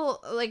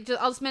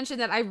just mention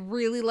that I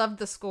really loved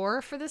the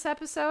score for this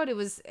episode. It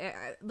was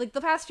like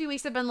the past few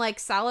weeks have been like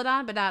solid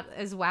on, but not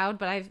as wowed.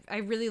 But I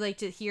really like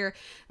to hear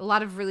a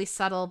lot of really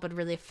subtle but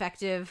really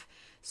effective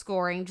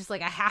scoring, just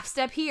like a half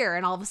step here,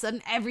 and all of a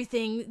sudden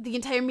the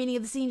entire meaning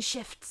of the scene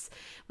shifts,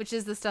 which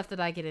is the stuff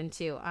that I get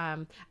into.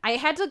 I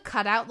had to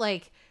cut out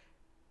like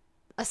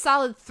a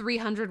solid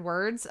 300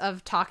 words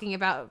of talking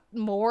about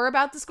more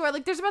about the score.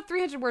 Like there's about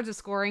 300 words of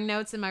scoring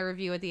notes in my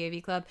review at the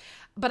AV Club,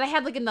 but I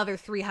had like another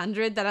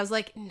 300 that I was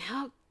like,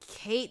 no,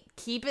 Kate,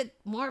 keep it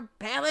more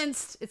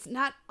balanced. It's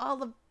not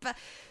all about.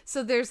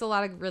 So there's a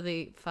lot of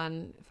really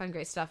fun,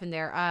 great stuff in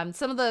there.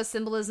 Some of the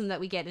symbolism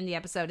that we get in the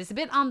episode is a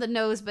bit on the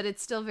nose, but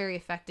it's still very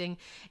affecting.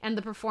 And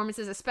the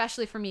performances,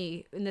 especially for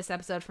me in this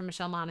episode from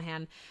Michelle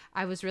Monaghan,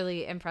 I was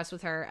really impressed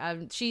with her.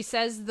 She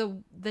says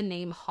the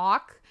name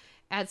Hawk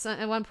at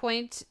one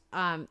point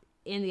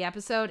in the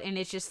episode, and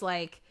it's just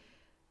like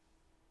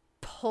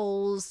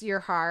pulls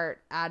your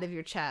heart out of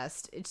your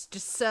chest. It's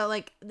just so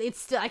like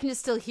I can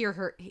just still hear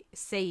her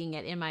saying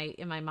it in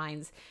my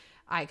mind's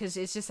eye, because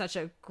it's just such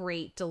a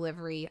great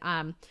delivery.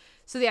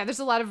 So yeah, there's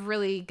a lot of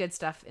really good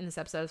stuff in this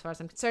episode as far as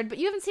I'm concerned, but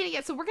you haven't seen it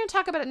yet, so we're going to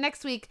talk about it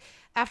next week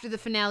after the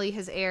finale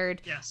has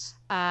aired. Yes.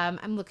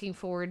 I'm looking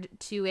forward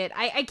to it.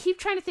 I keep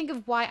trying to think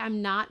of why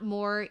I'm not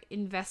more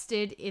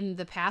invested in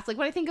The Path. Like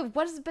when I think of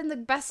what has been the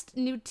best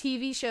new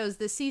TV shows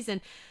this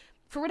season,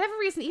 for whatever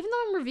reason, even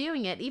though I'm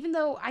reviewing it, even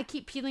though I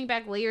keep peeling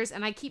back layers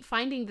and I keep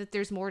finding that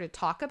there's more to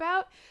talk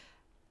about,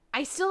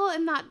 I still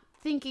am not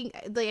thinking,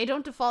 like, I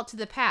don't default to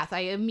The Path. I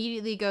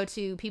immediately go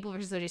to People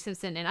vs. O.J.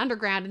 Simpson and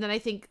Underground, and then I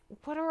think,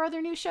 what are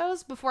other new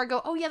shows? Before I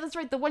go, oh yeah, that's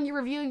right, the one you're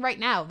reviewing right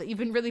now that you've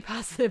been really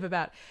positive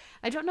about.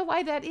 I don't know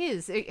why that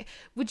is.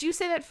 Would you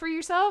say that for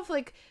yourself?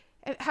 Like,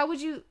 how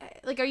would you,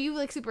 like, are you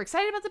like super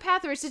excited about The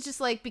Path, or is it just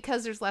like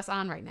because there's less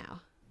on right now?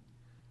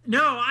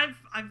 No,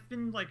 I've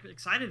been like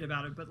excited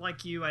about it, but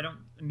like you, I don't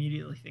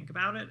immediately think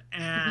about it,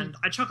 and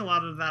I chalk a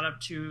lot of that up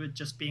to it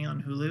just being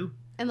on Hulu.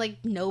 And like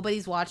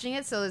nobody's watching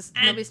it, so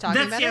nobody's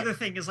talking about it. That's the other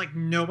thing is like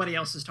nobody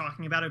else is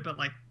talking about it, but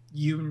like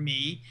you and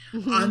me.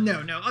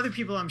 No, other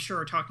people I'm sure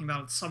are talking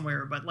about it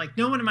somewhere, but like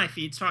no one in my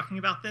feed's talking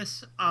about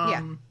this.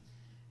 And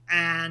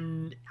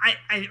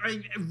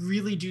I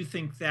really do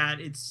think that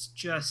it's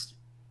just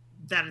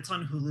that it's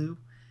on Hulu.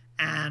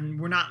 And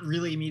we're not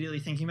really immediately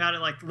thinking about it.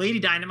 Like Lady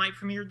Dynamite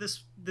premiered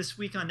this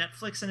week on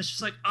Netflix, and it's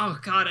just like, oh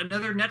god,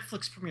 another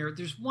Netflix premiere.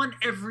 There's one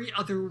every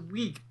other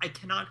week. I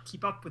cannot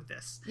keep up with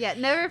this. Yeah,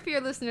 never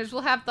fear, listeners.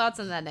 We'll have thoughts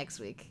on that next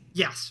week.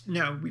 Yes,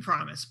 no, we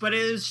promise. But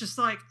it was just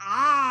like,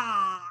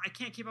 I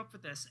can't keep up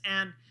with this,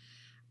 and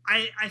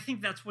I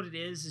think that's what it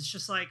is. It's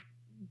just like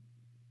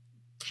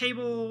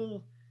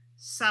cable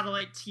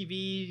satellite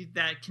TV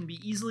that can be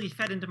easily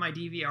fed into my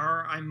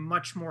DVR. I'm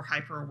much more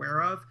hyper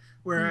aware of,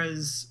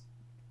 whereas.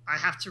 I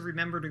have to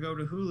remember to go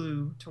to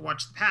Hulu to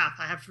watch The Path.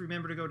 I have to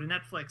remember to go to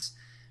Netflix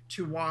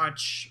to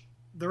watch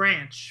The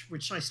Ranch,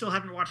 which I still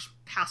haven't watched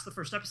past the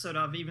first episode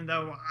of, even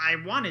though I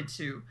wanted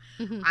to.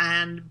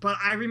 But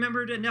I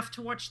remembered enough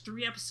to watch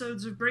 3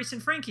 episodes of Grace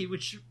and Frankie,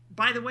 which,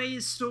 by the way,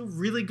 is still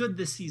really good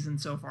this season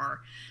so far.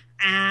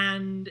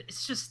 And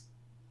it's just,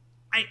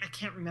 I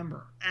can't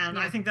remember. And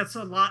I think that's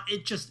a lot.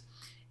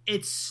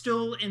 It's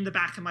still in the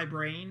back of my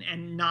brain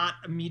and not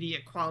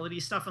immediate quality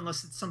stuff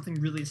unless it's something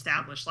really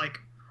established, like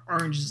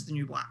Orange is the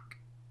New Black.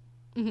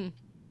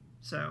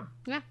 So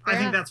I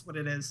think that's what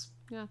it is.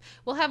 Yeah,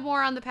 we'll have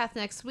more on The Path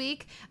next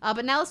week.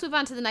 But now let's move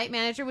on to The Night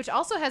Manager, which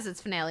also has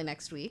its finale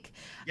next week.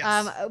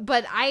 Yes.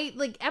 But I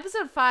like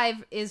episode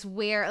 5 is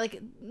where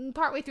like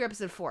partway through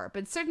episode 4,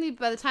 but certainly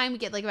by the time we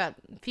get like about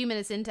a few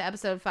minutes into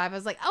episode 5, I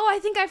was like, oh, I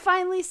think I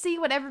finally see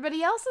what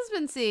everybody else has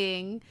been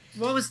seeing.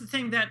 What was the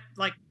thing that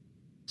like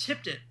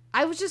tipped it?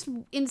 I was just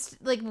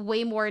like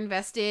way more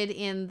invested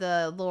in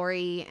the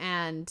Laurie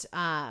and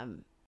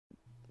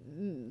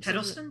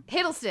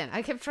Hiddleston.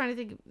 I kept trying to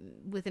think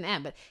with an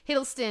M, but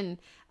Hiddleston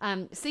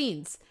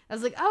scenes. I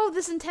was like, oh,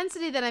 this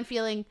intensity that I'm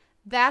feeling,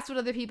 that's what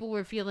other people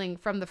were feeling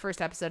from the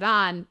first episode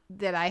on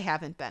that I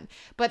haven't been.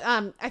 But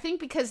I think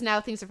because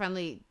now things are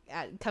finally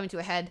coming to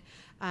a head,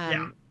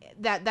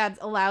 that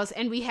allows,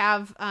 and we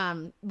have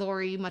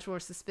Laurie much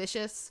more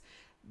suspicious.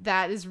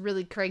 That has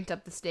really cranked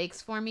up the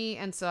stakes for me,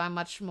 and so I'm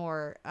much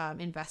more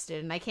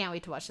invested, and I can't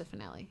wait to watch the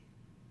finale.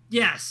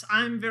 Yes,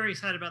 I'm very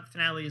excited about the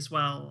finale as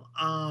well.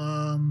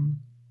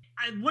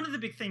 One of the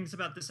big things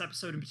about this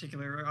episode in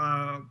particular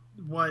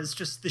was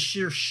just the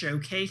sheer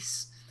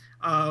showcase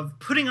of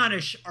putting on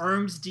an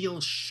arms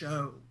deal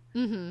show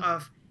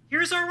of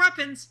here's our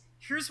weapons,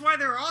 here's why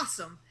they're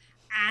awesome,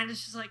 and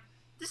it's just like,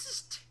 this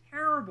is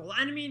terrible.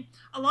 And I mean,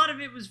 a lot of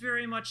it was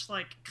very much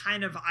like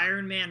kind of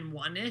Iron Man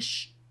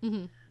 1-ish,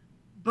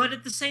 but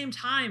at the same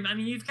time, I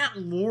mean, you've got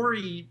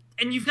Laurie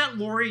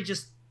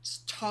just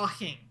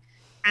talking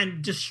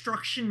and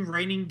destruction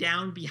raining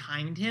down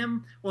behind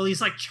him while he's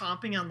like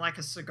chomping on like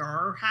a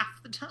cigar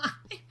half the time.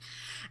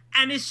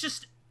 And it's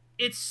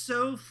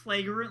so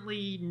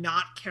flagrantly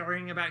not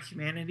caring about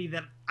humanity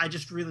that I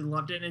just really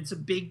loved it. And it's a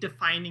big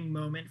defining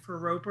moment for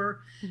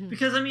Roper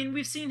because, I mean,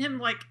 we've seen him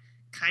like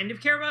kind of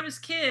care about his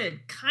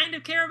kid, kind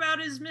of care about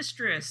his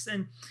mistress,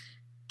 and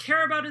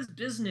care about his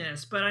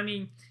business. But I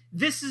mean,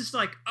 this is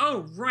like,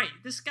 oh, right,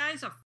 this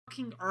guy's a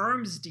fucking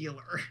arms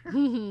dealer.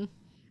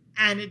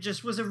 And it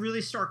just was a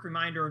really stark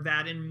reminder of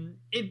that. And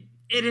it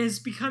has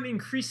become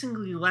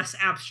increasingly less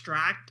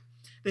abstract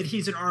that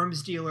he's an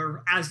arms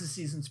dealer as the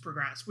seasons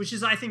progress, which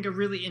is, I think, a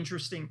really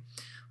interesting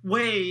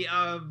way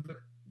of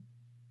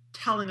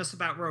telling us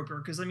about Roper.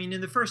 Because, I mean,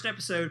 in the first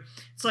episode,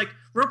 it's like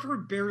Roper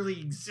barely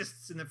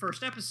exists in the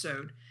first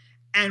episode.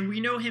 And we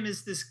know him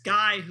as this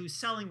guy who's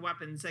selling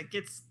weapons that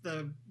gets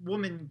the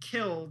woman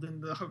killed in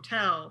the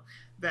hotel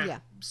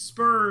that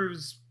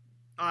spurs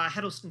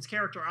Hiddleston's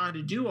character on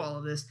to do all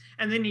of this,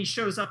 and then he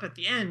shows up at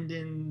the end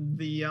in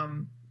the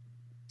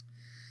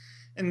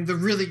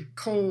really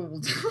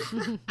cold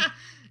the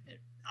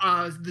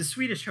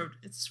Swedish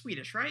it's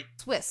Swedish, right?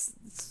 Swiss,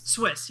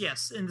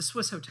 yes, in the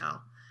Swiss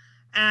hotel,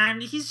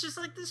 and he's just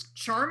like this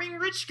charming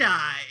rich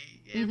guy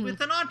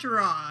with an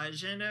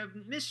entourage and a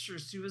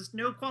mistress who has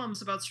no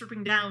qualms about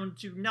stripping down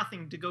to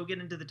nothing to go get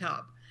into the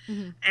tub,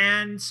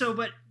 and so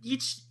but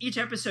each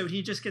episode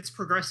he just gets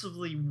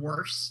progressively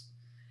worse.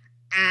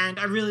 And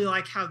I really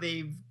like how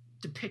they've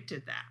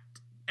depicted that.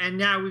 And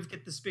now we've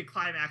got this big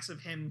climax of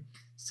him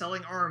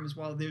selling arms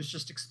while there's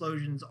just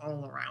explosions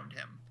all around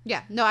him.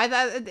 Yeah, no, I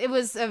thought it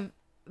was a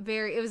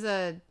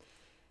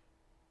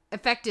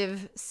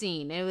effective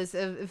scene. It was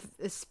a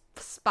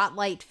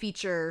spotlight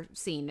feature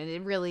scene, and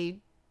it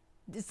really,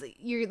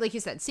 you're like you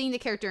said, seeing the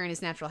character in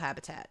his natural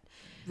habitat.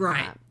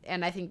 Right.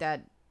 And I think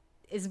that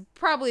is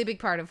probably a big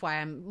part of why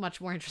I'm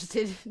much more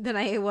interested than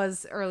I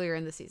was earlier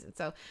in the season.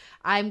 So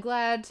I'm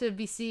glad to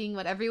be seeing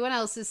what everyone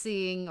else is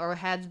seeing or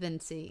has been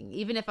seeing,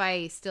 even if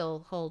I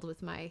still hold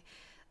with my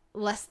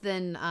less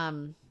than,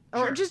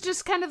 or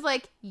just kind of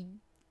like,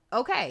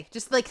 okay,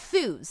 just like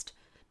enthused,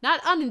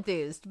 not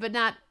unenthused, but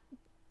not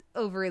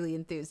overly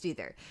enthused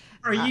either.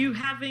 Are you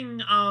having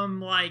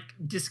like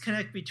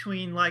disconnect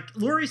between like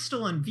Laurie's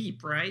still on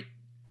Veep, right?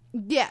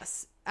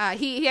 Yes.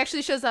 He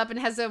actually shows up and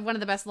has one of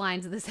the best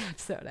lines of this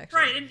episode, actually.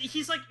 Right, and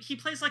he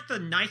plays like the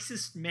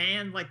nicest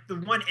man, like the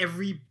one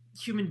every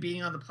human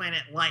being on the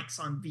planet likes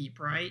on Veep,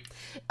 right?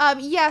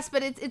 Yes,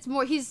 but it's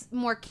more, he's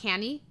more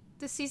canny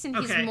this season.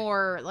 He's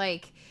more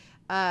like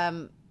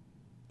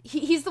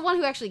he's the one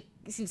who actually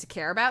seems to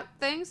care about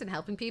things and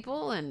helping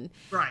people, and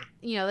right,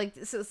 you know, like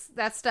so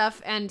that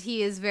stuff, and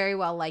he is very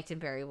well liked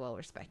and very well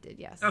respected.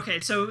 Yes.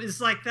 Okay, so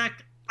it's like that.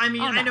 I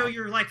mean, I know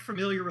you're like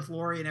familiar with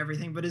Laurie and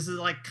everything, but is it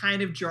like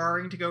kind of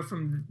jarring to go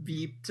from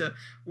Veep to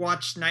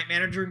watch Night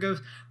Manager and go,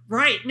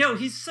 right, no,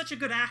 he's such a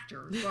good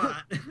actor,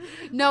 but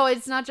no,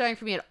 it's not jarring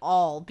for me at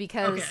all,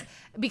 because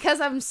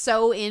I'm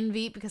so in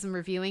Veep, because I'm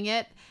reviewing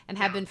it and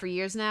have been for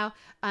years now,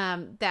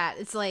 that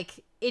it's like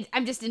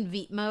I'm just in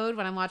Veep mode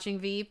when I'm watching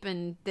Veep,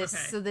 and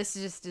so this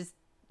just is,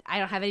 I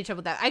don't have any trouble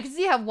with that. I can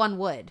see how one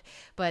would,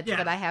 but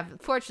I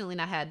have fortunately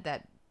not had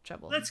that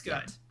trouble. That's good.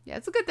 Yet. Yeah,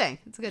 it's a good thing.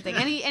 It's a good thing.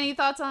 Any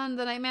thoughts on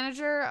the Night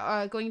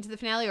Manager going into the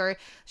finale, or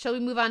shall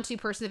we move on to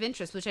Person of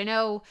Interest, which I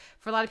know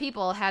for a lot of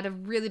people had a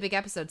really big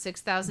episode,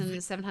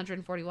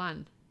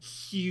 6,741.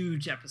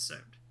 Huge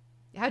episode.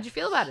 How'd you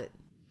feel about it?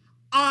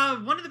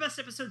 One of the best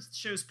episodes the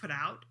show's put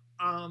out.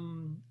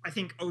 I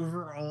think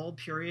overall,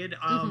 period.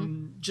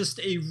 Just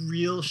a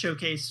real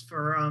showcase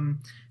for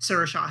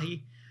Sarah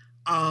Shahi.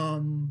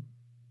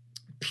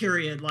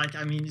 Period. Like,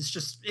 I mean,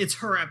 it's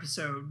her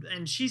episode,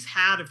 and she's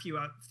had a few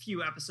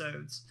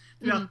episodes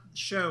throughout the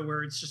show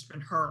where it's just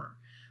been her,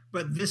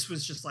 but this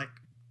was just like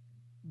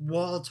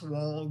wall to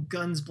wall,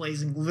 guns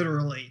blazing,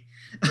 literally.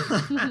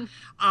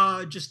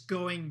 Just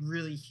going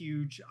really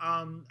huge.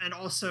 And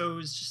also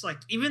it's just like,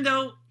 even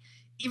though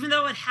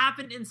it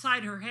happened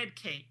inside her head,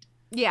 Kate.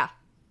 Yeah.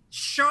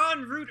 Shaw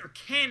and Root are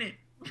canon.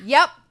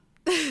 Yep.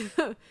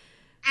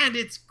 And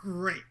it's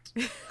great.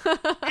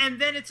 And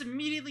then it's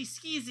immediately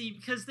skeezy,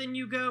 because then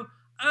you go,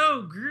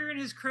 oh, Greer and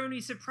his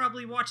cronies have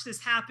probably watched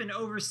this happen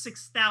over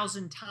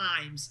 6,000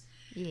 times.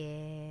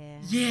 Yeah.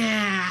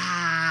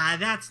 Yeah,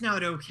 that's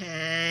not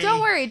okay. Don't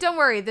worry.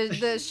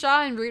 The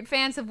Shaw and Root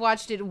fans have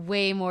watched it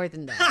way more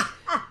than that.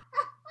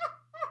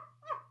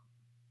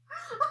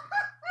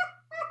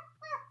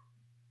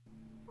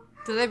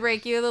 Did I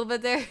break you a little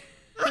bit there?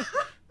 A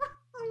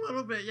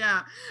little bit,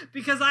 yeah.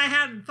 Because I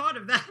hadn't thought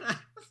of that.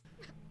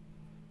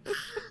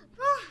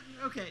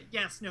 Okay,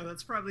 yes, no,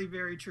 that's probably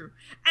very true.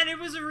 And it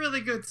was a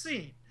really good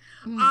scene.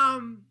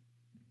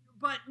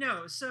 But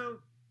no, so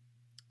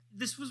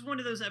this was one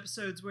of those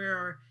episodes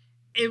where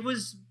it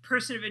was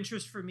Person of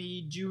Interest for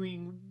me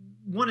doing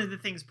one of the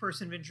things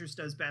Person of Interest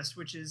does best,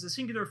 which is a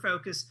singular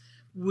focus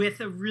with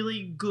a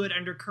really good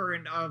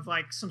undercurrent of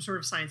like some sort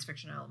of science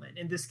fiction element.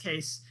 In this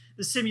case,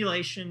 the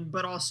simulation,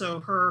 but also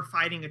her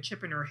fighting a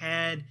chip in her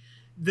head,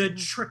 the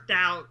tricked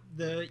out,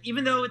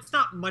 even though it's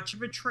not much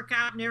of a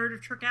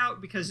narrative trick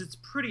out, because it's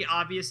pretty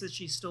obvious that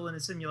she's still in a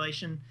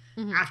simulation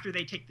after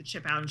they take the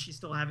chip out and she's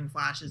still having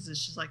flashes.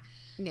 It's just like,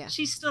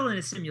 she's still in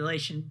a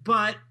simulation,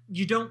 but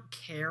you don't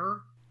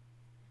care.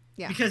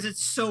 Yeah. Because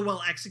it's so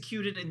well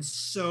executed and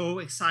so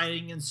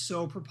exciting and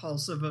so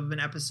propulsive of an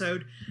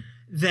episode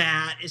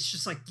that it's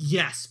just like,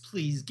 yes,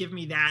 please give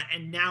me that.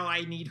 And now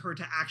I need her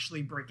to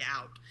actually break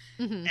out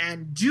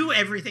and do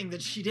everything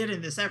that she did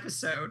in this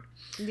episode.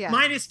 Yeah.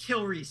 Minus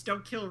kill Reese.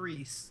 Don't kill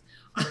Reese.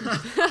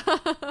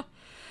 But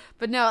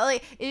no,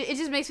 like it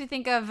just makes me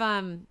think of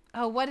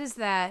what is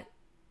that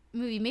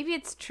movie? Maybe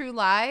it's True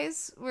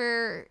Lies,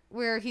 where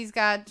he's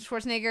got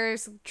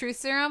Schwarzenegger's truth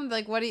serum.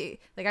 Like, I'm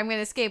gonna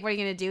escape. What are you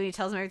gonna do? And he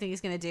tells him everything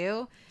he's gonna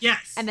do.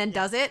 Yes. And then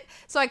does it.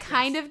 So I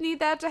kind of need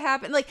that to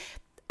happen. Like,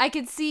 I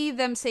could see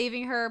them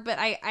saving her, but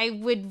I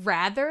would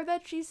rather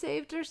that she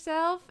saved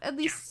herself, at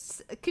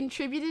least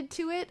contributed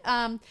to it,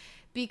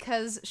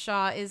 because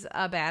Shaw is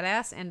a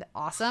badass and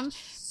awesome.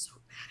 She's so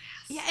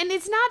badass. Yeah, and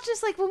it's not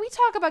just like, when we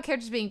talk about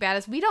characters being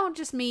badass, we don't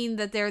just mean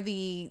that they're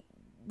the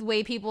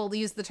way people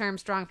use the term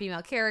strong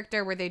female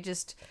character, where they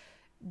just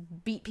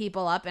beat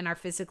people up and are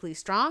physically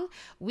strong.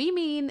 We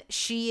mean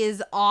she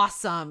is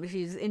awesome.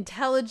 She's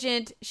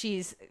intelligent.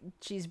 She's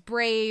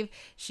brave.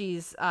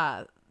 She's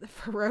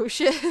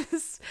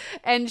ferocious,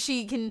 and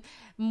she can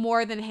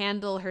more than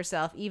handle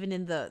herself, even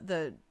in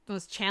the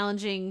most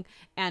challenging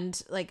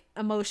and like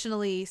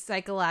emotionally,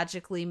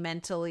 psychologically,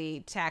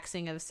 mentally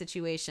taxing of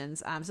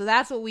situations. So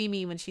that's what we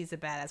mean when she's a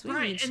badass. We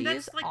mean she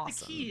is like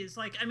awesome. The key is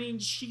like, I mean,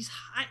 she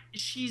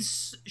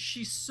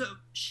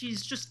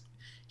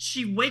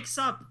wakes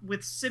up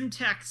with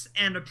Simtex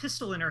and a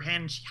pistol in her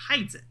hand and she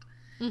hides it.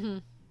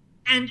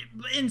 And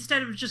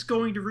instead of just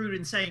going to Root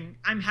and saying,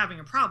 I'm having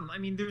a problem, I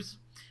mean,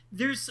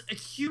 there's a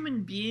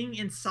human being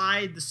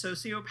inside the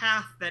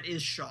sociopath that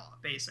is Shaw,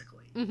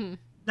 basically.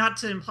 Not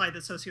to imply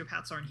that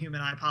sociopaths aren't human.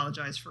 I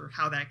apologize for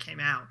how that came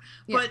out.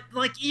 Yeah. But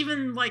like,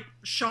 even like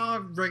Shaw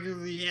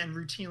regularly and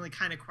routinely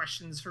kind of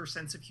questions her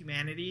sense of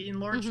humanity in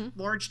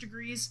large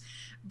degrees.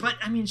 But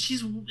I mean,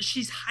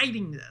 she's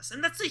hiding this,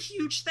 and that's a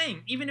huge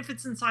thing. Even if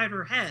it's inside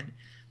her head,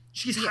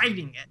 She's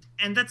hiding it,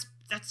 and that's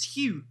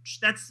huge.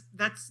 That's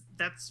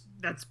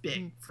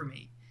big for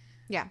me.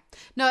 Yeah.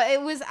 No,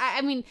 it was.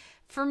 I mean,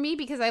 for me,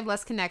 because I have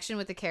less connection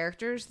with the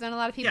characters than a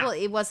lot of people,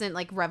 it wasn't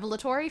like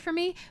revelatory for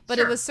me, but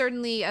it was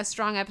certainly a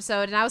strong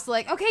episode, and I was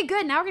like, okay,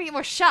 good. Now we're gonna get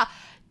more Shaw.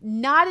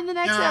 Not in the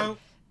next episode.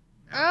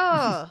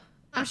 Oh,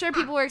 I'm sure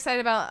people were excited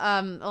about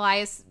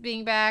Elias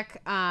being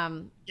back.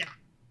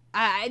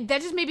 That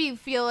just made me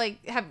feel like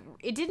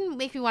it didn't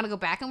make me want to go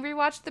back and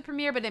rewatch the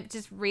premiere, but it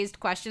just raised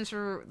questions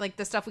for like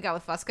the stuff we got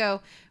with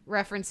Fusco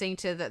referencing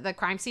to the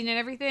crime scene and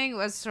everything. It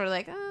was sort of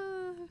like,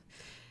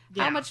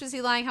 how much is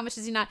he lying? How much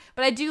is he not?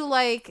 But I do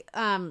like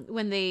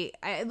when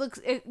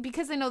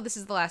because I know this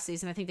is the last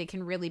season. I think they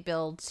can really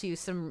build to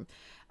some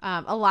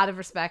a lot of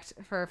respect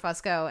for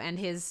Fusco and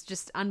his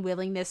just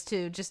unwillingness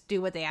to just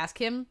do what they ask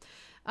him,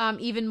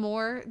 even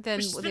more than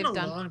what they've done. It's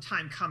been a long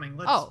time coming.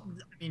 I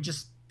mean,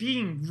 just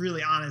being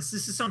really honest,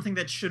 this is something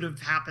that should have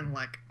happened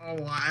like a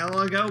while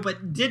ago, but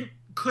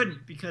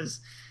couldn't because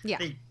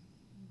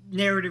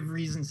narrative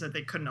reasons that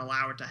they couldn't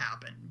allow it to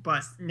happen.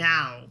 But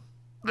now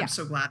I'm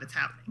so glad it's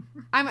happening.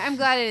 I'm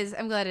glad it is.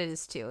 I'm glad it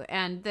is too.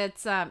 And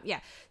that's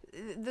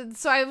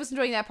so I was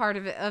enjoying that part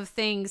of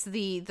things.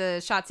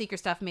 The shot seeker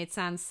stuff made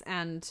sense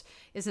and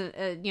is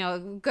a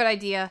good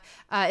idea.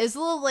 It was a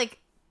little like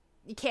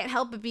you can't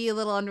help but be a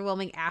little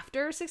underwhelming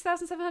after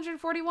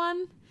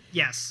 6,741.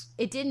 Yes.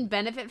 It didn't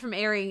benefit from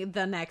airing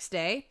the next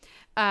day,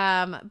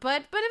 but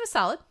it was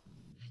solid.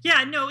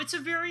 Yeah, no, it's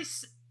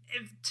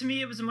to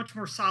me, it was a much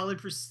more solid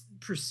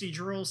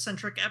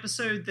procedural-centric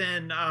episode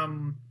than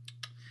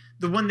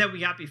the one that we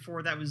got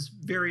before that was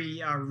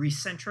very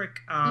re-centric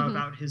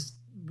about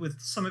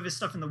with some of his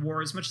stuff in the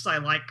war. As much as I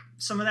like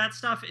some of that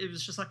stuff, it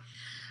was just like,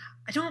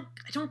 I don't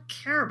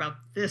care about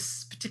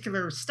this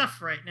particular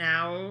stuff right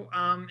now.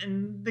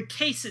 And the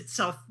case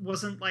itself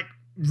wasn't like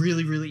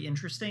really, really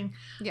interesting.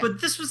 Yeah.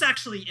 But this was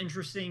actually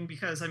interesting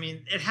because, I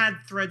mean, it had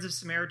threads of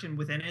Samaritan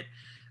within it,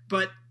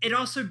 but it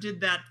also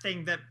did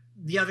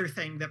the other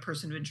thing that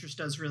Person of Interest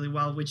does really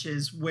well, which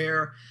is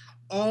where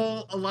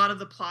a lot of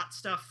the plot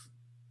stuff,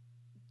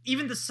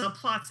 even the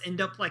subplots,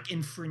 end up like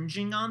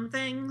infringing on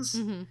things,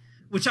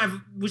 which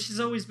has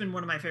always been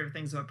one of my favorite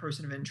things about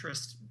Person of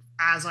Interest.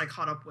 As I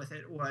caught up with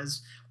it,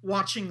 was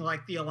watching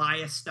like the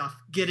Elias stuff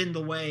get in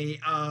the way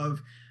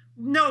of,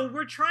 no,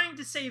 we're trying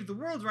to save the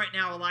world right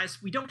now,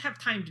 Elias. We don't have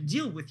time to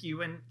deal with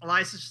you. And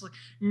Elias is just like,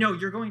 no,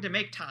 you're going to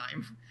make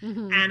time.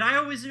 And I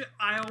always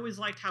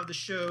liked how the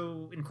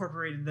show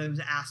incorporated those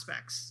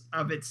aspects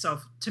of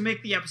itself to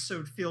make the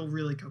episode feel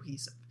really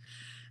cohesive.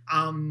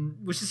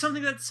 Which is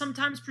something that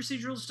sometimes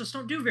procedurals just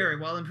don't do very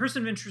well. And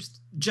Person of Interest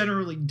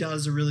generally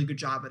does a really good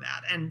job of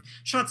that. And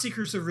Shot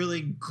Seeker's a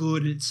really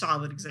good,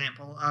 solid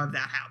example of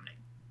that happening.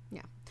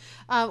 Yeah.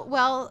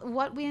 Well,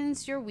 what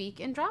wins your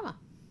week in drama?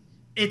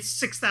 It's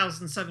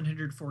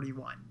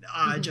 6,741.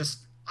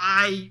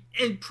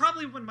 It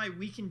probably won my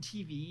week in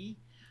TV.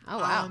 Oh,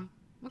 wow.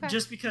 Okay.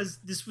 Just because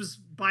this was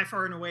by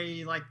far and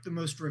away like the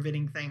most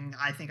riveting thing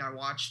I think I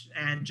watched,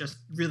 and just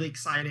really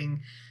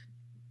exciting.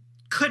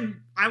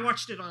 I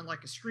watched it on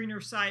like a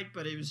screener site,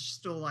 but it was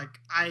still like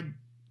I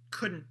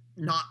couldn't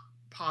not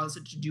pause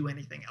it to do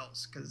anything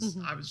else because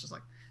I was just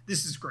like,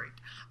 this is great.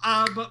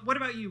 But what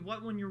about you?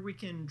 What won your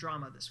weekend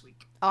drama this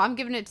week? Oh, I'm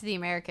giving it to The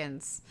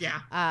Americans.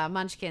 Yeah.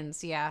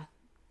 Munchkins, yeah.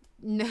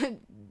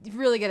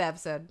 Really good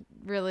episode.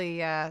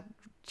 Really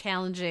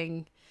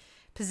challenging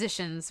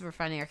positions we're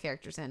finding our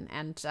characters in.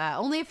 And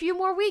only a few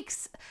more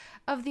weeks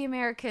of The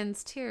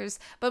Americans tears.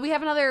 But we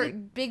have another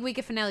big week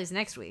of finales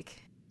next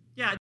week.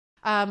 Yeah.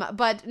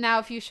 But now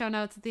a few show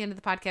notes at the end of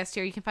the podcast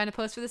here. You can find a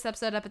post for this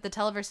episode up at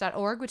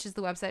theteleverse.org, which is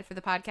the website for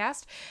the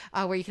podcast,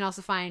 where you can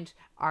also find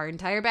our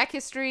entire back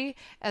history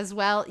as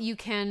well. You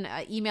can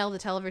email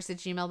theteleverse at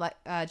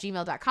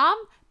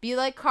gmail.com. Be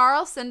like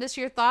Carl. Send us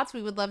your thoughts.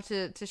 We would love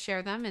to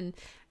share them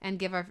and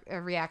give our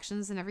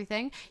reactions and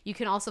everything. You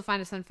can also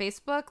find us on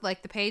Facebook,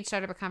 like the page,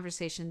 start up a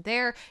conversation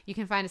there. You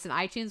can find us in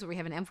iTunes, where we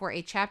have an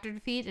M4A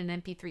chaptered feed and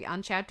an MP3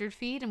 unchaptered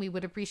feed, and we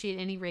would appreciate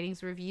any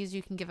ratings or reviews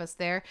you can give us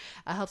there.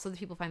 Helps other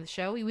people find the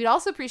show. We would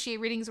also appreciate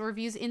ratings or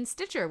reviews in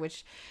Stitcher,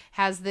 which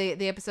has the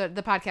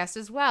podcast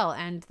as well,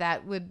 and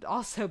that would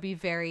also be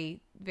very,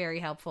 very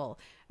helpful.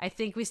 I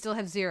think we still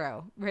have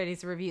 0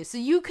 ratings or reviews, so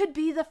you could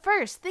be the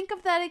first. Think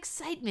of that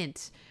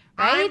excitement.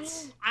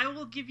 Right? I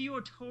will give you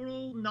a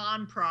total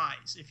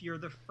non-prize if you're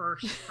the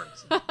first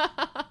person.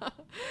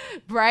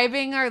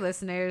 Bribing our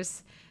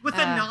listeners. With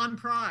a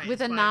non-prize.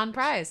 With a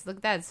non-prize.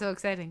 Look, that's so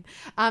exciting.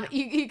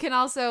 You can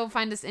also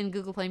find us in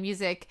Google Play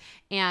Music.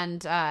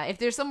 And if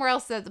there's somewhere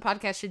else that the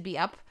podcast should be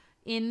up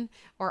in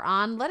or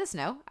on, let us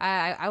know.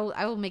 I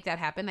will make that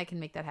happen. I can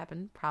make that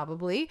happen,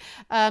 probably.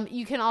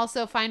 You can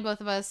also find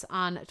both of us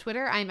on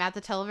Twitter. I'm at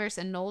the Televerse,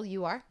 and Noel,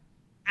 you are?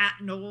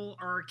 At Noel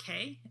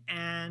RK,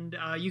 and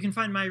you can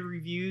find my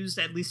reviews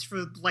at least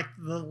for like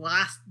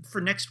for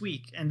next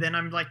week, and then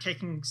I'm like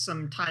taking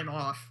some time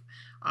off,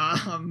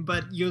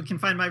 but you can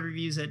find my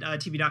reviews at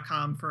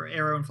tv.com for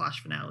Arrow and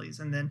Flash finales,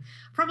 and then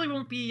probably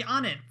won't be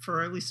on it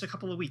for at least a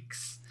couple of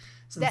weeks.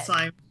 since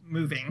I'm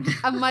moving.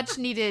 A much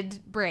needed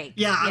break.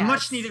 Yeah, a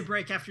much needed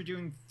break after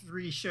doing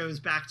 3 shows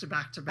back to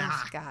back to back.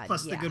 Oh, God,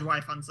 plus The Good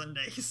Wife on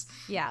Sundays.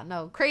 Yeah,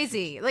 no,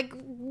 crazy. Like,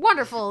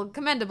 wonderful,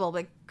 commendable,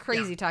 but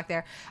crazy talk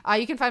there.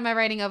 You can find my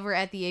writing over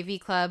at the AV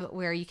Club,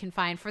 where you can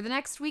find, for the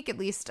next week at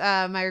least,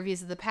 my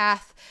reviews of The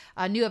Path,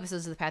 new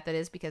episodes of The Path, that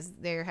is, because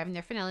they're having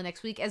their finale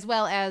next week, as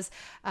well as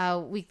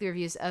weekly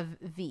reviews of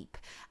Veep.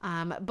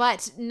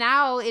 But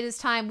now it is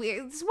time.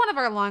 This is one of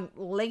our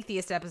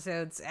lengthiest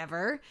episodes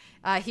ever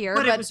here.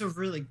 But it was a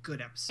really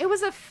good episode. It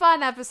was a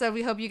fun episode.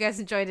 We hope you guys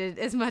enjoyed it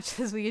as much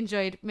as we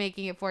enjoyed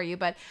making it for you.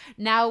 But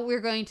now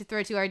we're going to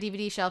throw to our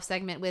DVD shelf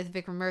segment with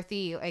Vikram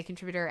Murthy, a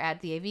contributor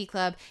at the AV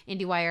Club,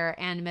 IndieWire,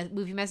 and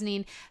Movie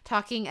Mezzanine,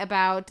 talking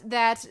about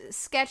that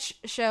sketch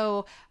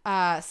show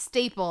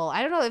staple.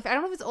 I don't know if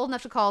it's old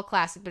enough to call a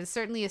classic, but it's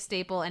certainly a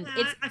staple. And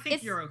I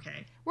think you're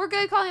okay. We're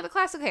good calling it a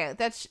classic. Okay,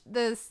 that's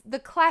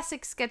the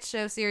classic sketch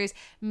show series,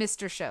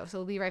 Mr. Show. So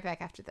we'll be right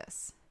back after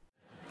this.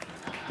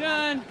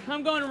 Done.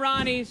 I'm going to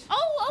Ronnie's.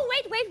 Oh,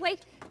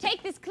 wait.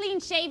 Take this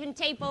clean-shaven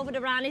tape over to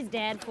Ronnie's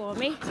dad for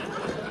me.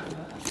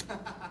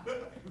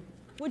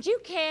 Would you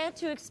care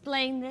to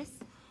explain this?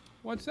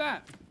 What's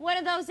that? One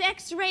of those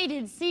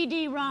X-rated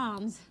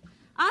CD-ROMs.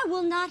 I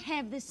will not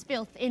have this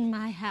filth in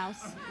my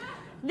house.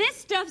 This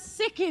stuff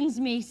sickens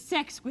me,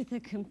 sex with a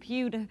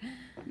computer.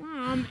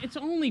 Mom, it's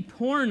only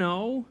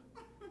porno.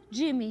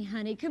 Jimmy,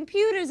 honey,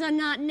 computers are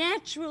not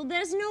natural.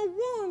 There's no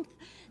warmth.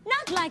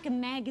 Not like a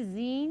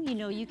magazine. You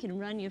know, you can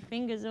run your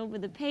fingers over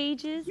the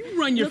pages. You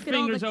run your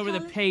fingers over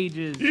the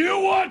pages.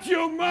 You watch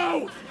your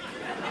mouth!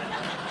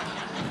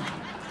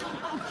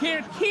 I don't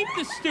care. Keep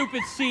the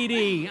stupid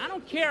CD. I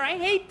don't care. I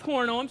hate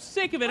porno. I'm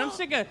sick of it. I'm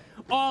sick of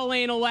all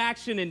anal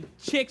action and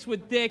chicks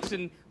with dicks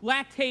and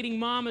lactating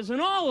mamas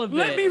and all of it.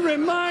 Let me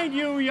remind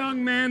you,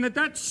 young man,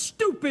 that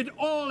stupid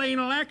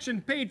all-anal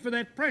action paid for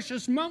that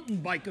precious mountain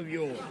bike of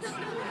yours.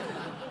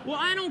 Well,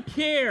 I don't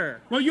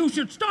care. Well, you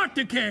should start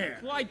to care.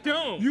 Well, I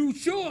don't. You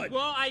should.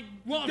 Well, I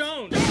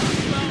don't.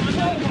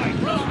 Oh, my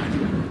God.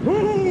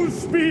 Who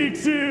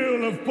speaks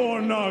ill of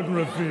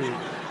pornography?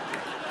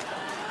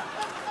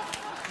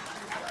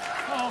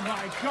 Oh,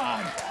 my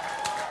God.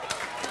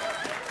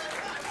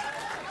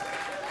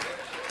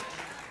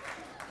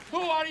 Who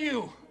are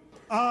you?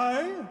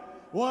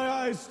 Why,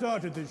 I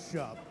started this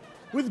shop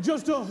with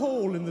just a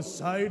hole in the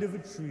side of a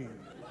tree.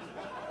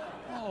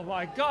 Oh,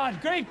 my God.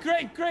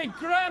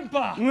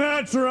 Great-great-great-grandpa.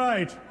 That's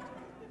right.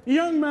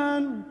 Young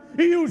man,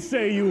 you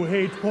say you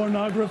hate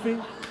pornography.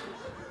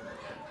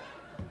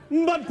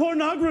 But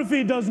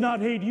pornography does not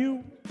hate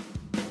you.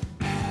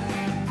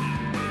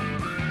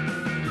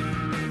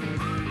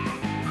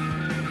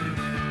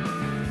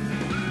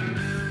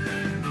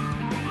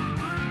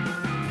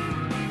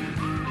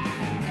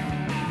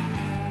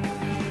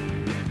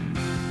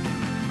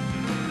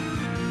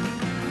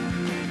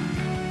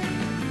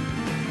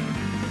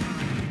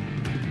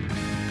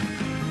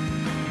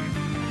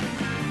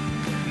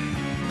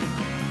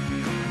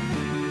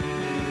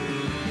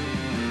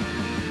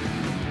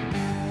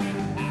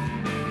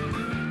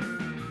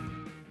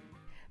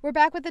 We're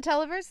back with the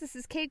Televerse. This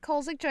is Kate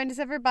Kolzik, joined as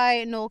ever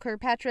by Noel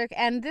Kirkpatrick.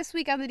 And this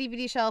week on the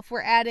DVD shelf,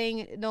 we're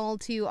adding Noel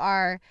to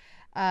our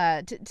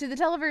to the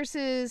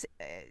Televerse's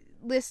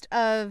list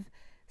of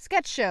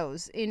sketch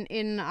shows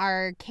in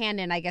our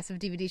canon, I guess, of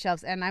DVD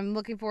shelves. And I'm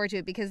looking forward to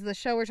it because the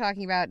show we're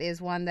talking about is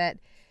one that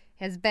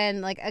has been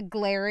like a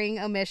glaring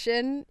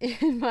omission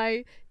in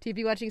my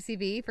TV watching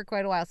CB for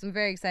quite a while. So I'm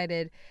very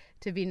excited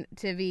to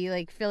be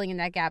like filling in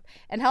that gap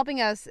and helping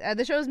us.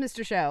 The show is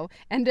Mr. Show,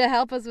 and to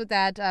help us with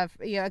that,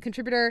 a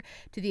contributor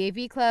to the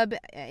AV Club,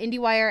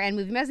 IndieWire, and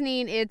Movie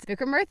Mezzanine, it's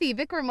Vikram Murthy.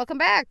 Vikram, welcome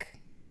back.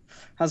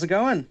 How's it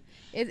going?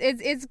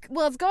 It's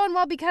going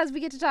well because we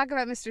get to talk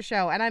about Mr.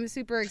 Show, and I'm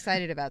super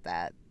excited about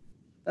that.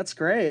 That's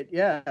great.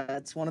 Yeah,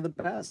 it's one of the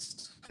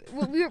best.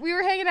 we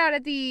were hanging out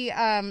at the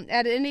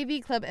at an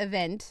AV Club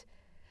event,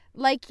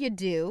 like you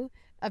do.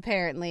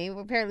 Apparently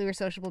we're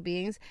sociable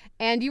beings,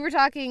 and you were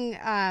talking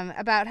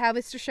about how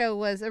Mr. Show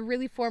was a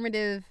really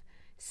formative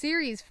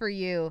series for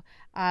you.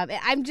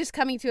 I'm just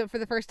coming to it for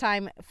the first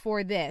time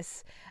for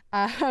this.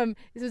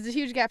 This was a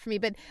huge gap for me,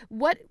 but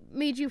what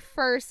made you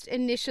first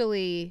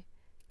initially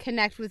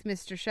connect with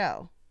Mr.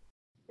 Show?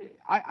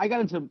 I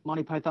got into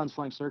Monty Python's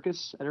Flying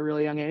Circus at a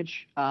really young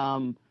age,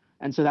 and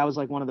so that was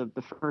like one of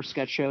the first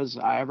sketch shows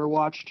I ever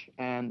watched,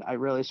 and I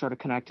really sort of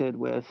connected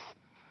with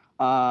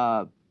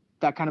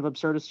that kind of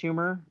absurdist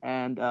humor,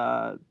 and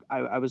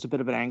I was a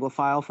bit of an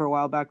Anglophile for a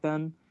while back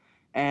then,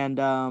 and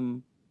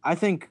I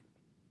think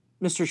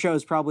Mr. Show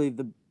is probably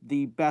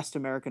the best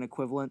American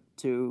equivalent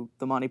to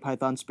the Monty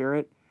Python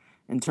spirit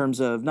in terms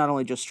of not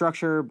only just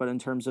structure, but in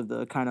terms of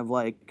the kind of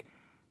like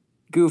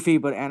goofy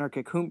but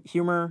anarchic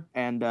humor,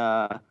 and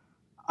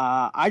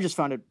I just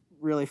found it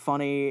really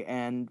funny,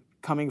 and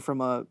coming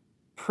from a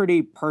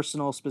pretty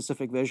personal,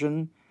 specific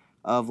vision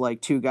of like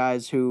two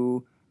guys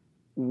who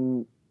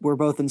were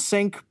both in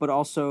sync, but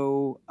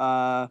also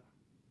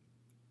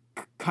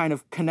kind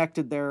of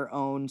connected their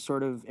own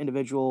sort of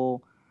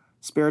individual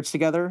spirits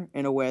together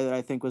in a way that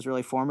I think was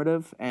really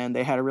formative, and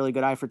they had a really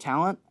good eye for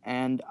talent,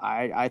 and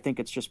I think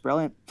it's just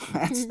brilliant.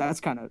 That's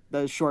kind of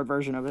the short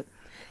version of it.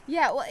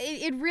 Yeah, well,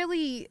 it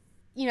really,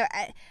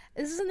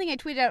 this is something I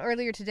tweeted out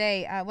earlier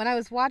today. When I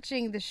was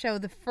watching the show,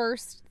 the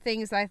first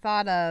things I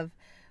thought of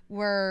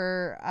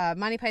were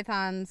Monty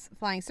Python's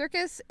Flying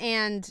Circus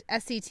and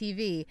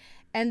SCTV.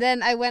 And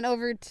then I went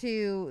over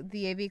to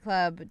the AV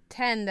Club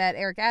 10 that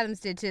Eric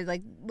Adams did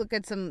to look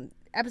at some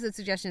episode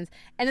suggestions,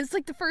 and it's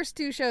the first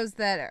two shows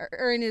that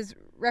are in his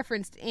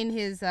referenced in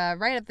his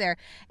write-up there.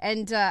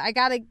 And I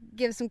gotta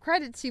give some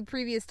credit to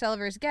previous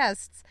Televerse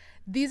guests.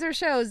 These are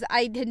shows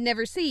I had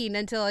never seen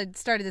until I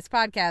started this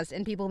podcast,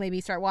 and people made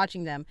me start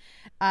watching them.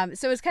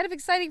 So it's kind of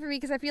exciting for me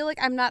because I feel like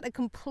I'm not a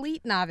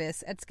complete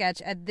novice at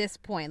sketch at this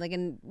point,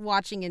 in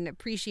watching and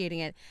appreciating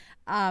it.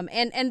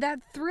 And that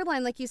through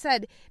line, like you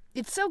said,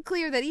 it's so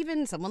clear that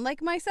even someone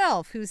like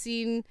myself, who's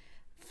seen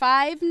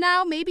 5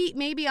 now,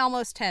 maybe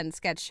almost 10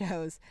 sketch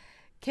shows,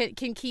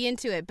 can key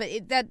into it. But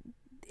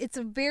it's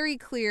a very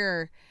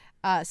clear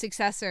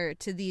successor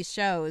to these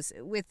shows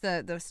with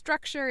the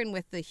structure and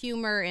with the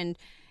humor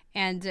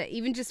and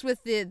even just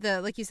with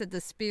the like you said,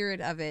 the spirit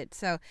of it.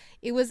 So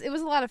it was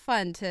a lot of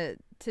fun to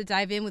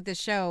dive in with the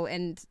show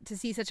and to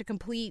see such a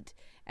complete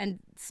and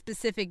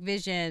specific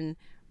vision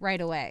right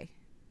away.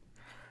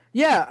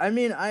 Yeah, I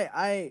mean,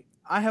 I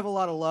have a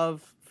lot of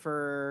love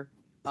for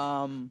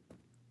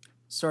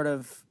sort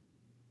of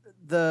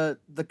the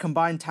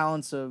combined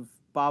talents of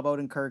Bob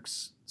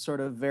Odenkirk's sort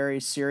of very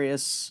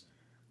serious,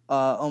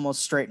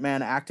 almost straight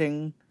man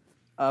acting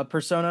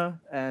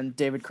persona, and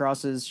David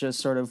Cross's just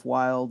sort of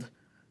wild,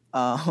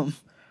 I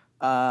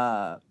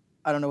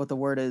don't know what the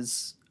word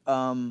is.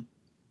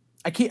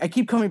 I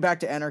keep coming back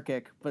to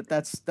anarchic, but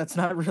that's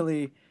not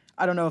really.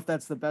 I don't know if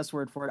that's the best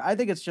word for it. I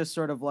think it's just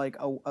sort of like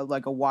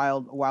a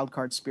wild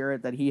card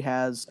spirit that he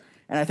has,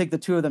 and I think the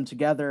two of them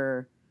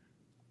together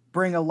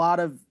bring a lot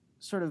of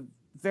sort of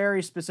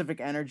very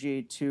specific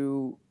energy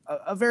to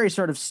a very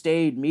sort of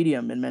staid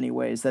medium in many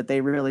ways that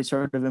they really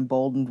sort of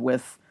emboldened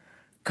with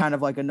kind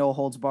of like a no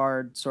holds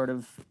barred sort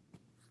of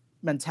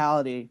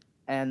mentality.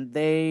 And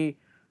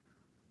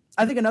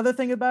I think another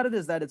thing about it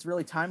is that it's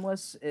really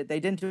timeless. They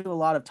didn't do a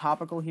lot of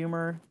topical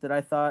humor that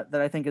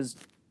I think is,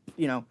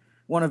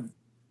 one of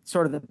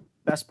sort of the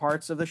best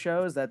parts of the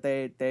show is that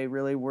they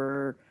really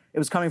were, it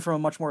was coming from a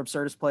much more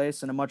absurdist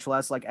place and a much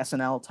less like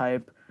SNL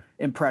type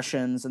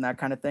impressions and that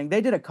kind of thing.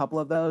 They did a couple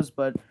of those,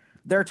 but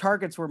their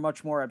targets were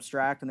much more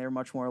abstract, and they were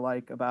much more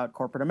like about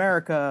corporate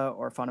America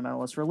or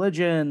fundamentalist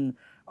religion,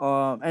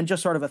 and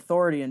just sort of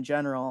authority in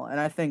general. And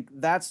I think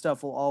that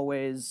stuff will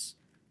always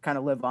kind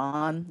of live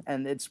on,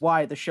 and it's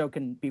why the show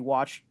can be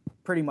watched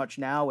pretty much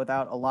now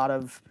without a lot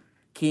of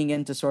keying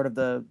into sort of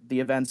the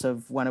events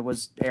of when it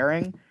was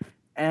airing.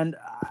 And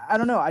I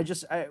don't know,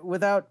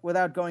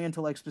 without going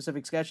into like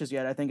specific sketches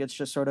yet, I think it's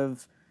just sort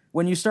of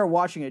when you start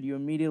watching it, you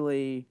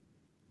immediately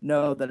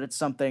know that it's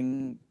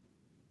something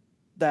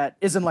that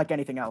isn't like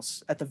anything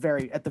else at the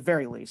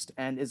very least,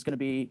 and is going to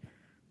be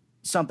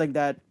something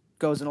that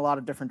goes in a lot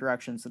of different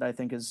directions that I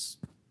think is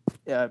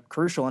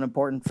crucial and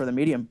important for the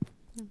medium.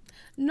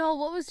 Noel,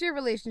 what was your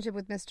relationship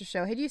with Mr.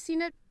 Show? Had you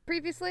seen it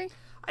previously?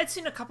 I'd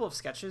seen a couple of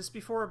sketches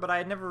before, but I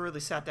had never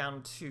really sat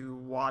down to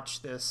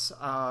watch this.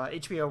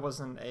 HBO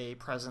wasn't a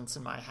presence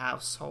in my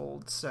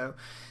household, so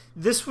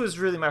this was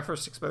really my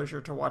first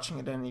exposure to watching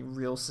it in any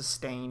real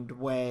sustained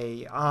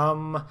way.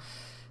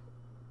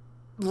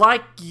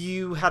 Like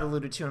you had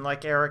alluded to, and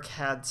like Eric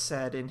had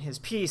said in his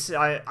piece,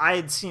 I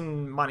had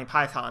seen Monty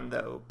Python,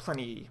 though,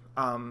 plenty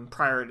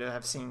prior to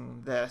have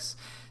seen this.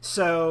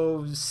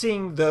 So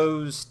seeing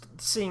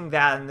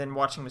that and then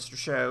watching Mr.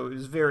 Show, it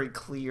was very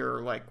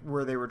clear like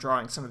where they were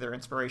drawing some of their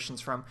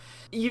inspirations from.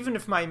 Even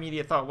if my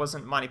immediate thought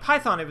wasn't Monty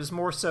Python, it was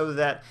more so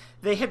that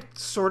they had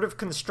sort of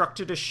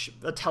constructed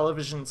a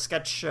television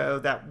sketch show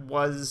that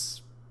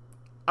was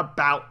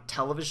about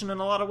television in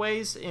a lot of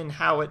ways, in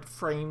how it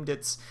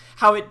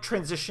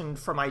transitioned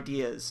from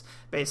ideas,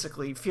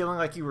 basically feeling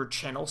like you were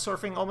channel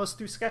surfing almost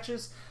through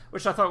sketches,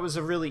 which I thought was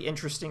a really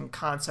interesting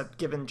concept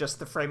given just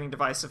the framing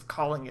device of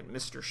calling it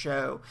Mr.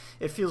 Show.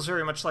 It feels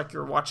very much like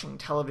you're watching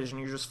television,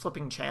 you're just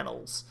flipping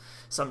channels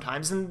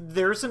sometimes, and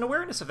there's an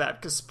awareness of that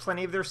because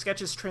plenty of their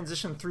sketches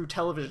transition through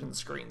television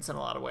screens in a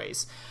lot of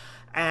ways.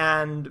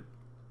 And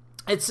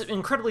it's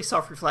incredibly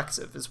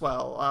self-reflexive as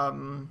well,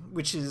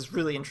 which is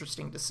really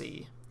interesting to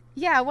see.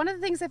 Yeah, one of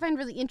the things I find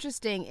really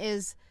interesting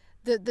is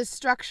the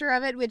structure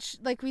of it, which,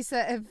 like we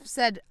have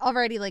said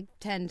already like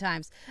 10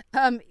 times,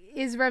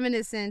 is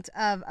reminiscent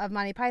of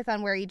Monty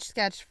Python, where each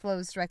sketch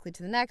flows directly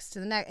to the next.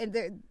 And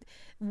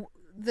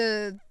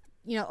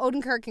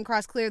Odenkirk and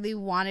Cross clearly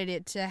wanted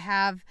it to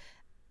have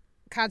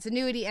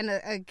continuity and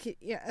a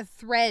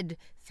thread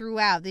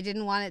throughout. They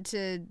didn't want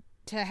it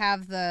to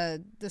have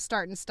the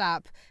start and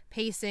stop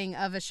pacing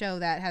of a show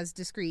that has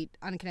discrete,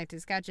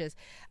 unconnected sketches.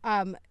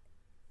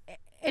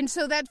 And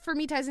so that for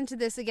me ties into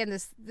this again,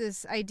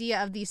 this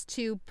idea of these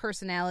two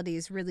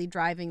personalities really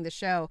driving the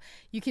show.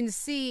 You can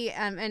see,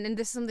 and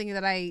this is something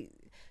that I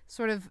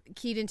sort of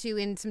keyed into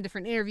in some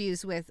different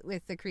interviews with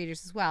the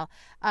creators as well.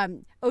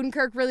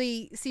 Odenkirk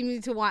really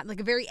seemed to want like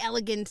a very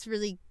elegant,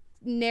 really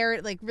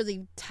narrative, like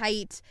really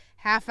tight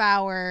half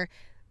hour.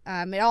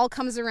 It all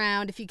comes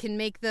around. If you can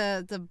make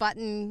the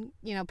button,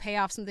 pay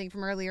off something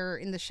from earlier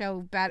in the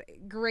show,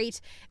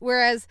 great.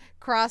 Whereas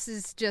Cross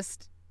is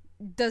just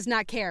does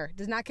not care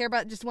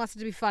about it, just wants it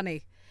to be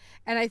funny.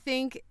 And I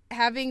think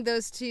having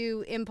those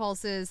two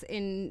impulses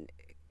in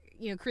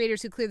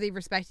creators who clearly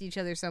respect each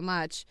other so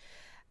much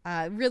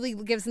really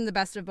gives them the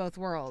best of both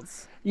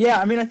worlds.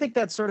 Yeah, I mean, I think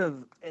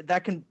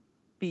that can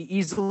be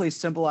easily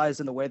symbolized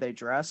in the way they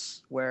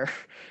dress, where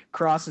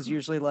Cross is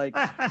usually like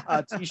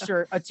a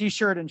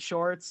t-shirt and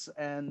shorts,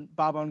 and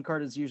Bob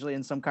Odenkirk is usually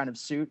in some kind of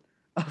suit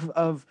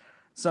of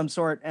some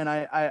sort. And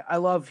I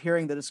love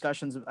hearing the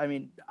discussions. I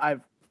mean,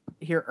 I've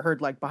heard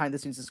like behind the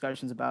scenes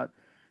discussions about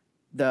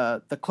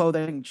the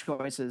clothing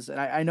choices, and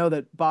I know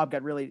that Bob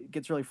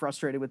gets really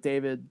frustrated with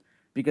David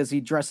because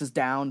he dresses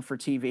down for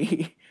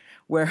TV,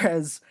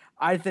 whereas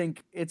I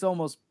think it's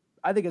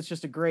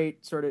just a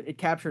great sort of, it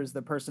captures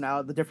the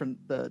personality,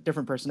 the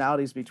different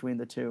personalities between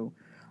the two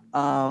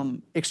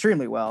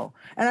extremely well.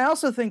 And I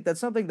also think that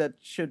something that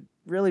should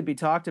really be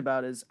talked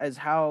about is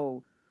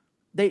how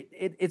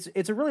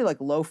it's a really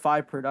like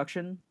lo-fi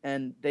production,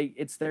 and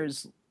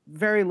there's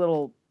very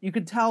little, you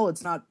could tell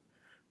it's not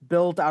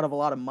built out of a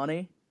lot of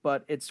money,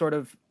 but it's sort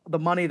of the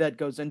money that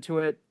goes into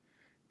it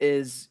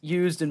is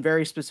used in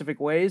very specific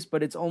ways,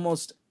 but it's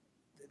almost,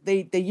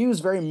 they use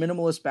very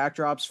minimalist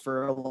backdrops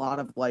for a lot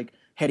of like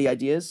heady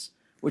ideas,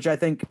 which I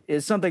think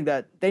is something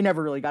that they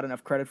never really got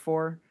enough credit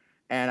for.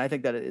 And I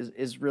think that it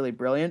is really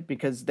brilliant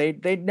because they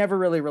never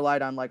really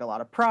relied on like a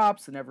lot of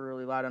props. They never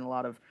really relied on a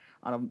lot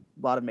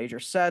of major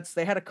sets.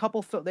 They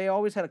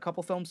always had a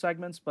couple film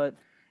segments, but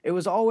it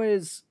was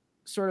always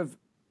sort of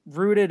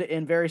rooted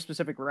in very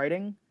specific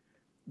writing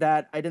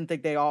that I didn't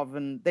think they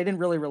didn't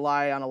really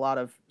rely on a lot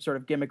of sort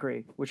of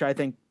gimmickry, which I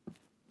think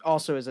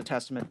also is a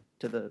testament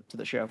to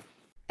the show.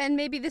 And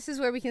maybe this is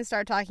where we can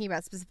start talking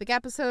about specific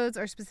episodes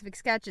or specific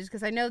sketches,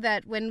 because I know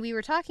that when we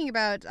were talking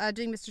about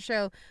doing Mr.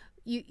 Show,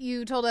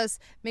 you told us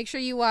make sure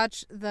you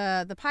watch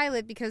the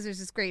pilot because there's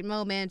this great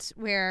moment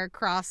where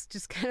Cross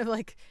just kind of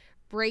like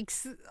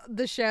breaks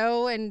the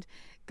show and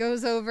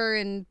goes over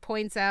and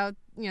points out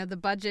the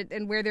budget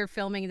and where they're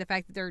filming and the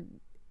fact that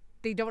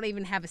they don't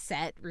even have a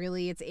set,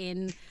 really. It's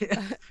in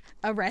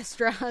a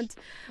restaurant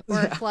or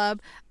a club.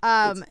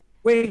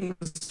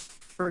 Wings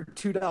for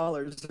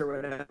 $2 or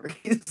whatever.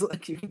 It's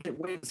like, you can get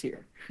wings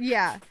here.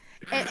 Yeah.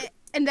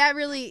 And that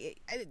really,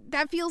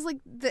 that feels like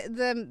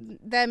them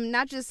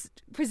not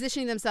just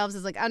positioning themselves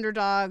as like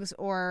underdogs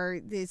or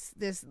this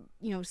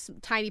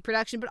tiny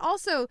production, but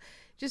also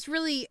just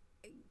really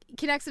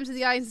connects them to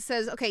the audience and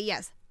says, okay,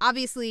 yes,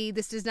 obviously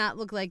this does not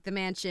look like the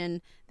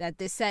mansion that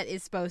this set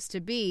is supposed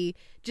to be.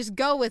 Just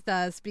go with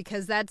us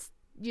because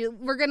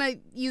we're going to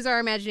use our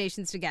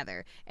imaginations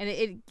together. And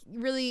it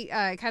really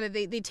kind of,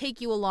 they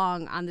take you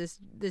along on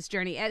this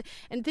journey.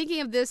 And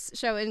thinking of this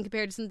show and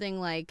compared to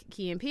something like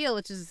Key and Peele,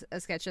 which is a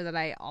sketch show that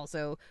I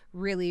also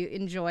really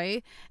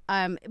enjoy,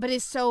 but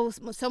it's so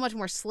much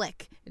more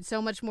slick and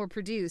so much more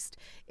produced.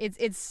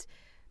 It's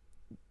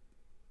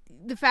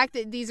the fact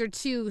that these are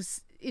two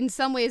in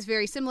some ways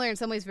very similar, in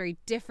some ways very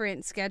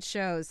different sketch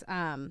shows,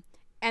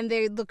 and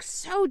they look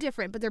so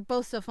different, but they're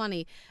both so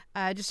funny.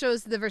 Just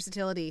shows the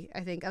versatility,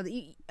 I think, of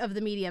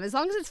the medium. As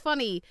long as it's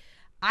funny,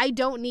 I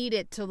don't need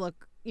it to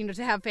look,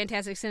 to have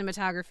fantastic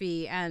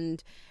cinematography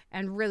and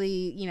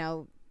really,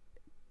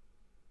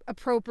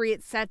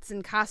 appropriate sets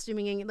and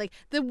costuming. Like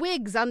the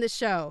wigs on the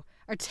show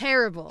are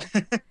terrible,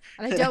 and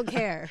I don't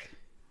care.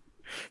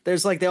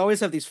 There's like, they always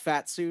have these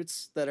fat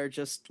suits that are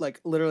just like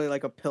literally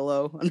like a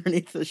pillow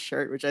underneath the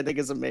shirt, which I think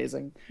is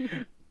amazing.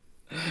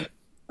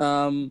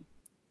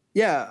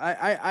 Yeah,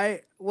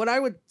 I what I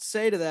would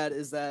say to that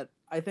is that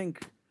I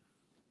think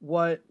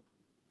what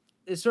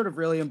is sort of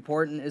really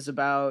important is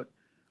about,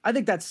 I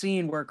think that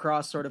scene where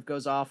Cross sort of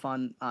goes off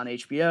on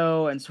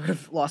HBO and sort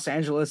of Los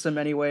Angeles in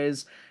many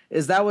ways,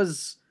 that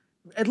was,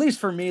 at least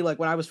for me, like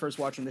when I was first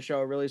watching the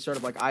show, a really sort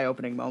of like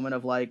eye-opening moment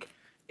of like,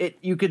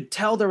 you could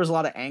tell there was a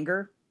lot of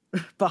anger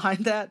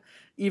behind that,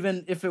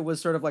 even if it was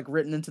sort of like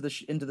written into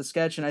the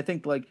sketch. And I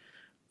think like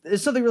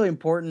there's something really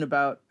important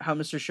about how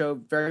Mr. Show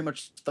very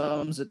much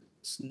thumbs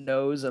its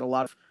nose at a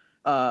lot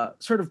of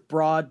sort of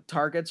broad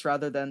targets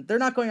rather than, they're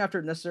not going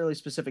after necessarily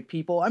specific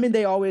people. I mean,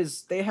 they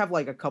have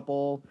like a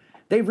couple,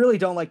 they really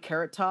don't like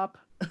Carrot Top.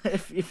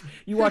 if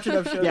you watch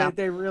enough shows, yeah,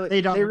 they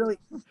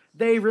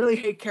really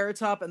hate Carrot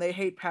Top and they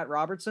hate Pat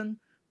Robertson.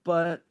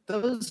 But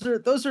those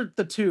are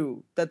the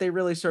two that they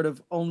really sort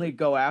of only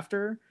go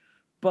after.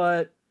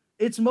 But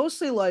it's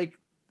mostly like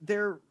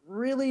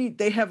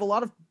they have a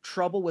lot of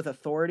trouble with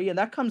authority, and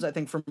that comes, I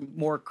think, from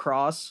more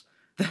Cross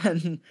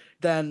than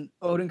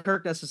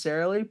Odenkirk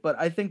necessarily. But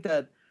I think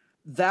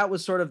that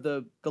was sort of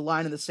the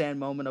line in the sand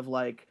moment of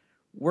like,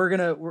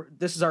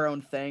 this is our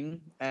own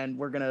thing, and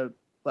we're gonna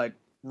like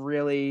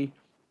really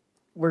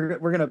we're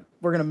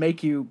gonna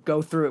make you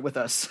go through it with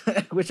us,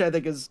 which I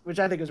think is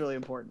really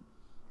important.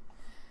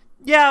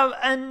 Yeah,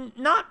 and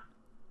not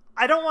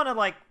I don't want to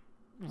like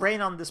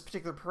rain on this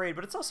particular parade,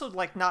 but it's also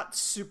like not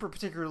super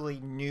particularly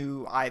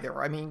new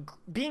either. I mean,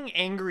 being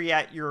angry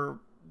at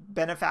your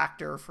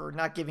benefactor for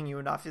not giving you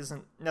enough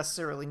isn't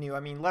necessarily new. I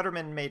mean,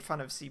 Letterman made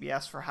fun of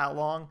CBS for how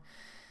long?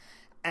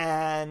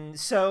 And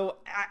so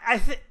I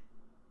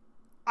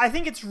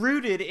think it's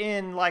rooted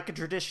in like a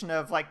tradition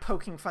of like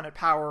poking fun at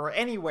power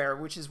anywhere,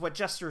 which is what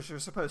jesters are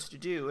supposed to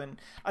do. And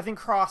I think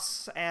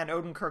Cross and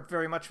Odenkirk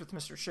very much with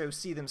Mr. Show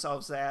see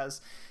themselves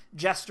as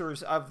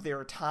jesters of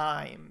their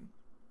time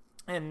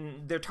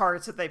and their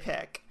targets that they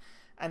pick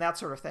and that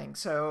sort of thing.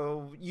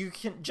 So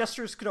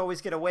jesters could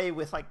always get away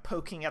with like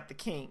poking at the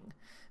king,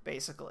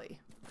 basically.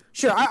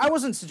 Sure, I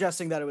wasn't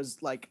suggesting that it was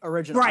like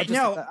original. Right?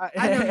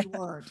 I know you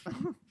weren't.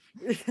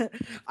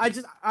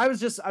 I was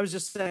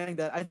just saying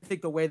that I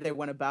think the way they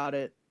went about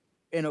it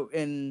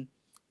in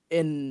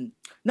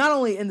not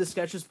only in the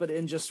sketches but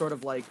in just sort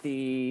of like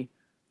the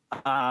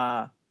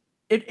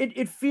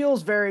it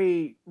feels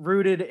very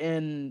rooted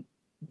in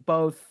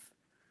both.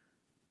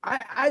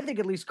 I think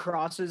at least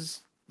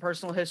Cross's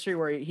personal history,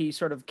 where he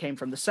sort of came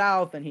from the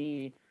South and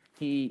he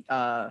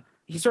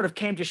sort of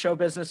came to show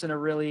business in a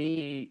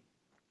really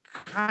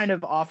kind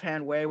of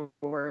offhand way,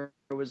 where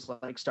it was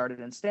like started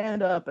in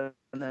stand-up and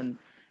then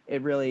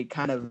it really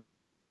kind of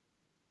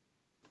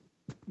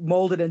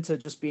molded into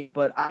just being.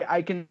 But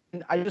I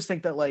just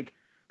think that like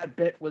that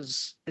bit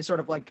is sort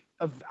of like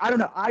I don't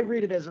know. I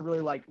read it as a really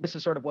like this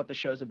is sort of what the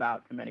show's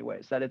about in many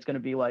ways. That it's going to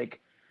be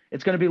like.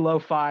 It's going to be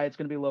lo-fi. It's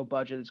going to be low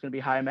budget. It's going to be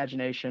high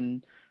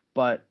imagination,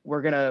 but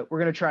we're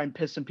gonna try and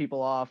piss some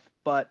people off.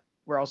 But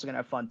we're also gonna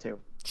have fun too.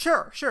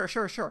 Sure.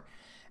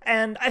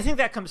 And I think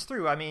that comes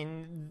through. I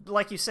mean,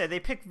 like you said, they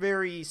pick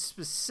very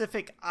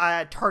specific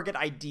target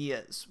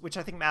ideas, which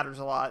I think matters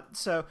a lot.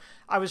 So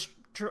I was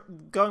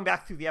going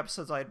back through the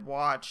episodes I had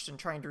watched and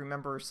trying to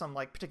remember some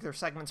like particular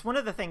segments. One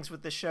of the things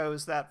with the show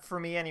is that, for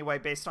me anyway,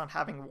 based on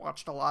having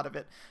watched a lot of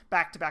it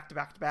back to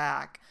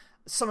back.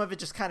 Some of it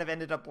just kind of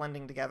ended up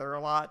blending together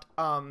a lot,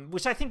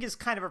 which I think is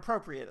kind of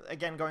appropriate.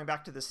 Again, going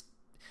back to this,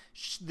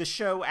 the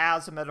show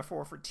as a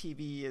metaphor for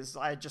TV is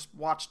I just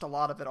watched a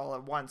lot of it all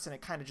at once, and it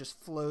kind of just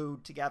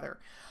flowed together.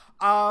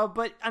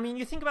 But, I mean,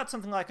 you think about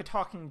something like A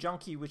Talking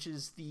Junkie, which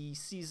is the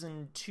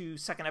season 2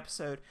 second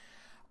episode,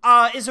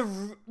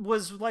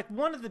 was like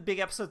one of the big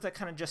episodes that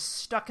kind of just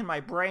stuck in my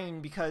brain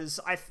because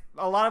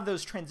a lot of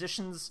those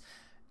transitions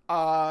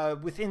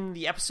within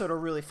the episode are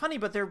really funny,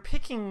 but they're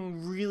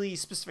picking really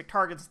specific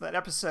targets of that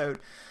episode,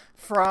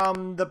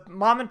 from the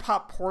mom and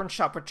pop porn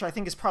shop, which I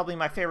think is probably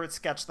my favorite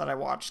sketch that I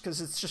watched because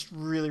it's just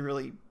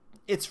really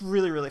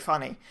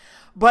funny.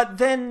 But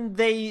then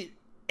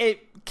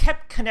it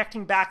kept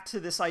connecting back to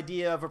this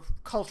idea of a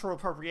cultural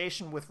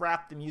appropriation with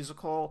Rap the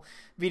Musical,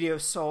 Video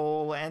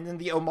Soul, and then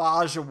the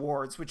Homage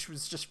Awards, which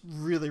was just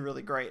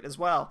really great as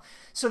well.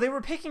 So they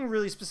were picking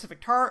really specific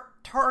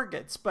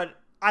targets, but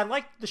I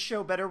liked the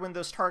show better when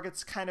those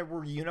targets kind of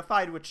were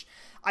unified, which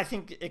I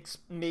think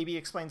maybe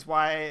explains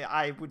why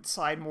I would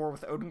side more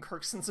with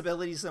Odenkirk's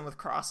sensibilities than with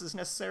Cross's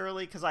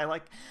necessarily, because I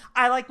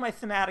like my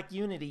thematic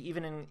unity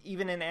even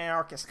in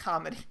anarchist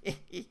comedy.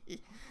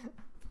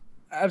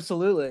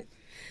 Absolutely.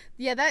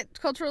 Yeah, that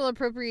cultural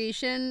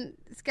appropriation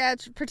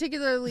sketch,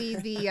 particularly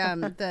the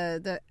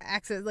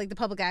access, like the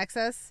public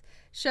access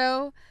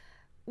show,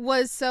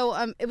 was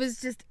so it was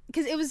just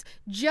because it was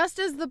just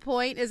as the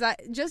point as I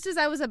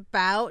was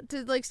about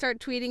to like start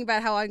tweeting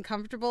about how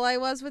uncomfortable I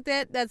was with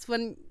it. That's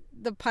when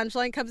the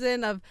punchline comes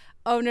in of,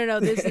 oh no,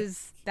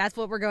 that's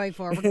what we're going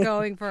for. We're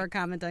going for a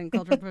comment on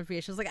cultural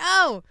appropriation. It's like,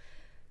 oh,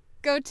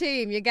 go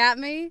team, you got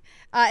me.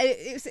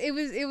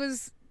 It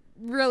was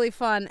really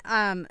fun.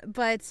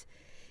 But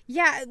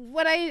yeah,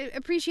 what I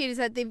appreciate is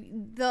that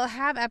they'll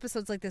have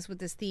episodes like this with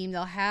this theme.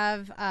 They'll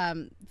have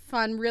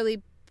fun,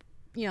 really,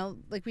 you know,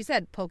 like we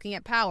said, poking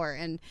at power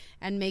and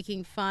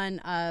making fun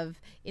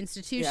of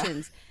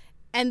institutions. Yeah.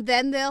 And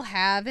then they'll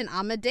have an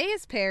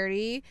Amadeus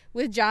parody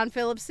with John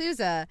Philip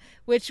Sousa,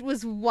 which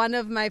was one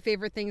of my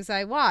favorite things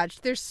I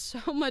watched. There's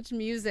so much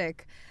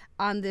music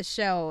on this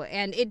show,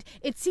 and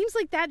it seems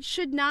like that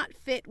should not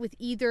fit with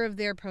either of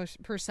their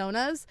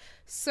personas.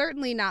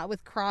 Certainly not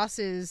with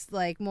Cross's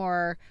like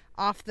more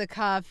off the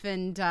cuff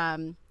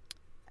and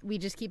we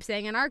just keep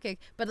saying anarchic,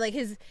 but like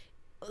his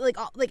like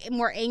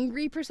more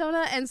angry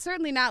persona, and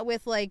certainly not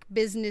with like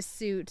business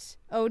suit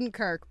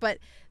Odenkirk. But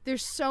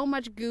there's so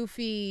much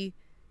goofy,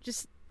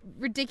 just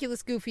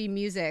ridiculous goofy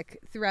music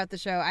throughout the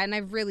show, and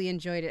I've really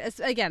enjoyed it.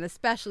 Again,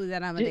 especially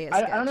that Amadeus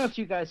sketch. I don't know if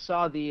you guys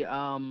saw the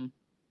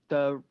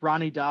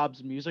Ronnie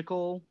Dobbs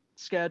musical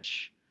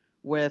sketch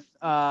with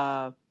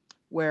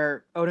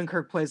where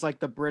Odenkirk plays like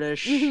the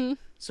British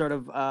sort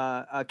of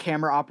a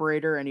camera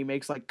operator, and he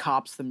makes like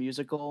Cops the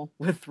musical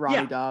with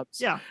Ronnie Dobbs.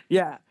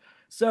 Yeah.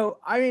 So,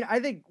 I mean, I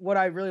think what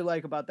I really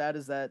like about that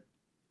is that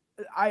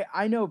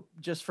I know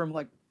just from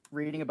like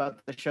reading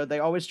about the show, they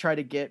always try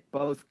to get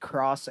both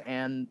Cross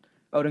and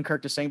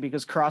Odenkirk to sing,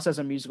 because Cross has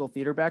a musical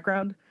theater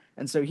background,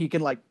 and so he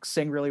can like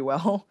sing really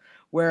well,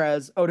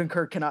 whereas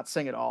Odenkirk cannot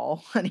sing at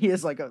all, and he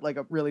has like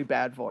a really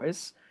bad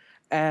voice.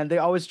 and they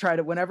always try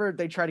to whenever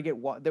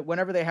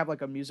they have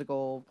like a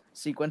musical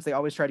sequence, they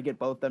always try to get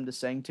both of them to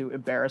sing to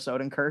embarrass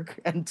Odenkirk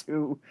and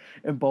to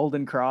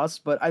embolden Cross.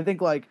 But I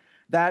think like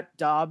that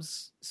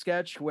Dobbs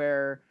sketch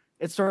where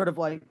it's sort of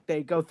like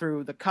they go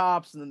through the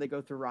cops and then they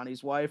go through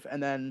Ronnie's wife,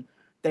 and then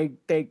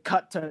they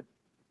cut to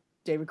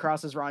David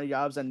Cross as Ronnie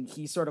Dobbs, and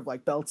he sort of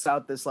like belts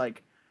out this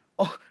like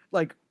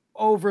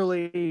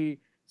overly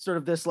sort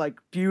of this like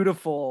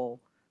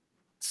beautiful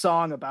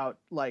song about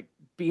like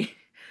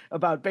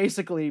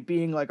basically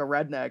being like a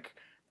redneck.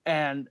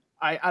 And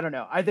I don't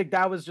know, I think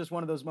that was just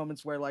one of those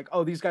moments where like,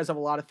 oh, these guys have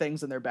a lot of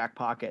things in their back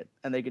pocket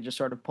and they could just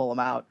sort of pull them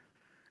out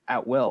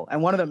at will.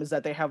 And one of them is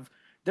that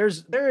there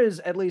is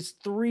at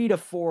least 3 to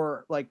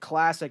 4 like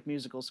classic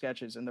musical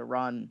sketches in the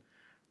run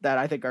that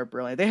I think are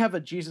brilliant. They have a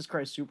Jesus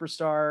Christ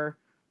Superstar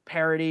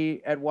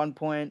parody at one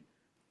point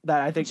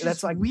that I think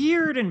that's like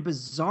weird and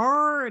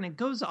bizarre, and it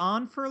goes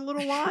on for a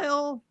little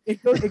while.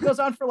 It goes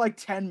on for like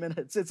 10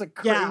 minutes. It's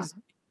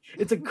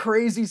a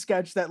crazy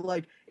sketch that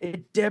like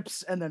it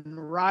dips and then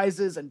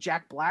rises, and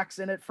Jack Black's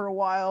in it for a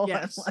while.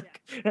 Yes.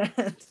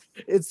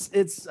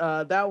 It's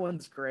that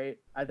one's great,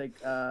 I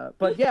think.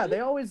 But yeah,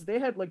 they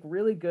had like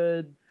really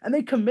good, and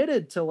they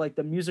committed to like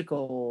the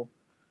musical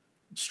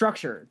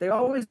structure. They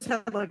always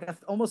had like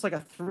almost like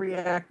a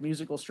 3-act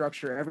musical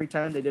structure every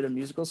time they did a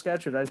musical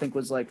sketch, which I think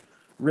was like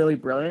really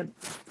brilliant.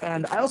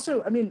 And I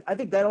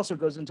think that also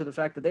goes into the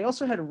fact that they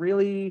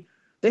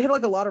had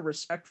like a lot of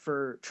respect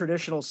for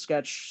traditional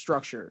sketch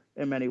structure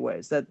in many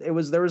ways. That there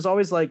was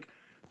always like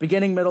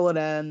beginning, middle, and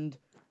end.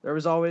 There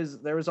was always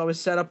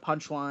set up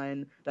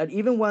punchline, that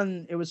even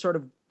when it was sort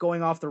of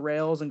going off the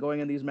rails and going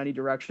in these many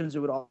directions, it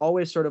would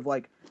always sort of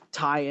like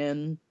tie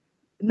in,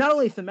 not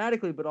only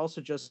thematically, but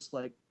also just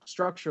like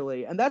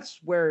structurally. And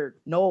that's where,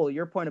 Noel,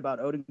 your point about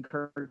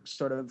Odenkirk's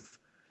sort of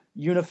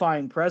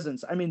unifying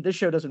presence, I mean, this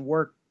show doesn't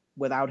work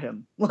without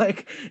him.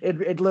 Like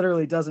it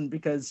literally doesn't,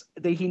 because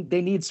they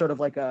need sort of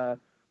like a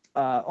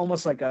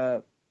almost like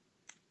a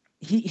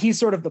he's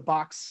sort of the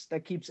box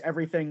that keeps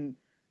everything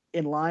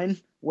in line,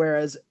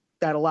 whereas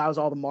that allows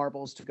all the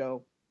marbles to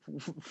go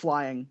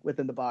flying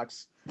within the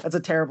box. That's a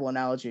terrible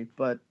analogy,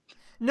 but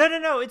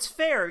no, it's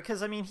fair,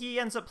 because I mean he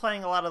ends up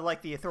playing a lot of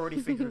like the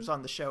authority figures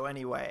on the show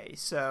anyway,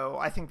 so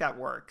I think that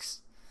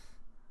works.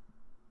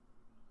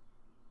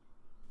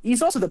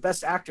 He's also the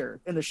best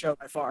actor in the show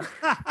by far.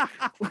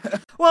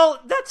 Well,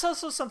 that's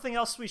also something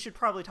else we should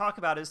probably talk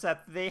about, is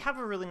that they have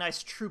a really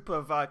nice troupe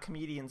of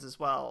comedians as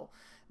well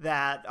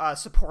that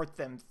support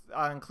them,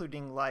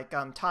 including like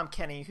Tom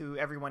Kenny, who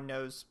everyone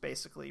knows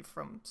basically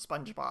from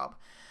SpongeBob,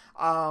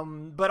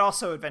 but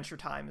also Adventure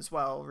Time as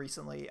well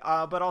recently.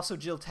 But also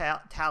Jill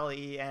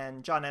Talley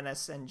and John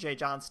Ennis and Jay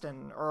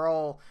Johnston are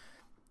all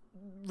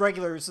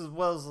regulars, as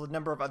well as a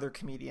number of other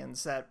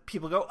comedians that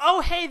people go, oh,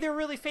 hey, they're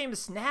really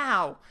famous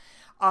now.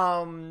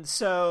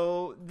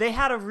 So they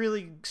had a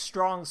really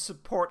strong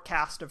support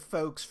cast of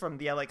folks from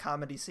the LA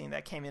comedy scene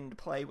that came in to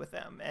play with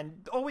them,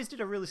 and always did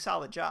a really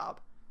solid job.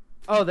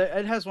 Oh,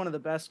 it has one of the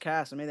best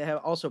casts. I mean, they have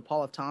also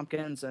Paula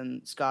Tompkins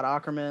and Scott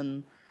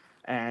Aukerman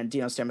and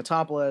Dino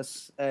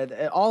Stamatopoulos,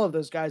 all of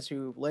those guys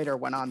who later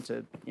went on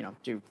to,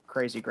 do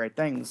crazy great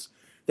things.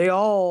 They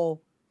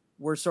all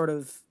were sort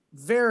of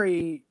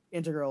very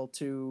integral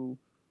to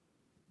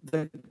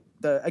the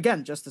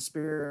again, just the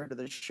spirit of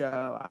the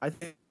show. I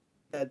think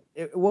that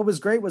what was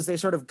great was they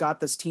sort of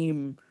got this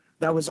team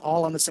that was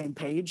all on the same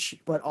page,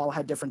 but all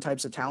had different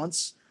types of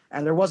talents.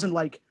 And it wasn't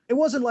like,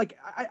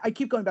 I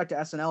keep going back to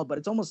SNL, but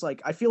it's almost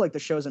like, I feel like the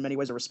show's in many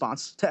ways a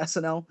response to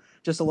SNL.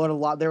 Just a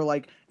lot. They were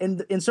like,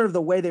 in sort of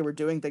the way they were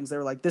doing things, they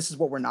were like, this is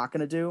what we're not going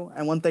to do.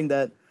 And one thing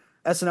that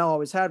SNL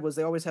always had was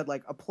they always had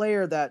like a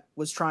player that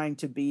was trying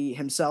to be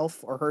himself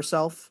or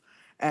herself,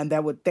 and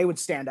they would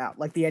stand out,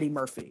 like the Eddie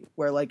Murphy,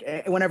 where like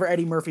whenever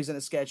Eddie Murphy's in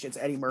a sketch, it's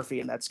Eddie Murphy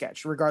in that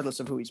sketch, regardless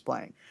of who he's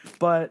playing.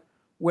 But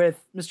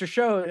with Mr.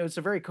 Show, it was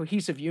a very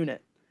cohesive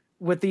unit,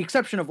 with the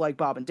exception of like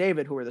Bob and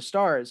David, who were the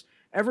stars.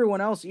 Everyone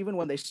else, even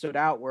when they stood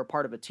out, were a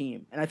part of a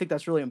team. And I think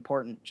that's really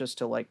important just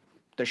to like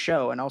the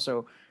show and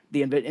also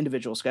the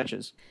individual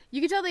sketches.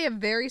 You can tell they have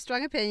very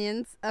strong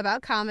opinions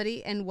about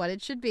comedy and what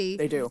it should be.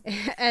 They do.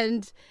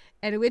 And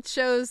which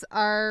shows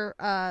are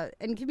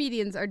and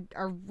comedians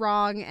are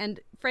wrong and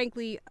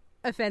frankly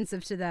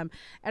offensive to them.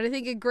 And I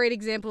think a great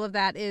example of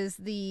that is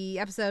the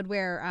episode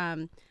where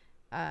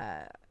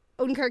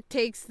Odenkirk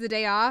takes the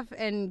day off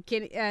and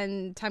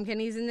Tom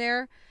Kenny's in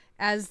there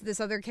as this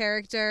other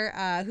character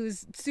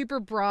who's super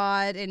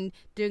broad and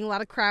doing a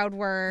lot of crowd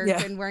work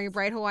and wearing a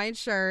bright Hawaiian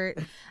shirt,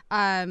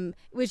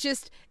 which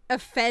just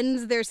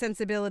offends their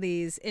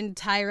sensibilities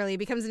entirely. It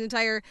becomes an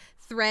entire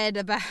thread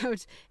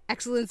about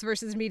excellence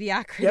versus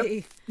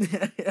mediocrity.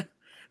 Yep.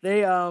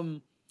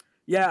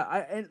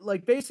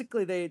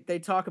 Basically they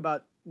talk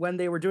about when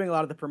they were doing a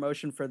lot of the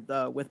promotion for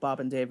With Bob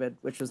and David,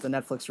 which was the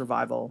Netflix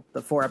revival,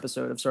 the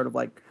 4-episode of sort of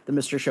like the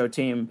Mr. Show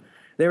team.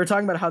 They were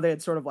talking about how they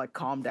had sort of like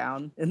calmed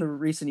down in the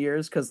recent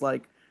years, because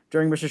like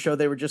during Mr. Show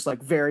they were just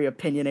like very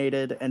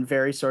opinionated and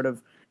very sort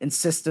of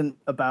insistent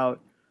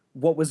about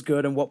what was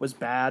good and what was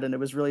bad, and it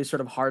was really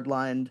sort of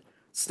hardlined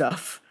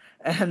stuff.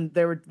 and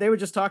they would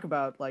just talk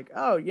about like,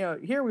 oh,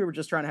 here we were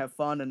just trying to have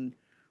fun, and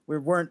we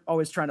weren't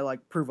always trying to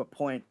like prove a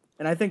point.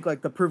 And I think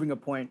like the proving a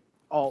point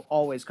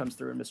always comes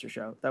through in Mr.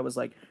 Show. That was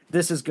like,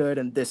 this is good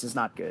and this is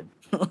not good.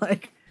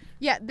 Like,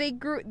 yeah,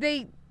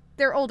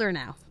 they're older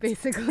now,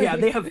 basically. Yeah,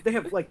 they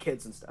have like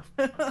kids and stuff.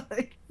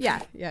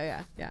 Yeah.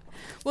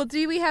 Well,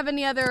 do we have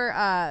any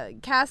other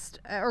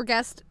cast or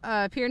guest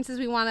appearances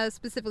we want to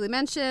specifically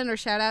mention or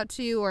shout out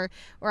to, or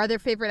other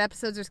favorite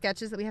episodes or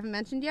sketches that we haven't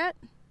mentioned yet?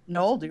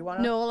 Noel, do you want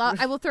to? Noel,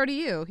 I will throw to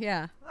you.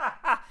 Yeah.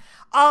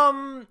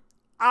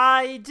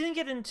 I didn't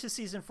get into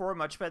season 4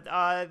 much, but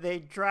they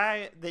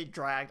dragged.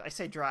 I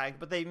say dragged,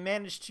 but they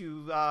managed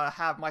to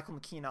have Michael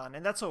McKean on,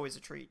 and that's always a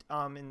treat.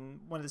 In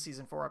one of the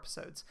season 4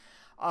 episodes,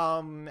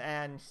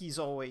 and he's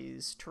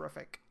always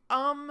terrific.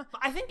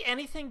 I think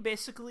anything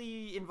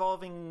basically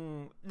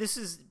involving, this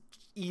is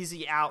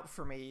easy out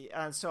for me,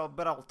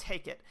 but I'll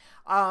take it.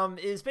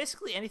 Is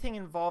basically anything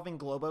involving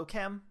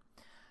Globochem.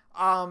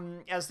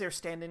 As their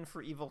stand-in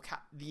for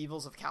the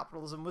evils of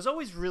capitalism was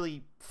always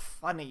really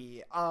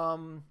funny.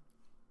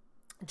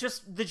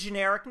 Just the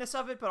genericness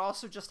of it, but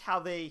also just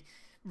how they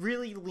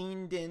really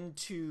leaned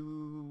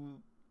into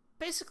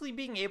basically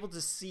being able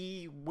to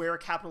see where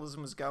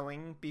capitalism was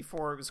going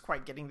before it was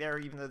quite getting there,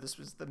 even though this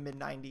was the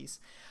mid-90s.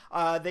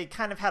 They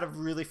kind of had a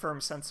really firm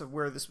sense of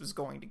where this was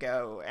going to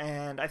go,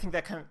 and I think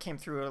that kind of came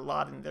through a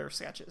lot in their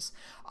sketches.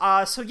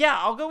 So yeah,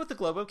 I'll go with the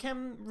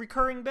Globochem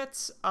recurring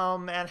bits,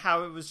 and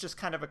how it was just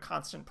kind of a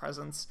constant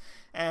presence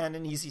and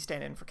an easy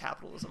stand-in for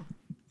capitalism.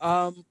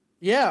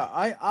 Yeah,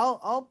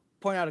 I'll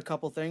point out a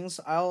couple things.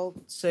 I'll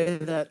say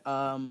that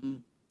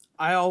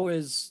I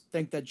always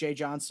think that Jay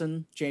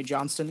Johnston,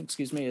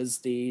 is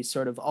the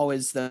sort of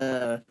always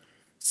the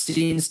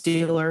scene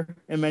stealer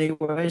in many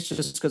ways,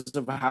 just because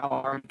of how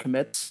hard he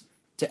commits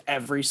to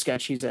every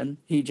sketch he's in.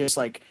 He just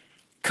like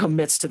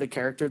commits to the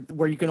character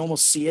where you can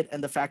almost see it,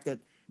 and the fact that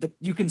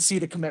you can see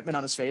the commitment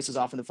on his face is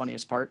often the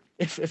funniest part,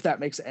 if that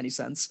makes any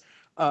sense.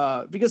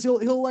 Because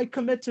he'll like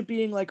commit to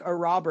being like a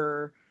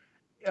robber.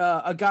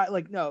 A guy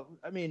like, no,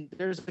 I mean,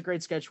 there's a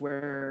great sketch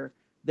where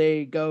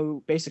they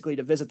go basically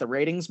to visit the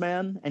ratings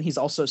man, and he's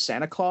also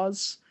Santa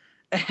Claus,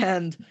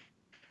 and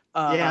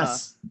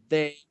yes,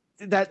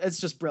 it's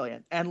just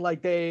brilliant. And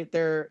like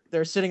they're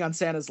sitting on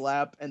Santa's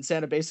lap, and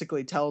Santa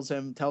basically tells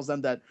them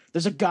that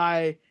there's a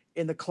guy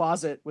in the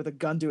closet with a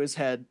gun to his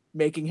head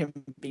making him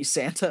be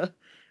Santa,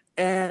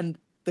 and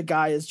the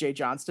guy is Jay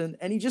Johnston,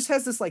 and he just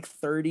has this like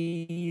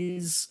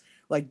 30s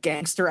like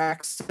gangster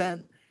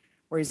accent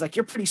where he's like,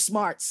 "You're pretty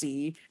smart,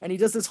 see?" And he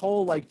does this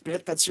whole like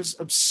bit that's just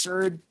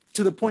absurd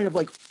to the point of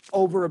like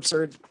over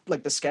absurd,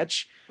 like the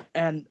sketch.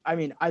 And I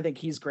mean, I think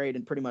he's great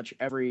in pretty much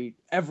every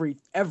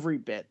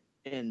bit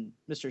in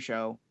Mr.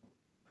 Show.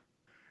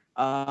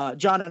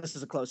 John Ennis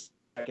is a close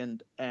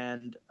second,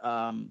 and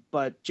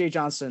but Jay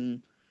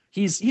Johnston,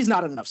 he's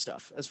not in enough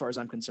stuff as far as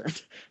I'm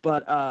concerned.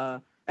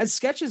 But as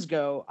sketches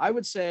go, I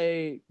would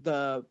say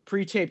the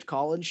pre-taped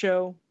call-in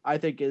show I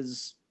think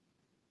is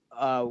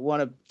one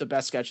of the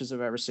best sketches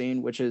I've ever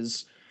seen, which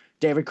is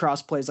David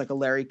Cross plays like a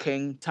Larry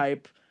King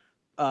type,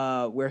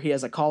 where he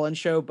has a call-in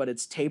show, but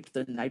it's taped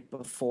the night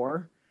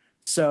before.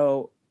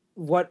 So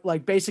what,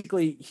 like,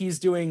 basically he's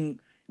doing,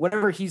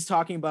 whenever he's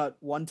talking about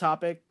one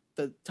topic,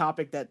 the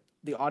topic that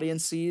the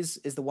audience sees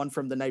is the one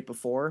from the night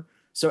before.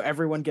 So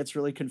everyone gets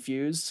really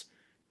confused.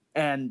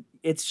 And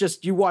it's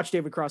just, you watch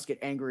David Cross get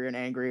angrier and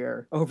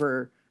angrier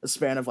over a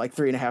span of like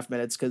 3.5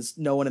 minutes, because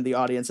no one in the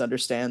audience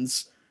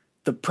understands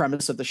the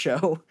premise of the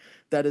show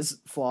that is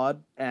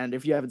flawed. And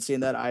if you haven't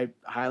seen that, I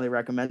highly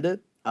recommend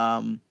it.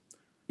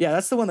 Yeah,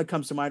 that's the one that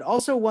comes to mind.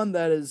 Also, one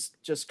that is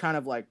just kind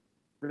of like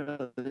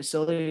really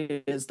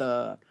silly is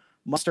the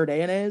mustard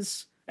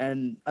mayonnaise.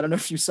 And I don't know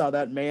if you saw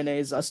that,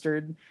 mayonnaise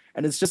mustard.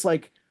 And it's just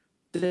like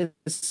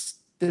this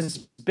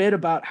bit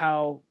about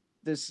how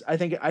this, I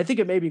think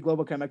it may be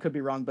Globochem, I could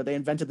be wrong, but they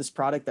invented this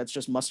product that's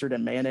just mustard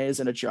and mayonnaise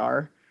in a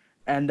jar.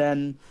 And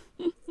then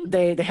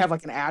they have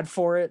like an ad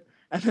for it.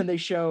 And then they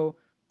show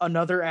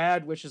another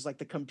ad, which is like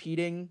the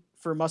competing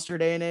for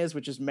mustard mayonnaise,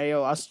 which is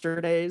mayo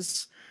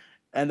ustardaise.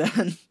 And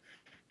then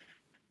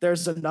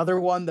there's another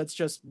one that's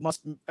just,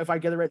 if I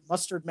get it right,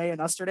 mustard mayo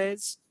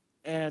ustardaise.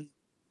 And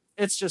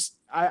it's just,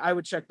 I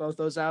would check both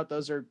those out.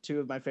 Those are two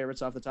of my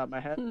favorites off the top of my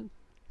head. I'm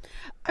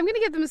going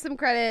to give them some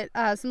credit,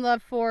 some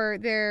love for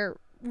their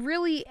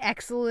really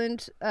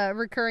excellent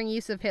recurring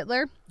use of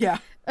Hitler. Yeah.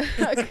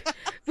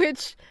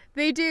 Which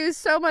they do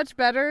so much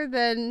better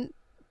than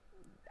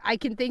I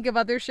can think of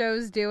other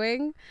shows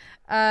doing.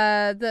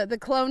 The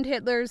cloned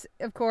Hitlers,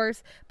 of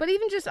course, but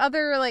even just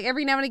other, like,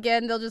 every now and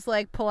again they'll just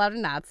like pull out a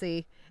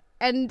Nazi,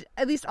 and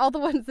at least all the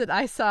ones that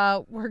I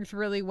saw worked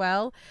really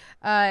well.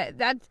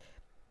 That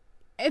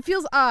it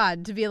feels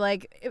odd to be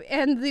like,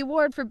 and the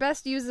award for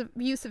best use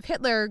of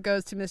Hitler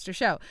goes to Mr.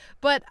 Show,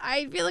 but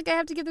I feel like I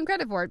have to give them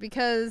credit for it,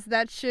 because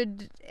that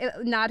should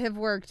not have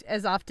worked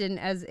as often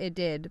as it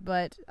did.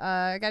 But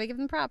I gotta give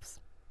them props.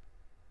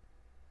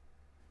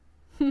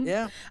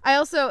 Yeah. I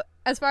also,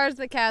 as far as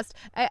the cast,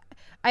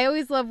 I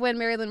always love when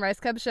Marilyn Rice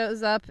Cub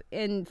shows up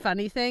in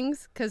funny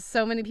things because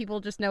so many people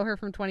just know her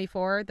from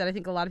 24 that I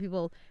think a lot of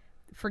people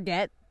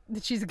forget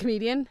that she's a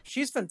comedian.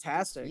 She's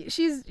fantastic.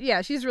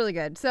 She's really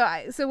good.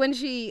 So when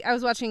I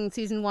was watching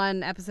season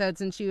 1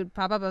 episodes and she would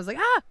pop up, I was like,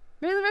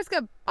 Marilyn Rice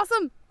Cub,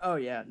 awesome. Oh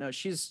yeah, no,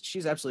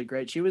 she's absolutely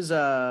great. She was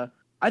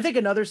I think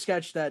another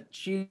sketch that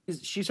she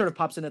sort of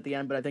pops in at the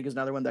end, but I think is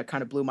another one that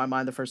kind of blew my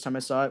mind the first time I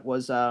saw it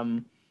was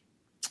I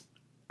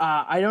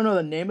don't know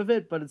the name of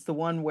it, but it's the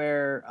one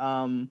where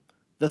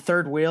the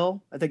third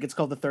wheel. I think it's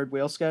called the third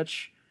wheel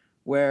sketch,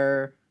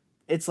 where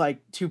it's like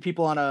two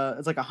people on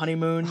it's like a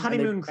honeymoon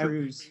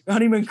cruise.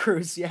 Honeymoon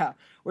cruise, yeah,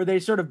 where they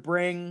sort of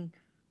bring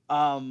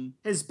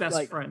his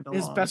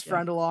best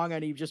friend along,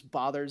 and he just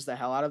bothers the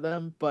hell out of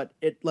them. But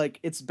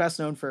it's best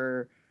known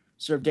for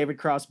sort of David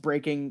Cross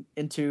breaking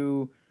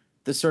into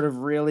this sort of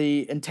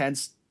really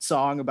intense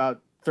song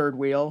about third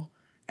wheel.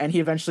 And he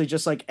eventually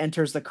just like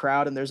enters the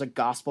crowd and there's a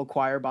gospel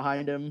choir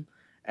behind him.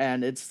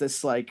 And it's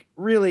this like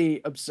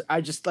really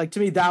I just like, to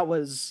me, that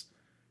was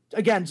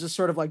again, just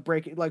sort of like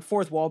breaking, like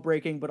fourth wall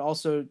breaking, but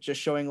also just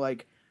showing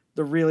like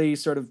the really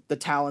sort of the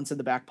talents in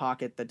the back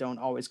pocket that don't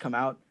always come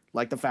out.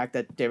 Like the fact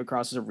that David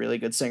Cross is a really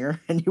good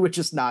singer and you would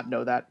just not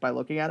know that by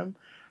looking at him.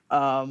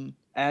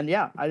 And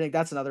yeah, I think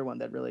that's another one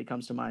that really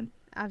comes to mind.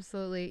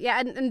 Absolutely. Yeah.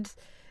 And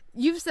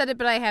you've said it,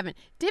 but I haven't.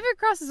 David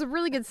Cross is a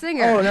really good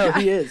singer. Oh no,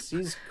 he is.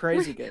 He's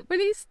crazy good. When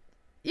he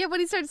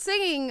started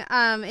singing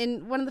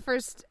in one of the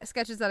first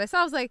sketches that I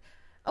saw, I was like,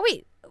 oh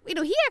wait,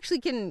 he actually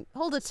can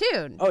hold a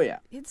tune. Oh yeah,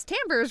 his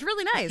timbre is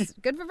really nice.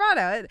 Good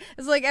vibrato.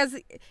 It's like as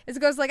it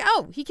goes, like,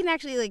 oh, he can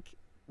actually like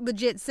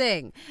legit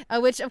sing,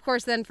 which of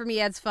course then for me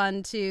adds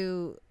fun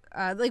to.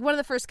 Like one of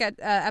the first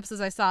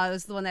episodes I saw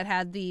was the one that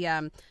had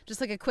the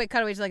just like a quick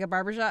cutaway to like a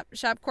barbershop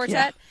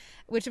quartet,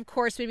 which of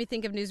course made me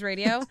think of News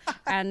Radio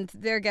and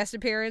their guest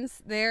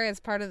appearance there as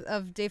part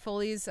of Dave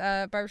Foley's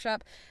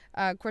barbershop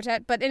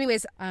quartet. But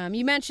anyways,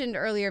 you mentioned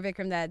earlier,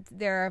 Vikram, that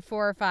there are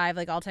 4 or 5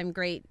 like all-time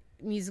great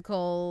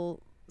musical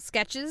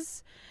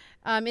sketches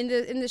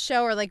in the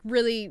show, or like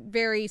really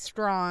very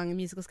strong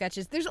musical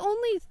sketches. There's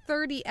only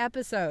 30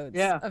 episodes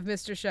of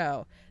Mr.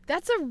 Show.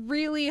 That's a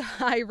really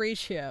high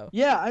ratio.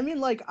 Yeah, I mean,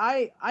 like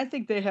I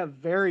think they have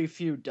very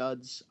few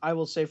duds. I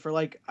will say for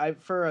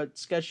a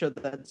sketch show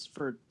that's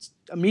for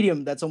a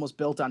medium that's almost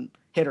built on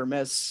hit or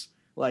miss.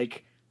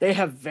 Like they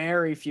have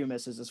very few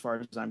misses as far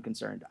as I'm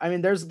concerned. I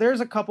mean,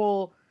 there's a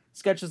couple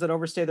sketches that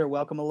overstay their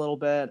welcome a little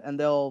bit, and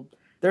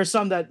there's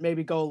some that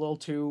maybe go a little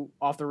too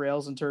off the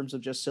rails in terms of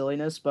just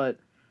silliness, but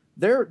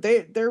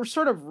they're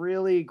sort of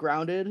really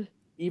grounded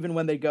even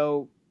when they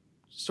go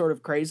sort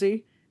of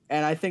crazy.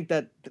 And I think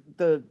that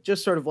the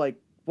just sort of like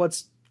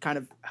what's kind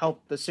of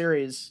helped the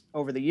series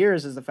over the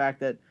years is the fact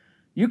that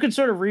you can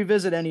sort of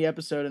revisit any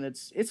episode and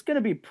it's going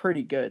to be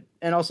pretty good.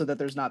 And also that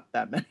there's not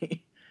that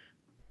many.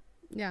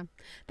 Yeah.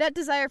 That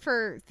desire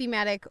for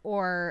thematic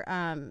or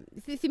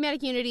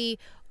thematic unity,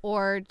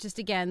 or just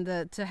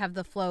again to have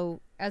the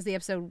flow as the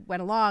episode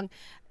went along,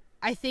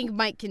 I think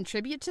might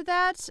contribute to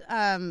that.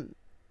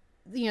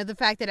 The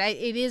fact that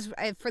it is,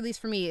 for at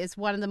least for me, is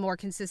one of the more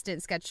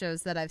consistent sketch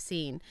shows that I've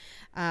seen.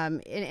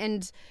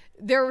 And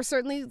there were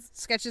certainly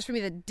sketches for me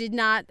that did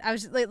not. I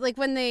was like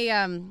when they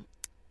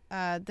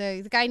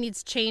the guy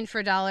needs change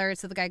for $1,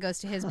 so the guy goes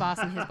to his boss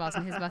and his boss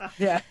and his boss.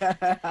 Yeah.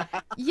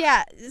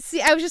 Yeah. See,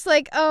 I was just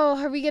like,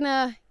 oh, are we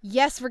gonna?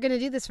 Yes, we're gonna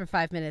do this for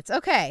 5 minutes.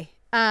 Okay.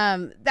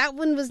 That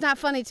one was not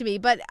funny to me,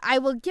 but I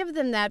will give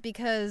them that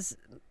because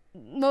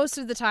most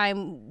of the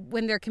time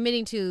when they're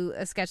committing to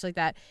a sketch like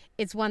that,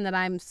 it's one that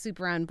I'm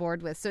super on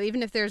board with. So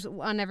even if there's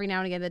one every now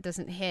and again that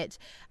doesn't hit,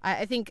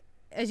 I think,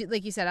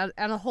 like you said,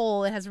 on a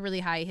whole, it has a really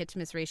high hit to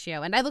miss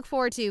ratio. And I look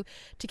forward to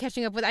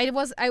catching up with.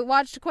 I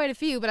watched quite a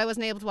few, but I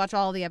wasn't able to watch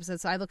all of the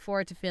episodes. So I look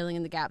forward to filling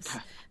in the gaps.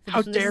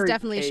 How this dare is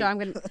definitely you, a show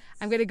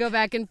I'm gonna go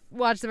back and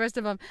watch the rest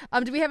of them.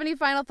 Do we have any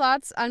final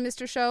thoughts on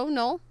Mr. Show,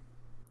 Noel?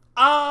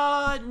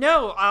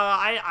 No.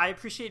 I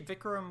appreciate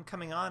Vikram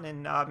coming on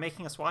and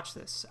making us watch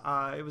this.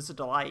 It was a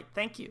delight.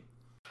 Thank you.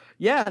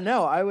 Yeah,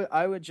 no,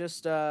 I would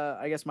just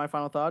I guess my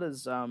final thought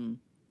is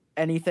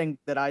anything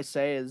that I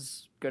say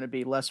is going to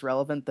be less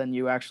relevant than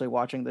you actually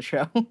watching the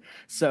show.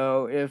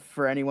 So if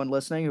for anyone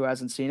listening who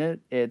hasn't seen it,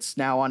 it's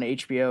now on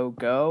HBO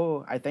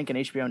Go, I think, and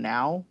HBO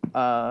Now.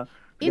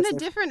 In a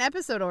different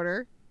episode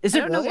order. Is it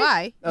I don't really? know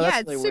why. Oh, yeah,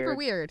 it's really super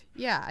weird.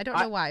 Yeah, I don't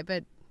know why,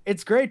 but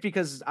it's great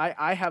because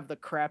I have the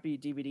crappy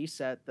DVD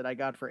set that I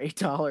got for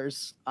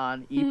 $8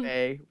 on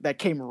eBay that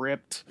came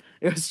ripped.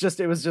 It was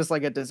just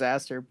like a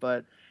disaster.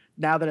 But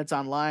now that it's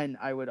online,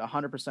 I would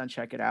 100%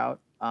 check it out.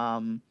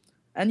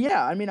 And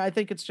yeah, I mean, I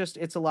think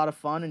it's a lot of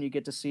fun, and you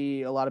get to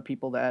see a lot of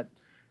people that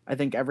I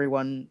think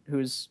everyone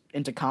who's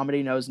into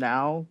comedy knows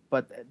now,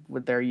 but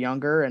when they're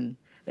younger and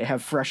they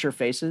have fresher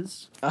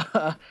faces,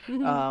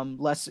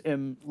 less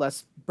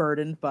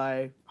burdened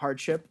by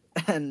hardship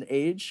and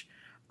age.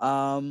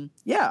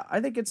 Yeah, I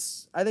think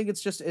it's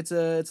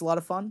a lot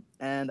of fun,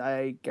 and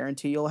I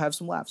guarantee you'll have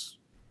some laughs.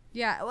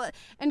 Yeah, well,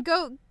 and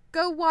go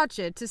go watch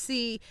it to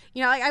see,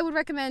 I would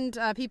recommend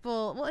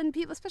people,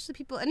 especially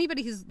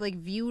anybody who's like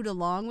viewed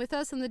along with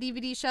us on the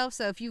DVD shelf.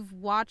 So if you've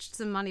watched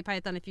some Monty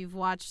Python, if you've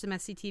watched some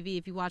SCTV,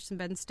 if you watched some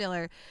Ben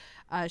Stiller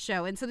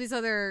show, and so these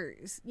other,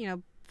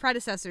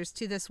 predecessors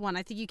to this one,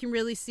 I think you can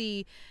really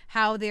see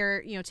how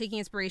they're, taking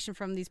inspiration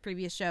from these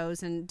previous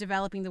shows and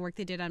developing the work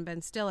they did on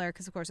Ben Stiller,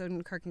 because of course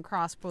Odenkirk and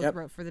Cross both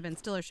wrote for the Ben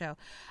Stiller show.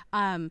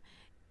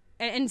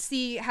 And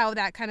see how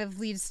that kind of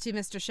leads to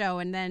Mr. Show.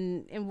 And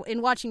then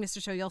in watching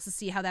Mr. Show, you also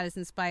see how that has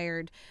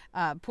inspired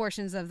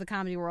portions of the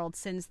comedy world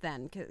since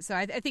then. So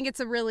I think it's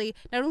not only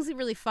is it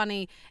really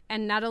funny,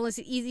 and not only is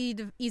it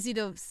easy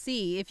to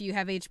see if you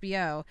have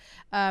HBO,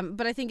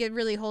 but I think it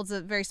really holds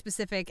a very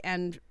specific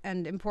and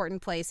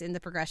important place in the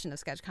progression of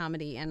sketch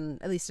comedy,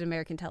 and at least in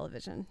American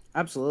television.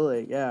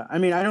 Absolutely, yeah. I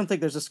mean, I don't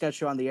think there's a sketch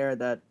show on the air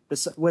that,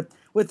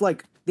 with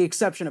like the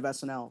exception of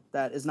SNL,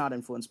 that is not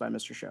influenced by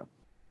Mr. Show.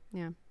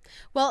 Yeah.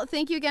 Well,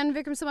 thank you again,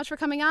 Vikram, so much for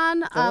coming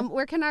on.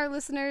 Where can our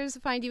listeners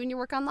find you and your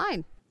work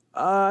online?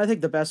 I think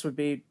the best would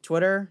be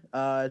Twitter.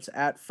 It's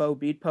at Faux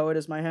Beat Poet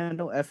is my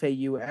handle,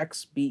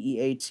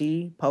 FAUXBEAT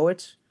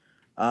Poet.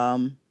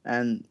 And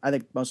I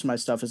think most of my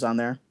stuff is on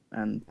there.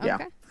 And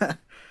yeah. Okay.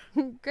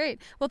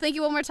 Great. Well, thank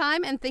you one more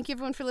time, and thank you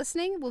everyone for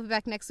listening. We'll be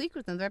back next week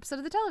with another episode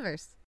of The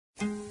Televerse.